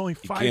 because it's only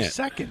 5 can't.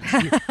 seconds.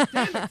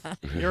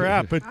 You're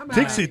out, but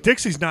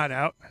Dixie's not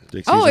out.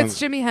 Dixie's Oh, on- it's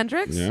Jimi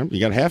Hendrix? Yeah, you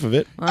got half of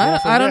it.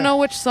 I don't know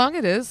which song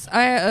it is.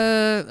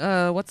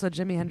 What's a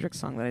Jimi Hendrix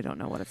song that I don't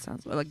know what it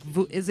sounds like?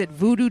 Is it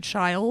Voodoo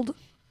Child?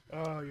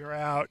 Oh, you're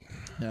out.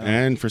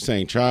 And for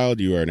saying child,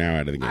 you are now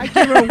out of the game. I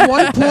give her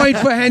 1 point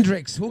for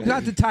Hendrix. Who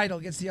got the title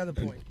gets the other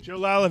point. Joe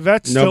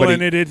Lalavette's still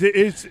Nobody- in it.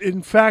 It's,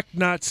 in fact,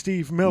 not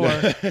Steve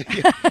Miller.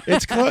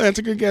 It's close. That's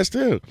a good guess,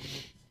 too.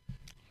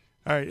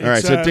 All right. All right,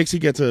 it's, so Dixie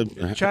gets a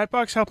chat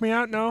box, help me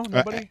out. No,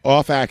 nobody.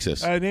 off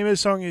axis. Name of the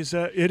song is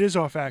 "It Is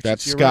Off Axis."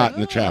 That's You're Scott right. in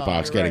the chat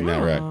box getting that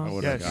right.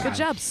 Yes. Good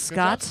job,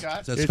 Scott. Is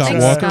that It's, Scott uh,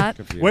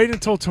 Walker? Scott. Wait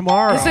until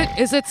tomorrow.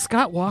 Is it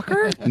Scott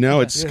Walker?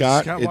 No, it's Yeah,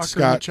 Scott. Scott It's Walker in the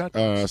Scott. chat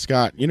box.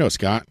 Scott. You know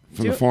Scott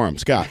from the forum.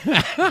 Scott.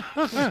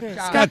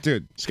 Scott,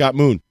 dude. Scott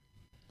Moon.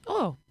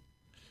 Oh.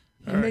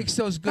 He makes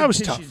those good That was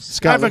tissues.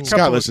 tough. I have Scott. a Scott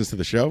couple- listens to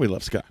the show. We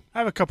love Scott. I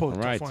have a couple of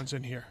All right. tough ones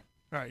in here.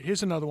 All right,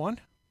 here's another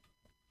one.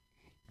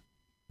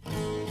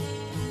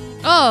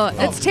 Oh,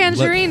 it's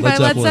Tangerine Led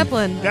by Led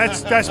Zeppelin.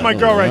 Zeppelin. That's my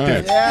girl right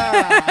there.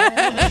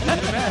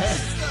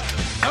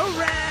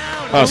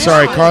 Oh,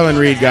 sorry. Carlin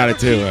Reed got it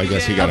too. I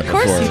guess he got Of it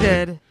course before. he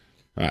did.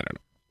 I don't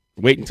know.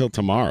 Wait until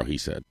tomorrow, he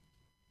said.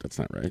 That's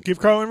not right. Give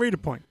Carlin Reed a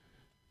point.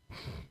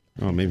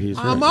 Oh, maybe he's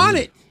right. I'm on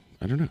it.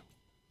 I don't know.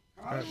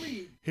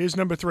 Here's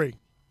number 3.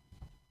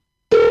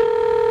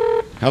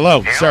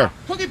 Hello, sir.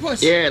 Cookie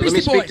Puss. Yeah, let me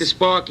Beastie speak Boys. to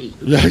Sparky.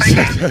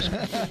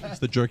 It's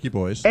the Jerky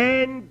Boys.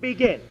 And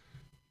begin.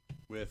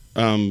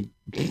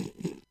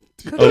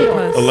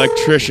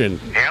 Electrician.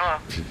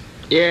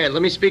 Yeah,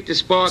 let me speak to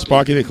Sparky.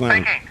 Sparky the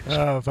Clown.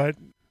 But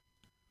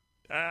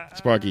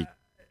Sparky. can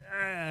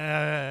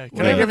I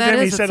Whatever give it that to him?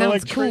 He is, it said sounds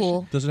electrician.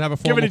 cool. Does it have a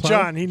Give formal it to title?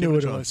 John. He knew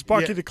it was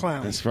Sparky the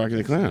Clown. That's Sparky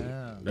the Clown.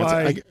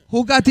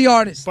 Who got the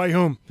artist? By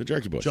whom? The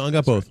Jerky Boys. John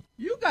got both.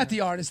 You got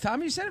the artist,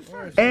 Tommy. You said it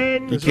first.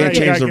 And You can't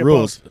change the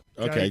rules.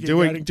 Okay, do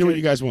what gotta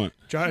you guys want.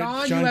 John,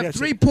 you have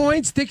 3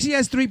 points. Dixie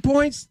has 3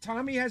 points.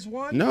 Tommy has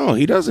 1. No,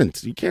 he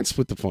doesn't. You can't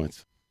split the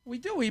points. We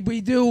do.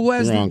 We do. Who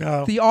has Wrong.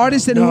 the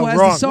artist and who has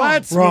the song?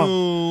 Let's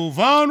move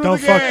on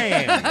with the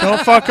game.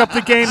 Don't fuck up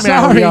the game,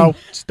 Sorry. Mario.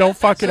 Don't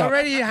fuck it It's up.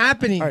 already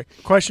happening. All right,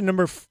 question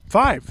number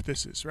 5.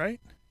 This is right.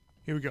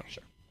 Here we go.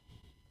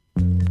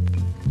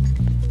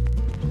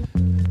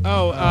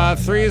 Oh,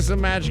 3 is the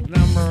magic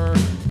number.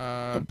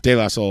 De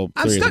La Soul.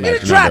 I'm 3 is stuck the in a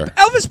magic trap. number.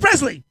 Elvis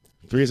Presley.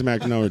 3 is the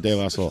magic number. De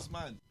La Soul.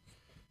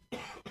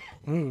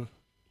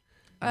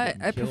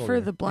 I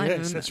prefer the blind.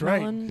 Yes, that's right.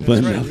 Melon.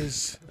 Blind That's Melon.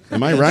 right.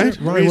 Am I right?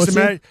 Ryan, what's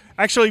it?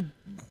 Actually,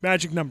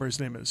 Magic Number is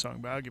the name of the song,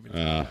 but I'll give you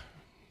that.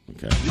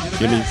 Okay.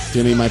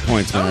 Give me my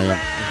points, Mario.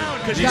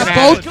 You got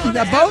both? You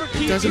got both?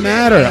 It doesn't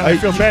matter. I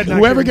feel bad not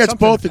Whoever giving gets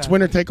something both, to it's that.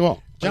 winner take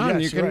all.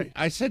 John, yes, you can. right.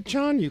 I said,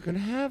 John, you can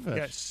have it.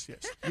 Yes.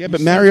 Yeah, but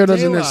You Mario said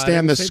doesn't De La, I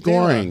understand the didn't say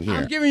scoring De La. I'm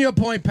here. giving you a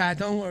point, Pat.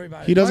 Don't worry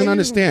about it. He doesn't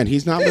understand.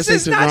 He's not This listening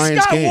is to not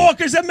Ryan's Scott game.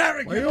 Walker's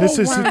America. This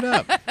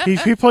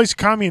is he plays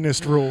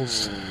communist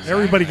rules.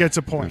 Everybody gets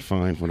a point.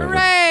 Fine, whatever.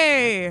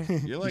 Hooray!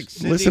 You're like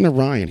Sidney, Listen to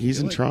Ryan. He's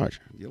in like- charge.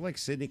 You're like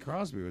Sidney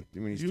Crosby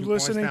when he's You 2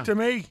 points listening down. to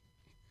me?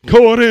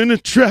 Caught in a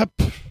trap.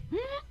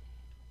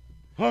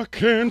 I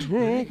can't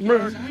walk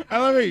back. I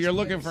love it. You're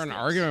looking for an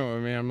argument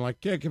with me. I'm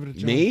like, yeah, give it a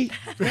John. Me?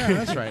 Yeah,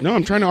 that's right. No,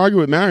 I'm trying to argue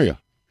with Mario.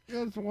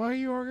 That's why are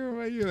you arguing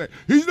about you?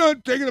 He's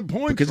not taking the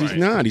point. Because he's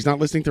not. He's not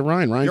listening to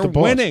Ryan. Ryan's You're the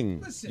boss.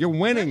 winning. You're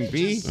winning,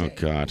 B. Oh,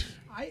 God.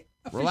 I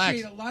appreciate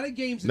Relax. a lot of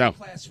games in No. the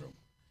classroom.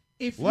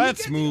 If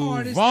Let's you get move the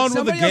artist on and with the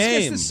somebody else game.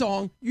 gets the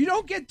song, you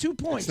don't get 2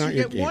 points. It's not You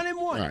your get game. 1 and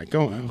 1. All right,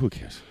 go. Who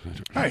cares?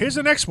 All right, here's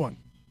the next one.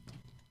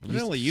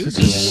 Really, you This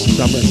is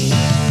stubborn.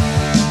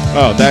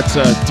 Oh, that's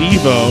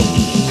Devo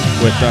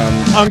with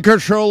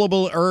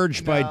Uncontrollable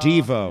Urge by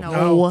Devo.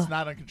 No. It's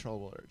not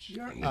Uncontrollable Urge.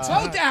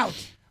 Vote out.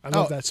 I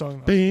love that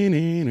song. Is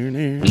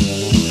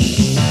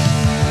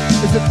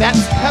Is it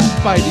That's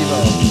Kept by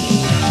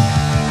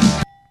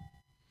Devo?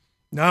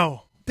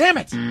 No. Damn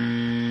it.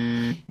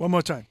 One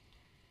more time.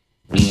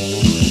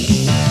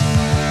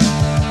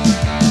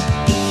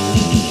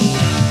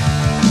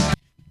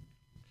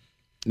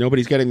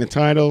 Nobody's getting the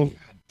title.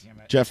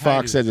 Jeff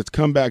Fox says it's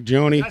Comeback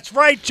Joni. That's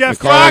right, Jeff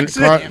Carlin- Fox.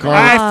 Carlin-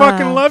 I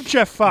fucking love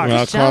Jeff Fox.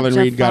 Well, Good job, Carlin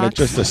Jeff Reed got it Fox.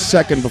 just a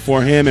second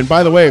before him. And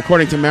by the way,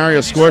 according to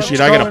Mario's score sheet,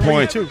 I get a Carlin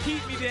Reed, point. too.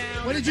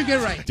 What did you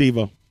get right?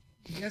 Devo.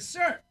 Yes,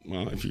 sir.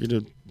 Well, if you're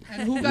going to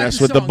And who got mess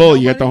the with the song? bull,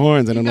 you get the Nobody?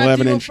 horns and You an got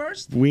Devo 11-inch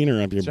first?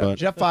 wiener up your butt.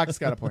 Jeff Fox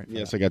got a point.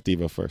 Yes, I got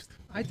Devo first.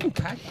 I think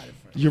Pat got it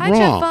first. You're Hi, Jeff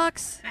wrong.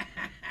 Fox.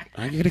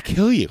 I'm going to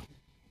kill you.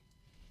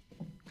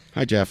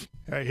 Hi, Jeff.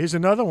 All right, here's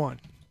another one.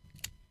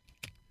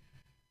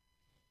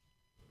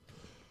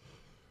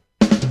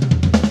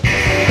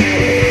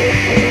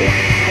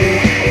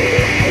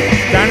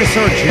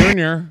 Dinosaur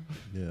Jr.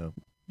 Yeah.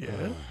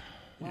 Yeah.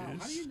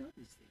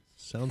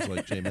 Sounds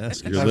like Jay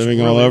Maskey. You're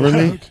living all over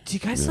me? Do you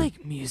guys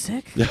like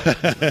music?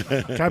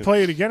 Can I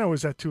play it again, or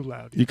was that too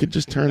loud? You could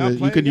just turn No, the.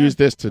 play You could again. use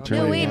this to turn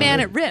No it way, on. man,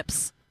 it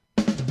rips.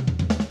 I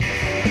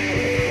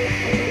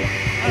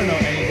don't know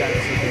any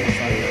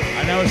dinosaur.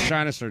 I know it's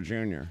Dinosaur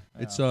Jr.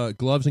 It's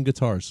gloves and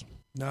guitars.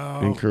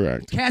 No.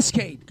 Incorrect.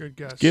 Cascade. Good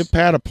guess. Give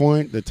Pat a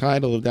point. The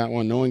title of that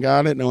one. No one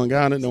got it. No one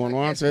got it. No one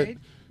wants it.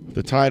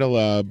 The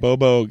title,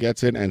 Bobo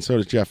gets it, and so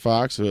does Jeff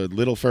Fox.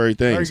 Little Furry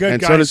Things. Very good,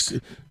 and guys. so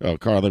does. Oh,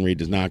 Carlin Reed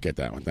does not get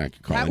that one. Thank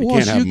you, Carlin. Pat You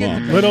Walsh, can't have you them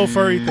get all. Little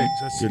Furry Things.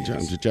 That's Good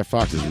job. Jeff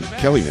Fox is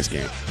killing this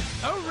game.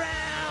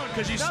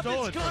 Because you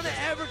stole it.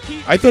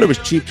 I thought it was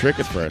Cheap Trick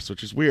at first,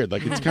 which is weird.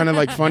 Like it's kind of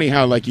like funny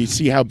how like you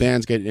see how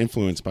bands get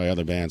influenced by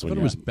other bands. I When thought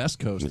it you're was Best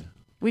Coast.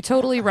 We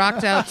totally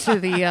rocked out to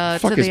the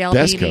Fuck is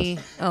Best Albini.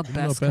 Coast? Oh, You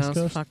know Best Best Coast.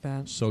 Coast? Fuck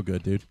that. So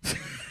good, dude.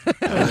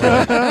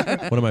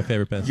 One of my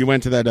favorite bands. You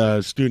went to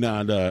that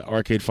student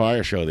Arcade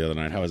Fire show the other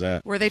night. How was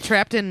that? Were they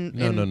trapped in?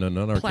 No, in no,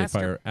 not Arcade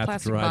plastic- Fire. At the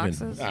plastic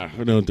drive-in.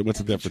 boxes? No, what's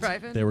the difference?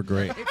 Drive-in? They were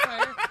great. Arcade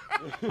Fire?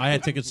 I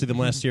had tickets to them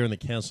last year and they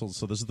canceled,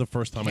 so this is the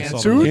first time I saw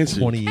Canceled? them in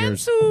Canceled. 20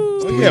 years.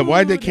 Oh, yeah,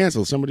 why'd they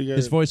cancel? Somebody got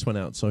His voice went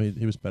out, so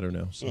he was better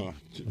now. So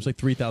it was like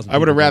 3,000. I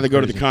would have people rather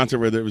go to the crazy. concert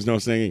where there was no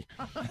singing.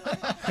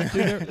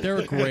 Dude, they're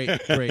a great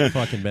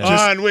fucking band.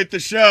 On with the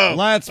show.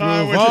 Let's move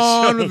On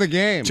on with with the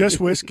game. Just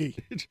whiskey.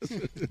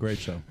 Great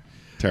show.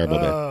 Terrible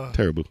day.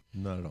 Terrible.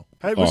 Not at all.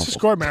 Hey, what's the Awful.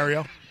 score,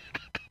 Mario?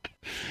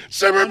 With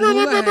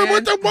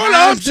the one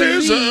Has off the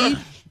lead,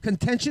 scissor.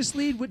 Contentious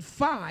lead with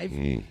 5. Wow.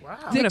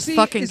 I'm gonna Dixie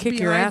fucking is kick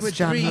your behind ass, with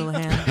John 3.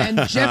 Houlihan.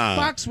 And Jeff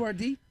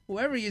Foxworthy,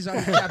 whoever he is on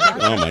the chat box.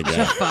 Oh, my God.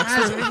 Jeff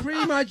has Foxworthy.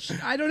 pretty much,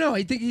 I don't know.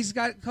 I think he's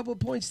got a couple of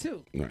points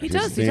too. No, He his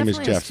does. He name is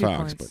definitely has Jeff 2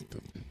 Fox. points.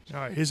 But, All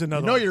right, here's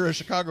another You know one. you're a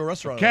Chicago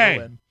restaurant. Okay.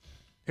 Win.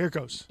 Here it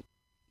goes.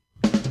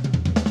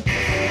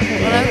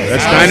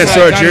 that's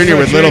Dinosaur Jr.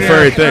 with Little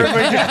Furry Thing.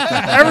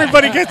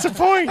 Everybody gets a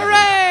point. All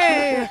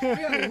Hooray!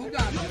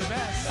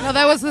 No,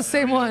 that was the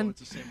same one.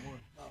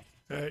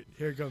 right,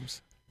 here it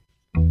comes.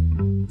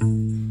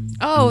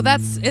 Oh,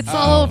 that's It's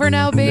All Over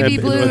Now, Baby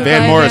Yeah, Blue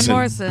Van by Morrison. Van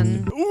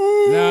Morrison. Ooh,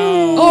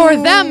 No. Or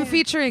them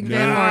featuring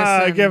Van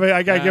Morrison.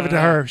 I gotta give it to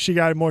her. She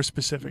got it more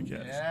specific.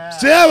 Yes.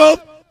 She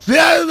got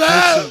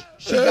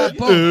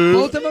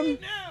both of them?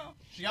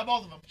 She got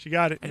both of them. She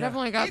got it. I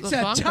definitely got It's the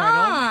a song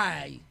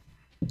tie.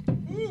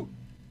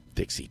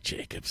 Dixie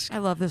Jacobs. I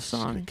love this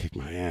song. Kick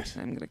my ass.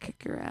 I'm gonna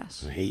kick your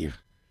ass. I hate you.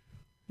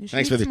 You should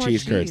Thanks eat for the some more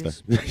cheese curds,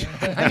 cheese. though.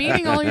 I'm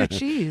eating all your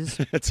cheese.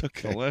 It's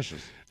okay.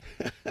 Delicious.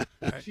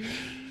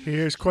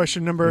 Here's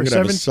question number I'm gonna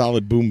have 7. a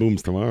solid boom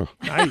booms tomorrow.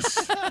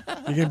 Nice.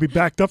 You're gonna be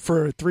backed up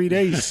for 3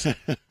 days.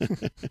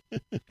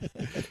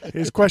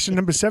 Here's question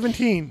number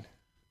 17.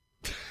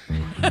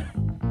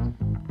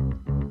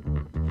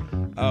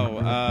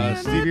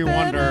 Stevie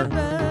Wonder.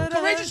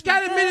 Courageous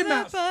Cat and Minnie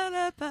Mouse.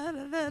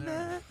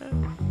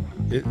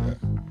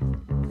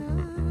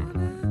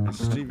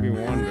 Stevie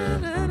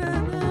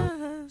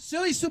Wonder.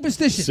 Silly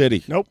Superstition.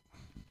 City. Nope.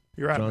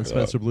 You're out. John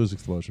Spencer Blues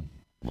Explosion.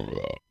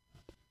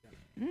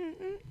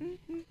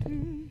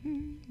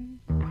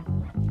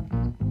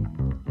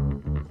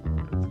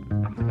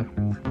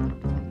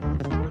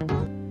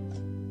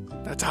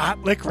 That's a hot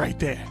lick right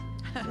there.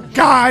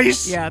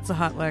 Guys! Yeah, it's a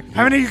hot lick.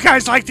 How many of you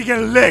guys like to get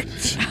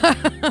licked?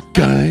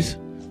 Guys.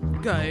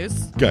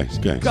 Guys. Guys.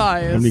 How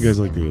many of you guys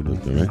like to get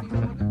licked, all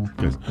right?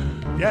 Guys.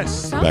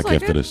 Yes. Sounds Back like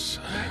after it. this.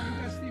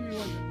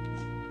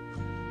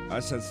 I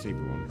said Stevie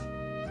Wonder.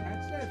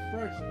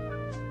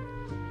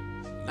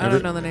 I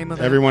don't know the name of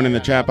it. Everyone in the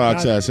chat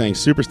box saying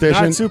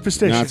superstition. Not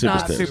superstition. Not Not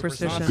superstition.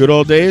 superstition. Good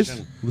old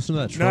days. Listen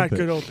to that Not trumpet.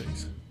 good old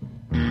days.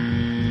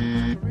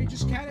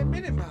 Courageous Cat and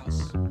Minnie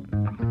Mouse.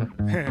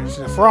 It's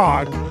a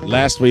frog.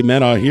 Last we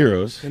met our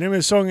heroes. The name of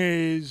the song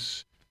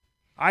is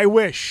I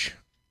Wish.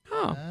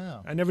 Oh.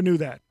 I never knew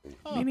that.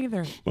 Me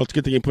neither. Well, it's a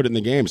good thing you put it in the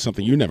game.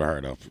 Something you never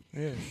heard of.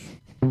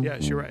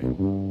 Yes, you're right.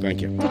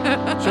 Thank you.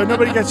 So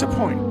nobody gets a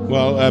point.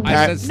 Well,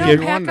 Pat, said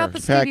No, Pat got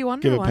the Stevie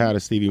Wonder give a one. Pat a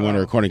Stevie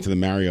Wonder according to the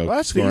Mario Well,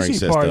 that's the scoring easy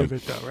system. part of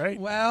it, though, right?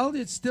 Well,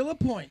 it's still a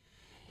point.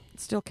 It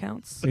still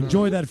counts.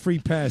 Enjoy that free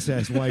pass,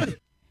 ass wife.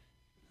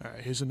 All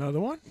right, here's another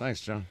one. Thanks,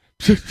 John.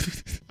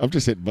 I'm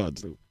just hitting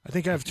buds. I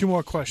think I have 2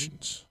 more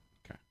questions.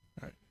 Okay.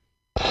 All right.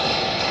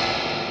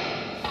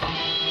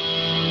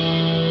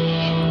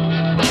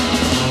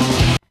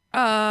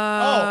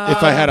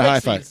 If I had a high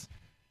five.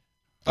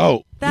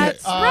 Oh,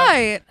 That's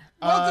right.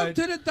 Welcome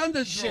to the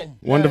Thunderdome.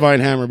 One Divine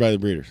Hammer by the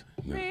Breeders.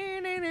 No,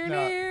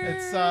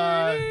 it's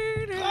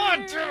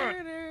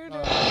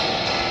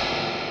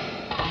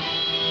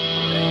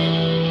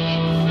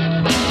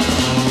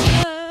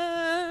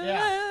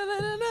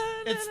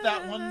it's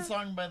that one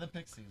song by the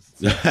Pixies.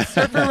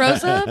 Surfer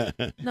Rosa?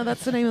 No,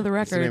 that's the name of the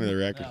record. That's the name of the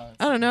record.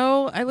 I don't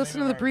know. I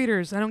listen to the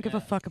Breeders. I don't give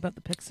a fuck about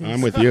the Pixies.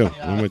 I'm with you. Yeah,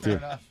 I'm with you.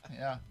 fair enough.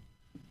 Yeah.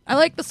 I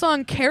like the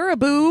song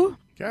Caribou.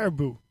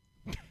 Caribou.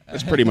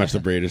 That's pretty much the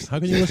Breeders. How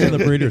can you listen to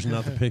the Breeders and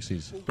not the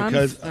Pixies?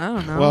 Because I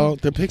don't know. Well,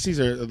 the Pixies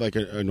are like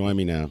annoy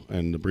me now,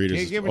 and the Can you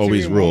Breeders give it to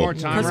always me one rule. more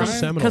time,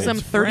 Ryan? Because I'm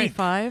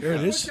 35. There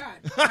it is.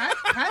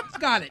 Pat's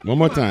got it. One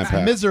more time,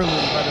 Pat. Misery by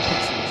the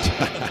Pixies.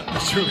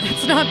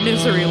 It's not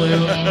Misery Lou.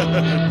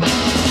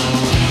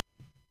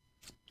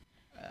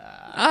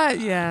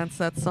 Yeah, it's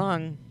that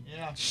song.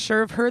 Yeah. Sure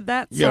have heard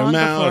that Your song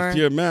mouth, before.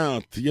 your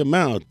mouth, your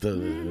mouth.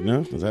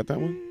 No, is that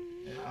one?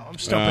 I'm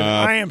stumping.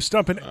 I am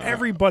stumping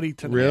everybody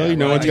tonight. Really?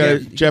 No one's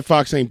got Jeff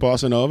Fox saying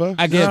Bossa Nova?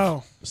 I give.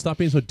 No. Stop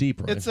being so deep,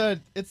 right? It's in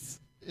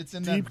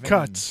that Deep vein.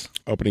 cuts.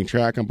 Opening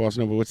track on Bossa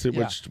Nova. What's it?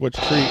 Yeah. What's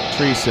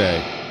tree say?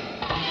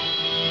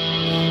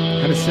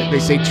 How does they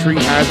say tree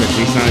has it?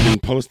 He's not even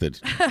posted.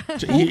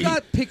 Who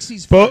got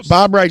Pixies first?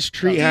 Bob writes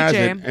tree has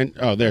DJ. it,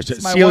 and there's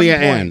It's my Celia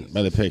 1 Ann point.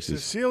 by the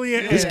Pixies.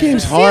 Cecilia This Ann.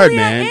 game's hard,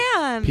 Celia man.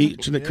 Ann. Tree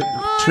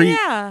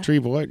yeah. Tree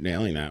Void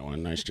nailing that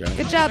one. Nice job.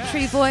 Good job,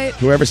 Tree Void.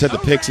 Whoever said the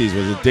Pixies,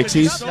 was it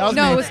Dixies? That was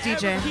No, me. it was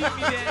DJ.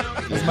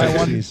 That's my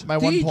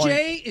one point.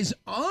 DJ is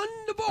on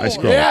the board. I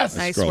scrolled. Yes. I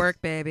Nice scrolled.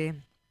 work, baby.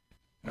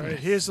 All right,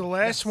 here's the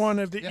last one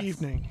of the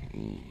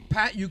evening.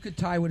 Pat, you could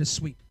tie with a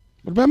sweep.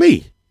 What about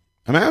me?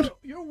 I'm out.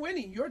 You're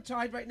winning. You're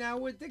tied right now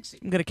with Dixie.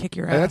 I'm gonna kick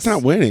your ass. Hey, that's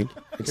not winning.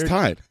 It's Here-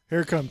 tied.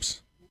 Here it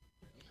comes.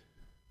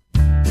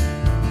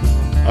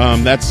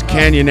 That's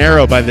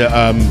Canyonero by the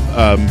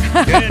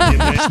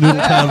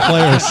Snoodletown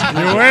Players.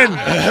 You win.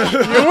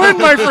 You win,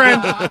 my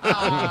friend.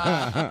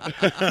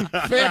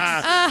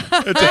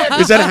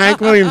 Is that Hank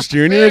Williams Jr.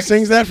 who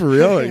sings that for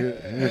real? You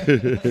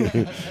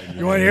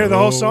want to hear the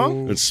whole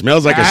song? It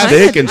smells like a I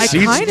steak kind- and I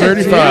seats kinda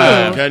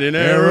 35. do.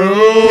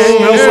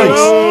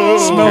 Canyonero.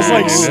 Smells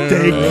like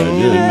steak.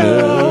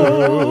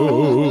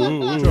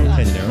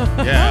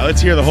 Yeah,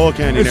 let's hear the whole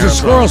Canyonero. It's a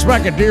squirrel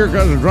smack a deer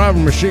because of a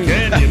driving machine.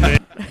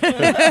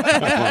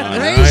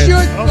 Raise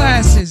your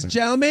glasses,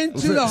 gentlemen,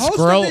 to the host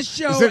of this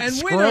show is it and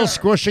squirrel winner.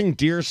 squishing,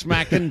 deer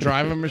smacking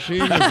driving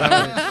machine? Is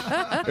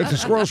that it's a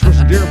squirrel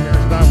squishing, deer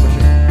driving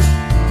machine.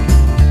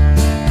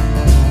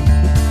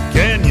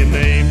 Can you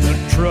name the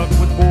truck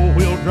with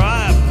four-wheel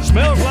drive?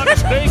 Smells like a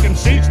steak and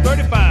seats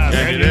 35.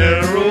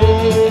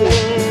 Canyonero.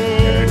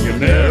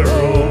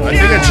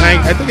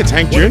 I think it's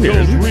Hank Jr. When it goes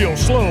isn't it? real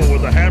slow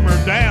with the hammer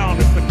down.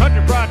 It's the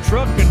country fried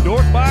truck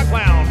endorsed by a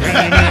clown.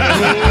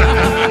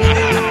 Canyonero.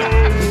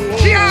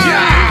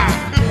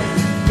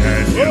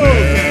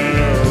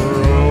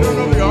 don't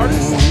know the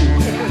artist?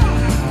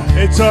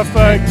 It's off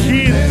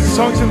key. The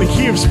song's in the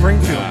key of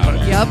Springfield.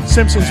 Yep.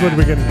 Simpsons, what are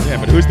we going to do? Yeah,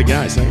 but who's the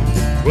guy singing?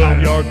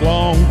 12 yards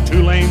long,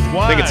 2 lanes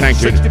wide. I think it's Hank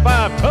Jr.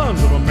 65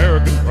 tons of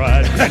American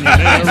pride.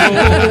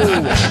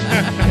 Canyonero.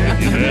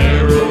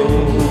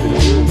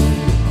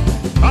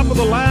 Top of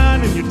the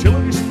line in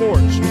utility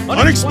sports.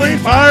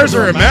 Unexplained fires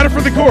are a matter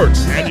for the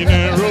courts.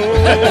 Canyonero.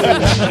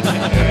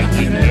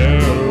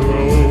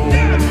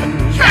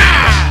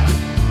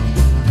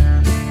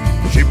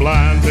 She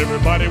blinds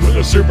everybody with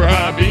a super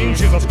high beam.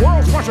 She's a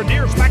squirrel, squasher,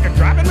 deer, smacker,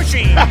 driving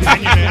machine.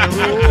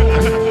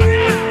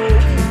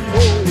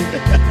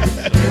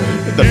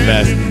 The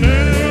best.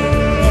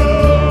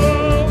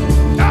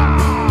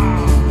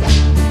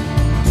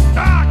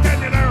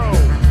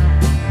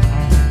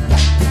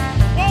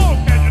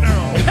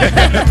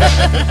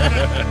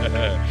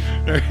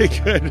 Very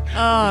good.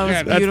 Oh, it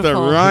was That's beautiful. the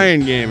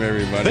Ryan game,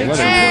 everybody. Thanks What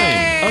for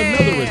a- playing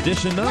another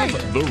edition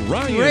of the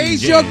Ryan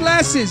Raise Game. your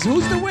glasses.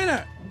 Who's the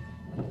winner?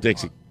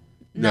 Dixie.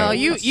 No,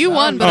 you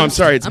won. But Oh, I'm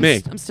sorry, it's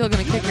me. I'm still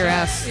gonna kick your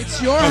ass. It's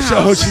your Oh, house.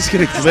 so she's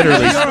going to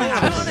literally.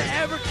 Yeah.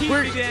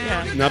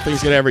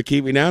 Nothing's going to ever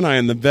keep me down. I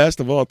am the best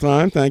of all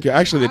time. Thank you.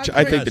 Actually,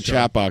 I think the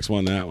chat box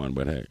won that one,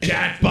 but hey.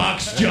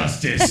 Chatbox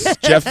Justice.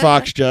 Jeff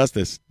Fox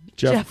Justice.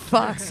 Jeff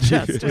Fox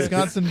Justice.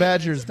 Wisconsin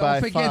Badgers Don't by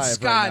forget 5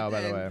 Scott right now,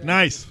 by the way.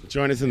 Nice.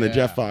 Join us in the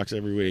Jeff Fox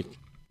every week.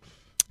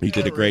 He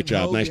did a great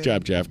job. Nice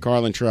job, Jeff.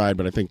 Carlin tried,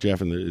 but I think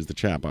Jeff is the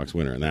chat box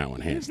winner in that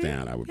one, hands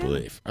down. I would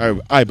believe.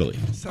 I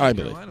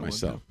believe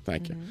myself.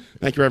 Thank you.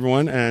 Thank you,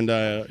 everyone. And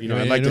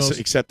I'd like to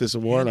accept this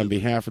award on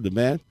behalf of the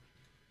band.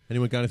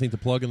 Anyone got anything to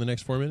plug in the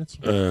next 4 minutes?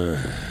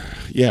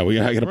 Yeah,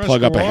 I got to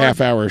plug up a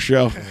half-hour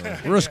show.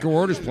 Risk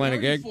Reward is playing a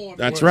gig.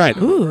 That's right.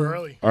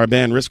 Ooh. Our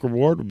band Risk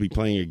Reward will be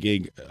playing a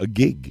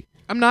gig.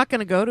 I'm not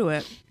gonna go to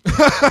it.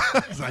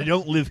 I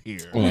don't live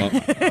here. Well,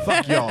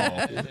 fuck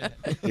y'all.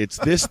 It's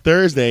this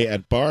Thursday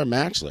at Bar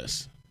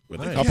Matchless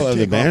with a couple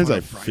other bands. I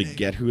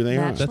forget who they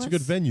are. That's a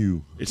good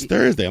venue. It's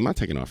Thursday. I'm not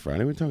taking off Friday.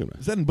 What are you talking about?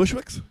 Is that in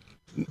Bushwicks?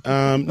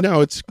 No,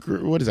 it's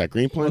what is that?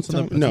 Greenpoint? It's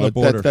on the No,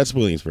 border. that's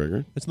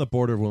Williamsburg. It's on the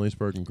border of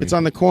Williamsburg and Green. It's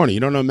on the corner.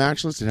 You don't know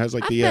Matchless? It has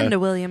like I've the. been to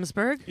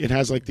Williamsburg. It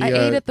has like the. I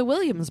ate at the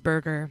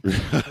Williamsburger.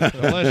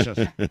 Delicious.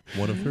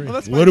 1 of 3.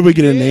 What are we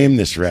going to name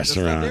this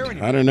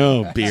restaurant? I don't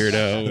know,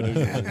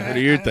 Beardo. What do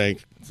you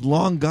think? It's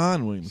long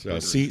gone, Williams. So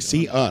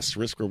see us,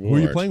 Risk Reward. Who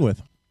are you playing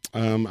with?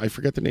 I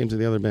forget the names of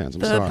the other bands.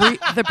 I'm sorry.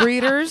 The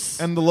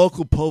Breeders. And the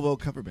local Povo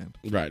cover band.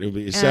 Right. It'll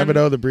be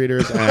Sabato, the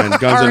Breeders, and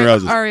Guns N'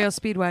 Roses. REO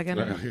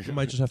Speedwagon. You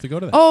might just have to go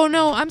to that. Oh,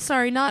 no, I'm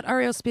sorry. Not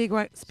REO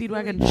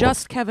Speedwagon.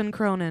 Just Kevin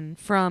Cronin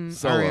from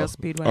REO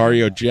Speedwagon.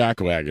 REO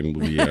Jackwagon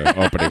will be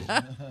opening.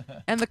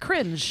 And The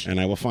Cringe. And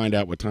I will find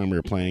out what time we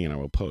were playing, and I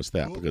will post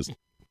that because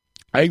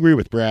I agree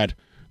with Brad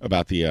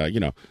about the,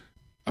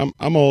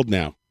 I'm old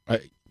now.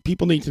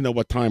 People need to know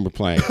what time we're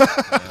playing.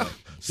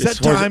 Set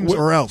times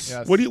or else.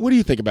 Yes. What do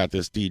you think about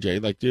this,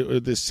 DJ? Like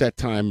this set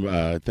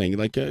time thing?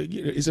 Like,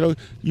 is it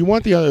you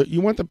want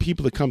the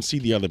people to come see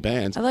the other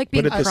bands? I like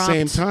being but at the prompt.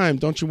 same time,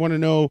 don't you want to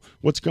know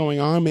what's going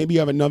on? Maybe you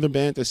have another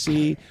band to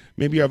see.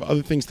 Maybe you have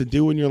other things to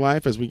do in your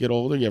life as we get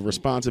older. You have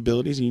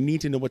responsibilities, and you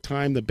need to know what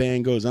time the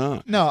band goes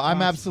on. No,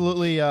 I'm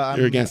absolutely.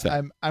 You're against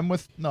that. I'm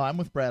with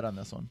Brad on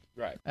this one.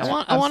 Right.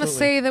 I want to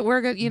say that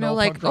we're gonna, No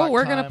like, punk rock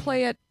we're gonna time.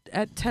 play at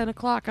 10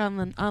 o'clock on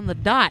the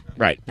dot.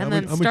 Right. And I'm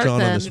then with start John on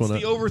then. this one.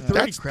 It's the over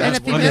 30 crowd. And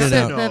if you I'm miss in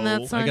it, and out. then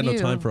that's on I got no you.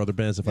 time for other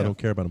bands if I don't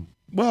care about them.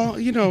 Well,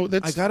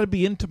 that's I got to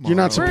be in tomorrow. you're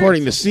not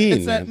supporting the scene.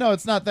 It's that, no,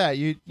 it's not that.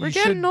 You We're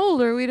should getting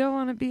older. We don't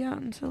want to be out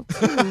until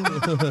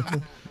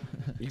 2.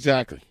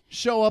 Exactly.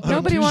 show up.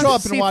 Nobody and, wants show to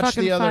up and see watch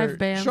fucking the other. 5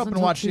 bands Show up and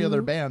until watch the 2.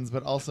 other bands,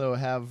 but also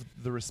have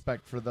the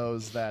respect for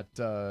those that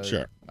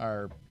Sure.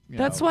 are.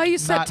 That's why you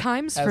set not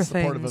times as for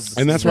supportive things. of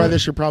the And that's scene. why there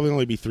should probably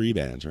only be 3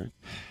 bands, right?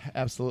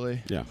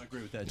 Absolutely. Yeah. I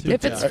agree with that too.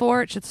 If it's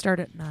 4, it should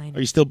start at 9. Are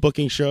you still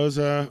booking shows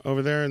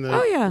over there in the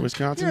Oh, yeah.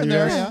 Wisconsin? Here and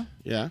there, US?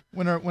 yeah.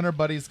 When our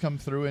buddies come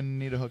through and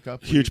need a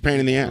hookup. Huge pain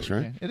in the ass,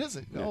 right? It is.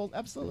 Oh,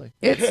 absolutely.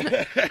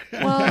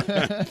 Well,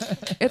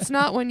 it's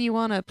not when you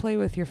want to play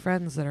with your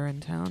friends that are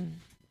in town.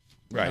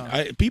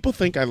 Right. People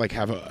think I like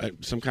have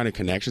some kind of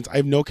connections. I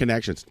have no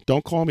connections.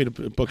 Don't call me to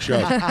book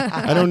shows.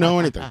 I don't know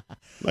anything.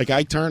 Like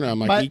Ike Turner, I'm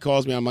like, he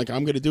calls me. I'm like,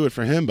 I'm going to do it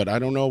for him, but I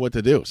don't know what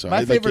to do. So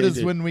my favorite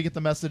is when we get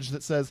the message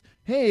that says,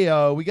 "Hey,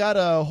 we got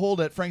a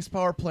hold at Frank's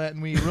Power Plant,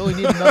 and we really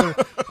need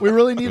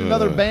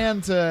another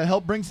band to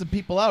help bring some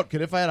people out.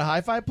 Could If I Had a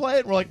Hi-Fi play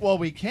it?" We're like, "Well,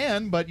 we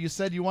can, but you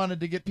said you wanted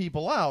to get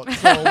people out,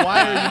 so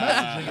why are you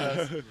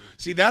messaging us?"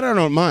 See, that I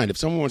don't mind. If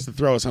someone wants to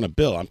throw us on a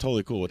bill, I'm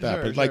totally cool with that.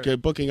 Sure, but like sure.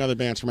 booking other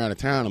bands from out of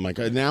town, I'm like,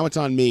 now it's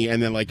on me.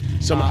 And then like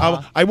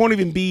I won't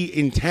even be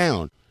in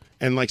town.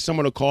 And like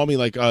someone will call me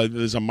like,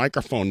 there's a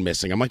microphone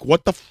missing. I'm like,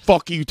 what the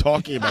fuck are you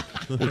talking about?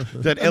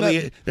 that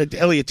Elliot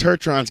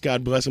Turtrons,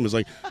 God bless him, was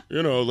like,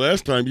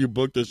 last time you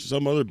booked us,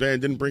 some other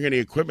band didn't bring any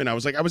equipment. I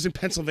was like, I was in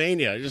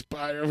Pennsylvania.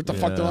 What the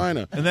fuck do I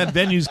know? And that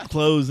venue's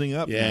closing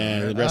up.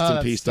 Yeah, rest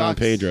in peace, Don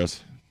sucks. Pedros.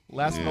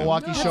 Last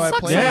Milwaukee show That I sucks.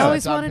 played. I was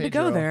always Don wanted to go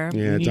Pedro. there.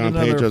 Yeah, need Don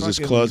another Pedro's is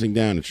fucking closing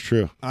down. It's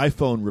true.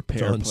 iPhone repair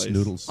John's place.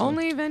 Noodles.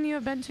 Only venue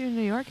I've been to in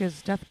New York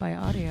is Death by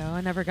Audio.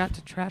 I never got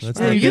to Trash That's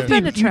Bar. not You've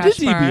good. been to You Trash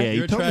did Bar. DBA.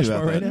 You're a told me trash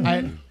about bar that.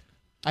 right now.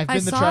 I've I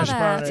been to saw Trash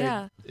that,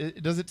 Bar. yeah.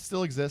 Does it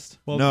still exist?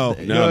 Well, No.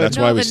 No, that's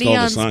why we the stole the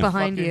neon's sign.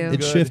 behind you.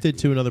 It shifted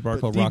to another bar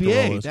called Rock and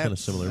DBA, Roll. It's kind of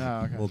that's- similar, Oh,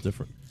 okay. a little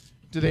different.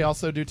 Do they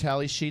also do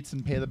tally sheets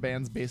and pay the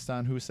bands based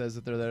on who says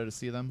that they're there to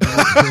see them?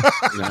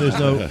 There's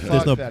no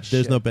that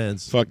shit.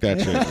 bands. Fuck that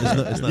shit.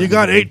 It's not You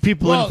got legal. 8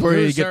 people in for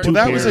you. You get 2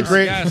 Well, that was a beers.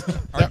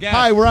 great.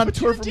 Hi, we're on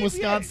tour from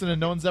Wisconsin and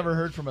no one's ever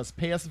heard from us.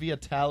 Pay us via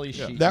tally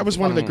sheet. That was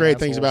one of the great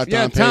things about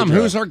Yeah, Don Tom,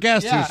 Pedro. who's our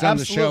guest Yeah, who's on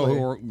the show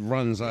absolutely. who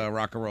runs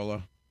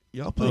Rockarola?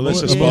 Y'all play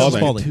Melissa Melissa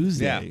Spalding.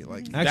 Tuesday. Yeah.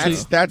 Like, Actually,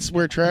 That's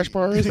where Trash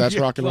Bar is. That's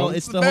rock and roll. well,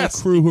 it's the whole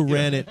crew who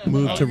ran it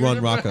moved to run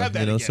Rocka,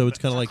 you know. So it's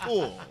kind of like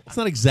it's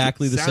not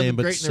exactly the sounded same,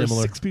 but great, and there were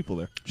similar. 6 people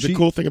there. The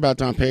cool thing about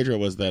Don Pedro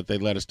was that they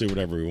let us do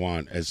whatever we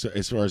want. As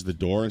far as the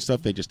door and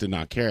stuff, they just did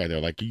not care. They're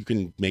like, you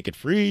can make it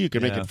free, you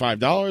can make Yeah. it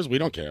 $5. We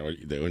don't care what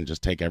you do, and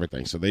just take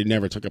everything. So they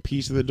never took a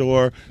piece of the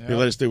door. They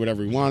let us do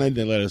whatever we wanted.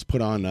 They let us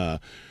put on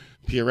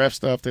PRF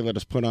stuff. They let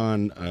us put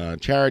on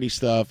charity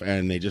stuff,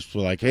 and they just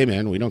were like, "Hey,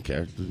 man, we don't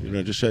care." You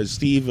know, just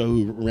Steve,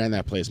 who ran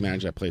that place,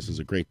 managed that place, was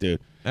a great dude,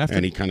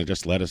 and he kind of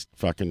just let us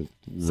fucking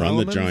run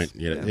the joint.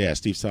 Yeah,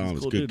 Steve Solomon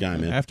was a good guy,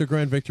 man. After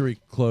Grand Victory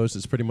closed,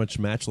 it's pretty much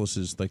Matchless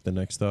is like the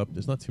next up.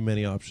 There's not too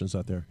many options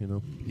out there, you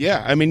know.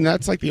 Yeah, I mean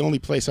that's like the only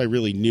place I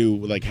really knew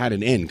like had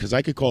an in, because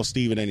I could call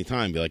Steve at any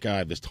time, and be like, I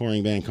have this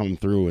touring band coming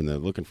through, and they're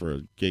looking for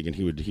a gig, and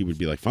he would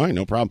be like, fine,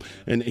 no problem,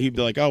 and he'd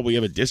be like, oh, we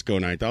have a disco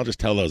night. I'll just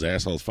tell those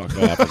assholes fuck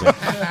off. I was like,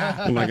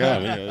 oh my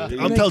god, I'll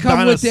They tell come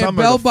Donna with their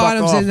Summer bell to fuck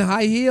bottoms off. and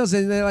high heels,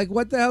 and they're like,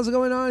 "What the hell's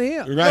going on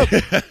here?" right?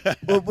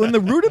 Well, when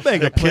the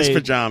Rutabaga Kiss played,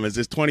 pajamas.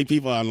 There's 20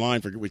 people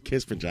online with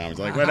Kiss pajamas.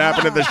 Like, what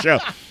happened at the show?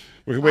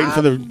 We're waiting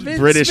for the Vince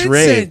British Vincent.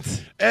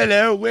 rave.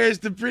 Hello, where's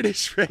the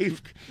British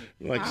rave?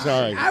 Like,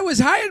 sorry. I was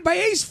hired by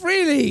Ace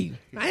Frehley.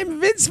 I'm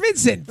Vince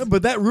Vincent.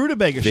 but that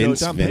Rutabaga show, Vince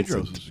Tom Vincent.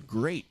 Pedro's was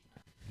great.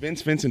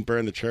 Vince Vincent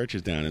burned the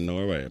churches down in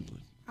Norway.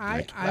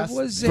 I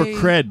was For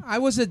cred. I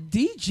was a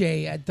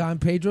DJ at Don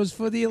Pedro's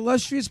for the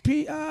illustrious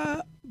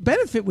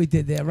benefit we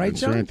did there, right,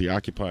 That's John? right, the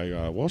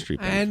Occupy Wall Street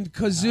band. And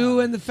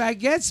Kazoo and the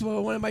Fagettes were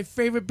one of my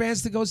favorite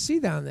bands to go see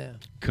down there.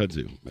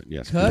 Kudzu. But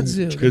yes.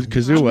 Kudzu.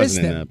 Kazoo I wasn't missed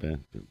in them. that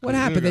band. What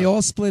happened? They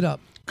all split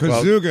up.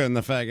 Kazuga and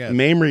the Faggot.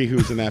 Mamrie,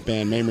 who's in that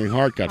band, Mamrie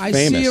Hart, got I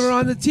famous. see her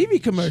on the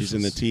TV commercials. She's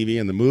in the TV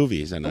and the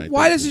movies. And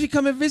Why doesn't she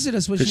come and visit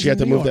us when Because she's she had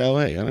to in New move to York?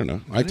 L.A. I don't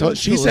know. I told.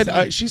 She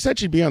said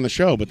she'd be on the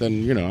show, but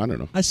then I don't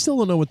know. I still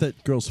don't know what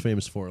that girl's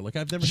famous for. Like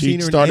I've never She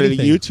seen her started in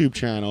a anything. YouTube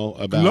channel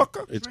about.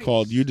 It's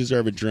called "You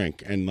Deserve a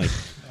Drink," and like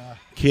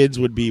kids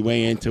would be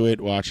way into it,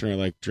 watching her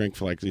like drink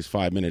for like these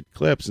 5-minute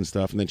clips and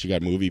stuff. And then she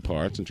got movie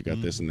parts, and she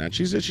got this and that.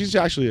 She's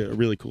actually a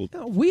really cool.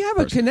 We have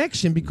a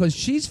connection because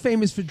she's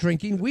famous for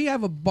drinking. We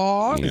have a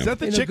bar. Is that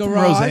the in chick a from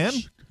garage Roseanne?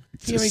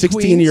 here in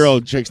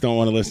 16-year-old chicks don't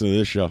want to listen to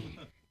this show.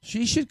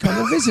 She should come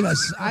and visit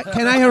us.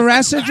 Can I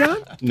harass her, John?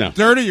 No,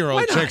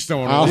 30-year-old chicks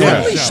don't I'll want to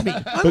Unleash me.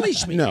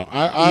 Unleash me. No,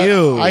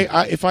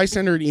 if I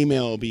send her an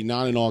email, it'll be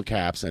not in all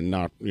caps and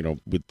not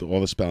with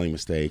all the spelling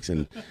mistakes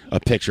and a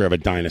picture of a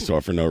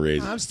dinosaur for no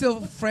reason. I'm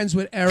still friends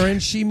with Erin.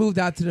 She moved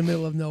out to the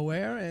middle of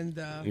nowhere, and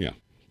Yeah.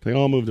 They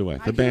all moved away. The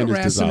can band is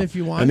harass them dissolved. if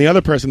you want. And the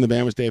other person in the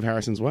band was Dave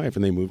Harrison's wife,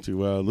 and they moved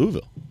to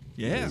Louisville.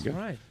 Yeah. There you go.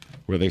 right.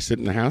 Where they sit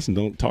in the house and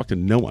don't talk to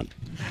no one.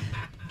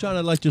 John,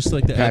 I'd like just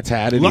like to Pat's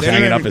hat and Lucky he's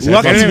hanging up his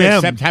lucky head. to them.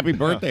 Except happy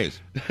birthdays.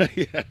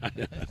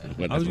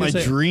 I was gonna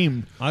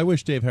say, I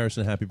wish Dave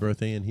Harrison a happy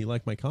birthday, and he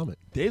liked my comment.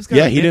 Dave's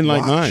Yeah, he didn't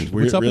like mine.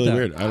 What's up with Really that?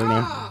 weird. I don't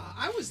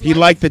know. He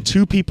liked the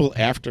two people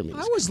after me.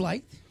 I was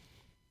liked.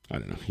 I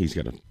don't know. He's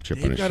got a chip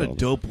on Dave his got a shoulder.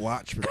 dope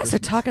watch for You guys are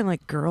talking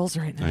like girls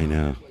right now. I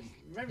know.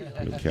 Okay. He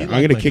I'm liked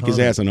going to my kick his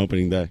comment. ass on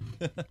opening day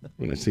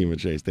when I see him at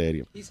Shea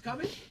Stadium. He's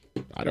coming?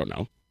 I don't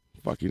know.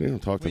 Fuck you, don't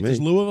talk to Wait, me. does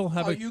Louisville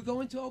have Are a? you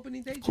going to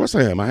opening day? Of course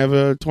I am. I have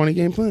a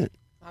 20-game plan.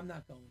 I'm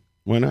not going.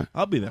 Why not?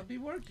 I'll be there. I'll be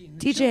working.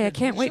 DJ, I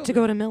can't wait to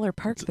go to Miller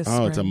Park this Oh,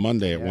 spring. it's a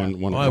Monday at 1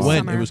 Oh, I o'clock.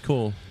 went. It was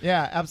cool.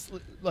 Yeah,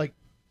 absolutely. Like,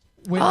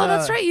 when, Oh,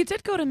 that's right. You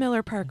did go to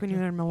Miller Park when you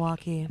were in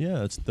Milwaukee.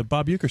 Yeah, it's the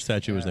Bob Uecker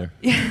statue was there.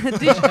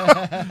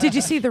 Did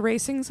you see the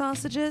racing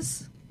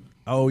sausages?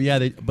 Oh yeah,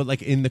 but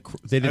like they did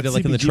it That's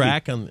like in the CBGB.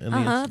 track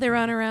on. They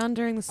run around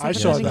during the I second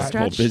saw inning that.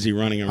 stretch. Busy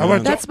running I around.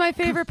 went to- That's my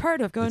favorite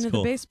part of going That's to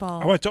cool. the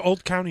baseball. I went to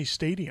Old County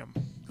Stadium.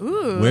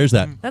 Ooh, Where's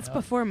that? That's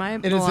before my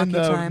It is Milwaukee in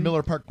the time.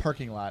 Miller Park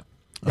parking lot.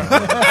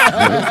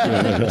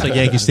 It's like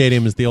Yankee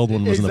Stadium is the old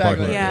one was in the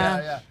parking lot.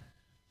 Yeah.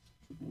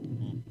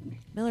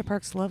 Miller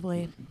Park's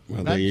lovely.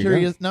 Well, Now there you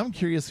curious. Now I'm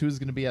curious who's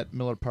going to be at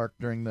Miller Park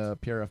during the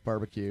PRF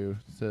barbecue.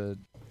 To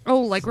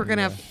Oh, like we're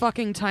gonna have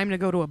fucking time to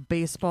go to a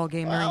baseball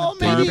game during well,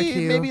 the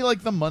barbecue. maybe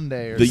like the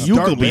Monday or The something.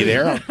 Uke will be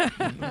there.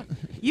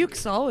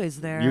 Uke's always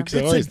there. Uke's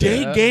It's always a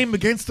day there. game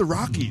against the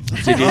Rockies.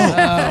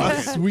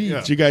 Sweet.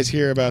 Did you guys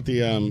hear about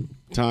the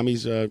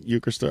Tommy's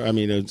Euchre story? I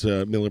mean, it's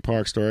Miller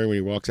Park story when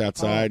he walks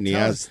outside and he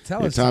tell has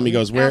us, Tommy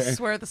goes, "Where?"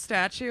 Asks where the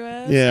statue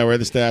is. Yeah, where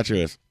the statue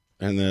is.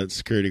 And the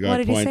security What guard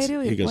did he say points. to you?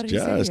 He goes, What did he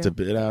say to just you? a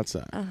bit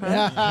outside.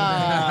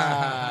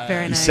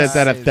 Very He nice. said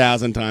that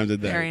 1,000 times a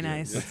day. Very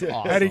nice.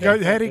 How'd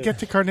he get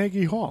to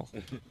Carnegie Hall?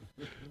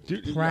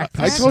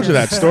 I told you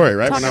that story,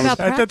 right? Talk about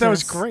I thought that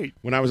was great.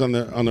 When I was on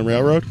the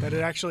railroad. That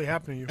it actually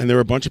happened to you. And there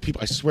were a bunch of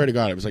people. I swear to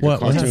God, it was like a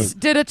cartoon.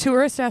 Did a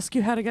tourist ask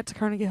you how to get to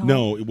Carnegie Hall?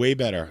 No, way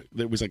better.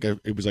 It was like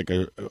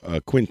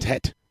a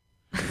quintet.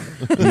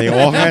 And they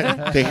all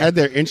had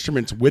their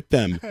instruments with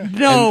them.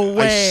 No And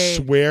way. I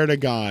swear to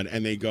God.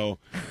 And they go,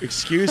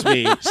 "Excuse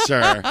me,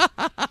 sir,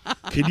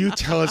 could you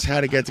tell us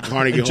how to get to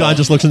Carnegie And Hall?" John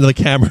just looks into the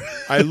camera.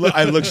 I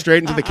look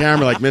straight into the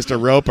camera like Mr.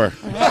 Roper.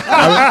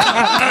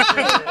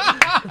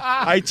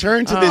 I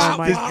turn to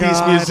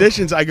these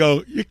musicians. I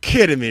go, "You're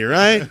kidding me,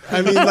 right?"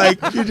 I mean, like,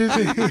 you just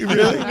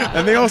really?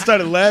 And they all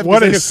started laughing.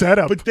 What a They-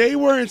 setup. But they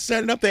weren't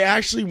setting up. They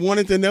actually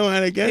wanted to know how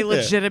to get They there.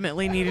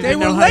 legitimately needed They to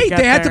were know how to late. get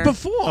They had to there.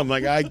 perform. I'm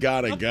like, I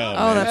gotta go.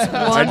 Oh, man.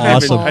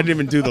 that's I didn't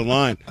even do the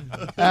line.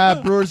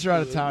 Brewers are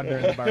out of town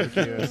during the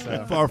barbecue.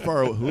 So.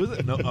 Far. Who is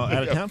it? No,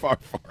 out of town. Far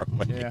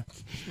away. Yeah.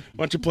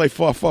 Why don't you play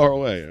far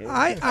away?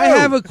 I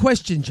have a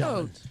question,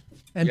 John.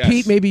 And Yes.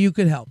 Pete, maybe you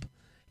could help.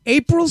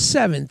 April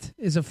 7th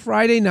is a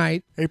Friday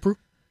night. April?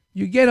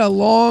 You get a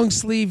long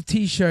sleeve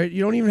T-shirt.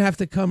 You don't even have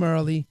to come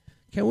early.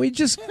 Can we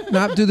just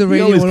not do the He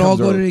radio always and all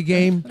comes go to early. the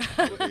game?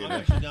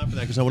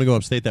 Because I want to go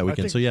upstate that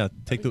weekend. So yeah,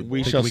 take the.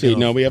 We take shall the see. weekend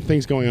No, off. we have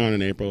things going on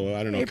in April.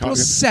 I don't know. April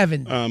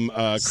 7.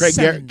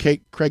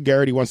 Craig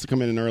Garrity wants to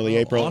come in early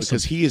April awesome.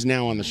 because he is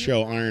now on the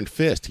show Iron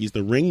Fist. He's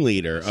the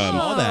ringleader,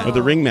 that. or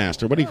the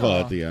ringmaster. What do you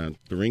call it?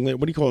 The ringleader.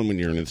 What do you call him when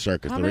you're in the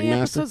circus? How The many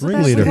ringmaster. episodes of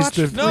that we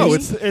watched? No,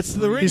 it's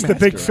the ring. He's the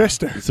big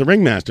fister. It's the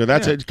ringmaster.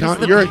 That's it.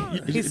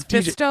 He's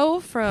DJ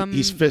Fisto from.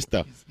 He's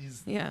Fisto.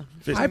 Yeah.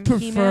 I From prefer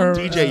He-Man.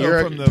 DJ,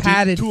 you're from the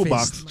padded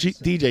toolbox.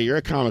 fist. DJ, you're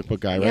a comic book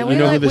guy, right? Yeah, you we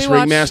know who like- this we watch-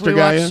 ringmaster we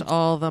guy watch is?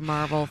 all the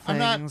Marvel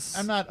things.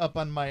 I'm not up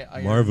on my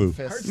Iron Marvu.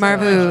 Fist,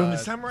 Marvu.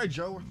 Samurai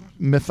Joe.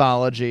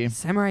 mythology.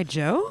 Samurai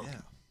Joe?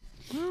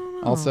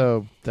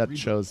 Also, that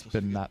show's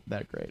been not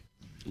that great.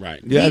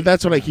 Right. Yeah,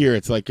 that's what I hear.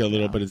 It's like a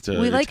little bit. It's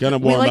gonna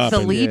warm we like up. the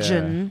and-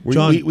 Legion.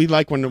 We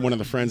like when one of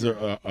the friends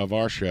of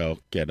our show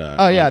get.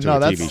 Oh, yeah, onto no, a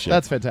that's- TV show.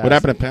 that's fantastic. What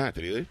happened to Pat?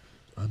 Did he leave?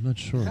 I'm not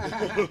sure.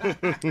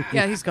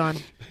 Yeah, he's gone.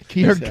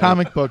 He heard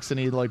comic books and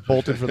he like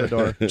bolted for the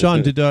door.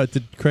 John, did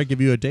Craig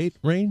give you a date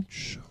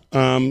range?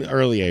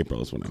 Early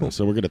April is when it was,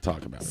 so we're going to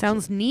talk about it.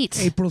 Sounds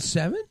neat. April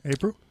 7th?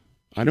 April?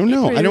 I don't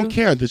know. I don't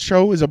care. The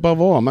show is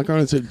above all. I'm not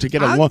going to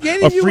get I'm a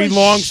getting you free a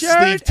long shirt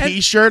sleeve and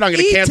T-shirt. I'm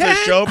going to cancel the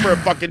E10. show for a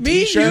fucking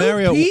Me, T-shirt. you,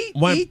 Mario, Pete,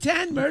 why-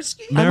 E10,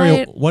 Mursky.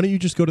 Mario, why don't you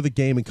just go to the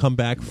game and come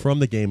back from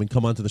the game and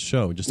come onto the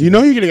show? And just You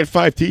know you're going to get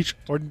 5 T-shirts.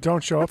 Or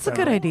don't show up. That's a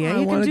good idea. I You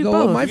can wanna do go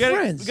both. with my We gotta-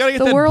 friends. we gotta get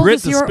The that world Brit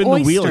is to your spin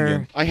the wheel oyster.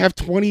 again. I have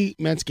 20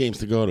 Mets games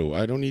to go to.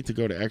 I don't need to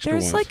go to extra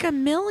There's ones. like a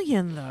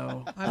million,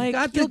 though. I've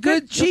got the you'll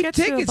good you'll cheap get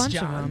to a tickets, bunch of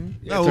John. them.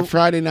 It's a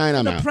Friday night.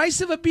 I'm The out. price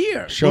of a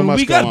beer. Show When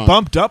must we go got on.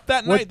 bumped up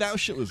that What- night, that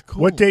shit was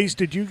cool. What days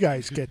did you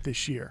guys get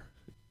this year?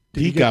 Did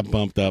He you got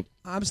bumped up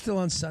I'm still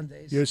on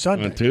Sundays. Your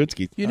Sunday. on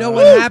Tootski. You know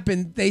what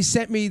happened? They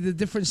sent me the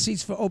different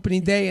seats for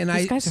opening day, and These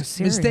I guys are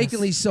serious.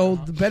 mistakenly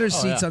sold the better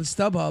seats on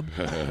StubHub,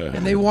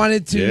 and they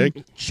wanted to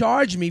Dick.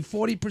 charge me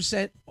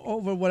 40%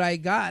 over what I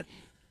got.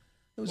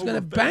 It was going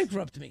to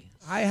bankrupt me.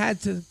 I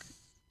had to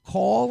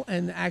call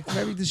and act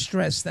very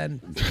distressed, and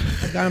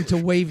I got them to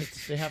waive it.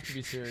 They have to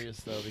be serious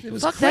though. It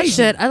was Fuck that crazy.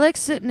 shit. I like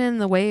sitting in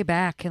the way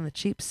back in the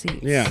cheap seats.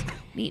 Yeah.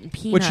 Eating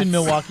peanuts. Which in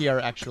Milwaukee are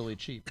actually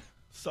cheap.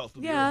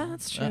 Yeah,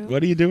 that's true.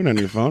 What are you doing on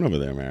your phone over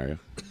there, Mario?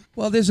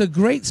 Well, there's a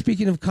great,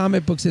 speaking of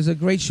comic books, there's a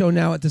great show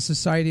now at the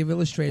Society of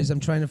Illustrators. I'm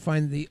trying to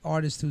find the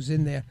artist who's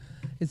in there.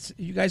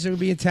 You guys are going to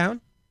be in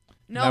town?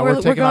 No, we're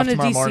taking going off to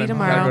DC morning.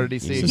 tomorrow. Gotta go to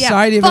DC. Yeah,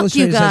 Society of fuck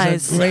Illustrators you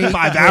has guys. a great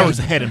 5 hours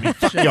ahead of me.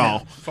 Fuck y'all.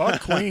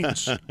 Fuck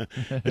Queens.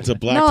 It's a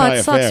black No, tie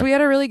it sucks. affair. We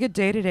had a really good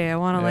day today. I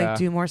want to Yeah. like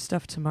do more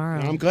stuff tomorrow.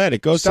 I'm glad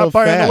it goes Stop so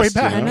by fast. on the way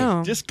back. you I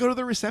know. Just go to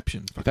the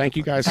reception. Thank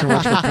you guys so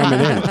much for coming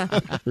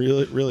in.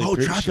 Really Oh,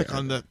 appreciate traffic it.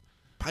 on the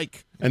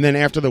Pike. And then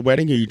after the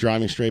wedding, are you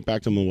driving straight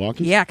back to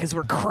Milwaukee? Yeah, because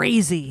we're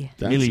crazy.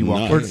 That's Really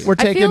nuts. We're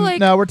I feel taking like-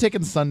 we're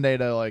taking Sunday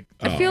to like.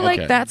 I feel okay.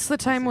 like that's the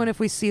time when if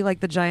we see like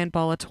the giant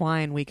ball of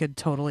twine, we could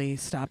totally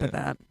stop at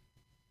that.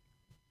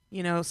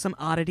 You know, some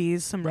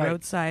oddities, some Right.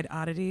 roadside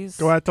oddities.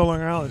 Go out to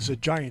Long Island. There's a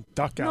giant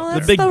duck No, out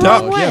that's there. The big the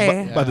duck. wrong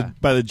Yeah, way.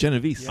 by the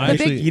Genovese. I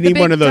actually, You the need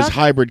big one of those duck-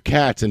 hybrid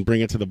cats and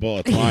bring it to the ball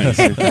of twine.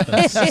 See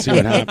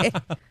what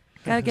happens.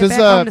 Gotta get Does, back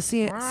home to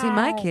see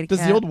my kitty Does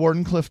cat. the old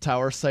Wardenclyffe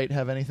Tower site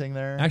have anything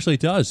there? actually, it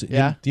does.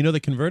 Yeah? Do you know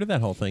they converted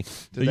that whole thing?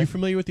 Did Are they? you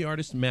familiar with the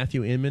artist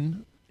Matthew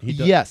Inman? He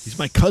does, Yes. He's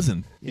my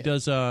cousin. He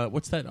does.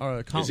 What's that?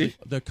 Is he?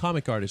 The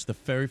comic artist, the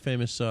very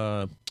famous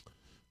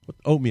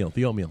Oatmeal.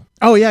 The Oatmeal.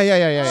 Oh yeah.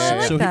 I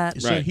like so that.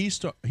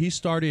 he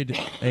started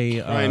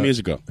a Ryan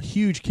Musical.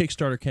 huge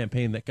Kickstarter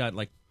campaign that got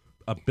like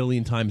 1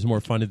 billion times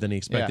more funded than he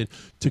expected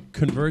to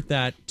convert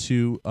that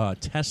to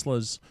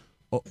Tesla's.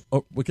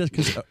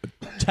 Because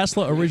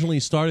Tesla originally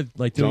started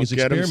like doing Don't his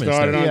get him experiments.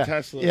 started there. on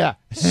Tesla. Yeah,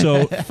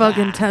 So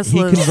fucking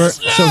Teslas.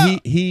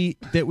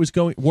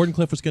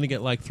 Wardenclyffe was going to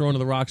get like thrown to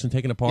the rocks and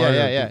taken apart.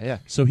 Yeah.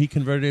 So he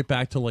converted it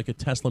back to like a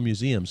Tesla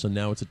museum. So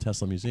now it's a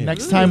Tesla museum.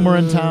 Next time we're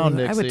in town,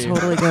 Dixie, I would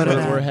totally go to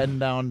that. We're heading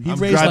down. He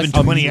raised like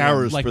 20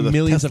 hours like for the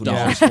millions Tesla of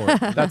dollars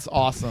for it. That's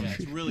awesome.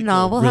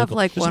 No, we'll have cool.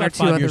 like Just one or about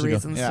two 5 other years ago.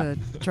 reasons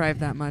to drive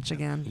that much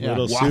again. Yeah.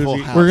 Little Waffle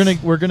Susie.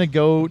 House. We're gonna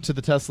go to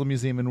the Tesla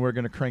Museum and we're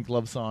gonna crank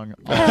Love Song.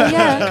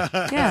 Yeah.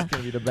 It's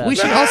gonna be the best. We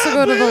should also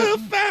go to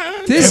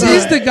the. This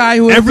is the guy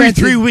who Every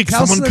invented 3 weeks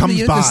Tesla, someone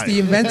comes by. The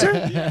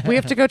inventor? We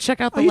have to go check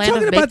out the Are you land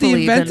talking of about the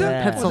make-believe in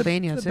inventor?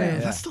 Pennsylvania The too.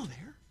 band. That's still there.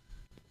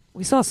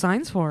 We saw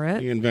signs for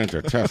it. The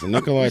inventor, Tesla,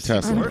 Nikolai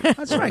Tesla.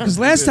 That's right, because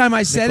last time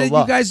I said it,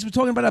 Nikola. you guys were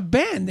talking about a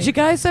band. Did you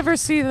guys ever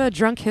see the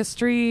Drunk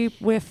History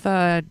with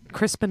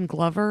Crispin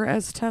Glover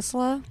as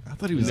Tesla? I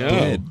thought he was No.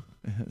 dead.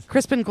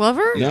 Crispin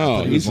Glover?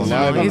 No, he's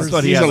alive.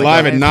 He's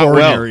alive and not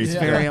well. He's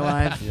very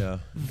alive. Yeah.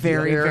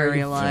 Very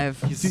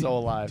alive. He's so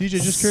alive.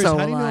 DJ, just curious, So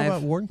how do you know alive.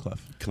 about Wardenclyffe?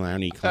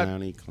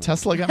 Clowny.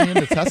 Tesla got me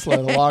into Tesla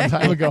a long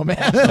time ago, man.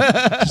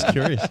 Just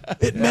curious.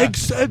 It makes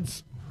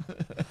sense.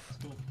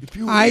 If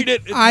you I read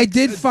it, I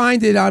did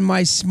find it on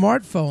my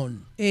smartphone.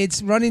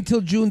 It's running till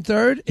June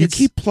 3rd. You It's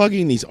keep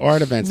plugging these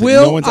art events that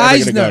Will no one's ever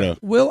going to go Eisner. to.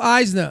 Will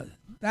Eisner.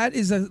 That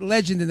is a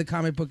legend in the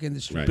comic book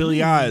industry. Right.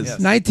 Billy Eyes.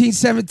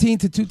 1917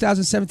 to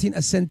 2017,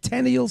 a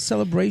centennial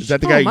celebration. Is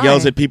that the guy who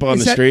yells at people on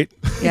Is the that- street?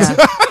 Yeah.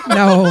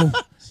 No.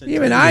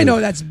 Even I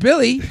know that's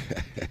Billy.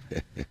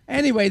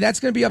 Anyway, that's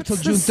going to be up till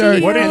June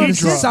 3rd. What did And he the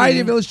draw? Society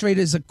of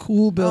Illustrators is a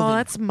cool building. Oh,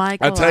 that's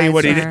Michael. I'll tell you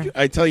what he Eisner. did.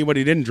 I tell you what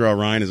he didn't draw.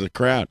 Ryan is a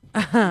crowd.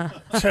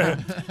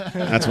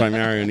 That's why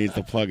Mario needs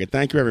to plug it.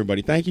 Thank you,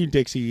 everybody. Thank you,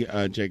 Dixie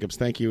Jacobs.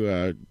 Thank you,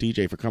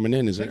 DJ, for coming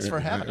in. Thanks for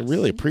having I us.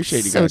 really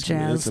appreciate you So guys.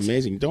 coming in. It's jazzed.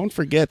 amazing. Don't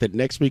forget that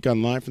next week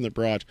on Live from the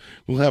Barrage,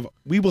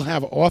 we will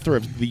have author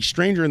of The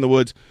Stranger in the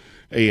Woods.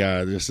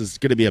 This is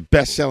going to be a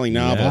best-selling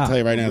novel. Yeah. I'll tell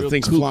you right now, Real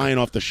things kook. flying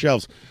off the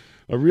shelves.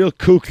 A real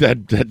kook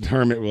that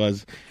hermit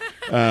was.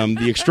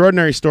 The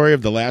Extraordinary Story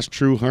of the Last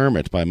True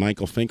Hermit by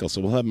Michael Finkel.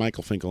 So we'll have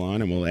Michael Finkel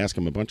on, and we'll ask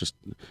him a bunch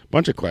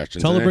of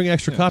questions. Tell him to And bring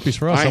extra copies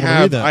for us. I I want to read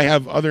have that. I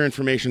have other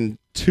information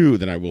too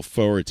that I will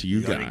forward to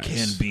you got any guys,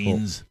 canned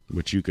beans?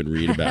 which you can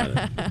read about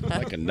it,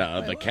 like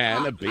another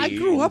can of beans. I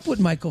grew up with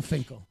Michael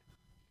Finkel.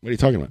 What are you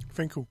talking about?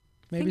 Finkel.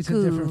 Maybe it's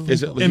a different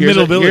Is it Finkel. In here's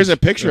Middle a, Village. Here's a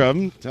picture of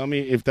him. Tell me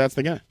if that's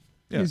the guy.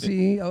 Yeah. Is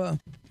he?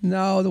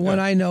 No, the one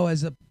I know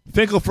as a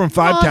Finkel from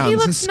Five Oh, he Towns.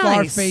 looks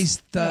nice.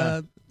 scar-faced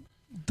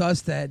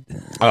dust head.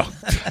 Oh,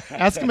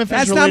 Ask him if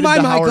That's he's not related my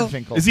to Michael. Howard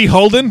Finkel. Is he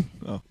Holden?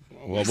 Oh.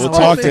 well, we'll Oh,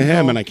 talk to Finkel.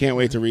 him, and I can't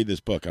wait to read this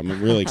book. I'm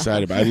really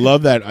excited. But I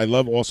love that. I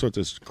love all sorts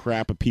of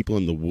crap of people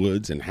in the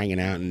woods and hanging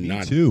out and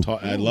not. too.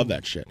 I love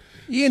that shit.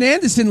 Ian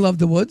Anderson loved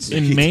the woods.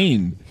 In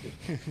Maine.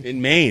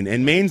 In Maine,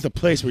 and Maine's the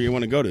place where you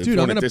want to go to. if Dude,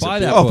 you I'm wanna gonna buy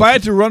disappear. that Oh, if I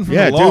had to run from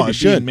Yeah, the dude, law, you it'd be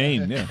should. in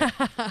Maine. Yeah.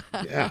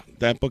 Yeah,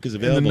 that book is In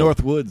available the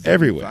North Woods.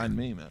 everywhere. Find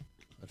me, man.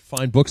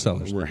 Find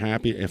booksellers. We're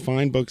happy.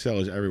 Fine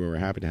booksellers everywhere. We're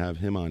happy to have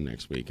him on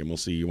next week, and we'll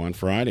see you on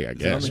Friday, I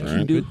guess. Something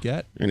Right? good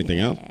get. Anything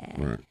else?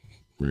 All right.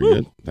 Very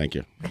good. Thank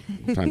you.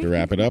 Time to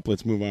wrap it up.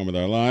 Let's move on with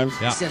our lives.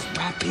 Yeah. Just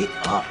wrap it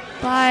up.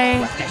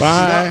 Bye.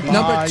 Bye.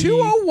 Number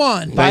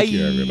 201. Thank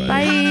you, everybody.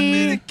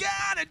 Bye.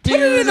 Put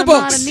it in the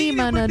books.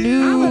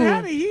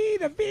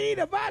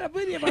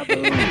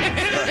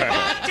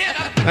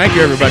 Thank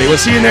you, everybody. We'll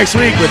see you next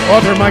week with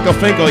author Michael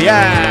Finkel.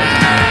 Yeah.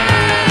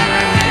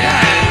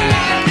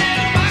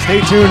 Stay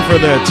tuned for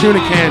the Tuna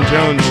Can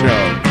Jones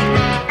show.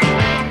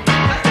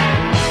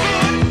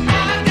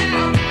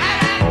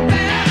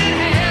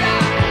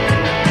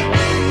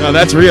 No,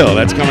 that's real.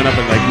 That's coming up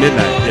at like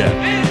midnight. Yeah.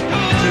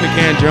 Tuna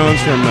Can Jones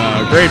from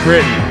Great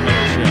Britain.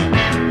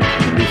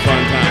 It'll be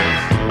fun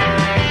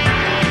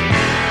times.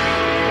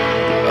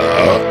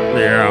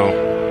 Yeah.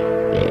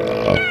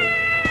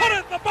 Put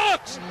it in the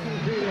box.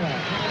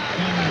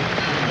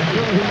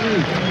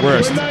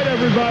 Worst. Good night,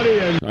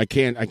 everybody. I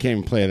can't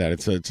even play that.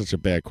 It's such a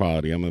bad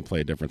quality. I'm going to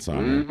play a different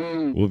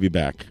song. We'll be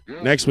back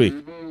next week.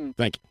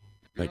 Thank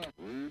you.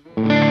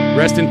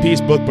 Rest in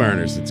peace, Book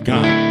Burners. It's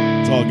gone.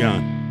 It's all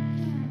gone.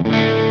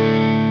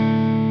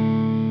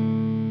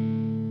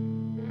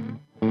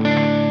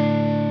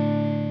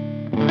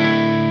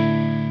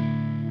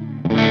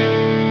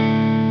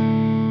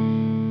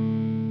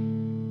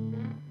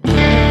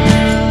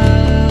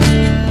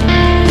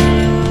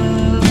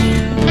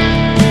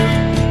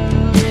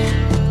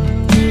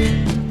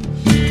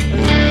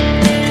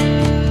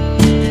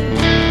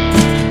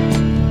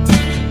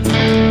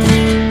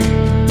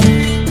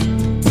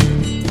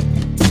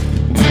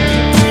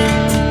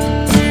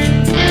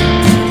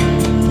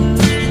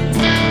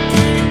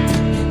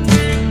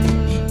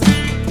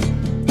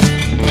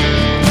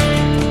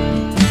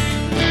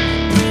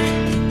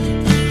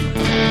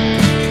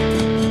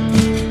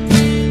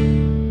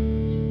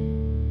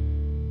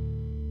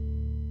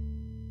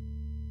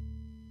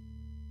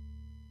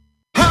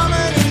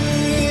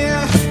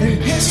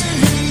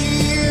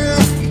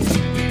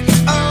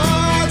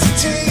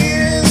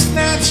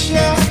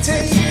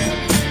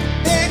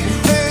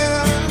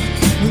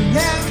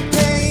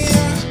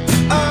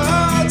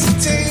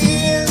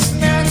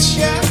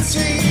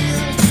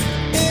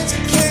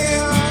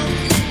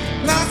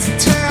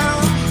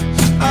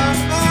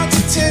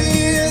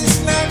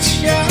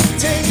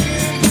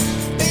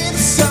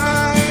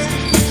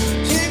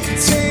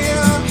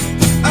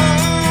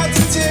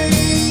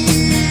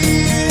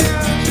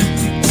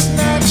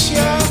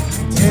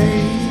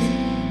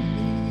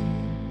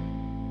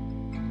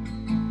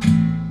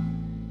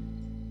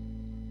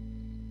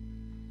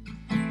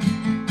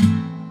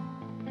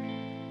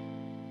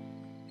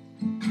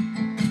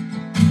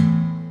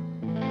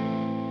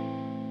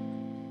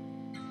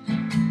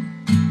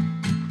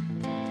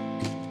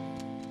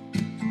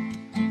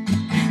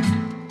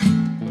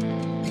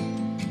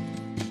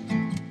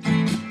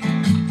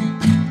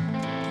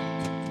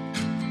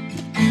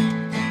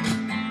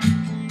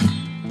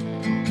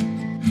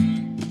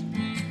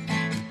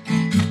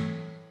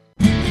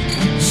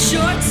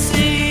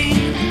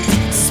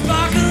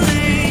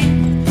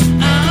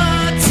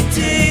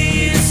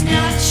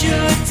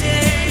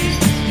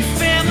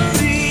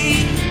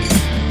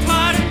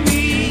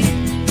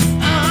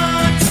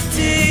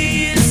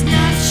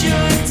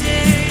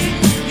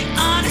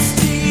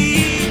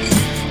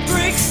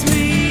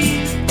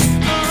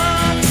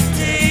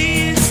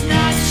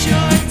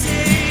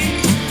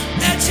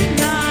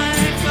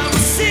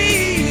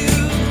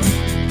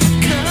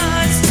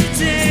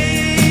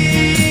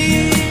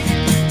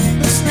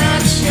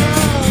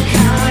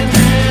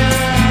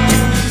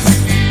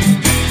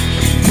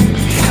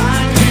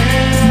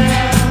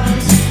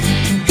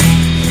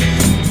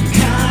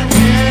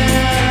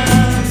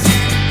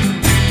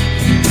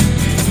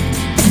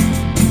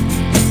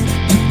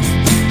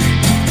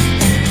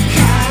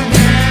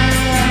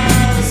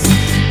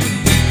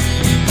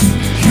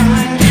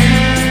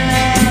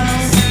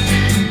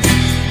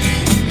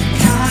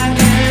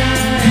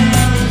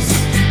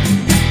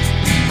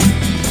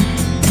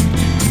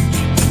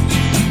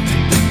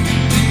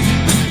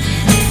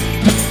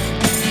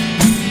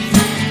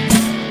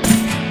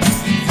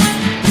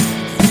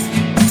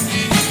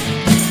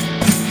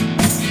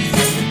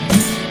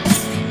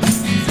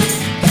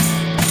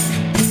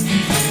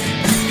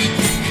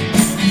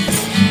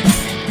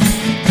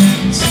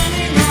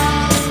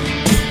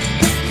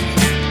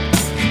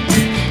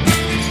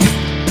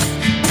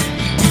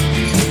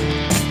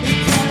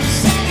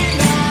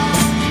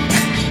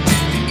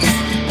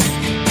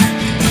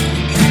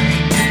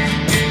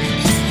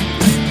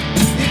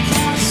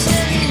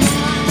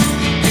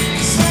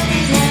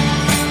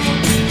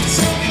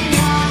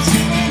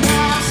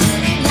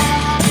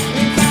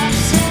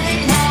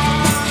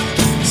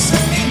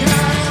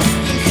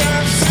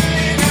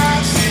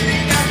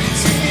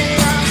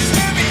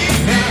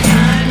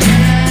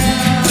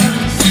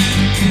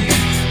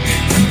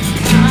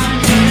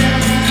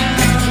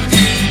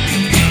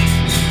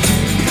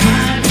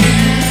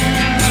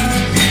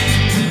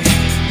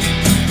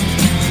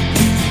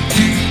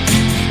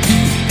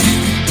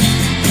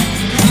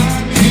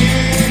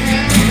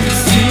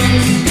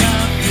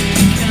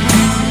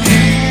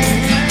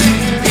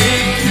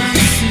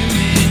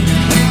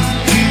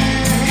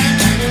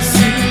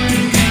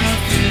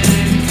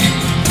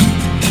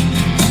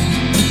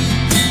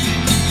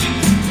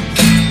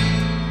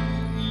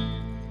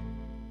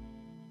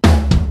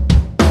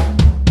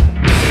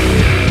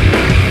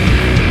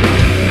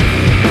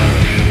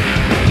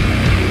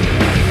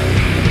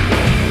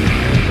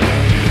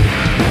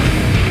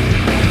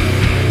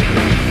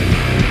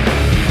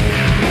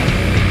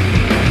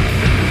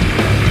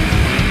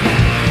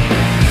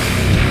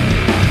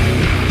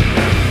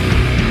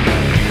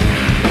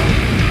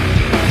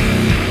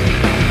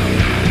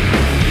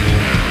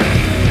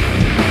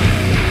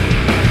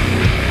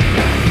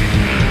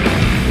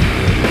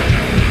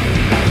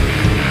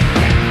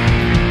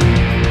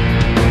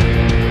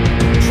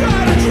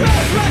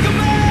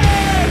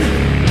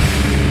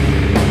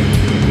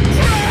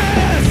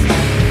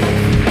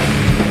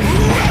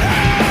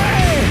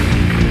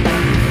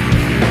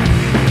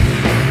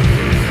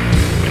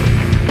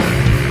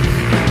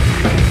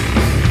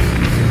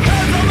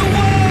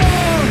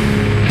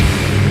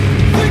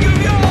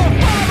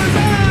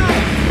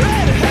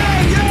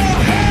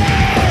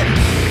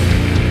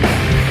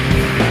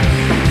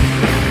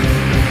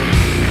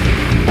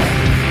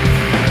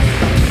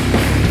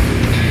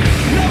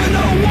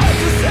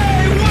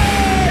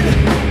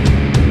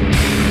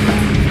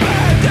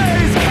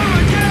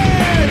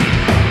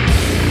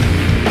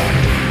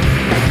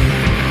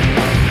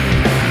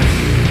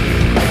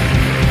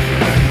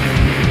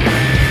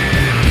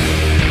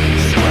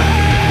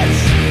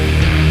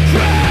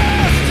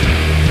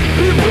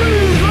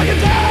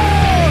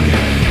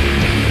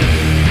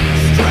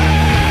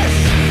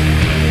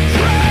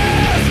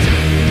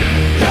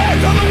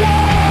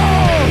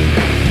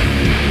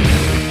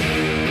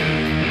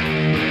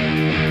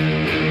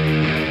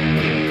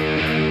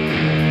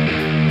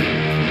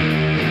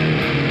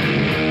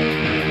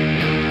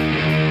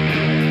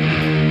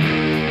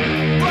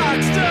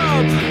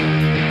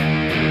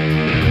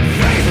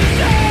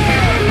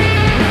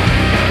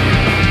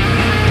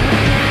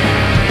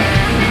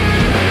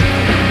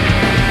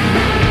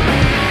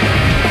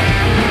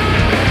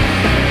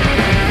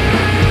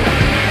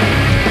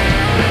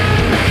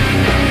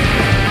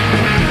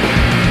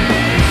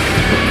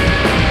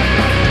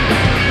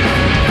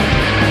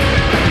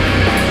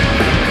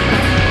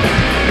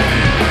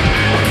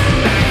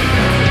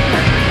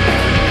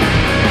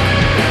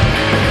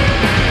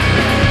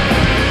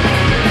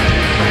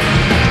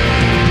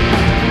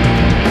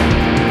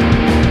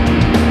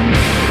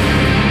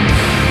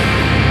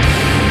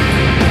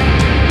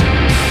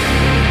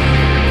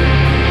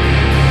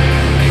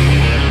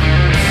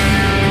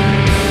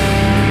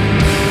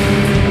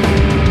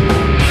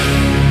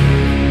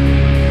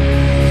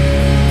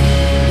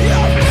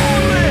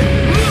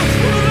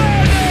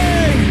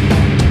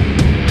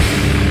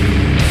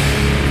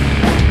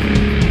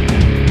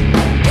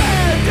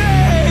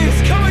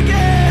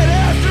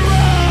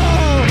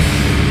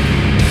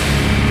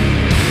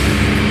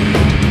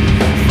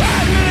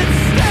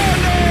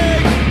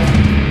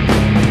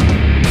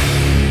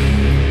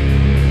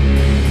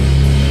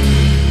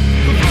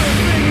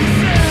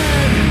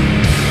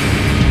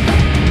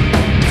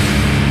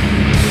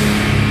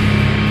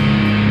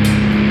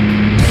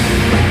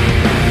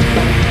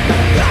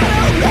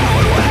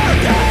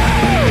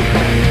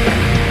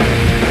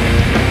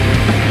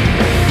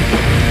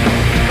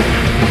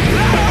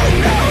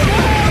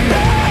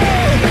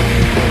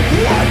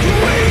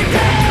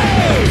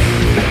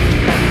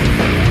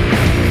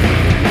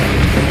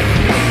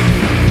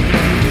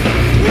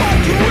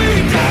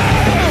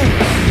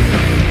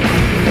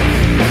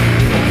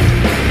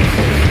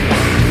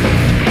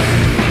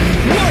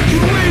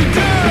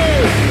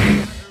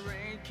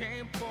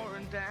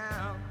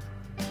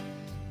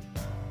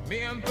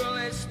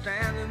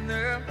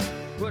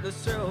 with a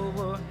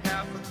silver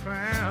half a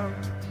crown.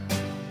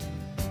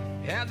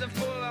 Hands are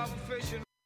full of a fishing.